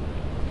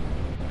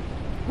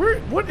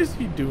 What is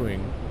he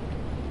doing?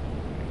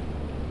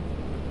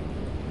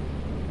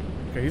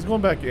 Okay, he's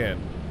going back in.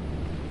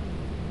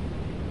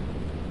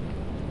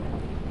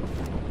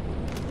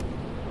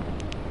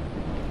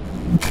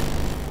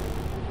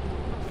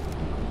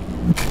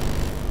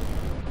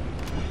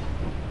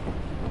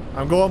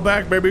 I'm going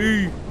back,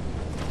 baby.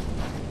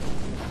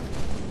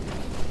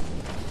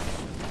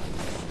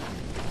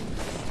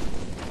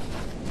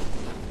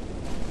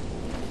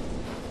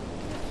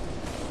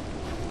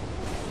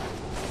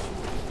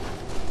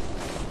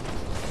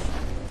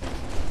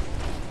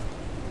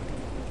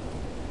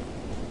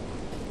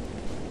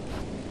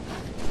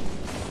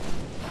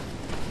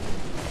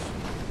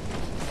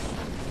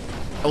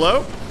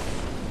 Hello?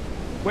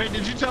 Wait,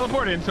 did you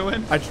teleport into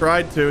it? I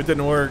tried to. It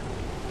didn't work.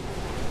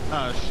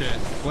 Oh shit.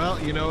 Well,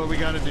 you know what we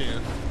gotta do.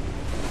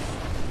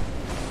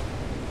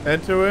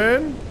 Into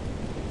in.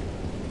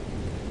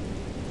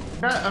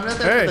 I'm not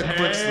there for the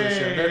quick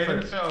solution. I'm there for...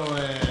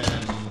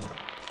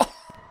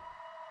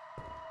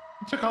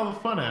 You took all the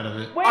fun out of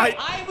it. Wait,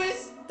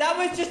 that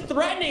was just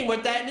threatening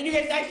with that, and then you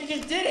guys actually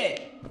just did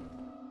it.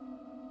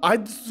 I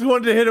just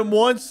wanted to hit him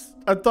once.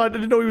 I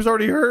didn't know he was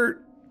already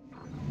hurt.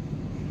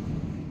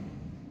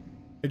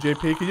 Hey,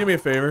 JP, can you do me a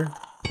favor?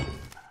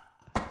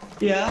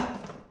 Yeah?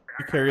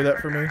 You carry that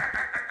for me?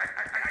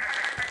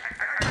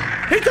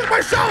 He took my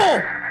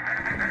shovel!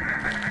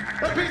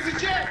 That piece of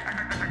shit!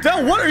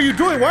 Del, what are you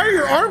doing? Why are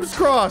your arms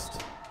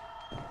crossed?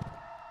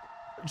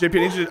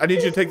 JP, I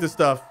need you to take this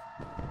stuff.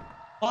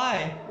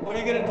 Why? What are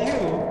you gonna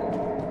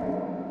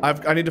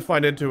do? I need to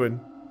find Intuin.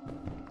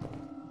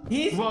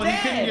 He's well, dead.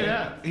 He couldn't get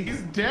up.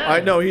 He's dead.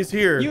 I know, he's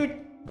here. You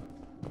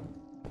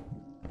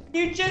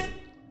just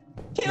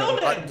killed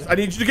him. I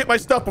need you to get my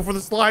stuff before the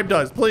slime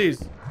does,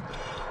 please.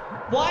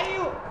 Why do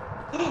you...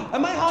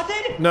 Am I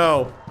haunted?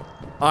 No,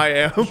 I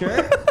am.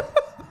 Sure?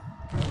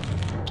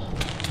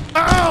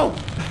 Ow!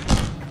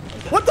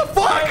 What the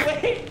fuck?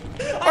 Wait,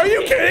 are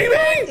you kidding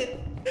me?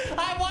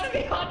 I want to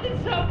be haunted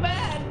so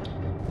bad.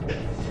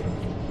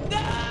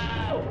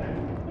 No!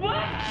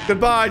 What?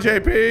 Goodbye,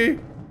 JP.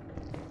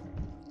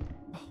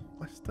 Oh,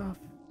 my stuff.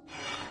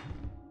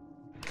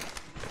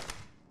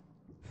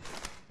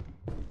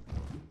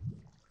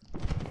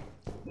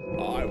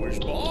 I was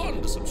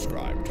born to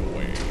subscribe to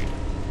Wade.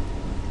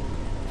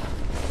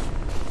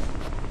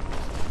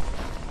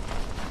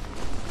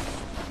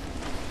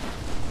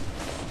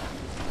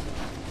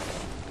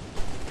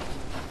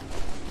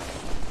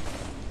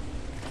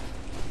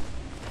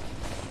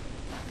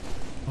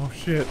 Oh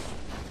shit.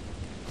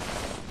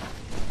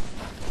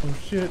 Oh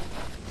shit.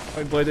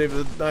 I played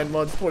David 9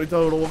 months, 20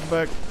 total. Welcome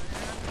back.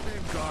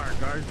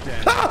 Gar's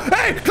dead. Ah!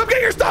 Hey! Come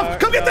get your stuff!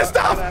 Come get this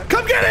stuff!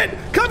 Come get it!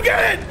 Come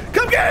get it!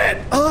 Come get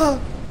it!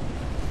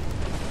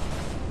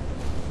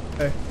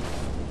 Hey.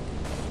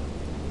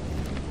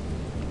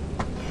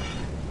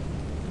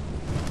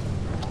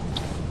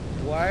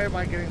 Why am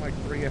I getting like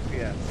 3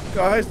 FPS?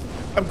 Guys,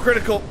 I'm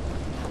critical.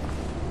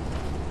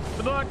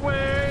 Good luck,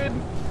 Wade!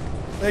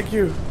 Thank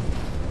you.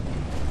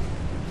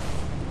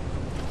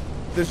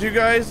 Did you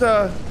guys,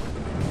 Now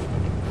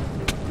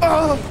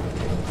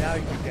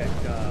you can get,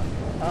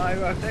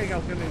 I think I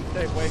was gonna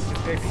say wait,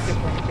 because if you just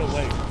want to kill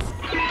Wade.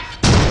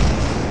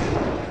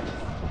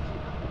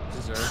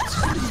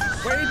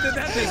 Wait, did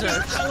that thing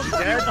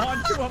teleport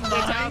onto a mine?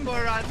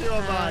 Teleport onto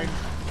a mine.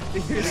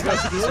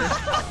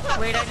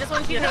 Wait, I just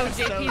want you to know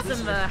JP's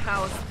in the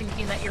house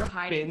thinking that you're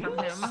hiding from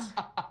him.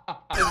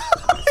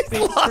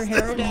 He's lost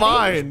his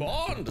mind.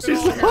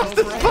 He's lost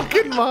his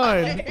fucking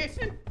mind.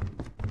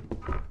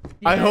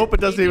 I hope it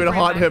doesn't even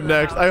haunt him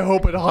next. I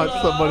hope it haunts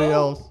somebody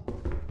else.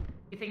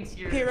 He thinks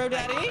you're Hero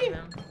Daddy?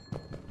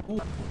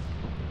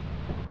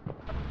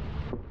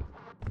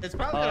 It's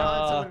probably gonna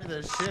haunt someone to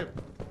their ship.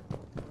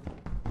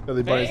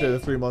 Billy Bunny said the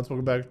 3 months.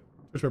 Welcome back.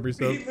 Fish Rubbery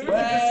Soap. He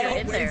literally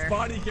just saw Wade's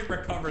body get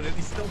recovered, and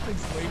he still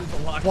thinks Wade is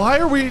alive.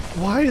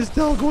 Why is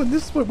Del going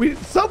this way?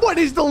 Someone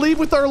needs to leave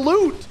with our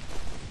loot.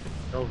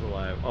 Del's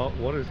alive. Oh,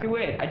 what is... Do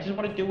it. I just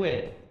want to do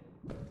it.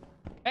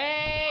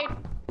 Hey!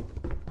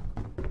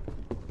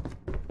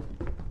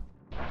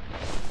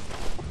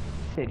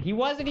 He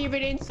wasn't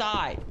even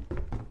inside.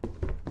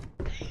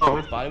 Oh,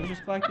 his body was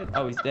just collected?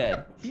 Oh, he's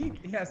dead. He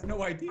has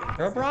no idea.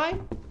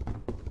 Herobrine?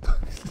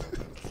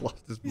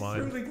 Lost his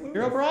mind.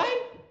 Herobrine?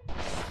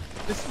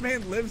 This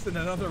man lives in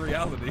another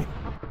reality.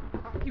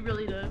 He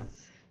really does.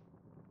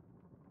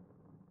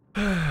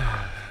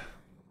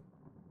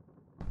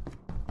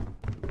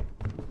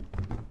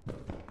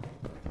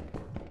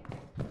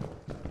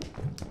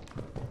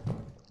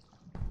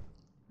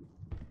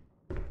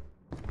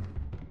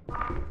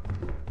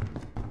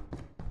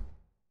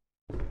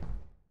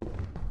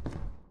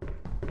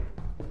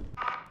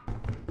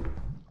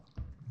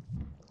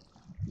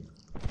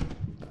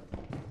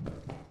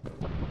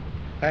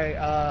 Hey,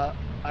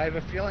 I have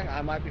a feeling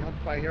I might be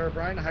hunted by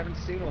Herobrine. I haven't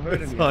seen or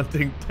heard It's him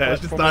hunting yet. Tash. But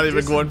It's from not a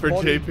even going for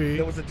disembodied- JP.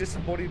 There was a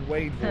disembodied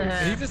Wade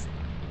voice. He just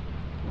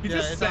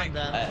sang.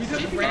 He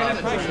just He ran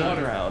the train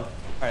around.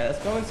 Alright,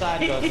 let's go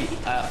inside. Go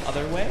the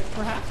other way,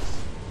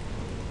 perhaps?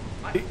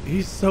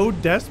 He's so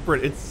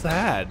desperate. It's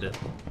sad.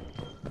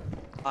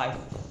 I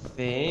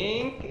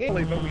think... But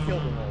we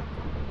killed them all.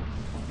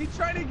 Is he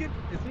trying to get...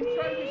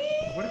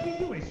 What is he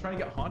doing? He's trying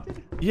to get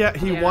haunted? Yeah,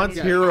 he wants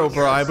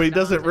Herobrine, but he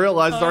doesn't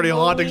realize it's already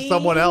haunting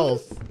someone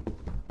else.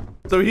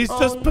 So he's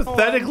just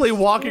pathetically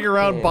walking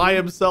around by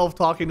himself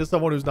talking to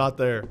someone who's not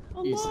there.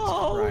 Jesus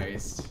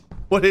Christ.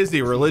 What is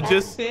he,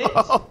 religious? Exit.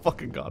 Oh,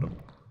 fucking got him.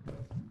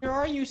 Where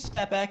are you,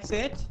 step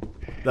exit?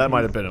 That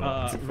might have been him.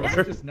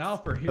 Religious now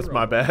for That's Hero.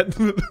 my bad.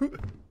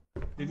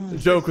 The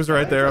joke was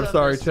right there. I'm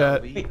sorry,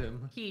 chat.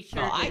 He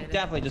sure I did.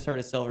 definitely just heard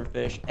a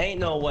silverfish.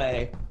 Ain't no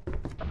way.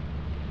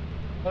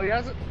 Oh, he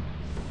hasn't?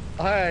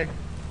 Hi.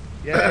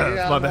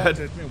 Yeah, My I'm bad.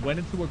 haunted. Man went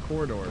into a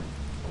corridor.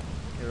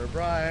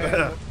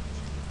 Herobrine.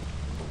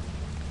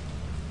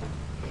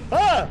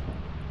 Ah!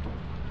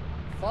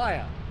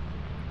 Fire.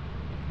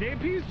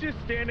 JP's just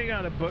standing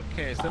on a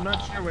bookcase. I'm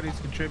not sure what he's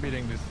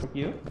contributing to.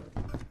 You?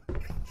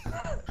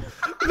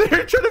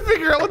 They're trying to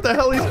figure out what the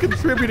hell he's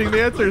contributing.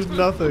 The answer is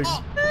nothing.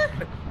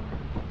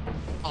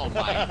 Oh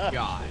my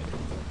god.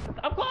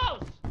 I'm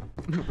close.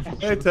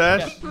 Hey,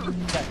 Tash.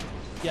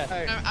 Yes.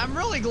 I'm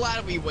really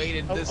glad we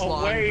waited this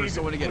long for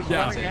someone to get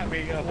haunted.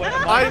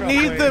 I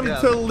need them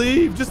to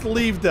leave. Just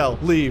leave, Del.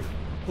 Leave.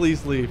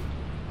 Please leave.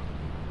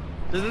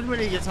 This is when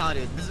he gets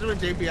haunted. This is when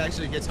JP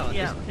actually gets haunted.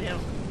 Yeah, yeah.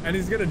 And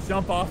he's gonna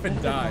jump off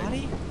and die.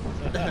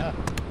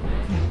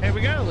 Hey, we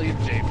gotta leave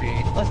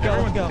JP. Let's go.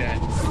 Everyone's Let's go. dead.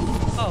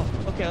 Oh,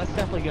 okay. Let's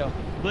definitely go.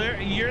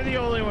 You're the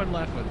only one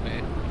left with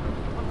me.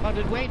 Oh,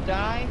 did Wade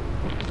die?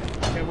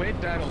 Yeah,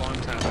 Wade died a long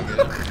time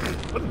ago.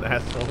 What an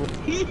asshole.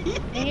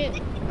 Dang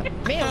it.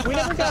 Man, we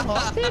never got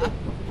haunted?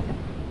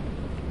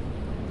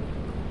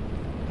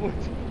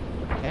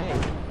 Okay.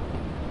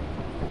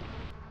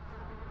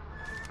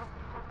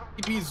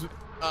 JP's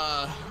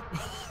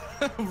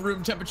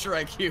room temperature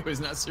IQ is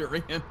not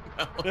serving him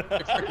well.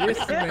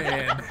 Yes,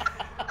 man.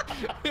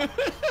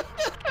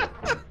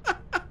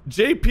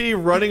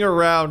 JP running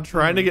around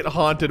trying to get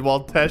haunted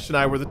while Tesh and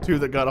I were the two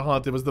that got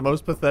haunted was the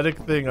most pathetic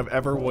thing I've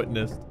ever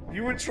witnessed.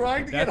 You were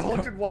trying to get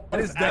haunted while I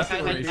was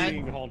actually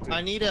being haunted.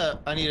 I need a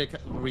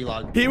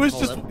relog. He was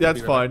just,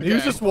 that's fine. He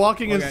was just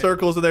walking in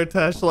circles in there,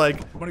 Tesh,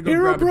 like,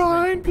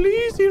 Herobrine,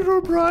 please,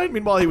 Herobrine.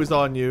 Meanwhile, he was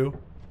on you.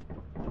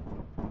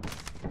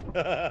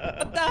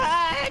 What the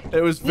heck?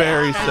 It was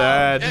very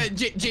sad.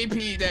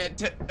 JP,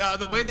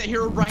 the way that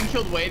Herobrine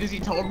killed Wade is he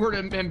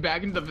teleported him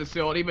back into the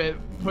facility, but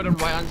put him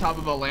right on top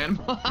of a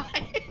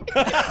landmine.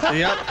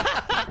 Yep.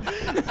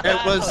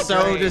 It was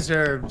so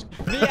deserved.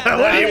 Yeah,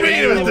 what do you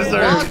mean it was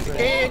deserved? Walked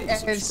in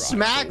and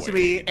smacked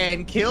me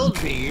and killed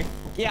me.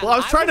 Yeah, well, I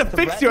was trying to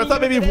fix you. I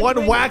thought maybe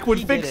one whack would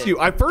fix you.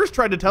 I first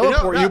tried to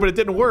teleport you, but it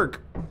didn't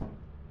work.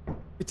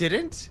 It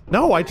didn't?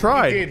 No, I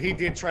tried. He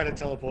did try to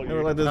teleport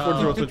you.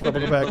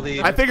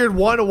 I figured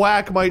one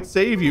whack might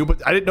save you,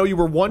 but I didn't know you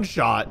were one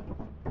shot.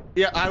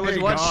 Yeah, I was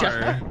one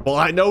shot. Well,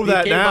 I know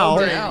that now.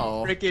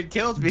 Freaking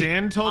killed me.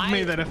 Dan told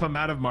me that if I'm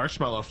out of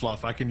marshmallow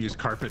fluff, I can use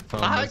carpet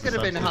foam. I could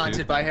have been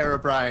haunted by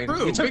Herobrine.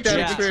 You took that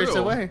experience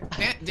away.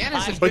 Dan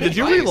is Wait, did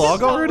you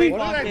relog already?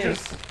 What did I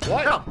just...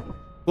 What? No.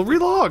 Well,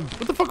 relog.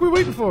 What the fuck are we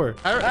waiting for?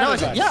 No, I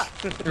said yeah.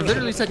 It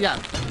literally said yeah.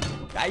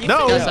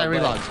 No. Yes, I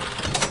relogged.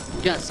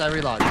 Yes, I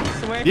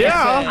relogged.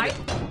 Yeah.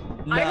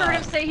 I heard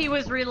him say he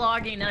was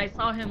relogging and I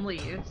saw him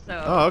leave,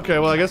 so. Oh, okay.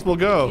 Well, I guess we'll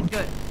go. He's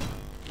good.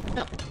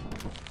 No.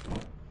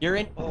 You're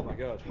in? Oh my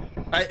god.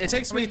 It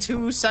takes me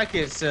 2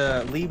 seconds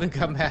to leave and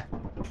come back.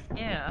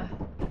 Yeah.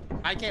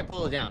 I can't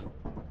pull it down.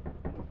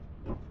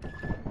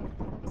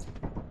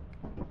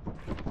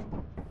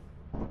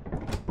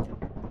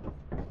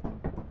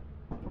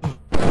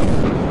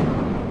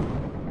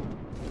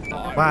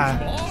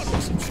 Bye.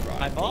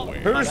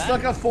 Who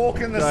stuck a fork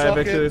in the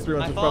socket?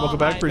 Welcome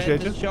back.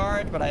 Appreciate you.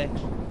 Shard, but I...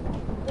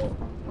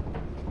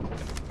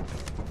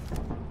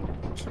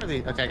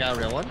 Okay, I got a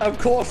real one. Of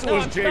course it No,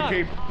 was I'm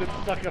JP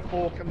that stuck a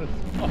fork in the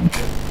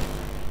socket.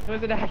 It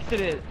was an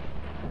accident.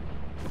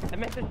 I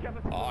meant to shove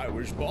a... I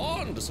was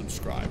born to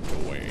subscribe to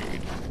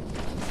Wade.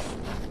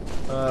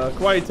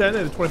 Kawaii 10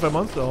 at 25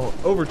 months, so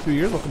over 2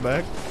 years. Welcome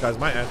back. Guys,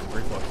 my acid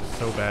reflux is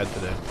so bad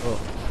today. Ugh.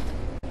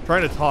 I'm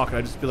trying to talk, and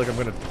I just feel like I'm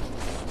going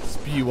to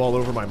spew all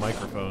over my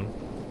microphone.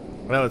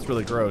 I know it's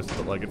really gross,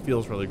 but like it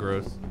feels really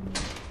gross.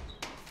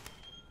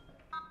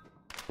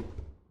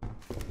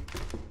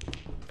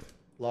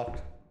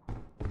 Locked.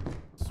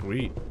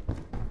 Sweet.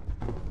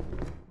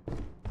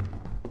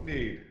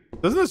 Dude.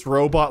 Doesn't this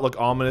robot look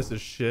ominous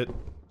as shit?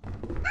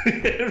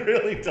 It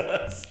really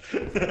does.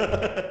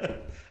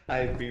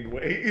 I've been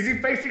way. Is he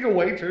facing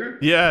away too?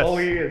 Yes. Oh,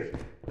 he is.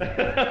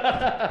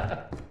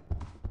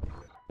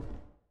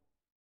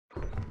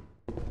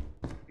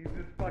 He's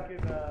just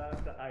fucking.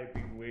 I've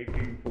been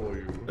waiting for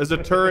you. There's a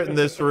turret in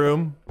this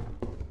room.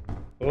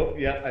 Oh,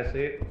 yeah, I see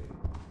it.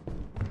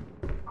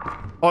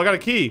 Oh, I got a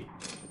key.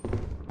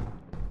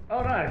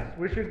 Oh, nice.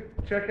 We should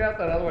check out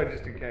that other way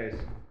just in case.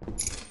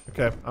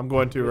 Okay, I'm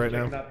going to right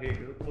now. Checking up here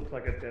 'cause it looks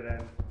like a dead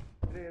end.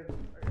 It is.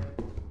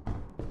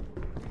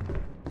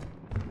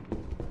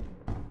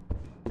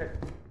 Okay.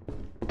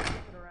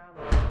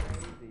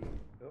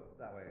 Oh,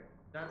 that way.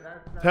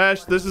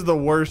 Tash, this is the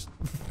worst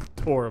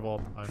tour of all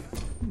time.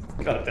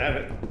 God damn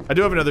it. I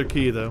do have another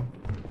key though.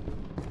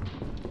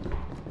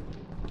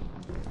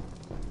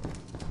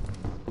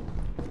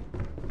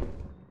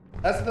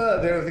 That's the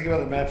other thing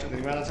about the match. The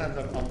amount of times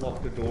I've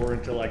unlocked the door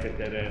into like a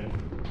dead end.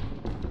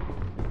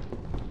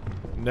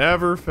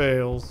 Never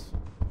fails.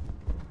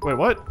 Wait,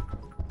 what?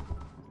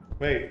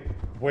 Wait,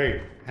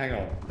 hang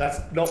on. That's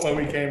not where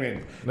we came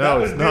in. No, that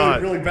was it's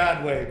not. really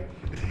bad way.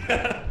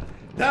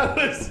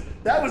 that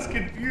was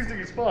confusing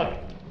as fuck.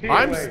 Here,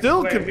 I'm wait,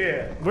 still wait, con-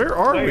 here. Where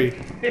are Wait,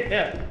 we?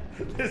 Yeah,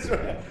 this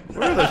way.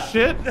 Where the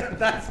shit?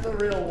 That's the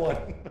real one.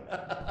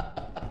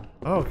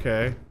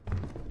 Okay.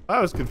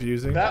 That was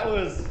confusing. That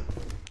was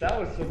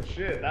some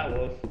shit. That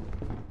was.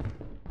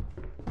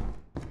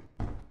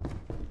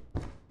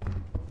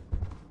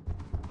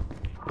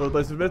 Will the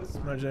place admits?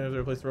 My janitor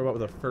replaced the robot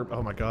with a fur.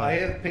 Oh my god. I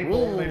have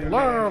people maybe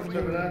love over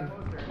you. there.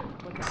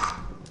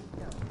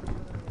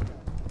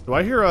 Do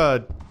I hear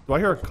a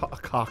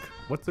cock?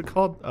 What's it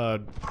called?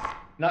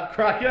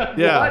 Nutcracker?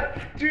 Yeah. What?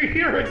 Do you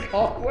hear a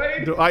cock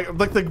wave? Do I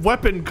like the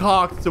weapon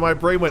cocked? So my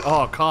brain went,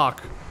 oh,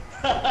 cock.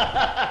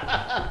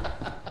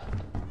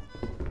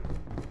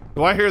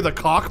 Do I hear the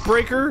cock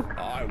breaker?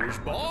 I was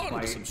born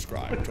to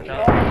subscribe to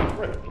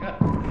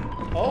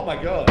Oh my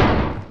god.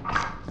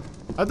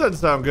 That doesn't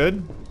sound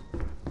good.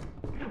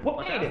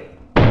 Wait.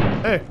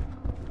 Hey.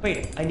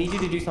 Wait, I need you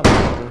to do something.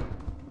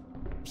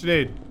 What you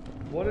need?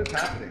 What is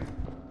happening?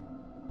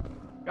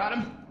 Got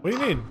him. What do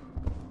you need?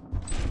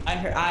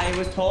 I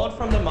was told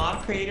from the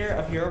mod creator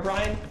of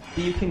Herobrine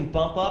that you can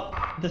bump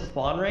up the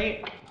spawn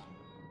rate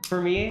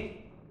for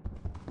me,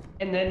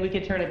 and then we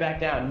can turn it back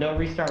down. No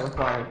restart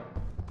required.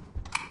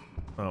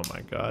 Oh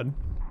my god.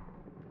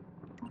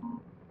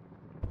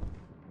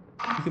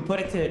 You can put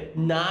it to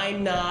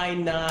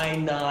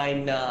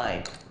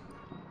 99999.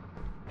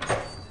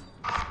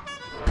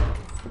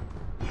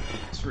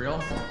 It's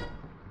real.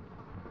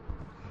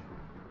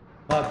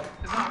 What?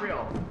 It's not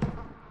real.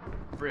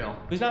 Real.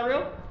 Who's not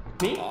real?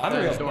 Me? I'm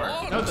real. The door.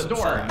 No, the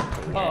door.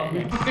 Oh.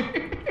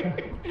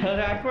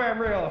 I swear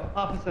I'm real,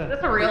 officer.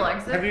 That's a real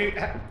exit. Have you?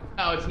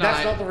 No, it's not.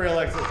 That's not the real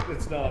exit.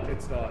 It's not.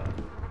 It's not.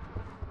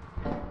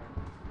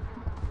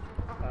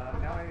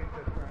 Now I need to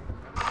try and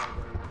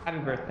remember. Happy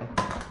birthday.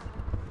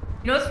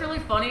 You know what's really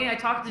funny? I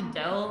talked to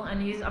Dell,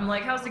 and I'm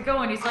like, how's it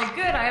going? He's like,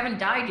 good, I haven't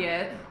died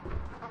yet.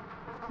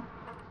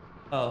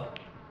 Oh.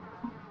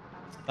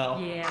 Oh.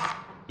 Yeah.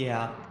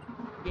 Yeah.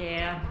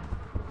 Yeah.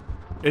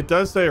 It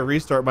does say a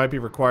restart might be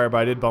required, but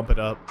I did bump it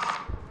up.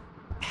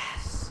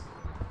 Yes.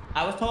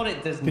 I was told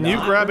it does not. Can you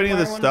grab any of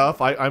this require one.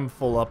 stuff? I'm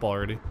full up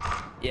already.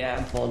 Yeah,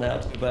 I'm full now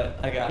too, but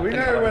I got. Do we I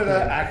know got where the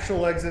one.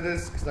 actual exit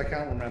is? Because I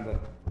can't remember.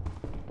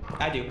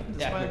 I do.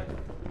 Yeah.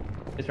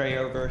 It's right here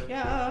over.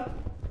 Yeah.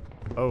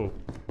 Oh.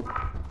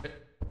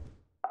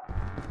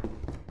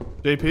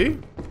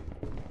 JP?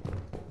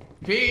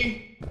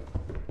 P.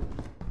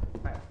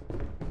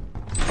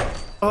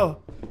 Oh.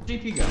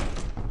 GP go.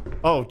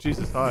 Oh,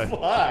 Jesus, hi.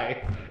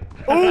 Why?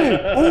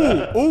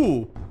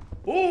 Ooh.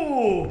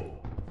 Ooh.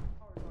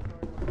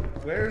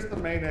 Where's the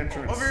main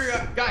entrance? Over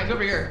here, guys.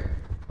 Over here.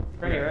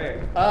 Right here. Right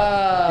here.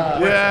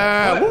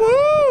 Yeah.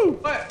 Woo!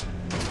 What?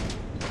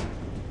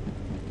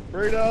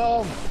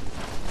 Freedom.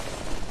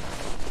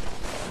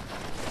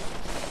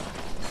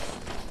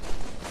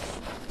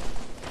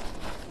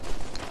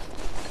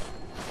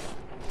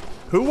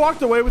 Who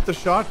walked away with the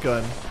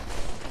shotgun?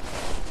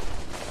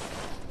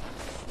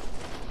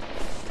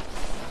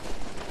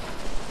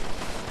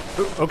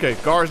 Ooh, okay,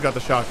 Gar's got the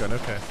shotgun.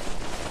 Okay.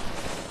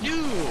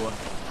 You.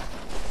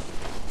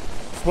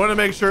 Just want to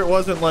make sure it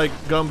wasn't like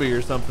Gumby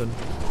or something.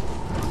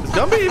 Is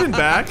Gumby even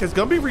back? Has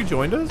Gumby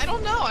rejoined us? I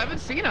don't know. I haven't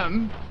seen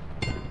him.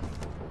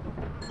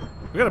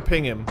 We gotta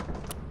ping him.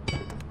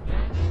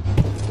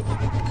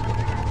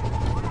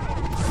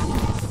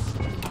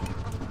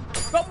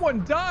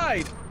 Someone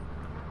died.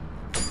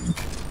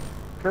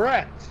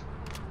 Correct.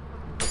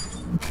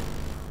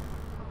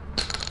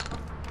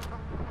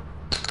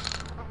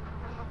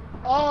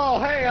 Oh,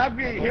 hey, I'm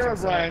being here,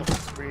 Brian.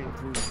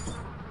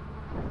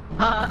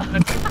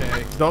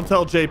 Okay. Don't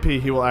tell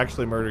JP, he will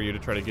actually murder you to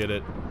try to get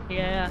it.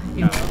 Yeah.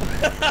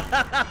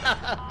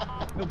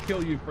 He'll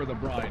kill you for the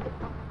bride.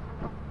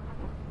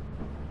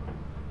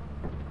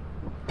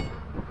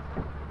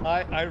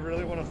 I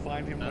really want to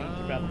find him when he's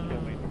about to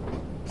kill me.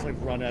 Just like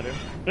run at him.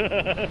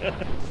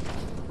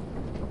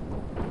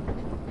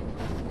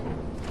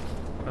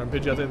 I'm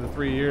pitching out there in the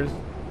 3 years.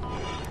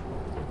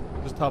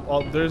 Just top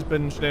all. There's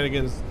been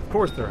shenanigans. Of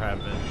course there have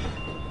been.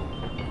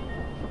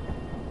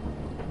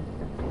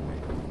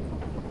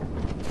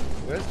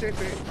 Where's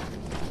JP?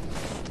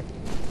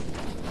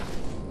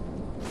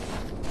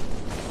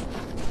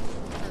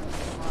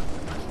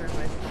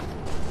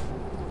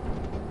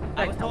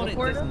 I was told it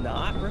does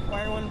not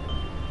require one.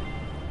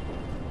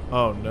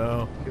 Oh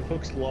no. He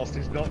looks lost.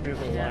 He's not near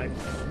the light.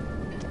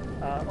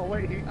 Oh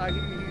wait, he should be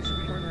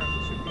going around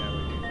the ship.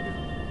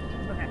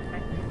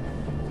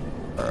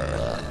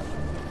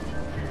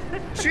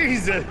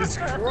 Jesus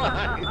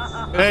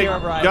Christ! Hey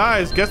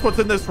guys, guess what's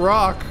in this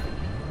rock?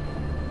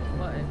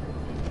 What?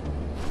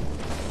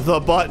 The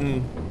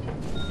button.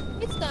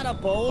 It's not a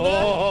boulder.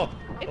 Oh,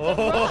 It's a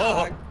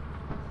rock.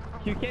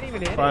 You can't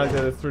even hit Finally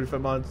it. did it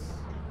 35 months.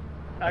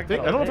 I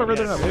don't know if I read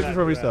that or not. Maybe it's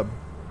for a resub.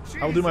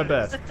 I will do my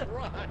best.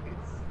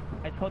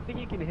 I don't think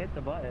you can hit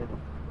the button.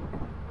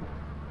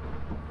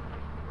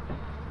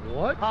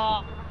 What?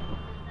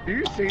 Do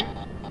you see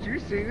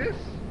this?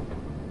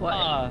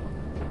 What?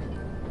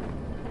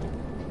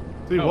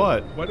 See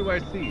what? What do I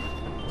see?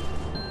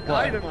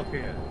 Item up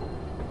here.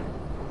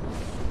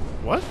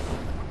 What?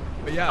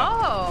 But yeah.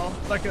 Oh.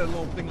 It's like a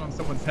little thing on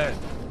someone's head.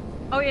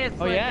 Oh yeah. It's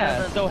Oh, like, yeah,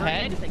 the so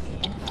grenade head.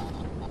 thingy.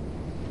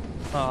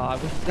 Oh, I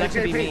wish that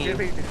could be me.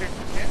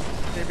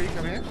 JP,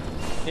 come here.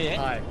 Yeah.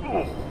 Hi.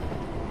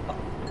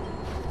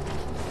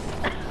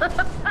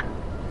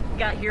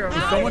 Got hero.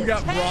 Someone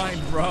got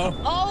brined, bro.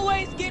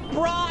 Always get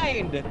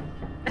brined.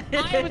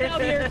 I was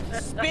out here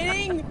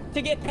spinning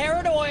to get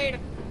paranoid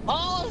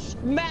all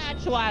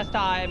match last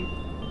time.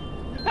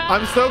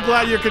 I'm so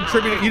glad you're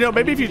contributing. You know,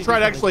 maybe if you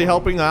tried actually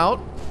helping out,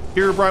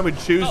 Herobrine would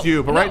choose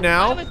you. But right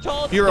now,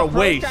 you're a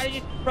waste.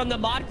 From the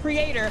mod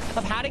creator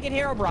of how to get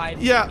Herobrine.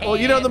 Yeah, well,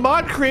 you know, the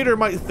mod creator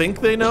might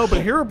think they know, but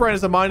Herobrine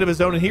has a mind of his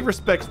own, and he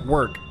respects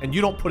work, and you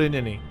don't put in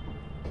any.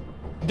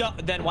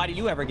 Then why do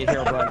you ever get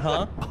Herobrine,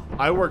 huh?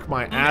 I work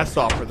my ass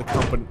off for the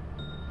company.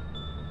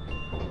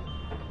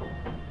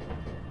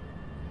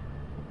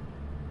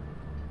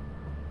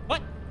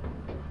 What?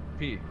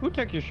 P. Who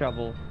took your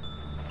shovel?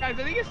 Guys,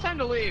 I think it's time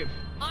to leave.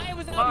 I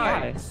was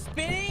out here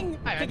spinning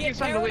I to think get it's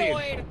time to leave.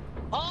 paranoid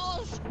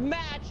all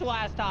match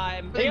last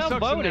time. They They sucks in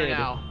there unvoted.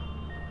 now.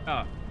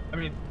 I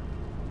mean.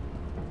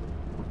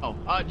 Oh,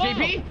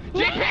 JP!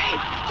 JP!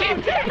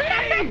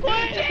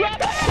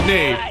 JP!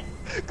 Nate.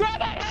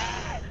 Grab it!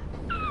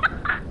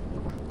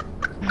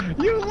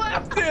 You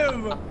left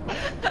him!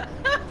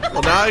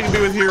 Well, now I can be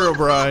with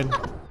Herobrine.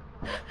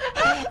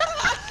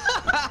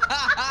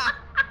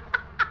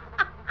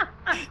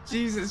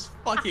 Jesus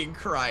fucking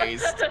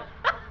Christ.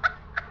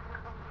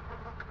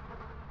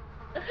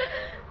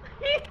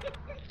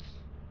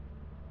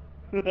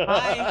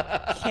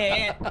 I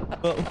can't.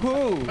 But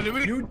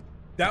who?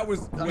 That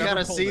was. You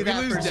gotta see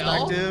that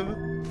perspective.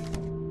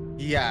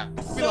 Yeah.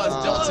 We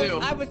lost Del too.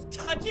 I was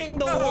touching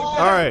the wall.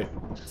 All right.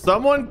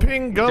 Someone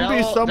ping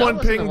Gumby, someone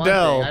ping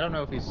Dell. I don't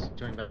know if he's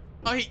doing that.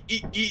 Oh,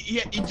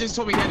 he just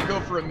told me he had to go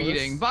for a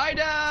meeting. Bye,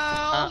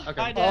 Del.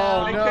 Okay. Bye,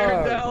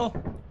 Del.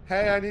 Oh, no.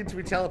 Hey, I need to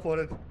be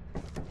teleported.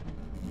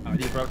 Are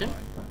you broken?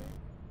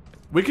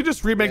 We could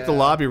just remake the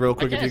lobby real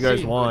quick if you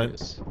guys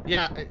want.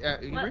 Yeah,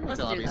 you remake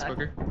the lobby,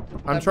 Spooker.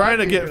 I'm trying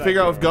to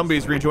figure out if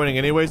Gumby's rejoining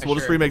anyway, so we'll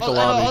just remake the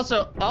lobby.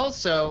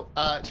 Also,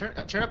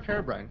 turn up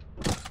Herobrine.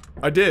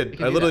 I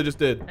did. I literally just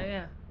did. Oh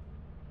yeah.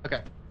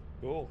 Okay.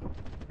 Cool.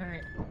 All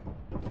right.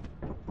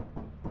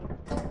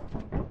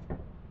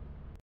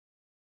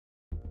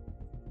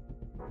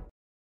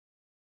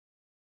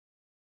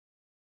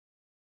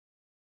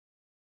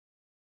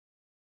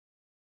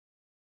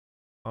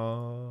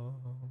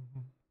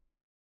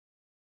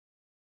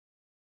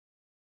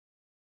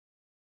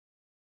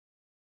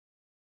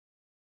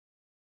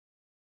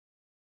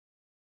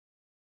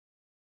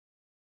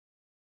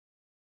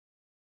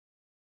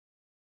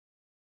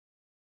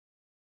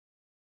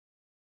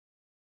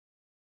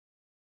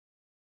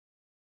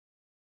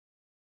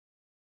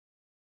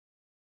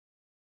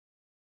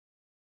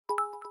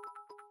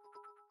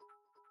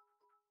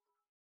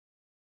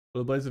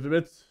 So Blaze of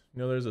Bits,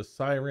 you know, there's a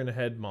Siren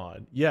Head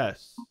mod.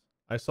 Yes,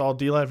 I saw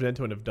D-Live and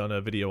Intuit have done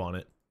a video on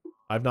it.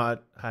 I've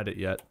not had it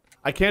yet.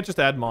 I can't just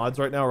add mods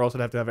right now, or else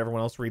I'd have to have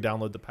everyone else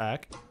re-download the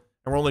pack. And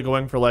we're only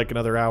going for like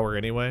another hour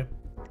anyway.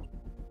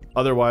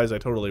 Otherwise, I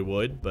totally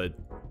would, but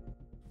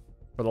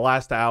for the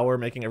last hour,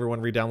 making everyone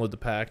re-download the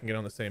pack and get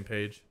on the same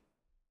page.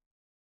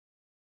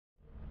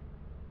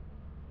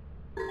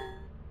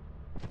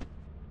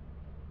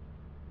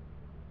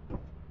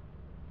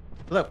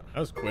 Hello. That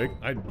was quick.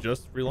 I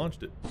just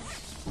relaunched it.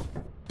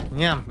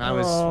 Yeah, I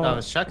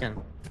was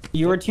checking.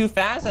 You were too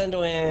fast,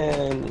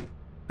 Edwin.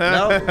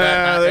 No,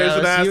 there's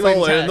an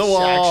asshole in the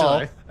wall.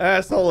 Actually.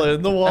 Asshole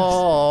in the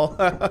wall.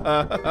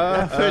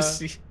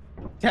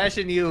 Tash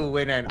and you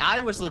went in.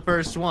 I was the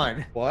first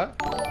one. What?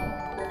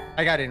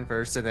 I got in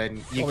first, and then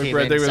you Homie came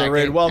Brett, in they were the second,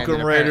 raid. and Welcome,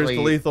 then Raiders to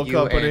apparently Lethal you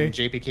Company. and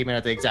JP came in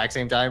at the exact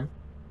same time.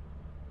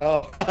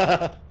 Oh.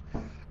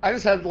 I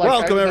just had like.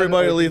 Welcome, I just had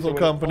everybody, it to open, Lethal so when it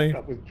Company.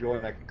 popped up with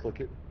join, I can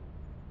click it.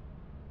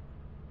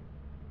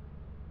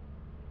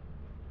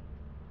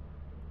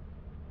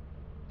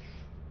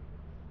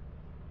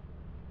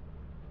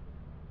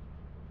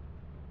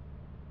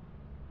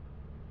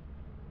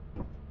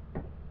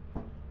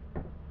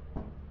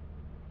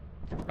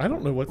 I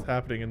don't know what's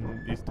happening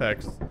in these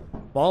texts.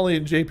 Molly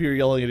and JP are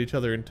yelling at each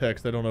other in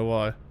text. I don't know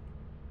why.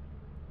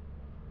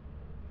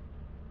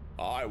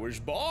 I was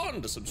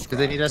born to subscribe. Do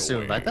they need us to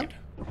invite them?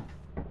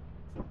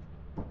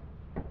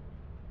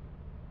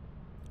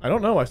 I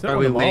don't know. I sent Are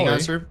one we to waiting Molly.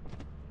 on sir?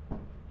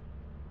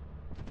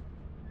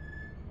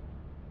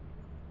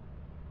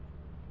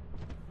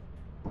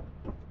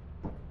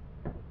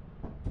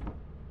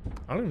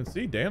 I don't even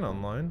see Dan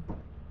online.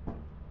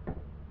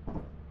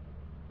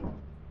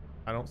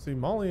 I don't see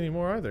Molly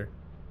anymore either.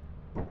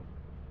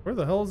 Where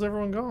the hell is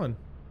everyone gone?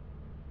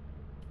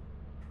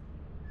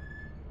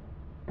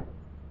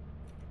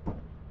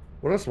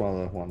 What are some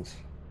other ones?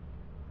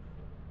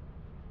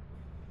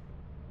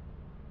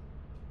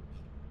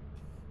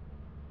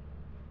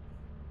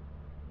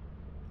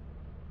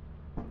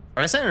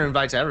 I sent an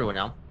invite to everyone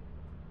now.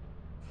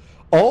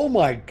 Oh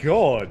my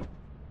god.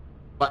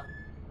 What?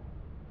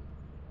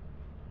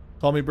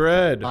 Call me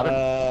Bread.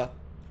 Uh.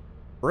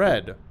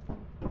 Bread.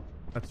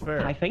 That's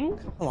fair. I think.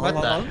 What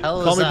the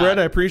hell is Call me that? Bread.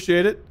 I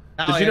appreciate it.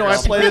 Oh, Did you yeah, know I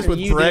well, play this what with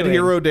are you Bread doing?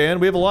 Hero Dan?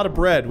 We have a lot of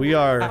bread. We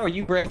are. How are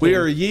you breaking? We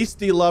are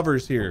yeasty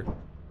lovers here.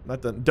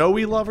 Not the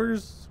doughy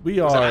lovers. We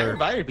So I are.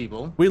 invited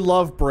people. We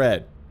love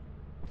bread.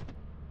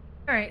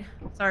 All right.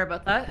 Sorry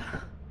about that.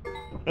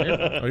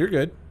 Oh, you're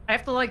good. I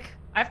have to like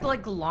I have to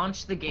like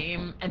launch the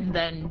game and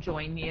then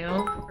join you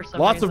for some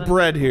Lots reason. of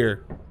bread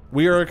here.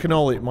 We are a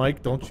cannoli.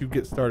 Mike, don't you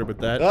get started with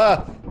that.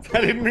 Ah,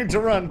 I didn't mean to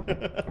run.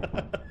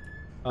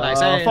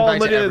 Nice, I Follow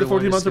invited Lydia, the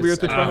 14 everyone months of to your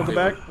Twitch sit channel at the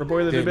down. back. Or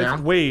boy, the Dude, bitch.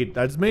 now? Wade,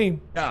 that's me.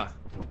 Yeah.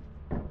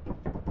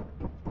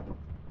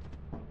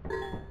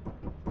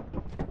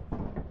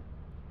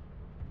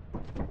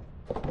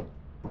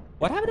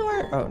 What happened to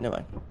our? Oh,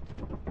 never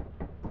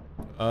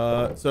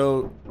mind.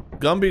 So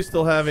Gumby's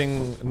still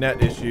having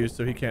net issues,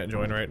 so he can't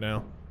join right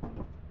now.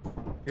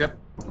 Yep.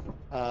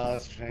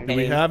 That's a shame. Do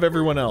we have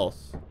everyone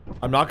else?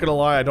 I'm not gonna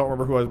lie, I don't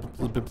remember who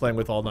I've been playing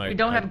with all night. We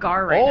don't have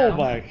Gar right Oh now.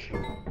 my.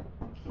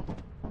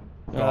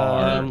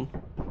 Gar. We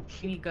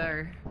need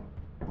Gar.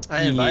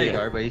 I invited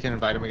Gar, but you can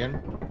invite him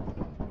again.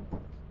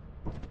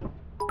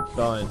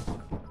 Done.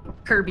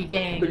 Kirby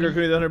gang. Bigger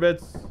Kirby 100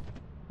 bits.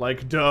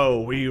 Like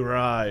dough, we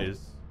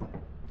rise.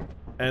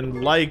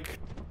 And like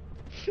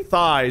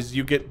thighs,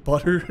 you get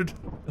buttered.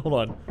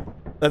 Hold on.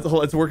 That's a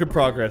whole. It's a work in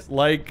progress.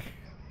 Like.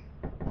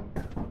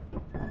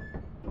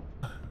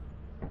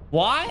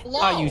 Why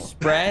are you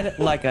spread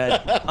like an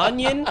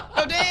onion?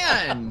 Oh,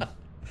 Dan!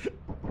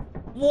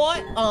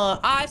 What?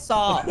 I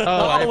saw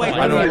all the way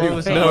I from your don't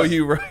face. know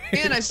you right.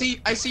 Dan, I see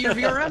your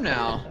VRM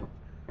now.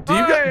 Do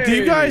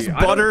you guys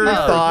butter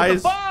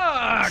thighs?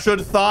 Fuck!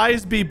 Should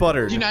thighs be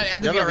buttered? Do you not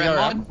have the VRM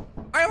on?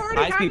 I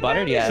already Thighs be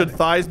buttered, yeah. Should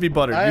thighs be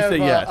buttered? You say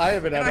yes. I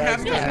haven't had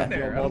have that. no in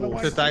there. I don't know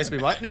why. Should thighs be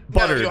what?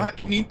 Buttered. No,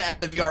 you need to have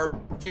the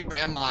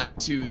VRM on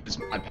to this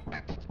mod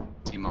pack.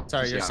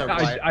 Sorry, you're so I,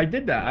 quiet. I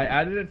did that. I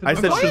added it to I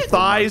the said, mod. should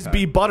thighs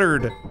be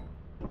buttered?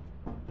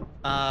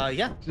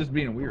 Yeah. It's just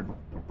being weird.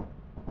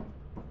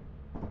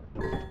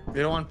 You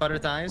don't want butter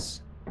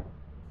thighs?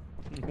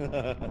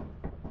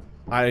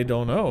 I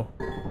don't know.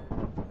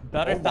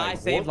 Butter thighs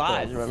save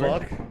lives,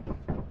 remember?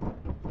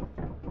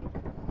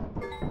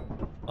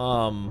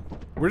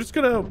 We're just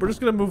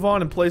gonna move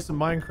on and play some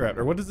Minecraft.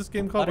 Or what is this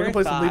game called? We're gonna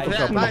play some Lethal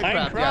Yeah, Company.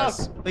 Minecraft,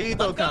 yes.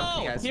 Lethal Company,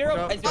 Go! yes. Hero,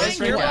 Go. is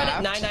Hero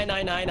at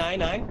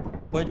 99999?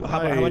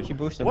 How much you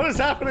boost him? What is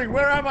happening?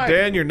 Where am I?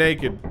 Dan, you're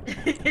naked.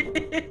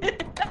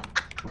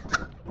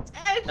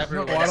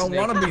 No, I don't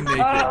want to be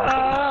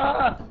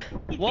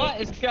naked. What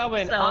is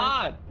going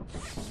on?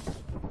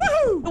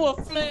 Do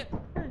a flip.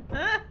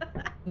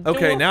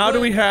 Okay, now do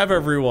we have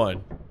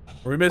everyone?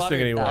 Are we missing Butter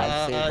anyone?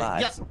 thighs save yeah.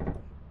 lives.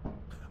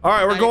 All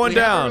right, we're going we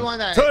have down. everyone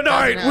that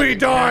Tonight doesn't we have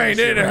dine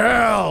in interaction.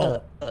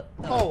 hell.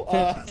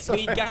 Oh,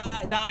 We got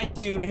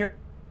 9-2 here.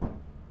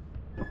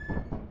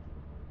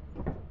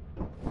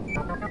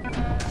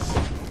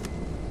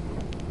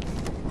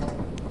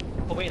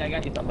 Oh wait, I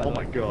got you something. oh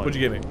my god. What'd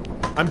you give me?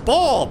 I'm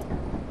bald.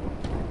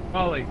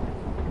 Ollie.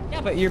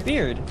 Yeah, but your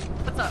beard.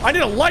 I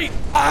need a light.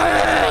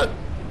 Ah!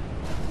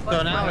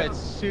 So now it's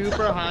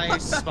super high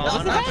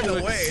spawn. I'm too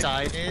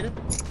excited.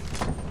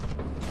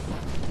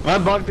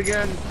 I'm bugged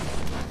again.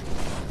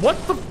 What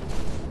the? All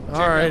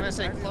I'm right. gonna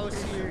say close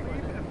to you.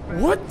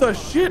 What the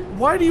shit?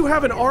 Why do you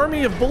have an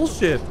army of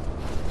bullshit?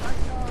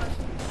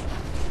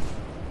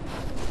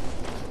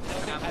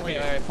 Wait,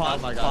 pause,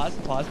 Oh my God.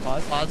 pause.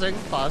 Pausing.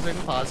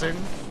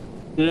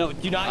 No,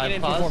 do not get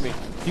in pause. before me.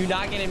 Do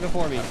not get in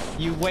before me.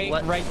 You wait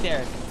What? right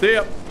there. See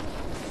ya.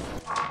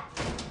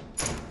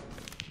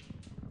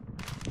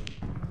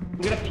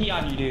 I'm gonna pee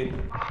on you, dude.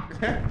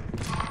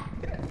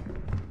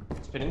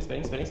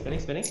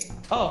 Spinning.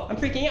 Oh, I'm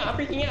freaking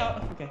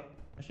out. Okay,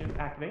 I should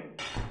activate.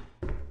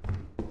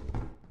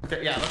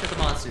 Okay, yeah, look at the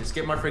monsters.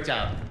 Get more freaked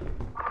out.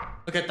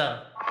 Look at them.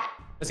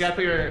 Just gotta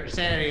put your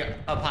sanity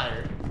up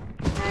higher.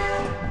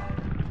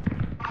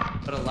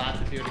 Would have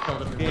laughed if you would have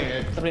killed them.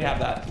 Here, somebody have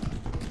that.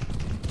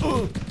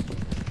 Okay,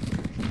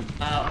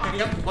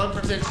 yep,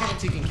 1%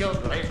 chance you can kill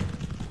them, right?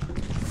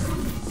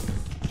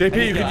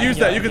 JP, you can use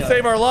that. You can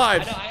save our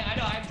lives. I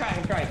know,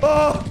 I'm trying.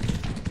 Oh,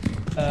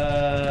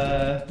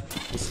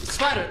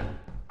 Spider.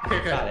 Okay,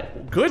 good. Got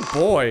it. good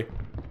boy.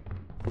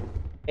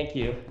 Thank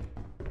you.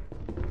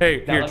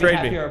 Hey, Now here, let trade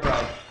have me. Hero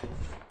Pride.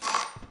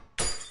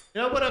 You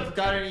know what would have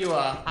gotten you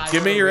a higher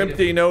Give me your rated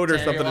empty note or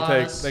sanity something to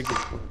take. loss? Thank you.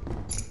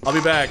 I'll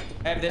be back.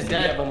 I have this, and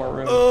Dead. you have one more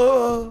room.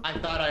 I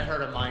thought I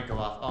heard a mine go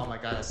off. Oh my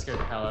god, that scared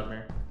the hell out of me.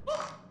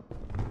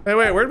 Hey,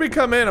 wait, where did we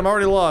come in? I'm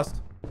already lost.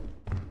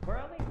 Where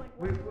are they?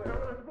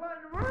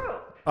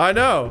 I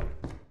know.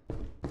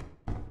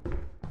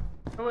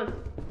 It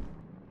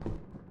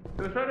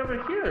was right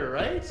over here,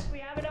 right? We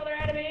have another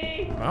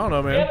enemy. I don't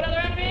know, We have man. another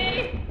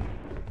enemy.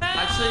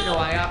 Actually, no,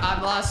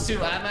 I'm lost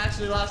too. I'm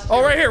actually lost too.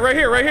 Oh, right here. Right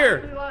here,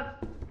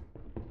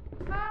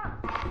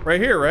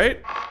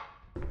 right?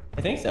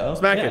 I think so.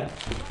 Smack yeah. it.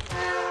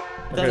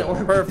 It doesn't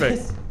Okay, work. perfect. With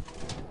this.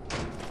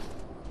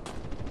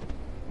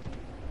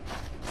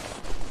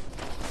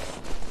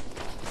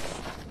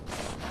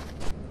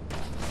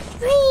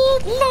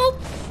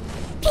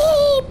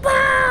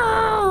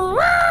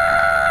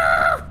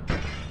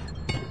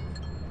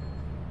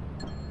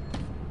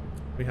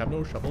 We have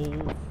no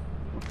shovel.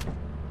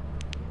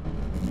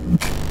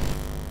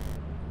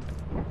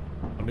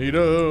 I need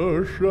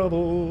a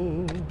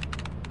shovel.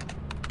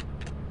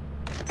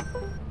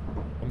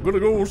 I'm gonna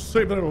go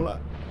save their life.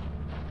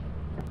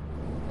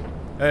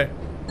 Hey.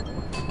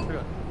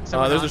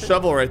 There's a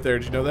shovel right there.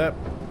 Did you know that?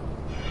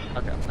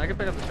 Okay, I can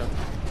pick up the shovel.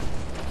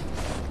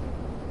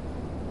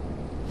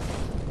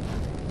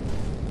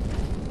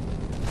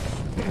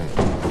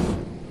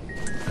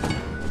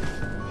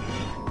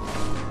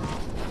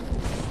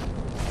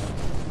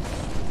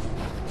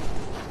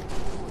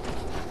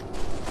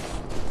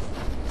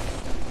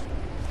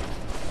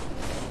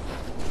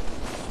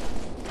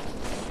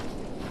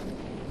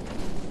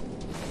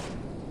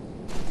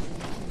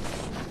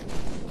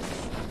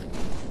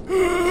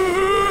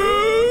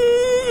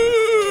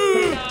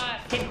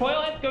 Can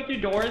coilheads go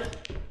through doors?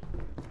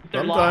 If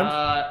they're Sometimes.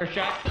 locked or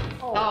shut?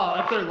 Oh,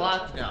 if they're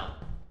locked, no.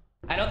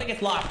 I don't think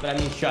it's locked, but I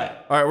mean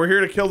shut. All right, we're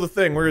here to kill the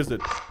thing. Where is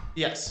it?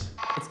 Yes.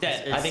 It's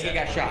dead. It's I think it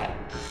got shot.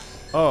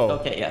 Oh.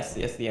 Okay, yes,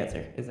 the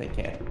answer is they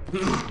can.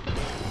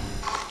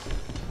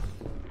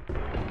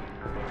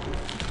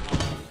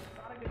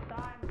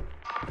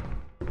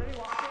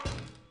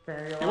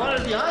 You wanted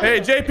to be on? Hey,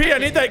 JP, I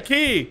need that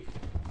key.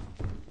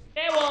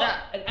 Hey, well,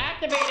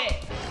 activate it.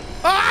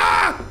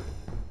 Ah!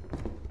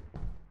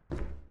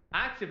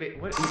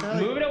 Activate. What?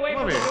 Move it away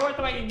Come from the over door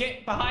so I can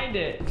get behind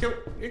it.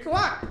 here. You can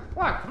walk.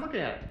 Walk. I'm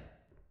looking at it.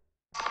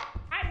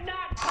 I'm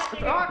not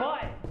touching Walk. your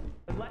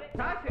butt. Let it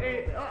Touch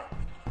it.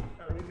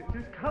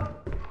 Just come.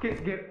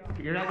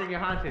 You're not gonna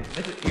get haunted.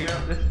 This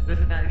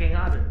is not getting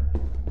haunted.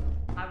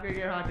 I'm gonna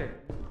get haunted.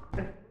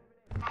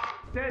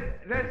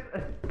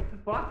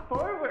 Just walk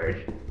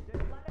forward.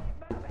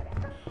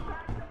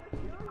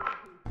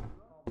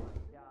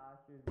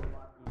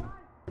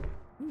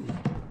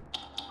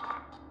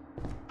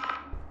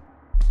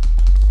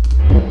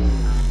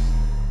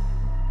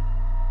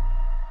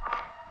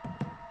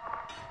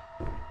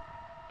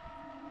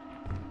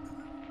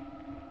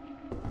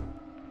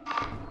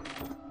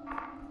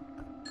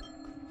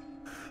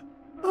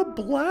 A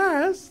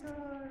blast?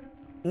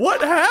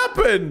 What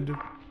happened?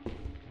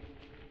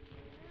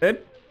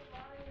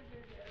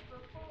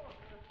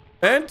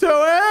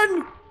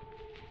 Antoine?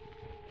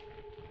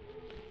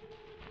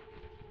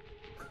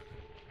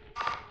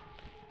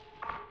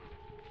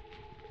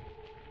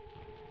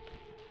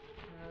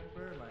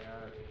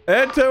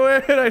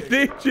 Antoine, I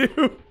need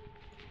you.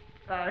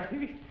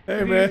 Hey,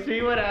 Did man. you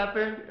see what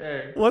happened?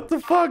 Hey. What the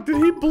fuck?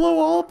 Did he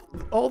blow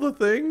all the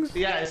things?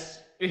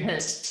 Yes.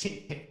 Yes.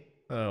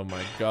 Oh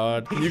my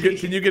god. Can you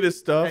get his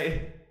stuff?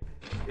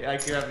 Yeah, I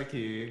grabbed the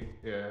key.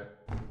 Yeah.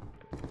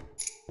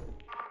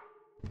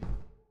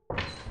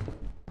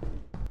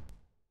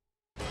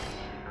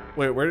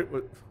 Wait, where?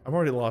 I'm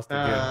already lost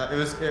again. It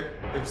was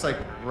like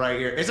right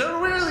here. It's a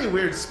really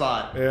weird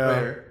spot. Yeah.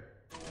 Where...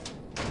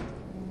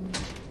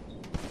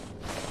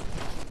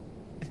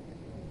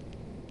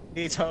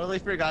 He totally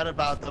forgot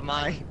about the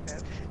mines.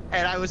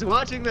 And I was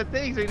watching the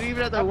things. We didn't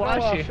even have to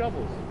watch it.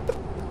 Shovels.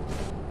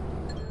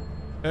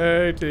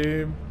 Hey,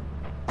 team.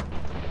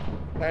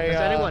 Hey, Is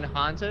anyone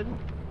haunted?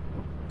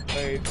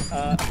 Wait,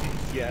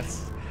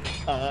 yes.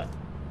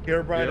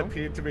 Herobrine You?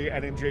 appeared to me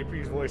and in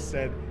JP's voice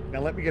said,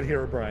 now let me get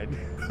Herobrine.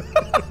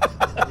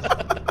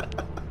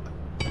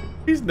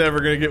 He's never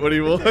gonna get what he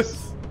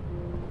wants.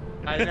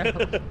 I know.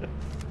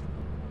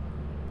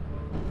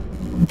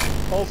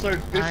 Also,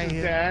 this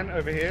is Dan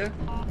over here.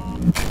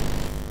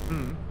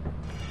 Hmm.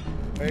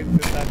 Wait,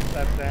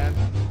 that's Dan.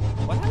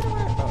 What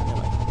happened?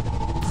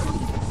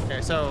 Oh,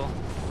 Okay, so...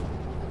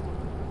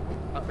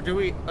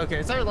 Okay,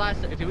 it's our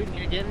last... Do we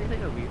get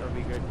anything? Or are we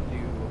good to...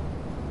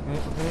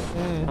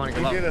 Want to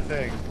We go did up? a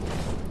thing.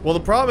 Well, the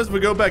problem is we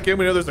go back in,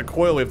 we know there's a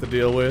coil we have to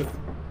deal with.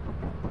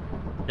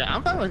 Yeah,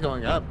 I'm fine with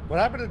going up. What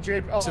happened to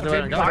JP? Oh, So do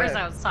I JP go? Cars dead.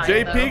 outside.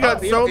 JP though.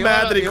 got so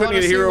mad that he couldn't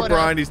get see what,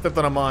 Herobrine, he stepped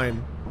on a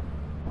mine.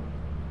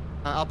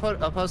 I'll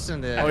post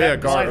in the... Oh yeah,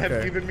 That guard, might have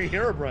okay. given me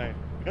Herobrine.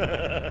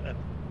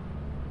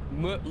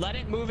 let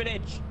it move an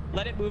inch.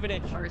 Let it move an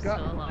inch. We're still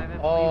alive. I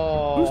believe.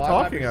 Oh, Who's I might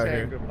talking be out saying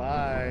here?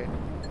 Goodbye.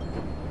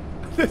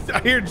 I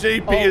hear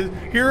JP is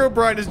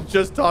Herobrine is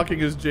just talking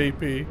as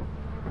JP.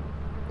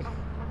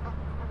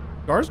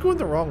 Gar's going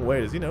the wrong way.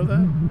 Does he know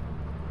that?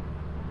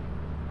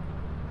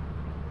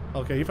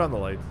 Okay, he found the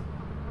lights.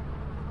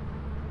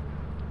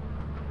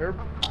 Here.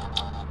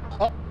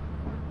 Oh,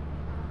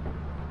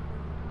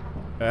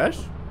 Ash?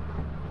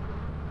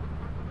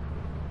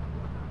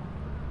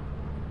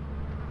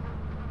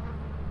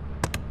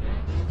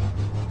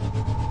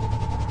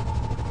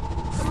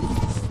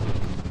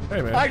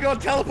 Hey man. I got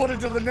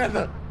teleported to the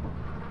Nether.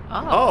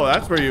 Oh,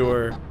 that's where you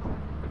were.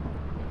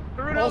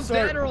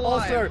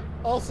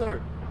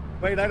 Also.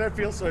 Wait, I don't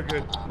feel so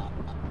good.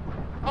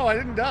 Oh, I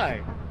didn't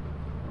die.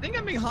 I think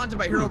I'm being haunted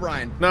by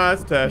Herobrine. No,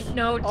 that's Tesh.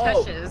 No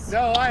touches.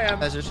 No, I am.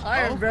 That's I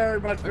am very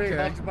much being Okay.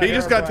 haunted by He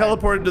just got Herobrine.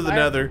 teleported to the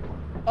Nether.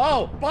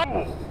 Oh, but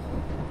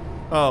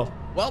Oh.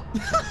 Well,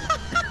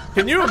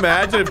 Can you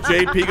imagine if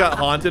JP got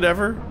haunted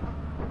ever?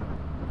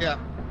 Yeah.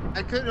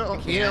 I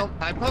couldn't... You know,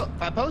 I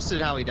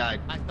posted how he died.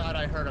 I thought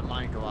I heard a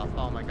mine go off.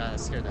 Oh my god, that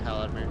scared the hell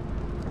out of me.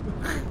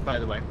 By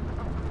the way.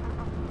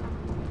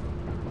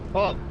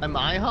 Oh, am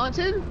I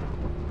haunted?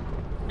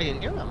 I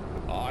didn't hear them.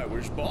 I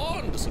was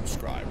born to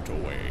subscribe to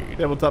Wade.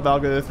 Tabletop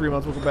Algo, 3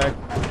 months, welcome back.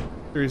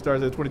 3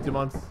 stars at 22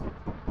 months.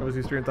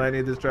 Obviously, Stream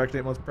Tiny distracted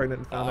 8 months pregnant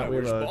and found out we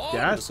have a born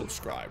gas. to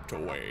subscribe to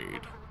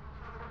Wade.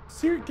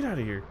 Siri, get out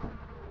of here.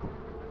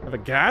 I have a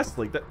gas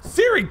leak. That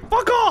Siri,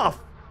 fuck off!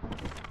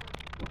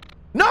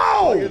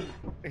 No!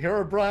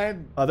 Hero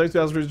Brian. Thanks,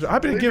 guys. I'm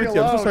happy to Leave give me it to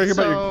you. I'm so alone. sorry to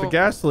hear about So- the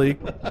gas leak.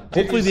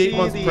 Hopefully, the 8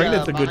 months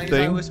pregnant's a good mines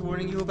thing. I was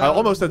warning you I about?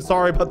 almost said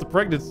sorry about the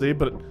pregnancy,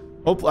 but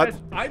hopefully.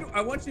 I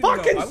want you to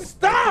Fucking know, I was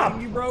stop!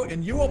 spectating you, bro,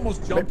 and you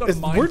almost jumped on Is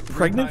a mine word 3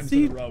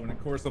 pregnancy? times in a row in a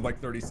course of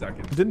like 30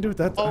 seconds. Didn't do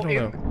that. I don't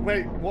know.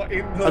 Wait, what? In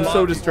the I'm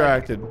so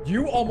distracted.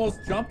 You almost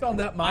jumped on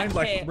that mine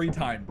like 3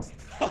 times.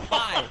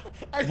 Why?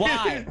 I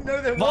Why? didn't know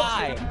that.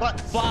 Why?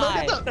 But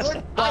Why?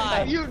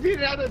 Why? You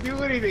didn't have to do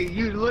anything.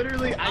 You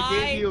literally, I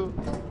gave you.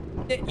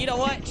 You know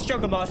what?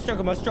 Stroke him off, stroke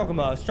him off, stroke him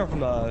off, stroke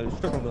him off,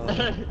 stroke him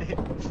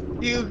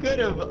off. You could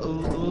have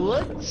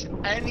looked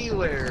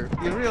anywhere.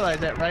 You realize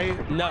that, right?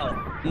 No,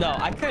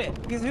 I couldn't.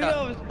 Because who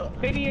knows?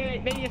 Maybe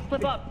you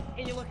slip up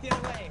and you look the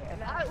other way. And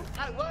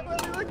Why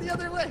would you look the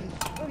other way?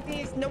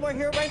 There's no more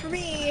hero right for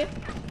me.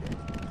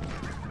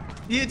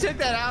 You took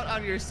that out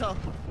on yourself.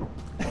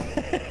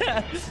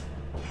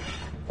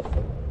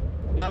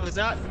 That was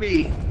not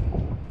me.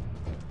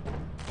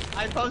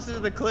 I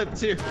posted the clip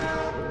too.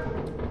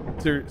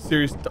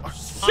 Serious. Oh, I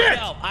shit!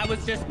 know. I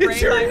was just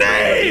It's your praying by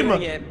name!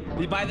 doing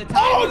it. By the time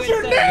Oh, you it's had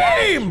your said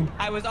name! watch,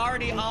 I was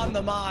already on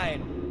the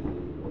mine.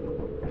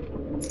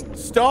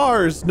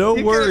 Stars, no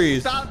You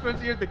worries. Stop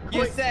when you're the You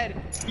quick.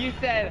 said.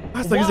 I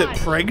was like, is it watch,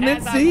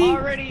 pregnancy? as I'm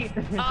already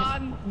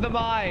on the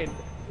mine.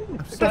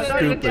 I'm so Because I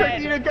stupid.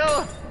 told you to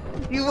go.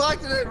 You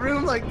walked in that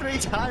room like 3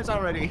 times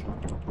already.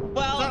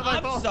 Well, It's not my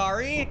I'm fault.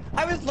 sorry.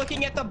 I was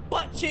looking at the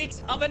butt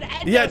cheeks of an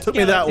endoskeleton. Yeah, it took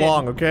me that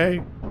long,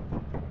 okay?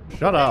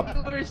 Shut up.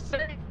 You were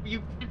saying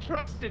you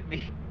trusted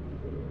me.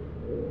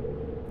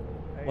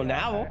 Well,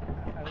 now,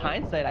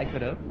 hindsight, I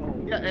could have.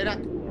 Yeah,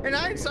 and in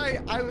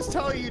hindsight, I was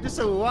telling you just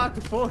to walk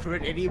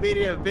forward, and you made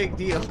it a big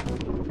deal.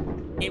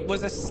 It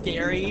was a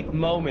scary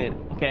moment,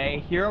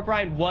 okay? Hero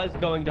Brian was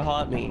going to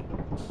haunt me.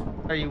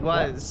 Or he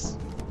was.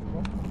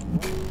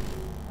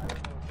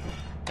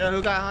 You know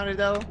who got haunted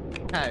though?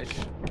 Ash.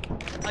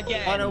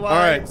 Again. Wanna All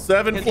why? right,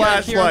 7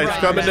 Because you're a flashlights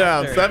Brian coming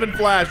down. master. 7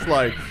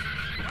 flashlights.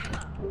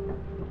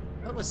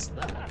 What was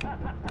that?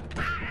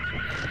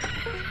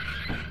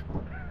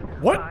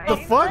 What the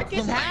fuck? What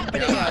is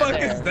happening What the out fuck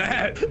there? is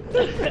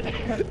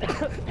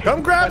that?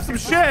 Come grab some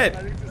shit.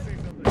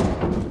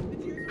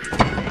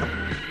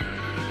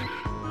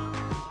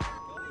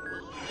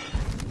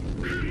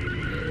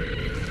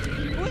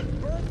 Who is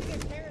birthing a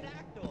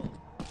pterodactyl?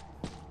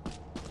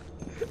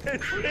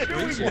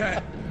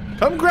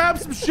 Come grab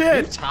some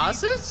shit.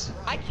 Toss it?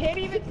 I can't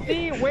even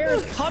see where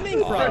it's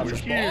coming I from.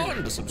 was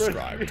born to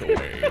subscribe to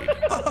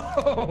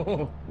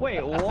Wade.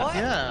 Wait, what?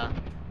 Yeah.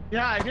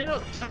 Yeah, I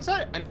didn't. I'm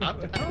sorry. I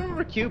don't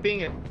remember Q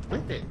being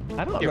with it.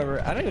 I don't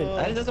remember. I don't even.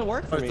 It doesn't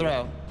work for Or me.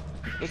 throw.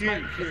 It's my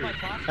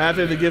class.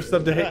 After the gift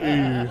sub to hit.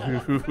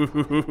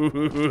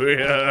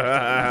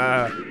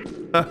 Yeah.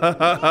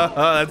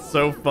 That's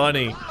so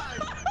funny.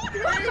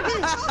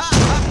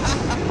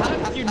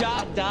 How did you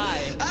not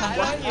die?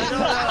 How did you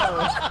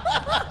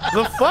not?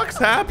 The fuck's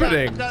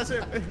happening?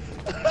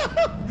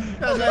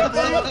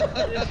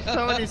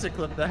 Someone needs to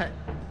clip that.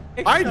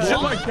 Oh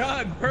my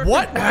god, perfect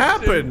What question.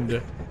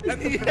 happened?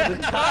 The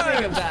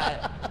timing of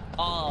that.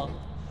 Oh.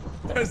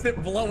 Does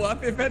it blow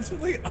up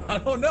eventually? I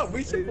don't know.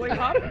 We should play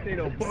hot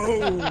potato.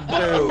 Boom.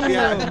 Boom.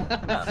 Yeah.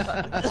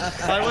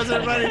 I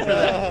wasn't ready for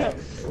that.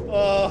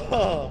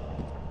 Oh,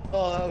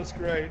 that was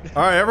great.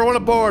 All right, everyone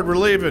aboard. We're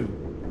leaving.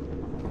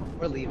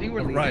 We're leaving.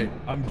 We're leaving. Right,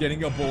 I'm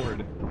getting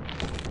aboard.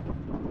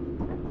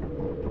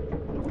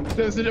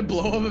 Doesn't it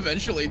blow up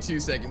eventually 2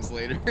 seconds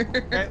later? It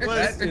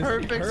was That is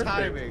perfect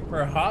timing.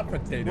 for hot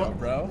potato,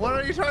 bro. What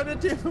are you trying to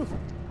do?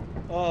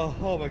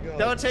 Oh my god.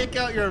 Don't take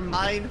out your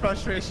mind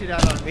frustration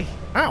out on me.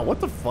 Ow,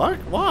 what the fuck?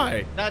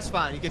 Why? That's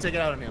fine. You can take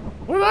it out on him.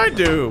 What did I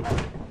do?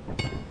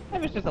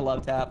 It was just a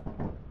love tap.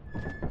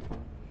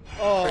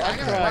 Oh, I I'm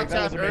got crying. one That was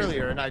tap amazing.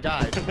 earlier and I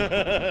died.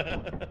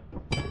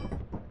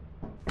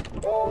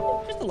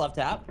 Just a love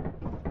tap.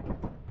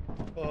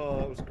 Oh,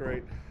 that was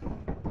great.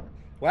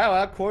 Wow,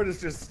 our court is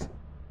just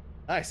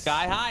nice.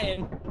 Sky high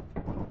and.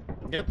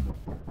 Yep.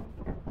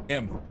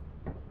 Him.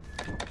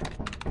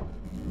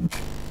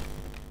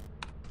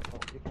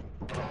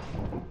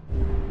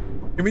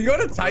 Can we go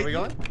to Where Titan? are we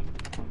going?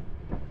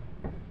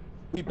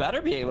 We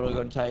better be able to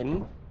go to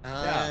Titan.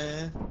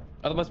 Yeah.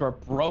 Otherwise, we're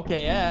broke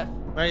AF.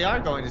 We are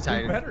going to We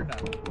Titan. better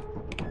not.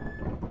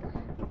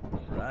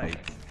 Right.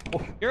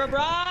 You're a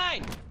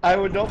bride! I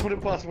would not put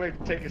it past Wade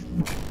to take us.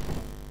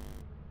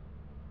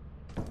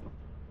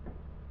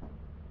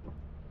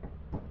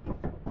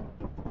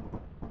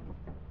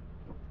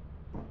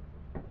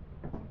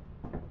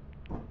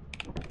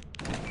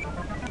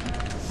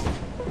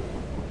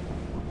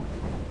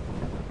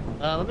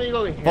 Let me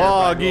go here.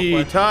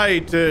 Foggy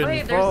Titan.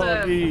 Wait, there's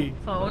Foggy.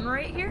 a phone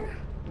right here?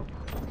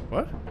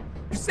 What?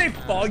 You say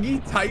Foggy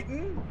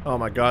Titan? Oh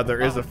my god,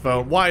 there is a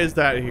phone. Why is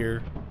that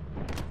here?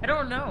 I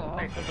don't know.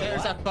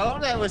 There's a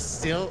phone that was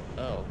still.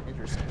 Oh,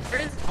 interesting.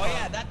 Oh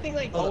yeah, that thing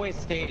like always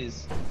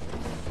stays.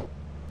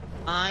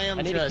 I am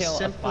need to just kill a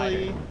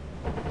simply.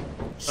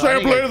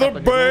 Simply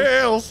the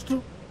best.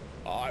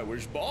 I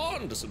was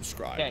born to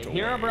subscribe to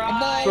Hero Wade.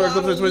 Brian. Sorry,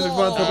 Clips, it's wasting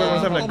fun. Hope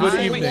everyone's having a good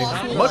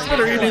evening. Much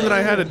better evening than I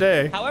had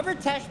today. However,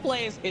 Tesh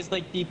plays is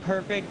like the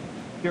perfect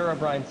Hero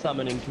Brian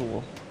summoning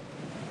tool.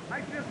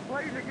 I just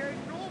played the game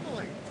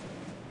normally.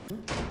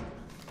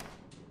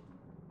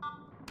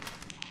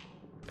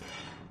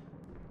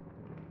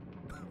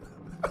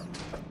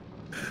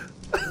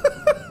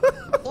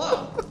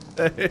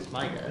 Hey.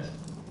 My guys.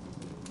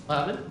 What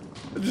happened?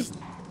 Just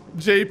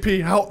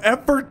JP,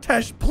 however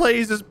Tesh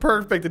plays is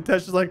perfect. And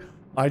Tesh is like,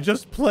 I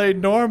just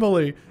played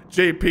normally.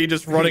 JP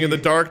just running in the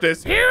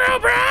darkness. Hero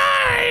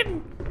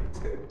Brian!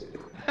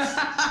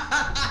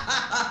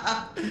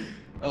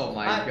 Oh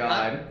my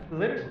god.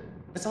 Literally.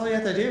 That's all you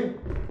have to do.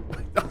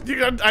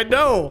 I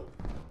know.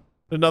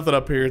 There's nothing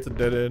up here. It's a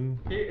dead end.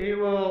 He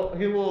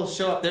will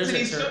show up. There's a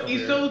He's turret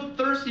he's over so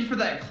thirsty for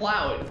that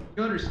clout.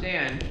 You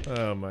understand?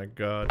 Oh my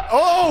god.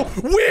 Oh,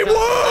 we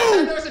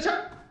won! There's a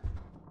turret.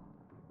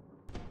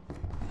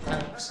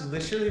 I was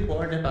literally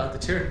warned about the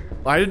turret.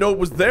 I didn't know it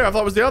was there. I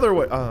thought it was the other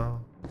way. Oh.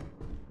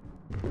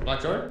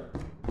 What, Jordan?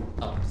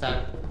 Oh,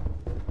 sad.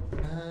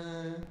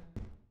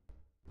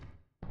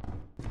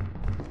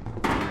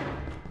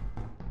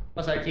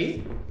 What's that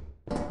key?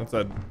 That's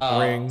a Oh,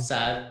 ring.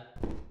 sad.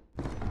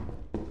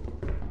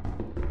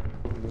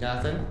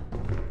 Nothing.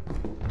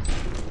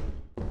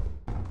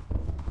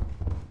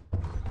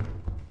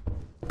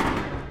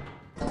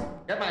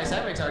 Got my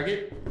assignment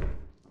target.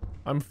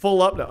 I'm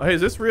full up now. Hey,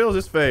 is this real? Is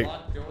this fake?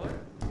 Locked door.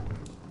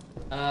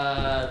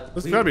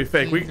 This has gotta be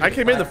fake. I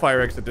came in the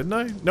fire exit, didn't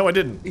I? No, I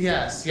didn't.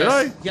 Yes, Did yes,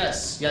 I?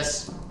 yes,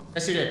 yes.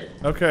 Yes, you did.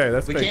 Okay,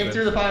 that's We fake came then.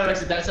 through the fire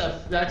exit.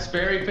 That's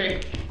very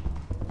fake.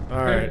 All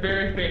Very, right.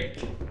 very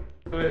fake.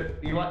 But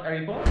are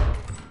you full?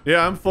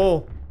 Yeah, I'm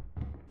full.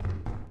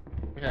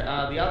 Okay,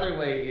 the other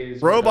way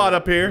is Robot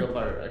up here. real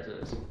fire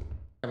exit is.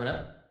 Coming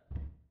up.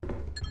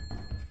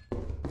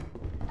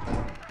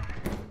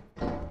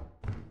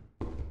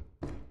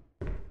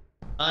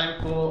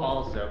 I'm full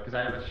also because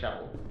I have a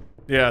shovel.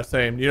 Yeah,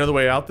 same. You know the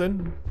way out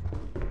then?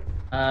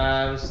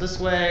 It was this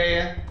way,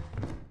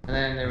 and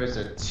then there was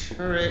a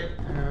turret.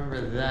 I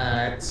remember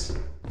that.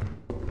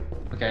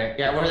 Okay,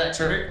 yeah, where that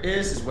turret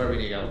is where we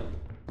need to go.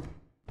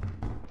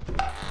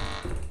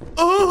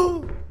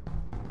 Oh!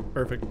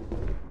 Perfect.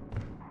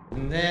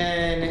 And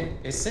then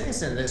I think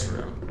it's in this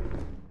room.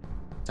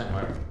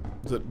 Somewhere.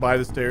 Is it by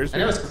the stairs? I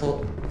know it's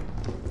close.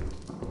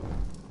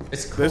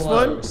 It's This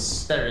one?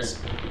 close. There it is.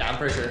 Yeah, I'm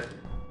pretty sure.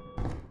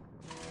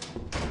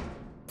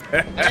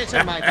 I didn't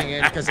turn my thing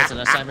in because it's an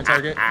assignment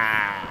target.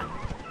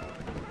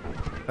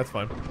 That's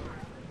fine.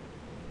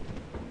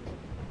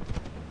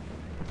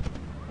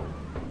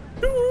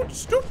 Don't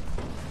stop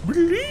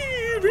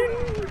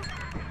believing.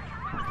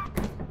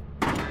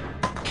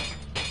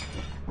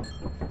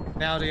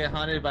 Now to get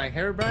haunted by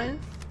Herobrine.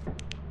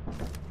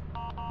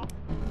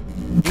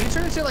 Do you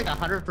turn it to like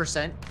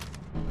 100%?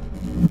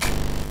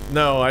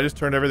 No, I just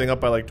turned everything up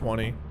by like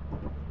 20.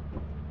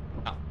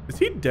 Oh. Is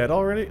he dead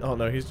already? Oh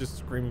no, he's just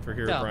screaming for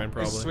Hero No, Brian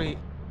probably. it's sweet.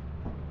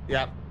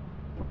 Yep.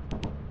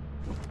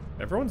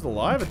 Everyone's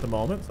alive at the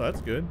moment, so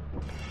that's good.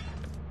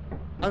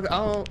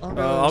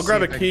 I'll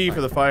grab a key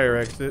for the fire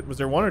exit. Was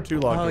there one or two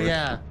locked Oh doors?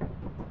 yeah.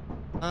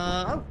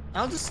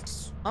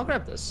 I'll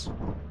grab this.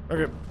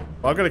 Okay.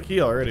 Well, I've got a key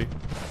already.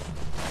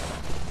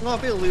 Well,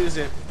 if you lose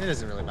it, it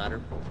doesn't really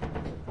matter.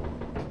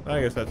 I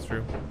guess that's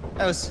true.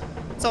 It's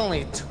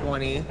only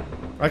 20.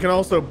 I can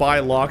also buy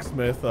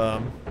locksmith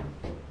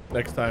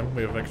next time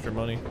we have extra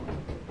money.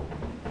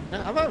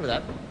 Yeah, I'm fine with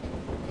that.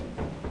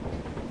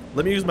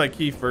 Let me use my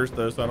key first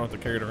though, so I don't have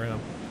to carry it around.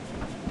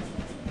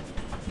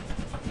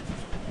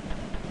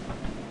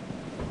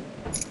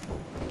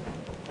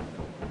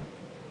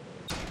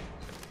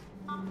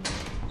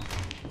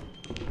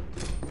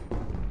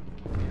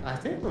 I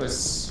think it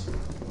was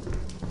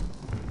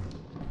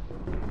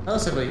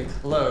relatively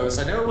close.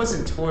 I know it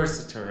wasn't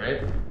towards the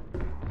turret.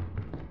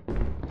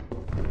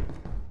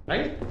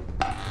 Right?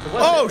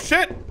 Oh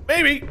shit!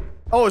 Maybe!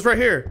 Oh, it's right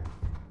here.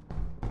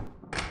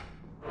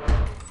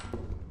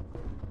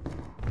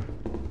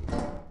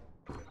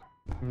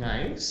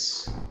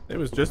 Nice. It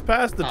was just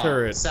past the Oh,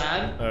 turret.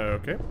 sad.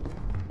 Okay.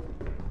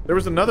 There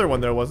was another one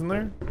though, wasn't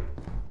there?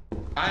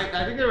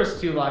 I think there was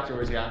 2 locked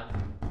doors, yeah.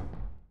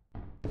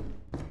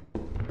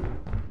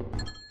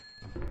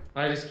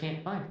 I just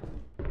can't find.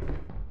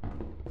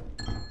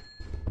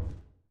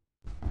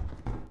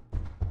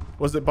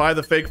 Was it by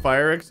the fake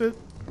fire exit?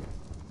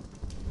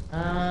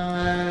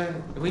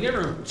 We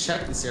never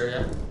checked this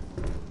area.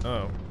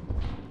 Oh.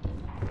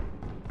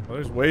 Well,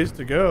 there's ways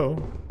to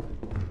go.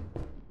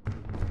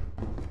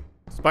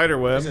 Spider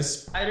web. There's a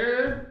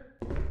spider.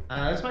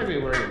 This might be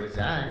where it was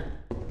at.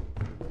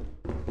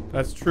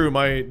 That's true.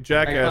 My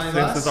jackass Find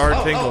senses us? are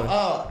Oh,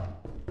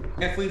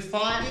 tingling. If we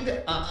find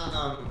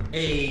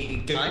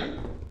a gun,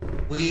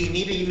 we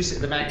need to use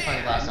the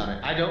magnifying glass on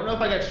it. I don't know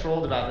if I got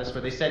trolled about this,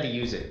 but they said to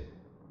use it.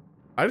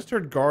 I just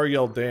heard Gar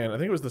yell Dan. I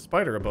think it was the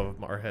spider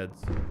above our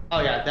heads. Oh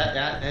yeah,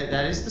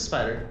 that is the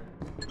spider.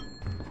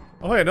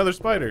 Oh hey, another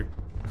spider.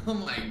 Oh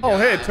my god. Oh,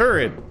 hey, a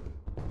turret.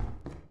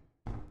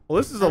 Well,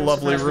 this is a I'm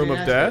lovely surprised we room of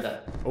didn't ask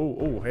death. about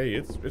Oh, hey,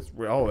 it's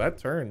oh, that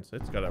turns.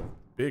 It's got a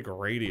big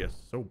radius,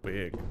 so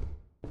big.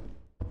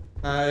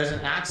 There's an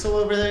axle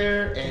over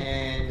there,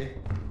 and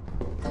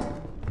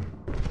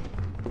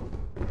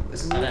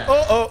this is that.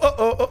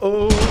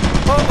 Oh.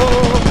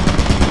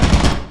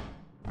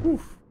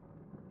 Oof.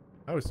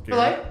 I was scared.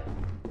 Hello?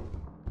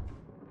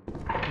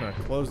 I'm gonna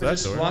close We that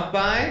just door. walk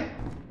by.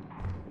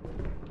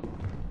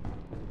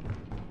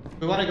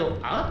 We want to go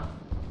up?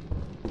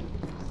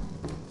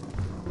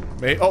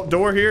 Oh,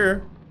 door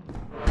here.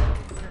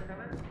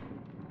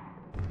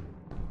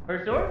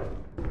 First door?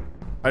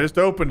 I just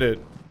opened it.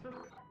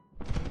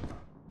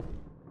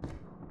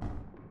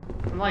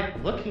 I'm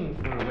like looking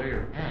for where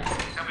you're at.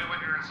 Tell me when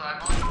you're inside,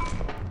 Molly.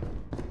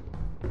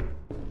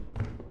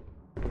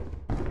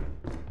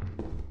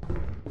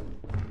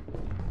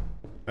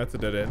 That's a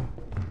dead end.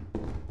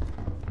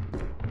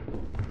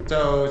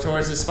 So,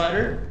 towards the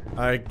spider?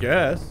 I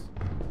guess.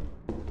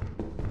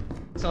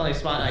 It's the only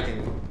spot I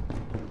can.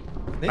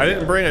 I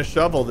didn't bring a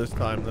shovel this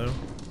time, though.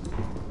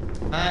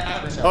 I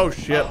have a shovel. Oh,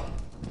 shit.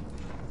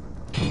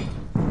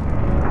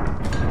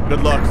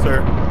 Good luck,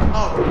 sir.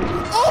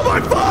 Oh my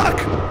fuck!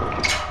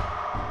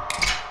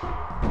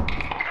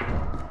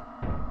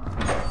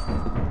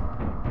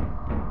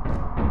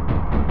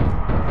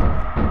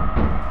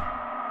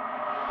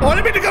 Oh, I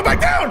didn't mean to go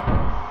back down!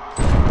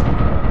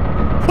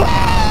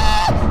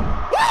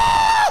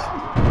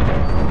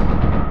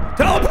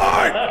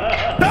 Teleport!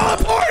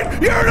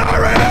 Teleport! You're not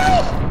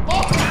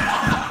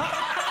real!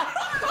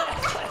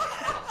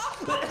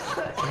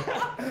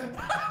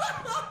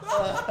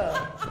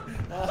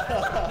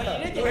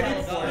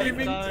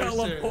 Screaming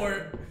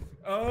teleport.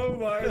 Oh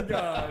my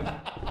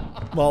god.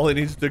 Molly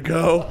needs to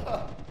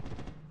go.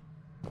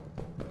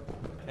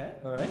 Okay,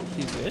 alright,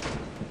 she's good.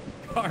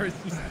 Cars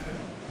just...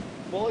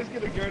 Molly's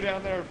gonna go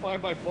down there and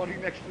find my body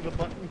next to the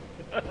button.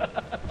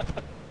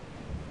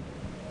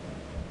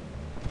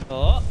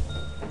 Oh.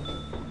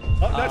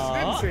 Oh,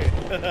 no, she didn't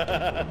see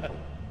it.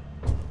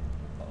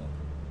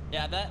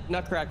 Yeah, that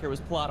nutcracker was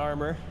plot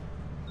armor.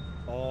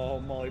 Oh,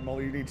 Molly,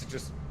 you need to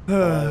just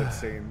follow the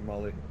scene,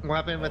 Molly. What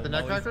happened with the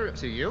nutcracker?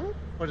 To you?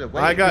 Or to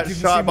I got didn't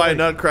shot see by a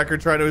Molly. nutcracker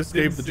trying to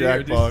escape the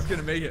jackbox. She's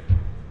gonna make it.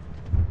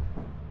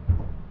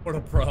 What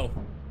a pro.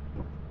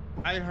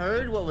 I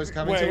heard what was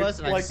coming to us,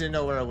 and I just didn't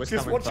know where it was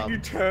just coming watching from. you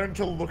turn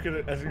to look at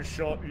it as you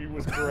shot you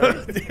was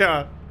great.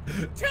 Yeah.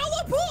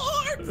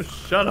 Teleport!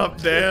 Shut up,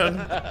 Dan.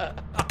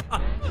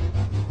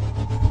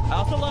 I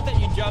also love that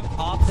you jumped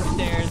off the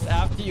stairs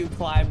after you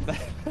climbed that.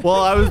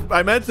 Well,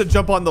 I meant to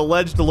jump on the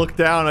ledge to look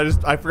down.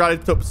 I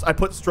forgot I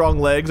put strong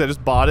legs. I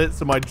just bought it,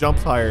 so my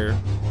jump's higher.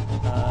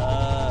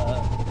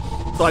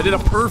 So I did a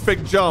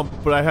perfect jump,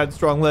 but I had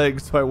strong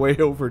legs, so I way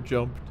over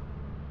jumped.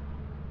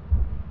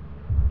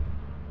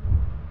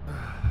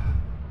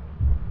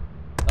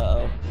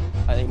 Uh-oh.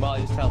 I think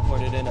Molly just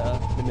teleported in a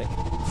mimic.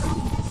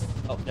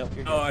 Oh, no,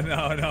 you're good.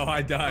 Oh, no,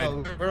 I died.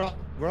 Oh,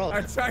 we're all...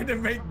 I tried to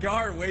make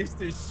Gar waste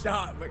his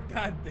shot, but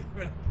god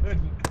damn it, I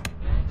couldn't.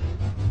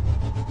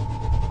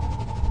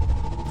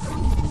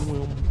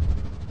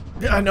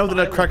 Yeah, I know the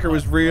nutcracker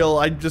was real.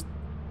 I just...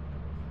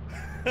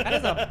 That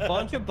is a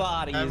bunch of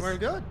bodies. And we're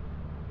good.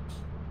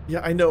 Yeah,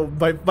 I know.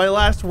 My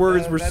last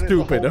words were that is the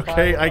stupid, whole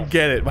okay? pile I of us.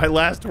 get it. My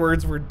last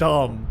words were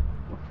dumb.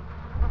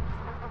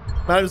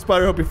 Madam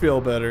Spider, hope you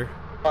feel better.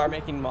 Are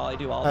making Molly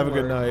do all Have the a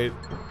good work. night.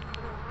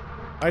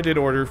 I did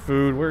order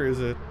food. Where is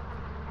it?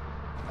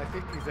 I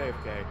think he's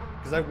AFK.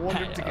 Because I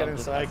wanted to get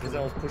inside because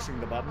I was pushing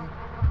the button.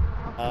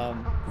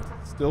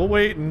 Still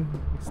waiting.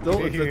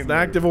 Still, it's an Damn.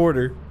 active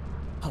order.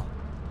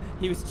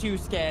 He was too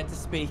scared to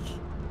speak.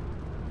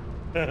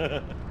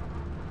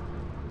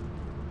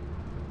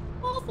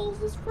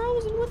 Waffles is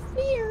frozen with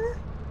fear.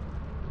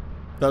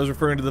 That was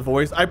referring to the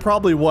voice. I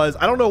probably was.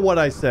 I don't know what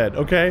I said,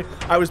 okay?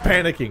 I was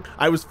panicking.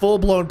 I was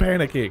full-blown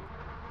panicking.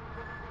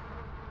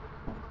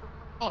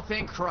 Oh,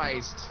 thank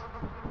Christ.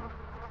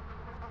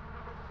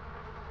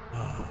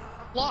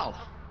 Wow.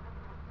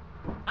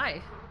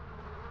 Hi.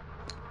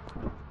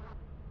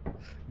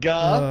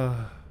 Gar,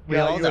 We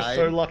all you are died.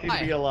 so lucky to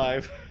Hi. be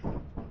alive.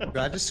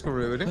 Got just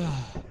screwed.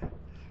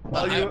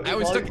 I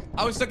was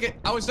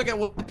stuck at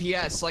 1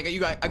 PS. Like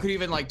I couldn't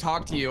even like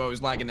talk to you. I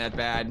was lagging that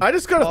bad. I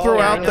just gotta throw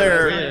yeah, out I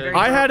there, know.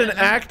 I had an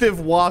active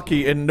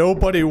walkie and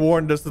nobody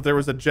warned us that there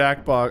was a jack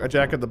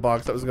in the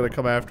box that was gonna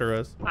come after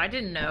us. I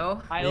didn't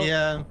know.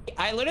 Yeah.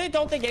 I literally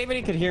don't think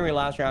anybody could hear me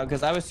last round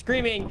because I was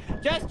screaming,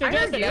 Jester, I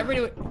heard Jester.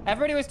 you.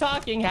 Everybody was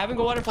talking, having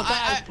a wonderful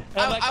time. And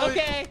I'm like, I was-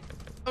 okay.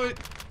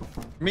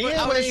 Me I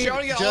and was Wade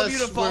shouting at all of you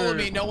to just follow were-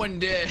 me. No one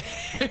did.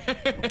 Me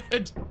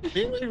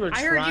and Wade were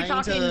I heard you trying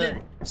talking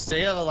to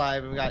stay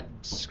alive and we got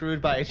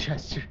screwed by a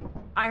Chester.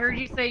 I heard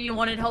you say you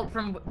wanted help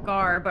from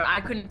Gar, but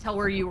I couldn't tell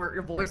where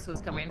your voice was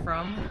coming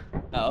from.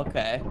 Oh,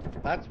 okay.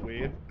 That's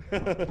weird. All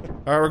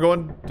right, we're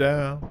going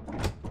down.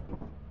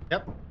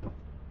 Yep.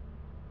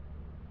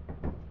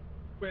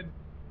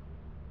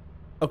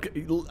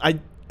 Okay,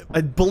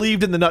 I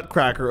believed in the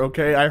Nutcracker.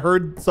 Okay, I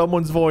heard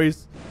someone's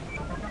voice.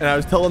 and I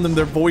was telling them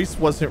their voice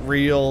wasn't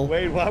real.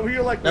 Wait, why were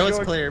you like? That was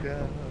clear.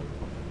 Yeah.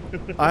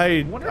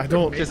 I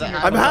don't.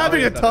 I'm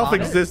having a tough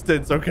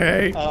existence,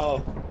 okay?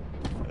 Oh.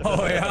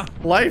 Oh yeah.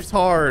 Life's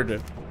hard.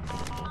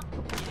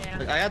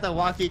 Look, I got the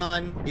walkie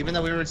on, even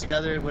though we were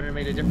together, it wouldn't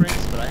have made a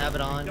difference, but I have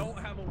it on. Don't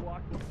have a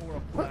walkie or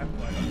a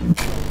flashlight.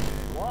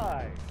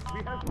 Why?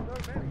 We have so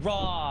many.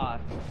 Raw.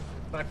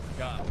 I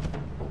forgot.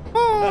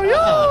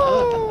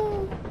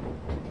 Oh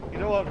You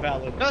know what,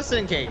 valid? Just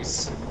in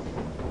case.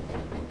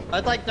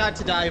 I'd like not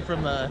to die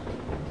from a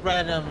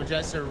random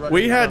jester running.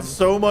 We had from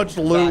so much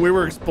loot. We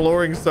were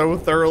exploring so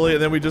thoroughly,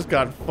 and then we just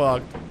got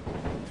fucked.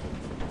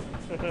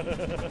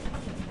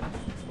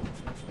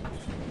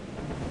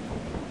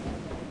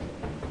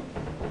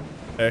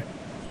 Hey.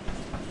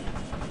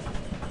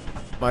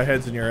 My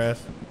head's in your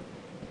ass.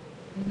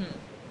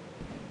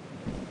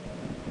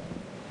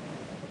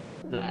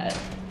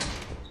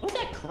 What's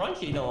that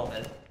crunchy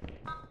noise?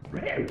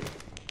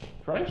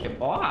 Crunchy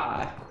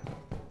boy.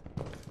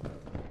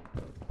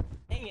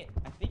 Dang it,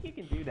 I think you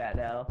can do that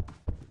now.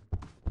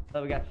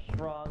 So we got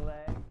strong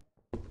legs.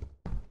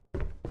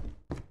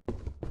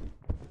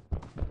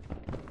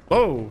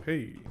 Oh,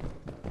 hey.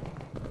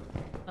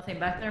 Nothing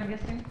back there, I'm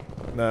guessing?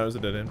 No, it was a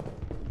dead end.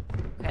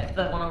 Okay,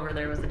 the one over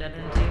there was a dead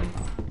end too.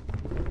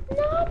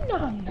 Nom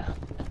nom nom.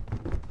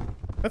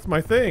 That's my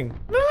thing.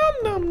 Nom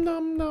nom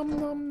nom nom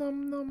nom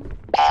nom nom.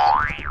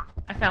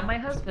 I found my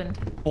husband.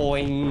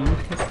 Boing.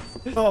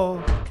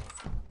 Oh.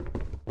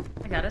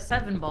 I got a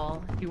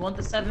 7-ball. You want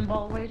the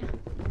 7-ball, Wade?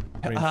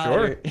 I mean,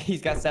 sure.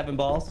 He's got 7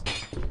 balls.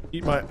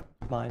 Eat my...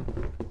 Mine.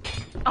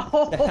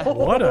 Oh.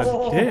 What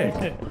a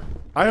dick.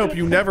 I hope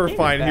you never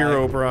find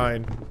Hero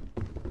Brian.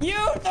 You,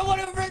 the one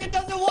who freaking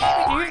doesn't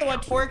want me. You're the one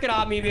twerking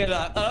on me, being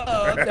like,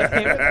 uh-oh,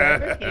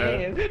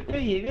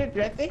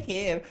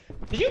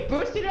 Did you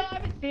boost it? I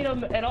haven't seen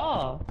him at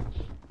all.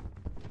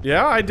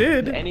 Yeah, I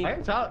did. I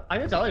can tell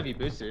if you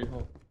boosted.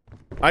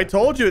 I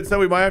told you it said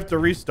we might have to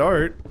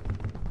restart.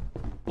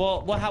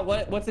 Well,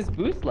 what's his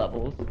boost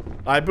levels?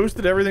 I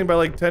boosted everything by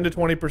like 10 to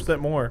 20%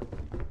 more.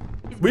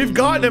 We've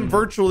gotten him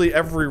virtually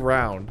every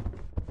round.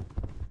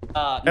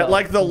 At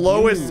like the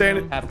lowest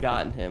sanity. Have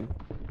gotten him.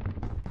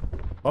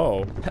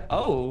 Oh.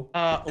 Oh.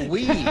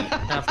 We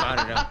have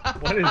gotten him.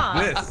 What is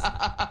this?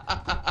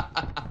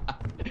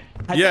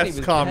 Yes,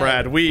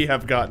 comrade, we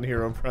have gotten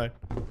Hero Brian.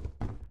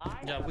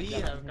 Yeah, we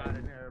have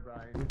gotten Hero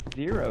Brian.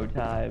 0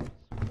 times.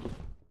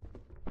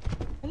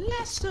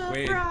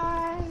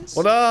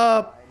 What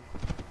up?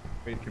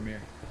 Wade, come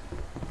here.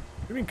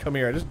 What do you mean come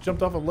here? I just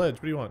jumped off a ledge.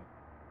 What do you want?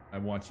 I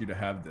want you to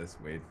have this,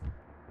 Wade.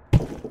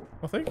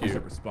 Well, thank Use you.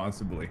 it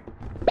responsibly.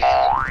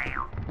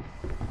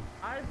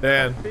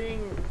 Dan,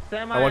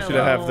 I want you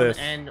to have this.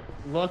 And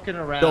looking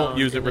around. Don't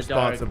use it in the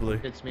dark responsibly.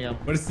 Fits me up.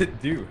 What does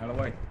it do? How do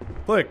I?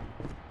 Click.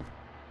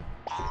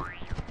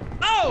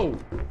 Oh!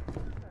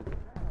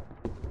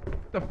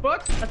 The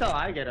fuck? That's how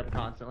I get up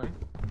constantly.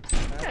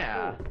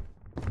 Yeah.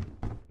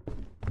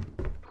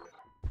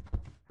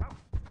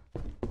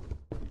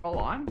 Hold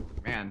on,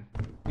 man.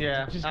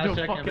 Yeah, Just I was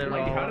no checking fucking if it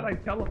way. all- How did I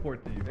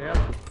teleport to you? Yep.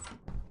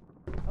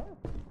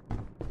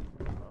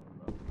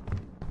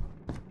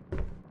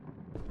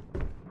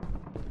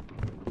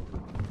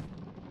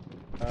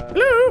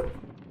 Hello.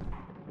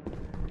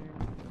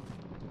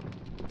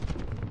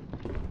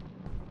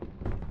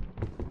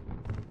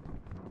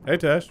 Hey,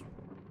 Tash.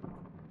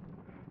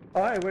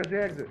 Hi, where's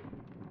the exit?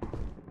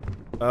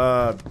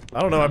 I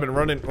don't know. I've been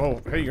running. Oh,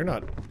 hey, you're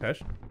not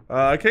Tash.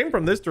 I came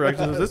from this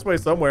direction. It was this way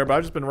somewhere, but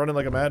I've just been running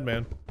like a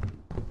madman.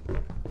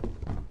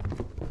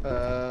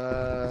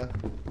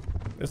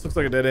 This looks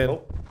like a dead end.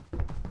 Oh.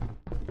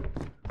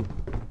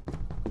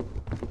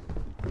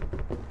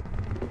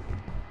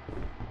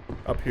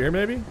 Up here,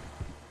 maybe?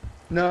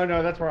 No,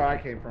 that's where I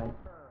came from.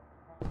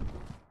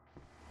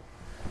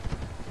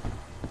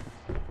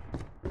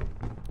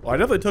 Well, I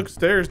definitely took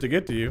stairs to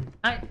get to you.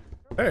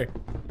 Hey,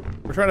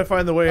 we're trying to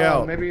find the way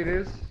out. Maybe it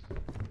is.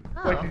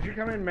 Oh. Wait, did you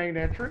come in main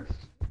entrance?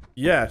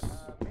 Yes.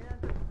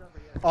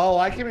 Oh,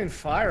 I came in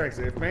fire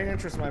exit. If main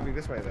entrance might be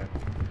this way then.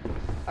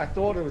 I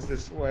thought it was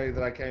this way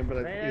that I came, but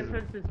it Main isn't.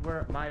 entrance is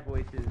where my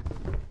voice is.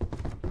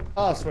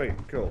 Oh, sweet,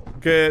 cool.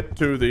 Get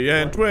to the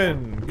end,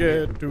 twin.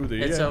 Get to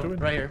the It's end, twin.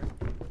 right here.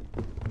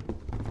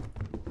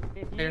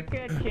 Here.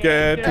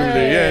 Get to the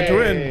end,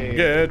 twin.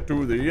 Get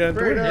to the end,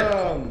 twin.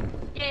 Freedom!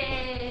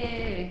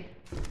 Yay!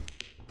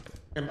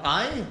 Am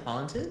I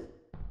haunted?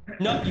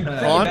 No, you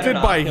Haunted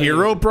by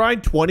Hero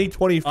Brian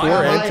 2024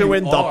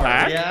 entering the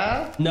pack?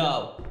 Yeah?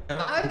 No. Am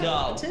I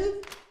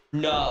haunted?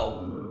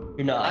 No.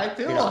 You're not. I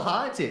feel You're not.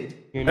 haunted.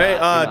 You're Hey,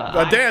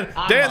 not. Dan,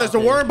 I'm there's a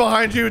haunted. worm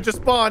behind you. It just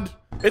spawned.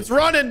 It's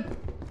running.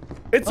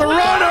 It's a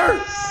runner.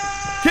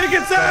 Kick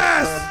its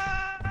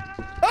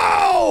ass.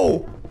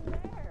 Oh!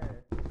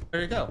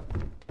 Where'd it go?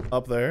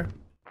 Up there.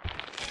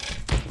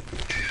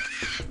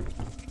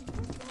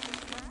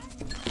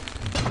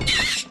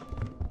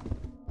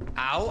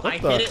 Ow, What I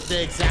the- hit it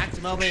the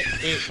exact moment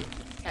it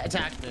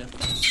attacked me.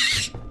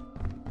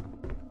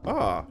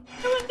 Ah.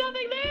 There was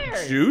nothing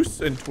there.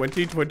 Juice in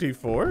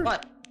 2024?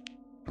 What?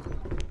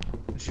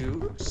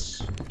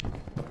 Juice?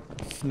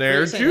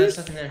 snare Wait, there's juice?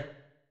 nothing there.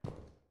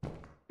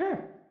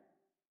 Sure.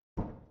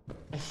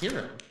 I hear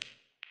him.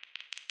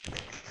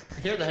 I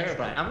hear the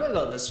Herobrine. I'm gonna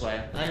go this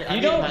way.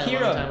 You don't hear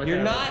him.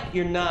 You're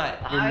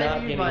not I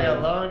need getting my him.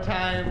 alone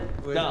time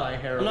with my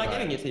Herobrine. I'm not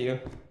giving it to you.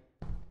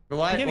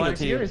 Why? I'm giving it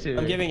to you.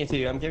 I'm giving it to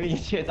you. I'm giving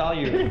it to you. It's all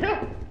you.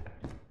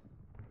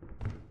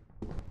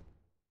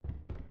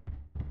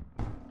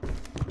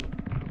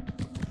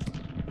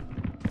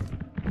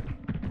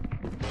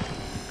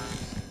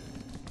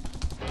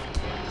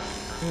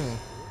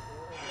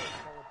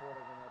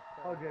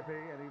 Oh, JP,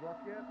 any luck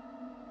yet?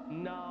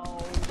 No.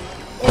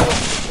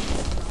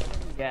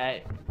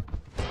 Yet.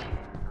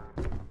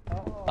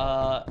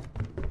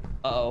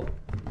 Uh-oh.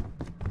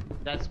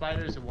 That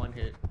spider's a one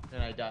hit,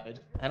 and I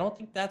died. I don't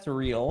think that's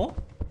real.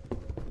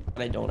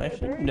 But I don't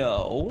actually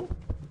know.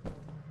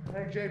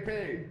 Hey,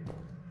 JP.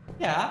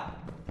 Yeah.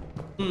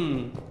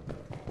 Okay,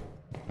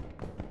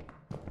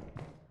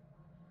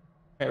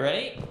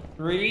 ready?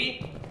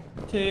 3,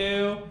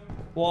 2,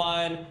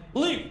 1,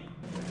 leap!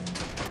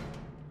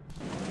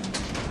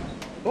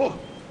 Oh!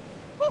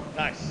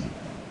 Nice.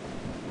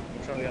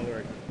 I'm trying the other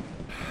way.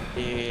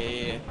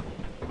 Yeah.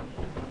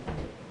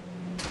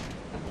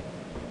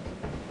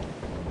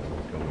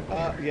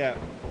 Yeah.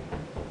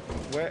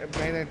 Where,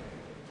 main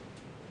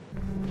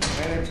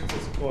entrance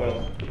is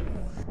coil.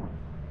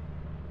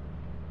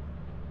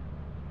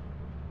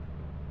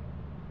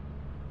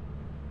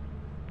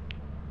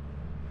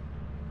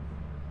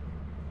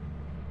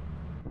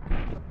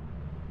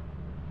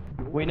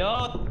 We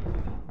know.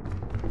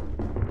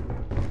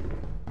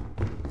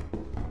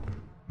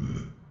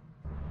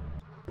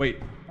 Wait.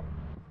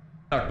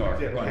 Car.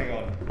 Yeah, hang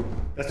on.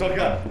 That's not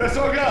Gar. That's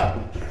not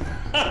Gar.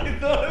 I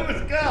thought it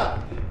was Gar.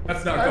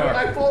 That's not Gar.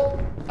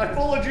 I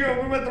followed you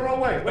and we went the wrong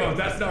way. Wait. No,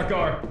 that's not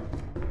Gar.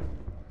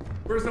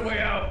 Where's the way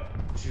out?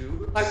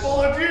 I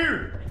followed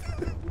you.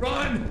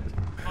 Run!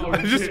 Oh,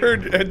 I just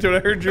heard, Anton, I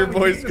heard your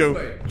voice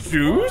go,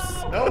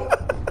 juice? Nope.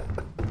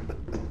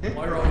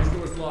 Why are all these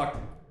doors locked?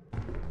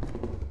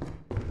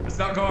 It's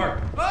not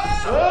Gar.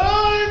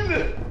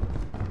 Run!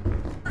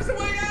 Where's the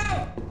way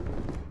out?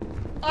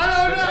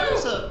 I don't know.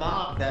 There's a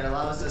mod that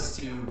allows us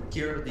to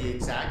hear the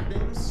exact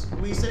things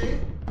we say.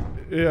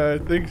 Yeah, I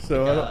think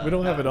so. We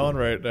don't have it on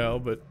right now,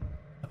 but...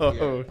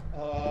 Oh.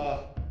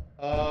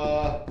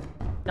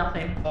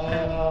 Nothing.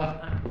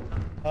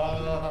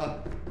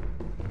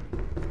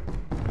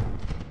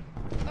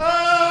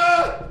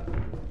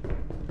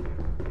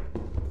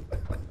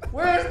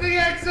 Where's the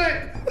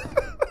exit?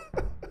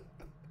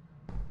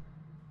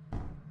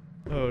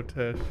 Oh,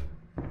 Tesh.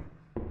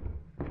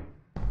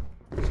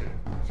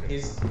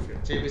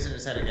 JP's in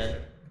his head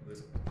again.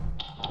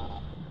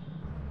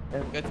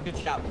 That's a good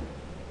shot.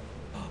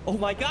 Oh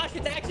my gosh,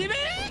 it's actually me!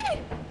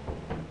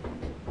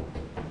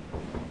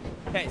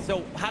 Okay,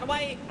 so how do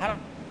I...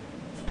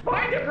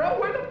 Find it, bro!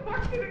 Where the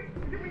fuck did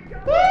we go?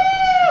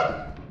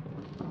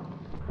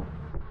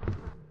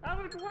 I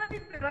was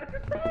waiting, I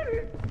just found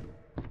it!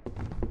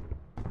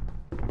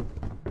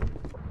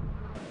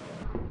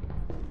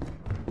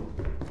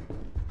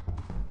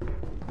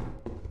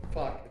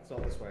 Fuck, it's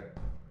not this way.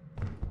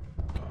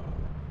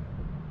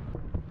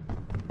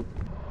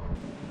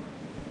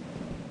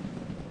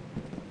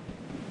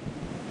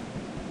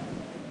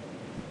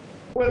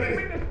 Came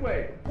in this way!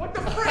 What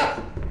the frick?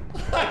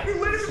 You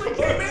literally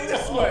came in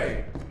this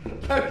way!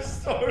 I'm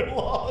so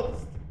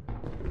lost.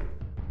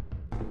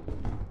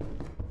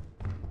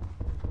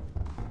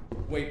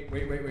 Wait.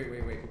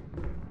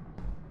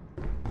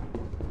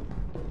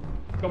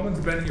 Someone's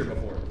been here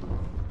before.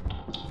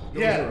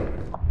 Yeah.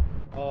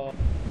 What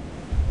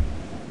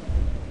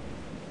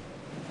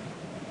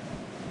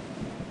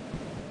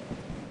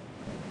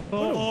a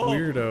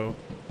weirdo.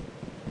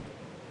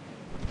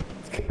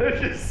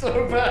 This is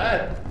so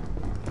bad.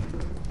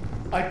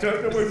 I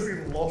don't know if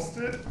we lost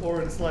it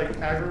or it's like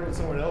aggro with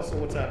someone else or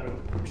what's happened.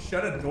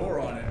 Shut a door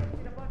on it.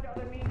 A bunch of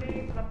other mean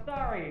names, I'm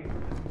sorry.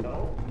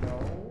 No.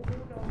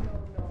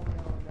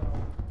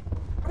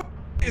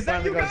 Is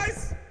that you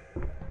guys?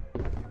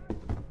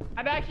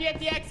 I'm actually at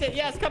the exit.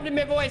 Yes, come to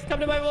my voice. Come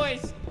to my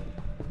voice.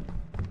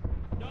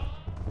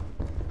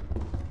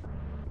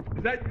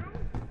 Is that you?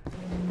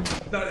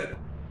 That's not it.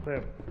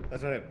 Him.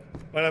 That's not him.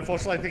 But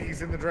unfortunately, I think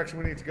he's in the direction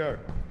we need to go.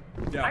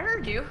 Yeah. I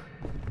heard you.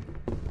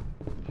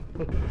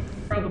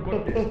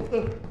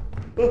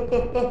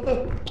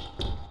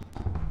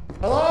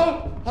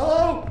 Hello?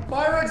 Hello?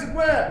 Fire exit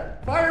where?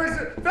 Fire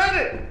exit. Found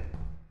it!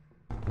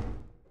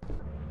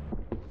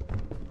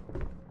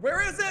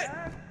 Where is it?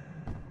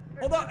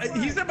 Hold on.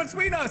 He's in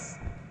between us.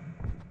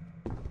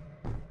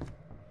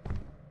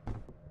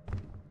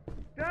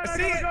 Dad, I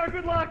see it. go.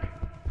 Good luck.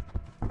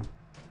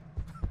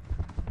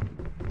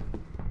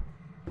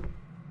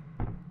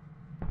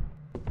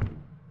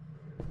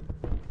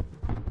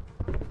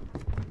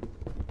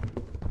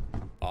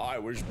 I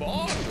was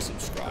born to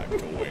subscribe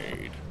to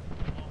Wade.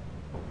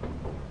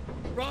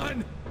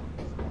 Run!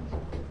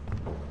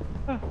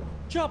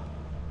 Jump!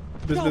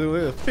 This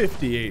is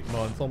 58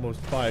 months, almost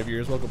 5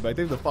 years. Welcome back.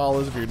 Thanks for the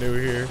follows if you're new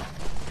here.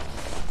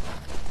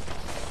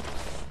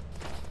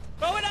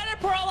 Throw another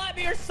pearl at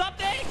me or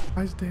something!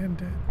 Why is Dan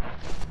dead?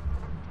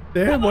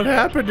 Dan, what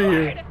happened to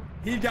you?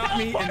 He got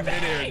me in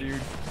midair, dude.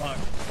 Fuck.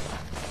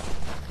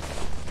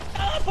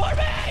 Teleport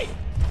me!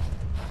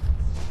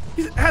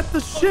 He's at the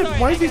ship. Sorry,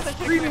 Why is he I guess I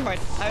should screaming?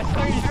 clarify. I was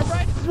sorry,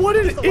 Herobrine. What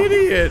an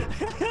idiot!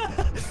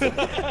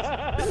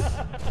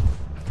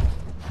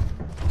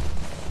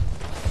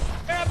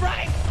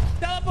 Herobrine,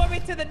 teleport me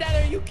to the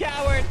nether, you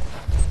coward!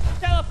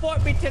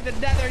 Teleport me to the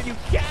nether, you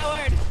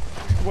coward!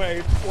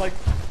 Wait, like,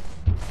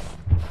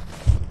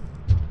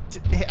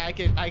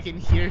 I can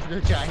hear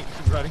the giant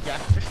running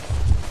after.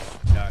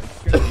 Yeah,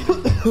 it's gonna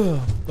eat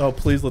him. Oh,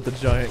 please let the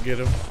giant get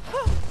him.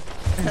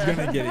 He's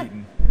gonna get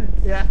eaten.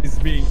 Yeah. He's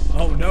being.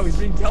 Oh no, he's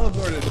being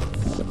teleported.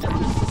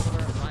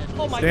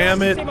 Oh my Damn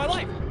God, it. you saved my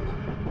life!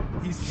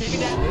 He's Saving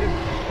that.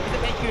 Does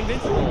it make you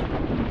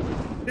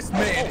invincible? This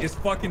man is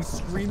fucking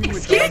screaming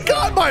with. He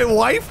got my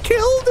wife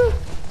killed?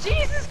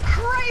 Jesus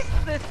Christ,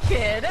 this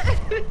kid.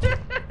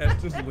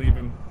 Let's just leave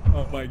him.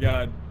 Oh my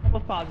God.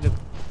 What's positive?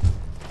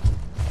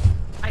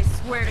 I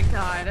swear to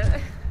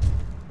God.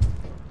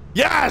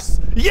 Yes!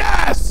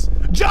 Yes!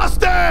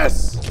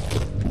 Justice!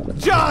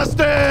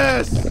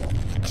 Justice!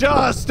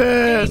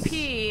 Justice!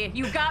 JP,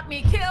 you got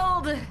me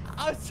killed.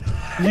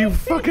 You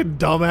fucking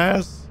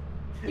dumbass.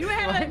 You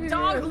had a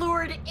dog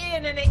lured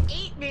in and it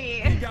ate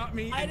me. He got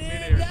me. I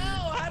didn't know.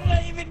 How did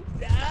I even?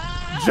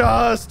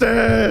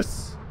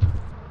 Justice!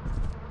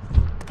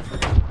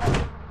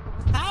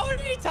 How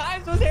many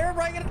times was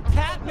Herobrine gonna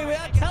tap me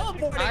without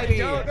teleporting I me?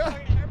 don't know.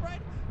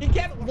 He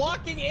kept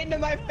walking into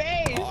my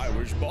face. I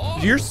was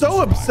born. You're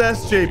so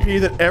obsessed,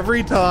 JP, that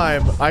every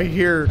time I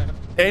hear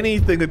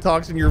anything that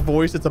talks in your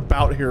voice, it's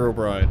about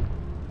Herobrine.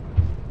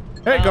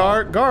 Hey,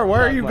 Gar, why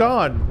are you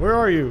gone? Where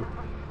are you?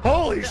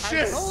 holy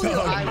shit!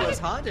 I was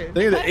haunted.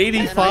 Think of the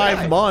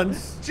 85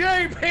 months.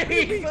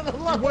 JP, for the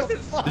love of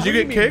fuck. Did you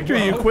get kicked or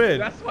you quit?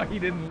 That's why he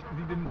didn't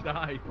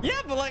die.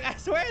 Yeah, but like I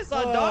swear I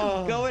saw a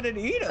dog go in and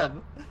eat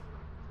him.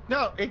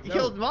 No, it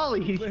killed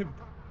Molly.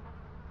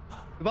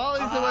 Molly's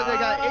the one that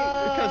got ate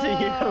because of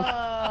you.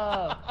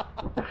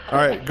 All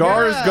right,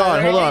 Gar is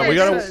gone. Hold on, we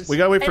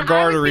gotta wait for And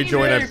Gar I to was being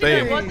rejoin. I irritated I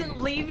think.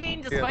 wasn't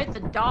leaving despite the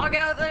dog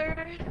out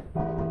there.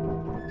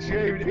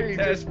 JP,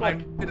 Tess, just I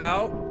get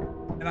out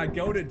and I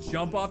go to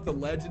jump off the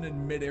ledge and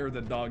in midair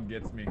the dog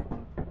gets me.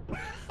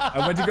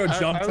 I went to go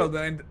jump to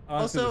land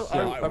onto Also, the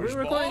ship. are we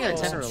recording at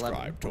 10 or 11?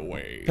 Subscribe to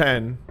Wade.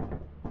 10.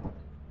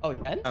 Oh,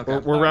 10? Okay.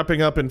 We're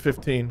wrapping up in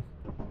 15.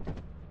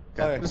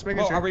 Okay. Just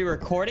making Oh, sure. are we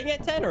recording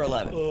at 10 or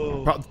 11?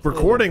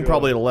 Recording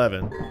probably at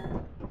 11.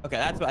 Okay,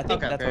 that's what I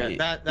think. Okay, That's okay, what you,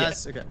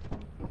 that's okay.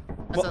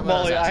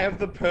 Molly, I have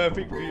the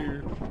perfect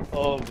view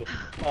of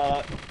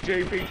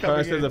JP coming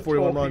I said in, the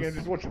 41 talking, months. and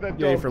just watching that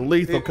Yay dog. for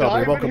lethal Dive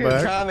company. in Welcome his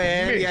back. Come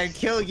in, mix yeah,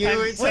 kill you. and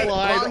It's slide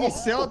while he's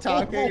still all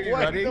talking, the you're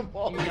way running. to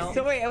Molly.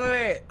 So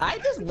wait. I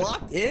just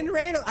walked in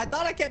random. I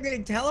thought I kept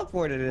getting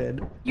teleported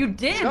in. You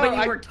did, No, but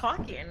you I- were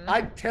talking.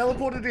 I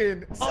teleported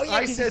in. Oh, yeah, I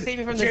 'cause you said saved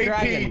me from the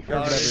JP,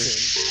 dragon.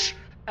 shh,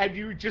 and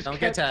you just Don't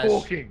get kept Tash.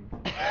 talking.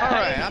 All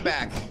right, I'm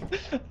back.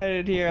 I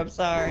didn't hear. I'm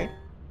sorry.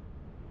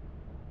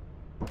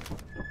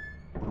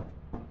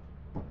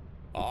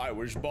 I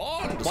was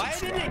born to Why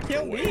didn't it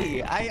kill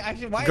me? I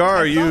actually. Why?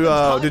 Gar, I saw the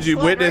dog did you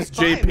float witness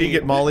right by JP me.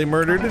 get Molly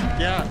murdered?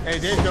 Yeah, it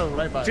did go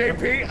right by.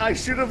 JP, I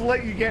should have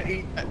let you get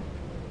eaten.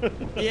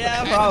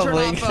 Yeah, And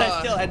probably. turn 'cause off, I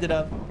still ended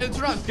up. It's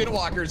around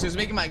Skinwalkers. It was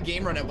making my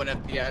game run at 1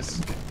 FPS.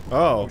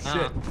 Oh.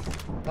 Shit.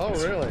 Oh,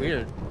 really?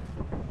 Weird.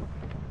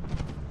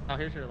 Oh,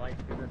 here's your light.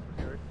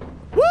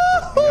 Woo! Yeah,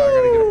 I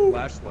gotta get a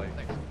flashlight.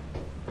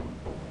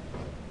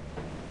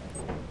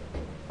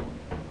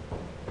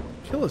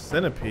 Kill a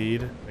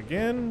centipede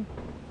again.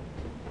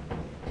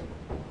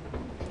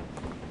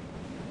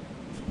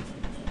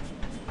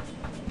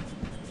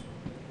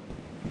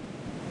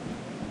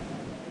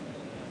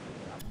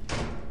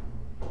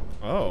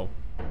 Oh.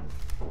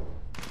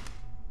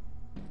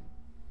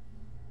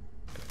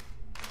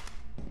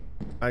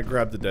 I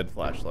grabbed the dead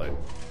flashlight.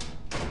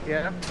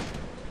 Yeah.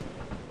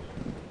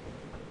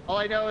 All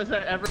I know is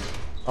that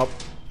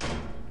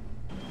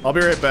I'll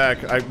be right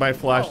back. I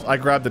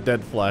grabbed the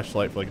dead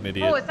flashlight like an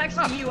idiot. Oh, it's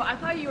actually you. I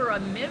thought you were a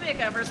mimic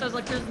at first. I was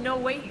like, there's no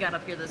way you got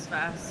up here this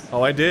fast.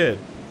 Oh, I did.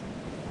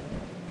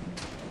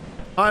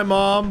 Hi,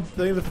 Mom.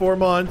 Thank you for the 4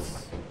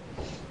 months.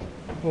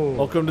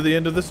 Welcome to the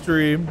end of the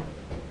stream.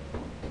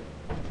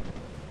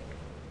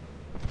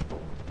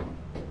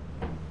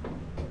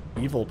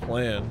 Evil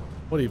plan.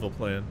 What evil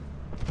plan?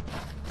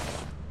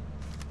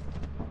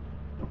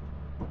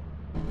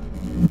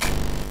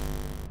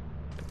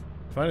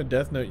 Find a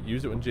death note,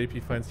 use it when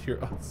JP finds hero.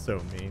 Oh, that's so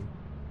mean.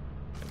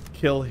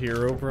 Kill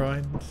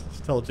Herobrine.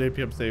 Just tell JP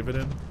I'm saving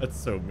him. That's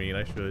so mean.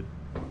 I should.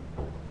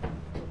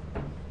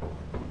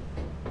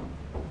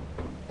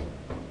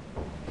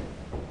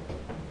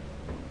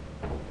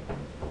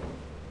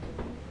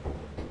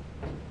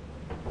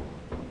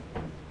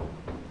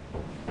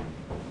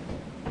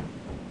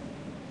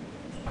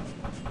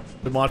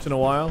 Been watching a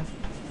while.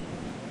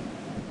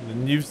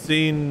 And you've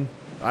seen.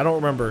 I don't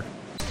remember.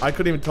 I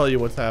couldn't even tell you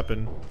what's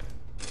happened.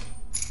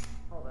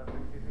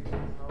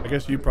 I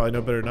guess you probably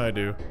know better than I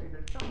do.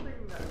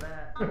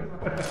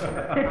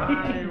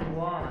 I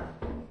want.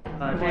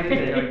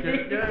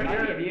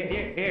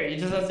 Here, you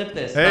just unzip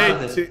this. Hey,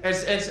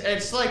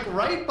 It's like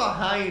right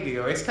behind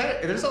you. It's kind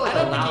of there's like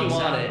a loud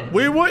sound.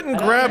 we wouldn't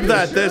grab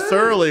that this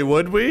early,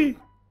 would we?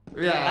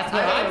 Yeah, That's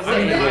what I'm I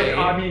saying.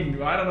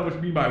 mean, I don't know what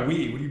you mean by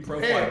we. What are you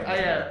profiling?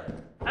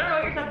 I don't know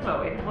what you're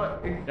talking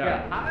about. Wait, what?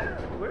 Yeah.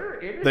 Where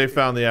is it? They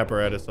found the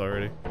apparatus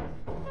already.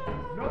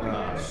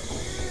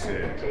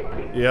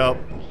 Shit. Yep.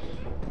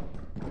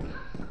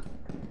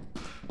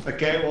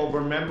 Okay, well,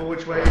 remember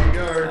which way to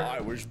go. I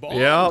was born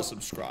Yep. to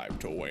subscribe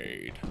to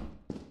Wade.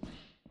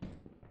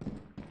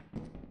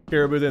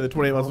 Caribou, then the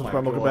 28 months Oh my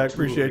subscribe. Welcome God, back. 2 of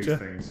Appreciate these you.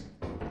 things.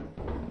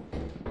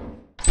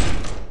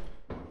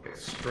 Get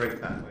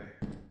straight that way.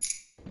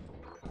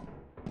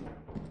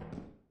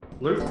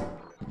 Luke?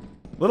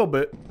 Little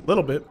bit.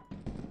 Little bit.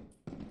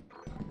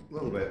 A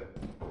little bit.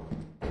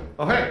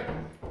 Oh, hey!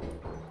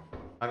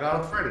 I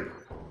got a Freddy.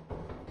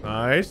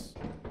 Nice.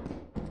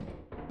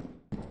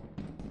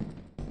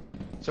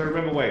 So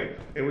remember, wait,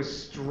 it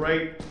was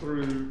straight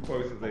through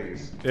both of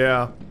these.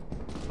 Yeah.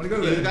 Do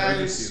you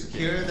guys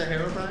hear the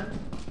Herobrine?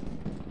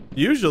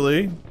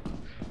 Usually.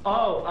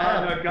 Oh,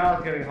 no,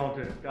 Gar's getting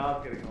haunted.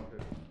 Gar's getting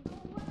haunted.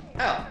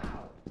 Hell.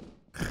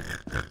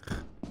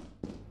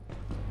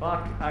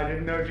 Fuck, I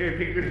didn't know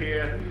JP could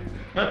hear.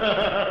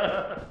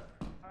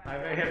 I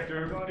may have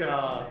doomed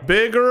Gar.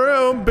 Big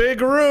room.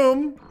 Big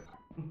room.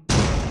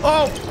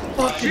 Oh,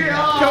 fucking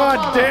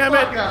God damn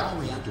it.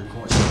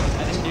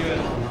 I didn't do it.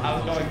 I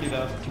was going to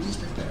though. Please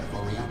prepare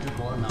for reactor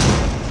core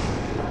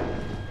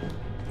meltdown.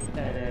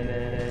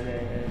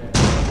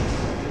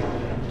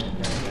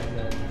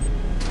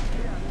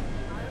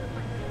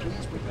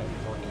 Please prepare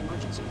for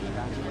emergency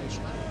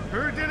evacuation.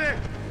 Who did it?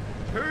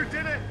 Who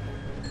did it?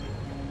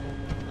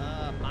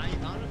 I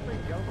honestly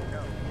don't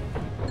know.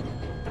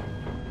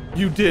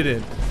 You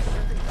didn't.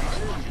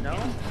 No?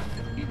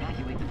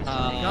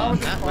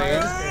 That way.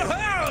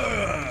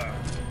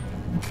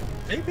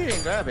 JP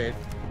didn't grab it.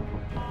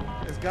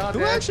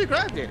 Who actually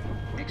grabbed it?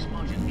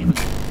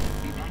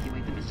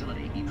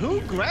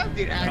 Who grabbed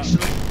it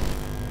actually?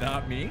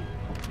 Not me.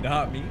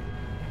 Not me.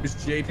 It's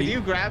JP. Did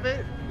you grab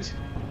it?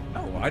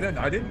 No, I didn't.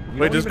 We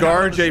Wait, don't does even Gar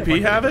have and the stuff JP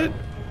like have that. it?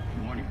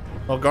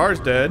 Well, Gar's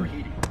dead.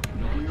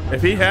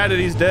 If he had it,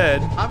 he's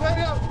dead. I'm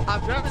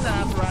grabbing the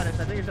apparatus.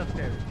 I think it's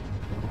upstairs.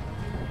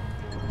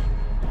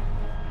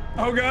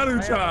 Oh God, I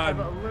have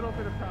Uchan. a little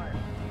bit of time.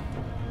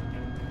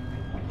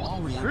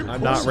 All reactor I'm core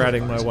not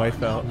ratting my safeguards wife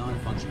are now out.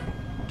 non-functional.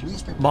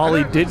 Please prepare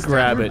Molly for did reactor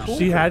grab core it. meltdown.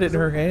 She had it in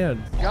her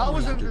hand. Gar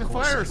was in Reactor the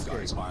core fire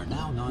safeguards escape. are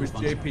now Who's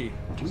non-functional. JP?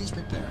 Please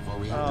prepare for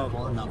reactor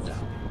core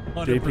meltdown.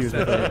 JP was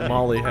with her.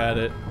 Molly had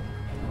it.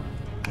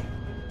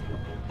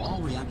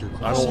 All reactor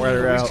core I won't rat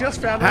her out.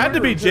 just found Had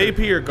to be another one,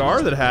 too. JP or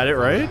Gar that had it,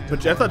 right?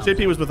 But I thought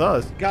JP was with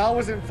us. Gar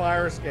was in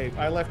fire escape.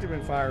 I left him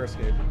in fire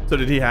escape. So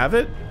did he have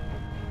it?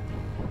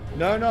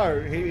 No,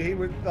 he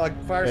would like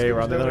fire escape. Hey, was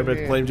Ron, then nowhere I bet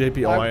near. blame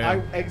JP. Oh, I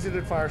am. I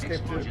exited fire escape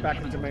to back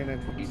into main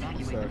entrance.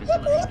 So.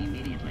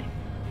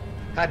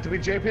 Had to be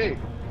JP.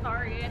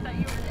 Sorry, I thought you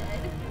were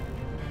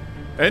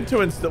dead.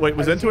 Entuin, wait,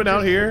 was Entuin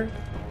out here?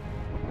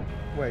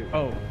 Wait.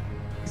 Oh,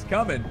 he's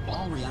coming.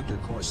 All reactor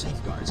core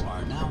safeguards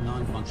are now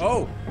non-functional.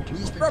 Oh,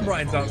 Please prepare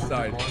Brian's for reactor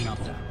outside. core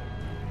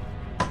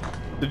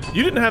meltdown.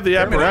 You didn't have the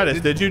apparatus,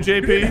 did you, JP?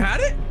 You didn't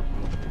have it?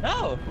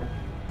 No.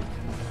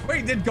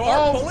 Wait, did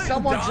Gar pull it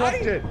someone and die?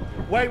 dropped it.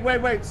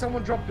 Wait,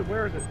 someone dropped it.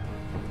 Where is it?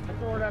 I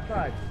threw it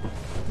outside.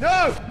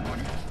 No!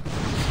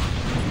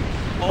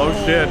 Oh,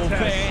 shit.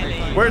 Barely.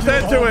 Where's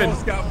Almost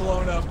Entuin? got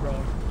blown up, bro.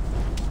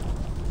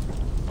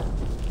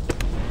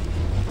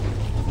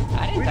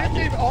 I didn't We touch didn't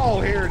it. even.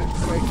 Oh, here it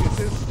is. Wait, is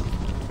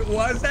this?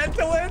 Was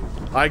Entuin?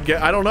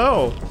 I don't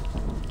know.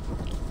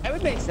 That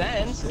would make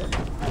sense.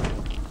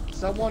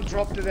 Someone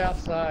dropped it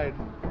outside.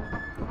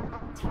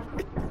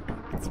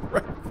 It's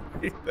right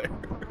there.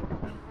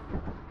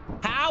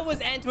 How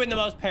was Antoine the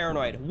most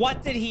paranoid?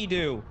 What did he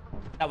do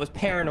that was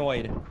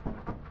paranoid?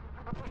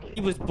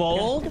 He was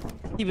bold.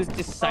 He was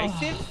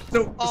decisive.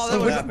 So, that so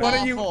was which one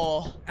of you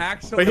awful.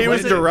 actually? But he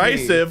was wasn't me.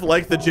 derisive,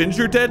 like the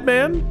ginger dead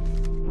man?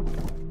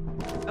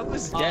 That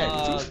was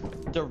dead.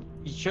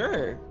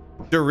 Sure.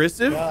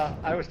 Derisive? Yeah,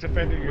 I was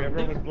defending you.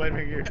 Everyone was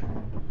blaming you.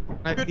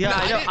 Yeah,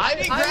 I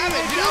didn't grab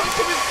it, dude.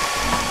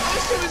 I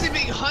was too busy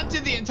being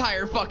hunted the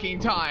entire fucking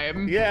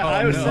time. Yeah,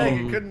 I was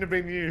saying it couldn't have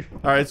been you.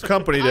 All right, it's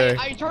company day.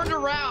 I turned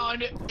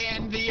around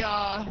and the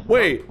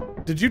Wait,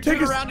 did you take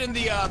turned a... around and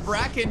the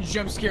bracken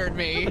jump scared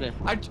me. And then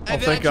I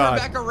thank turned God.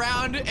 back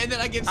around and then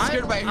I get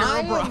scared by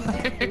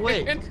Herobrine.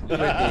 Wait.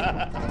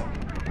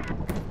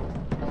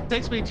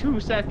 Takes me 2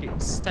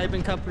 seconds. Type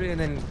in company and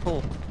then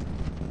pull.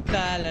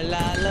 La la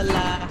la la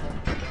la.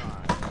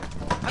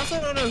 I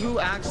also don't know who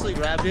actually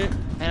grabbed it,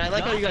 and I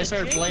like how you guys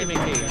started blaming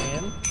me.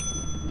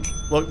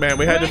 Look, man,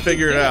 we had to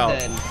figure it out.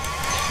 It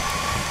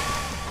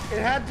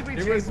had to be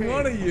It was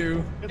one of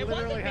you. It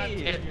literally had to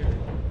be you.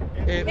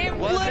 It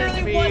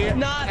literally was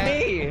not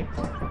me.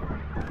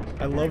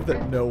 I love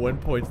that no one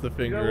points the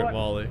finger know at what?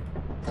 Molly.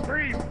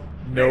 Freeze.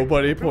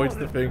 Nobody points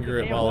the finger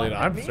at Molly, and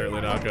I'm certainly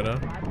not gonna.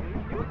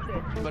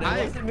 But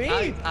it wasn't me.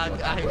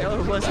 I know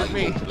it wasn't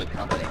me.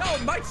 No,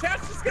 my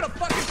chat's just gonna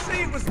fucking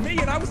say it was me,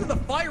 and I was in the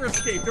fire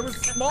escape. There was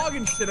smog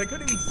and shit. I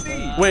couldn't even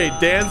see. Wait,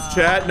 Dan's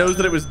chat knows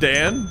that it was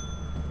Dan?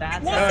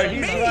 That's No,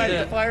 he's right.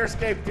 The fire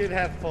escape did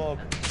have fog.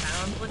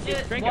 Sounds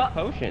legit. Drink a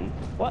potion.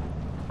 What?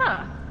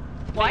 Huh.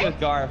 It was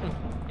Gar.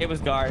 It was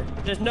Gar.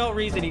 There's no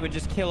reason he would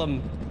just kill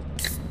him,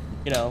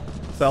 you know.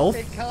 Self?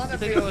 It can't have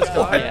think been it was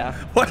Gar. yeah.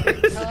 What?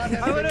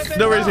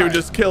 No reason he would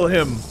just kill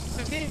him.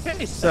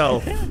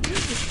 Self.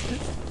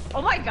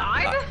 Oh my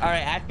god. All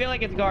right, I feel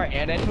like it's Gar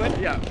and Edwin.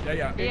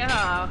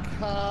 Yeah.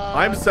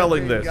 I'm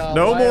selling this.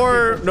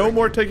 No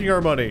more taking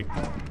our money.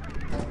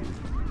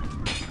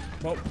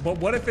 But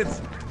what if it's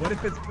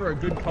for a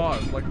good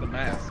cause, like the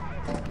mask?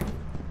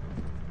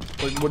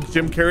 What,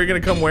 Jim Carrey gonna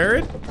come wear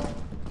it?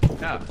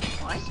 Yeah.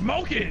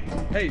 Smoke it.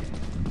 Hey,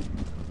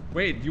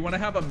 Wade, do you want to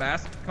have a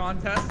mask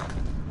contest?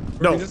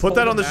 No, put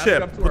that on the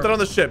ship. Put that on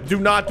the ship. Do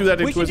not do that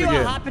We into should us do a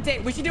again. hot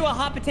potato. We should do a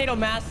hot potato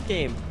mask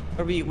game,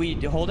 where we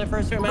hold it for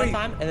a certain amount of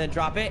time and then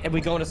drop it, and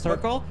we go in a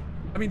circle.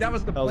 I mean, that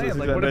was the plan.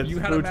 Like, what if you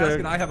had a mask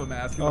and I have a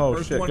mask, and the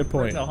first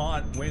one to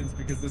haunt wins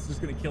because this is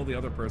going to kill the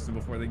other person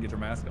before they get their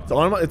mask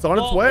on. It's on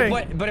its way.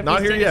 But if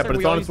Not we here stay yet, but we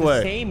it's on all its use the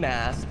way. same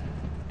mask,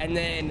 and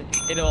then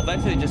it'll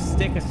eventually just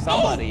stick to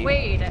somebody. Oh,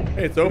 wait.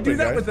 Hey, it's We open, do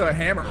that guys. with a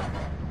hammer.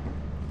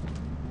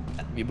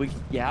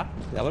 Yeah,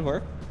 that would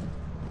work.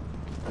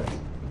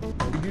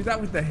 We do that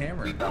with the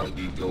hammer. We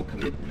value your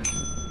commitment.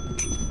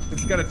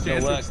 It's got a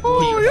chance to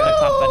explode.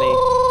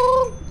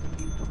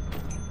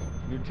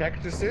 You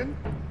text us in?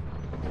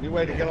 Any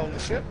way to get on the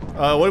ship?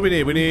 What do we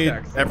need? We need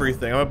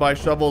everything. I'm gonna buy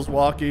shovels,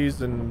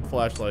 walkies, and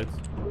flashlights.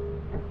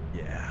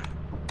 Yeah.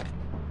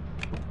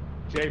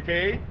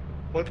 JP,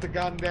 put the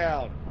gun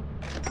down.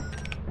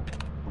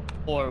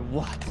 Or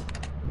what?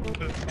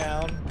 Put it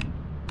down.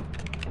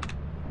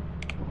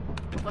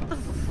 What the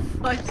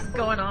fuck is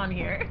going on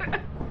here?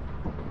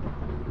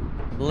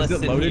 Is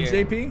it loaded,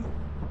 JP?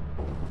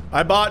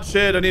 I bought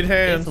shit. I need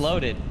hands. It's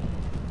loaded.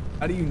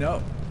 How do you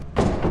know?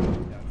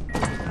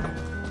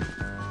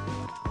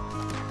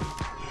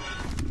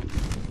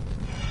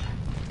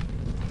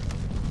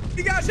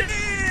 You got shit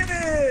in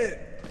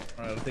it!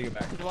 Alright, I'll take it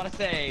back. I want to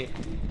say,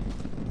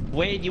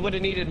 Wade, you would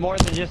have needed more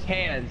than just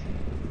hands.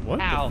 What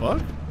Ow. the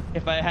fuck?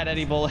 If I had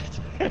any bullets.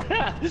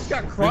 This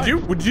got crushed.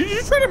 Did you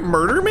just try to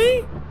murder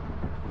me?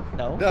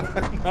 No. No,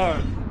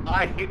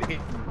 I hit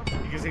him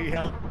because he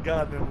had a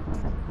gun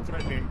and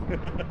threatening.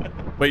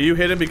 Wait, you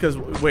hit him because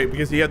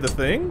he had the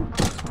thing?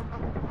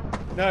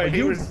 No, he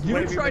you was. you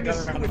waving tried the to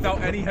gun shoot around without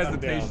and any put the gun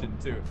down. hesitation,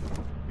 too.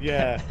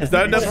 Yeah. Is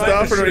that enough He tried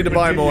stuff, to or do I need to shoot,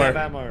 buy but didn't more? have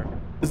ammo.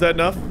 Is that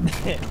enough?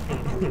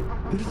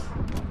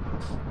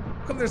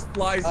 How come there's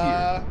flies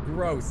here?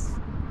 Gross.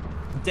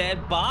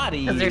 Dead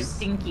bodies. Because they're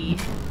stinky.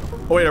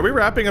 Oh wait, are we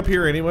wrapping up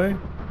here anyway?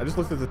 I just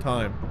looked at the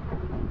time.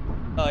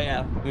 Oh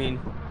yeah, I mean.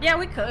 Yeah,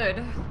 we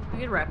could. We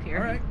could wrap here.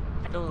 Alright.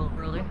 A little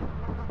early.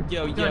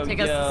 Yo, You want to take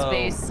us to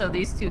space so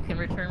these two can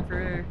return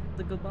for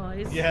the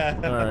goodbyes? Yeah.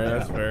 Alright,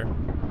 that's fair.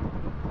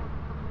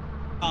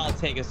 I'll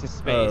take us to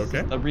space.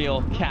 Okay. The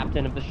real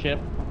captain of the ship.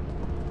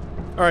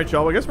 Alright,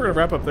 y'all, I guess we're gonna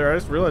wrap up there. I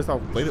just realized how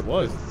late it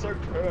was. So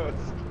cursed.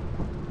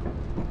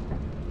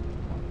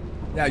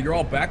 Yeah, you're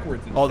all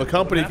backwards. And Oh, the shit.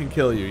 company What can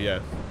kill you,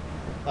 yes.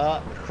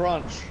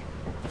 Crunch.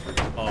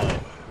 happened? Oh.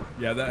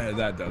 Yeah,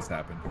 that does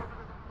happen.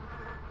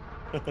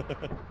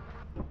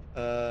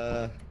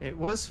 It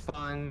was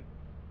fun.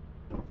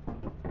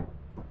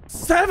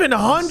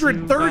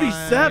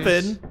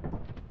 737?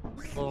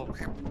 Well,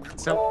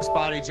 someone's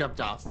body jumped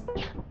off.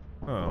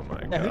 Oh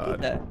my Yeah, who did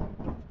god. that?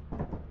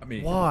 I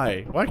mean,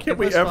 Why? Why can't It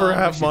we was ever fun.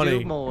 have We should do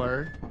money?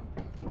 more.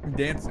 I'm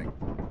dancing.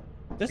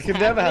 You can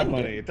never have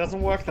money. It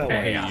doesn't work that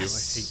way. I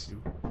hate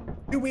you.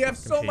 Dude, we have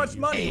so much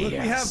money. Look, we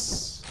have.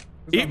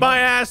 Eat my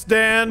ass,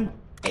 Dan.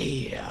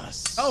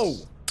 Yes. Oh.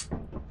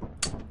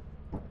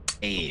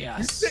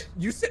 Yes.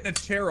 You sit in a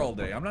chair all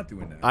day. I'm not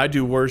doing that. I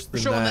do worse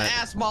than Showing the that.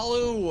 ass,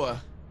 Malu.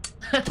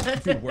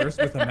 Do worse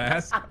with a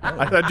mask. Oh.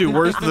 I do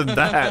worse than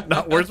that,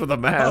 not worse with a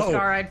mask.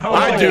 Oh.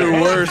 I do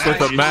worse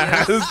with a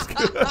mask.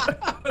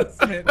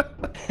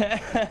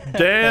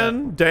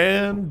 Dan.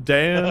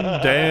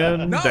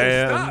 No,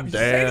 stop. You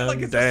say it like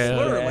it's a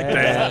slur, like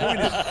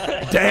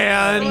it's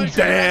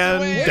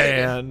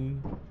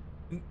Dan.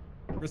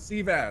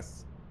 Receive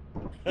ass.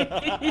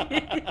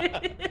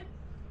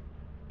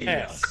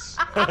 Yes.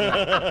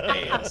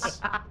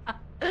 Yes.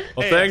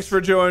 Well, thanks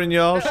for joining,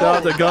 y'all. Shout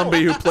out to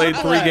Gumby, who played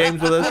 3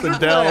 games with us, and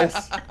Dell,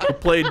 who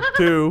played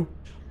 2.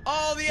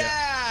 Oh, the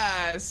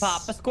ass.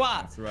 Papa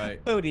squat. That's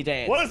right. Booty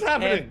dance. What is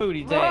happening? And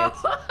booty dance.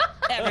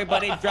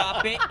 Everybody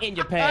drop it in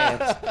your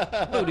pants.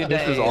 Booty This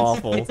dance. is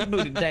awful. It's a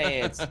booty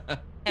dance.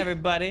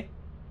 Everybody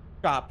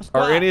drop a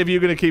squat. Are any of you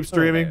going to keep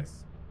streaming?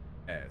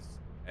 Ass.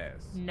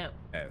 No.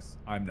 Ass.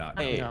 I'm not.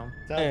 Hey. Sounds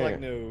like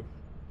no.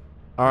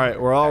 All right,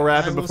 we're all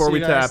rapping before we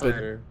tap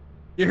it.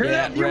 You hear Yeah,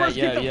 that? Viewers, right,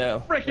 get the yo.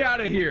 frick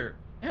out of here.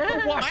 Go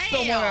watch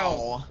someone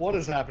else. What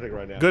is happening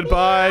right now?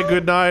 Goodbye,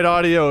 good night,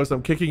 adios.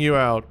 I'm kicking you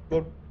out.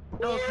 Okay.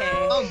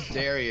 How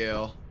dare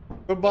you?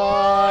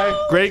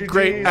 Goodbye. Great,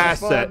 great GG's,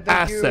 asset, fun,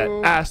 thank asset,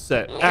 you.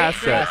 asset,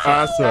 asset,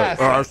 asset.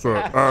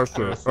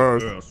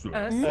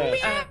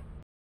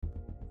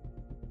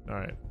 All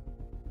right.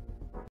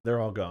 They're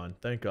all gone.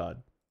 Thank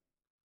God.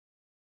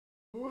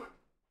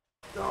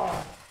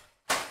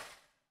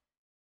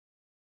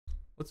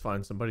 Let's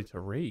find somebody to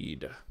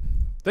raid.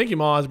 Thank you,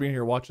 Moz, being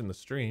here watching the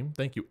stream.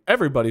 Thank you,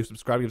 everybody who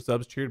subscribed, gave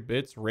subs, cheered,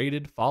 bits,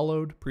 rated,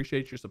 followed.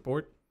 Appreciate your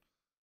support.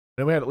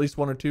 And we had at least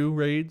 1 or 2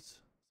 raids,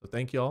 so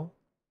thank y'all.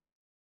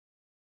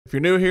 If you're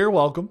new here,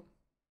 welcome.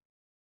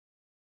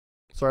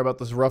 Sorry about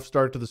this rough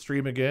start to the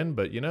stream again,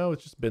 but you know,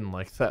 it's just been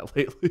like that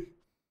lately.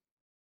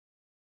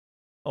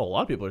 Oh, a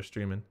lot of people are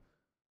streaming.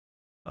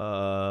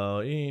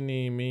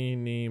 Eeny,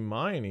 meeny,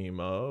 miny,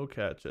 mo,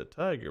 catch a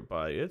tiger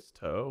by its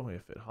toe.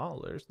 If it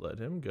hollers, let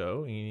him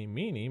go. Eeny,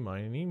 meeny,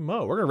 miny,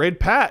 mo. We're gonna raid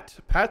Pat.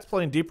 Pat's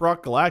playing Deep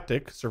Rock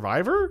Galactic.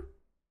 Survivor?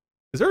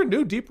 Is there a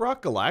new Deep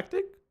Rock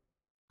Galactic?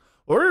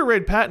 Well, we're gonna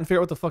raid Pat and figure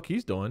out what the fuck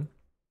he's doing.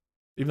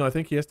 Even though I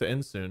think he has to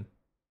end soon.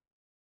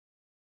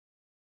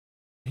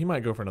 He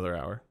might go for another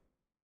hour.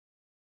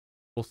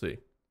 We'll see.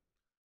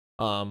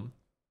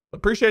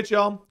 Appreciate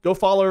y'all. Go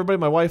follow everybody.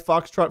 My wife,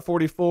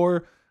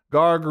 Foxtrot44.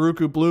 Gar,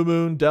 Garuku, Blue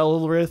Moon,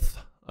 Delrith,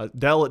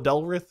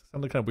 Delrith.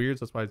 Sounded kind of weird,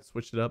 so that's why I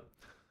switched it up.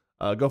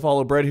 Go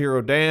follow Bread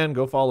Hero Dan.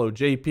 Go follow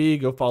JP.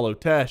 Go follow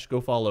Tesh.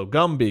 Go follow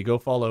Gumby. Go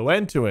follow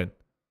Entuin.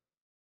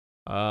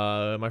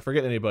 Am I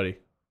forgetting anybody?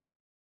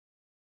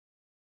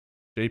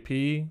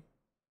 JP? I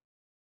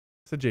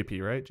said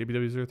JP, right?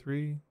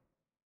 JPW03?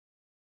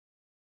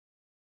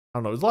 I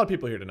don't know. There's a lot of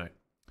people here tonight.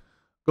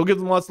 Go give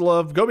them lots of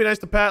love. Go be nice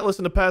to Pat.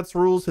 Listen to Pat's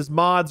rules. His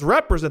mods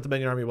represent the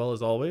Minion Army well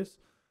as always.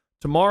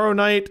 Tomorrow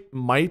night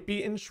might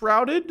be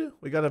Enshrouded.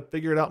 We got to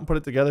figure it out and put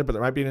it together, but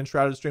there might be an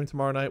Enshrouded stream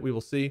tomorrow night. We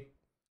will see.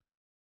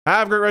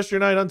 Have a great rest of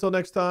your night. Until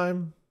next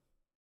time.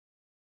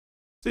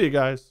 See you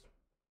guys.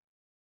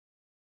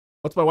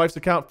 What's my wife's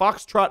account?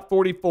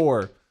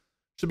 Foxtrot44.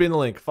 Should be in the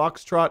link.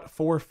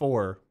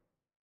 Foxtrot44.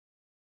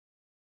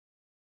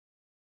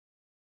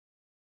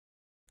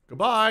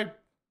 Goodbye.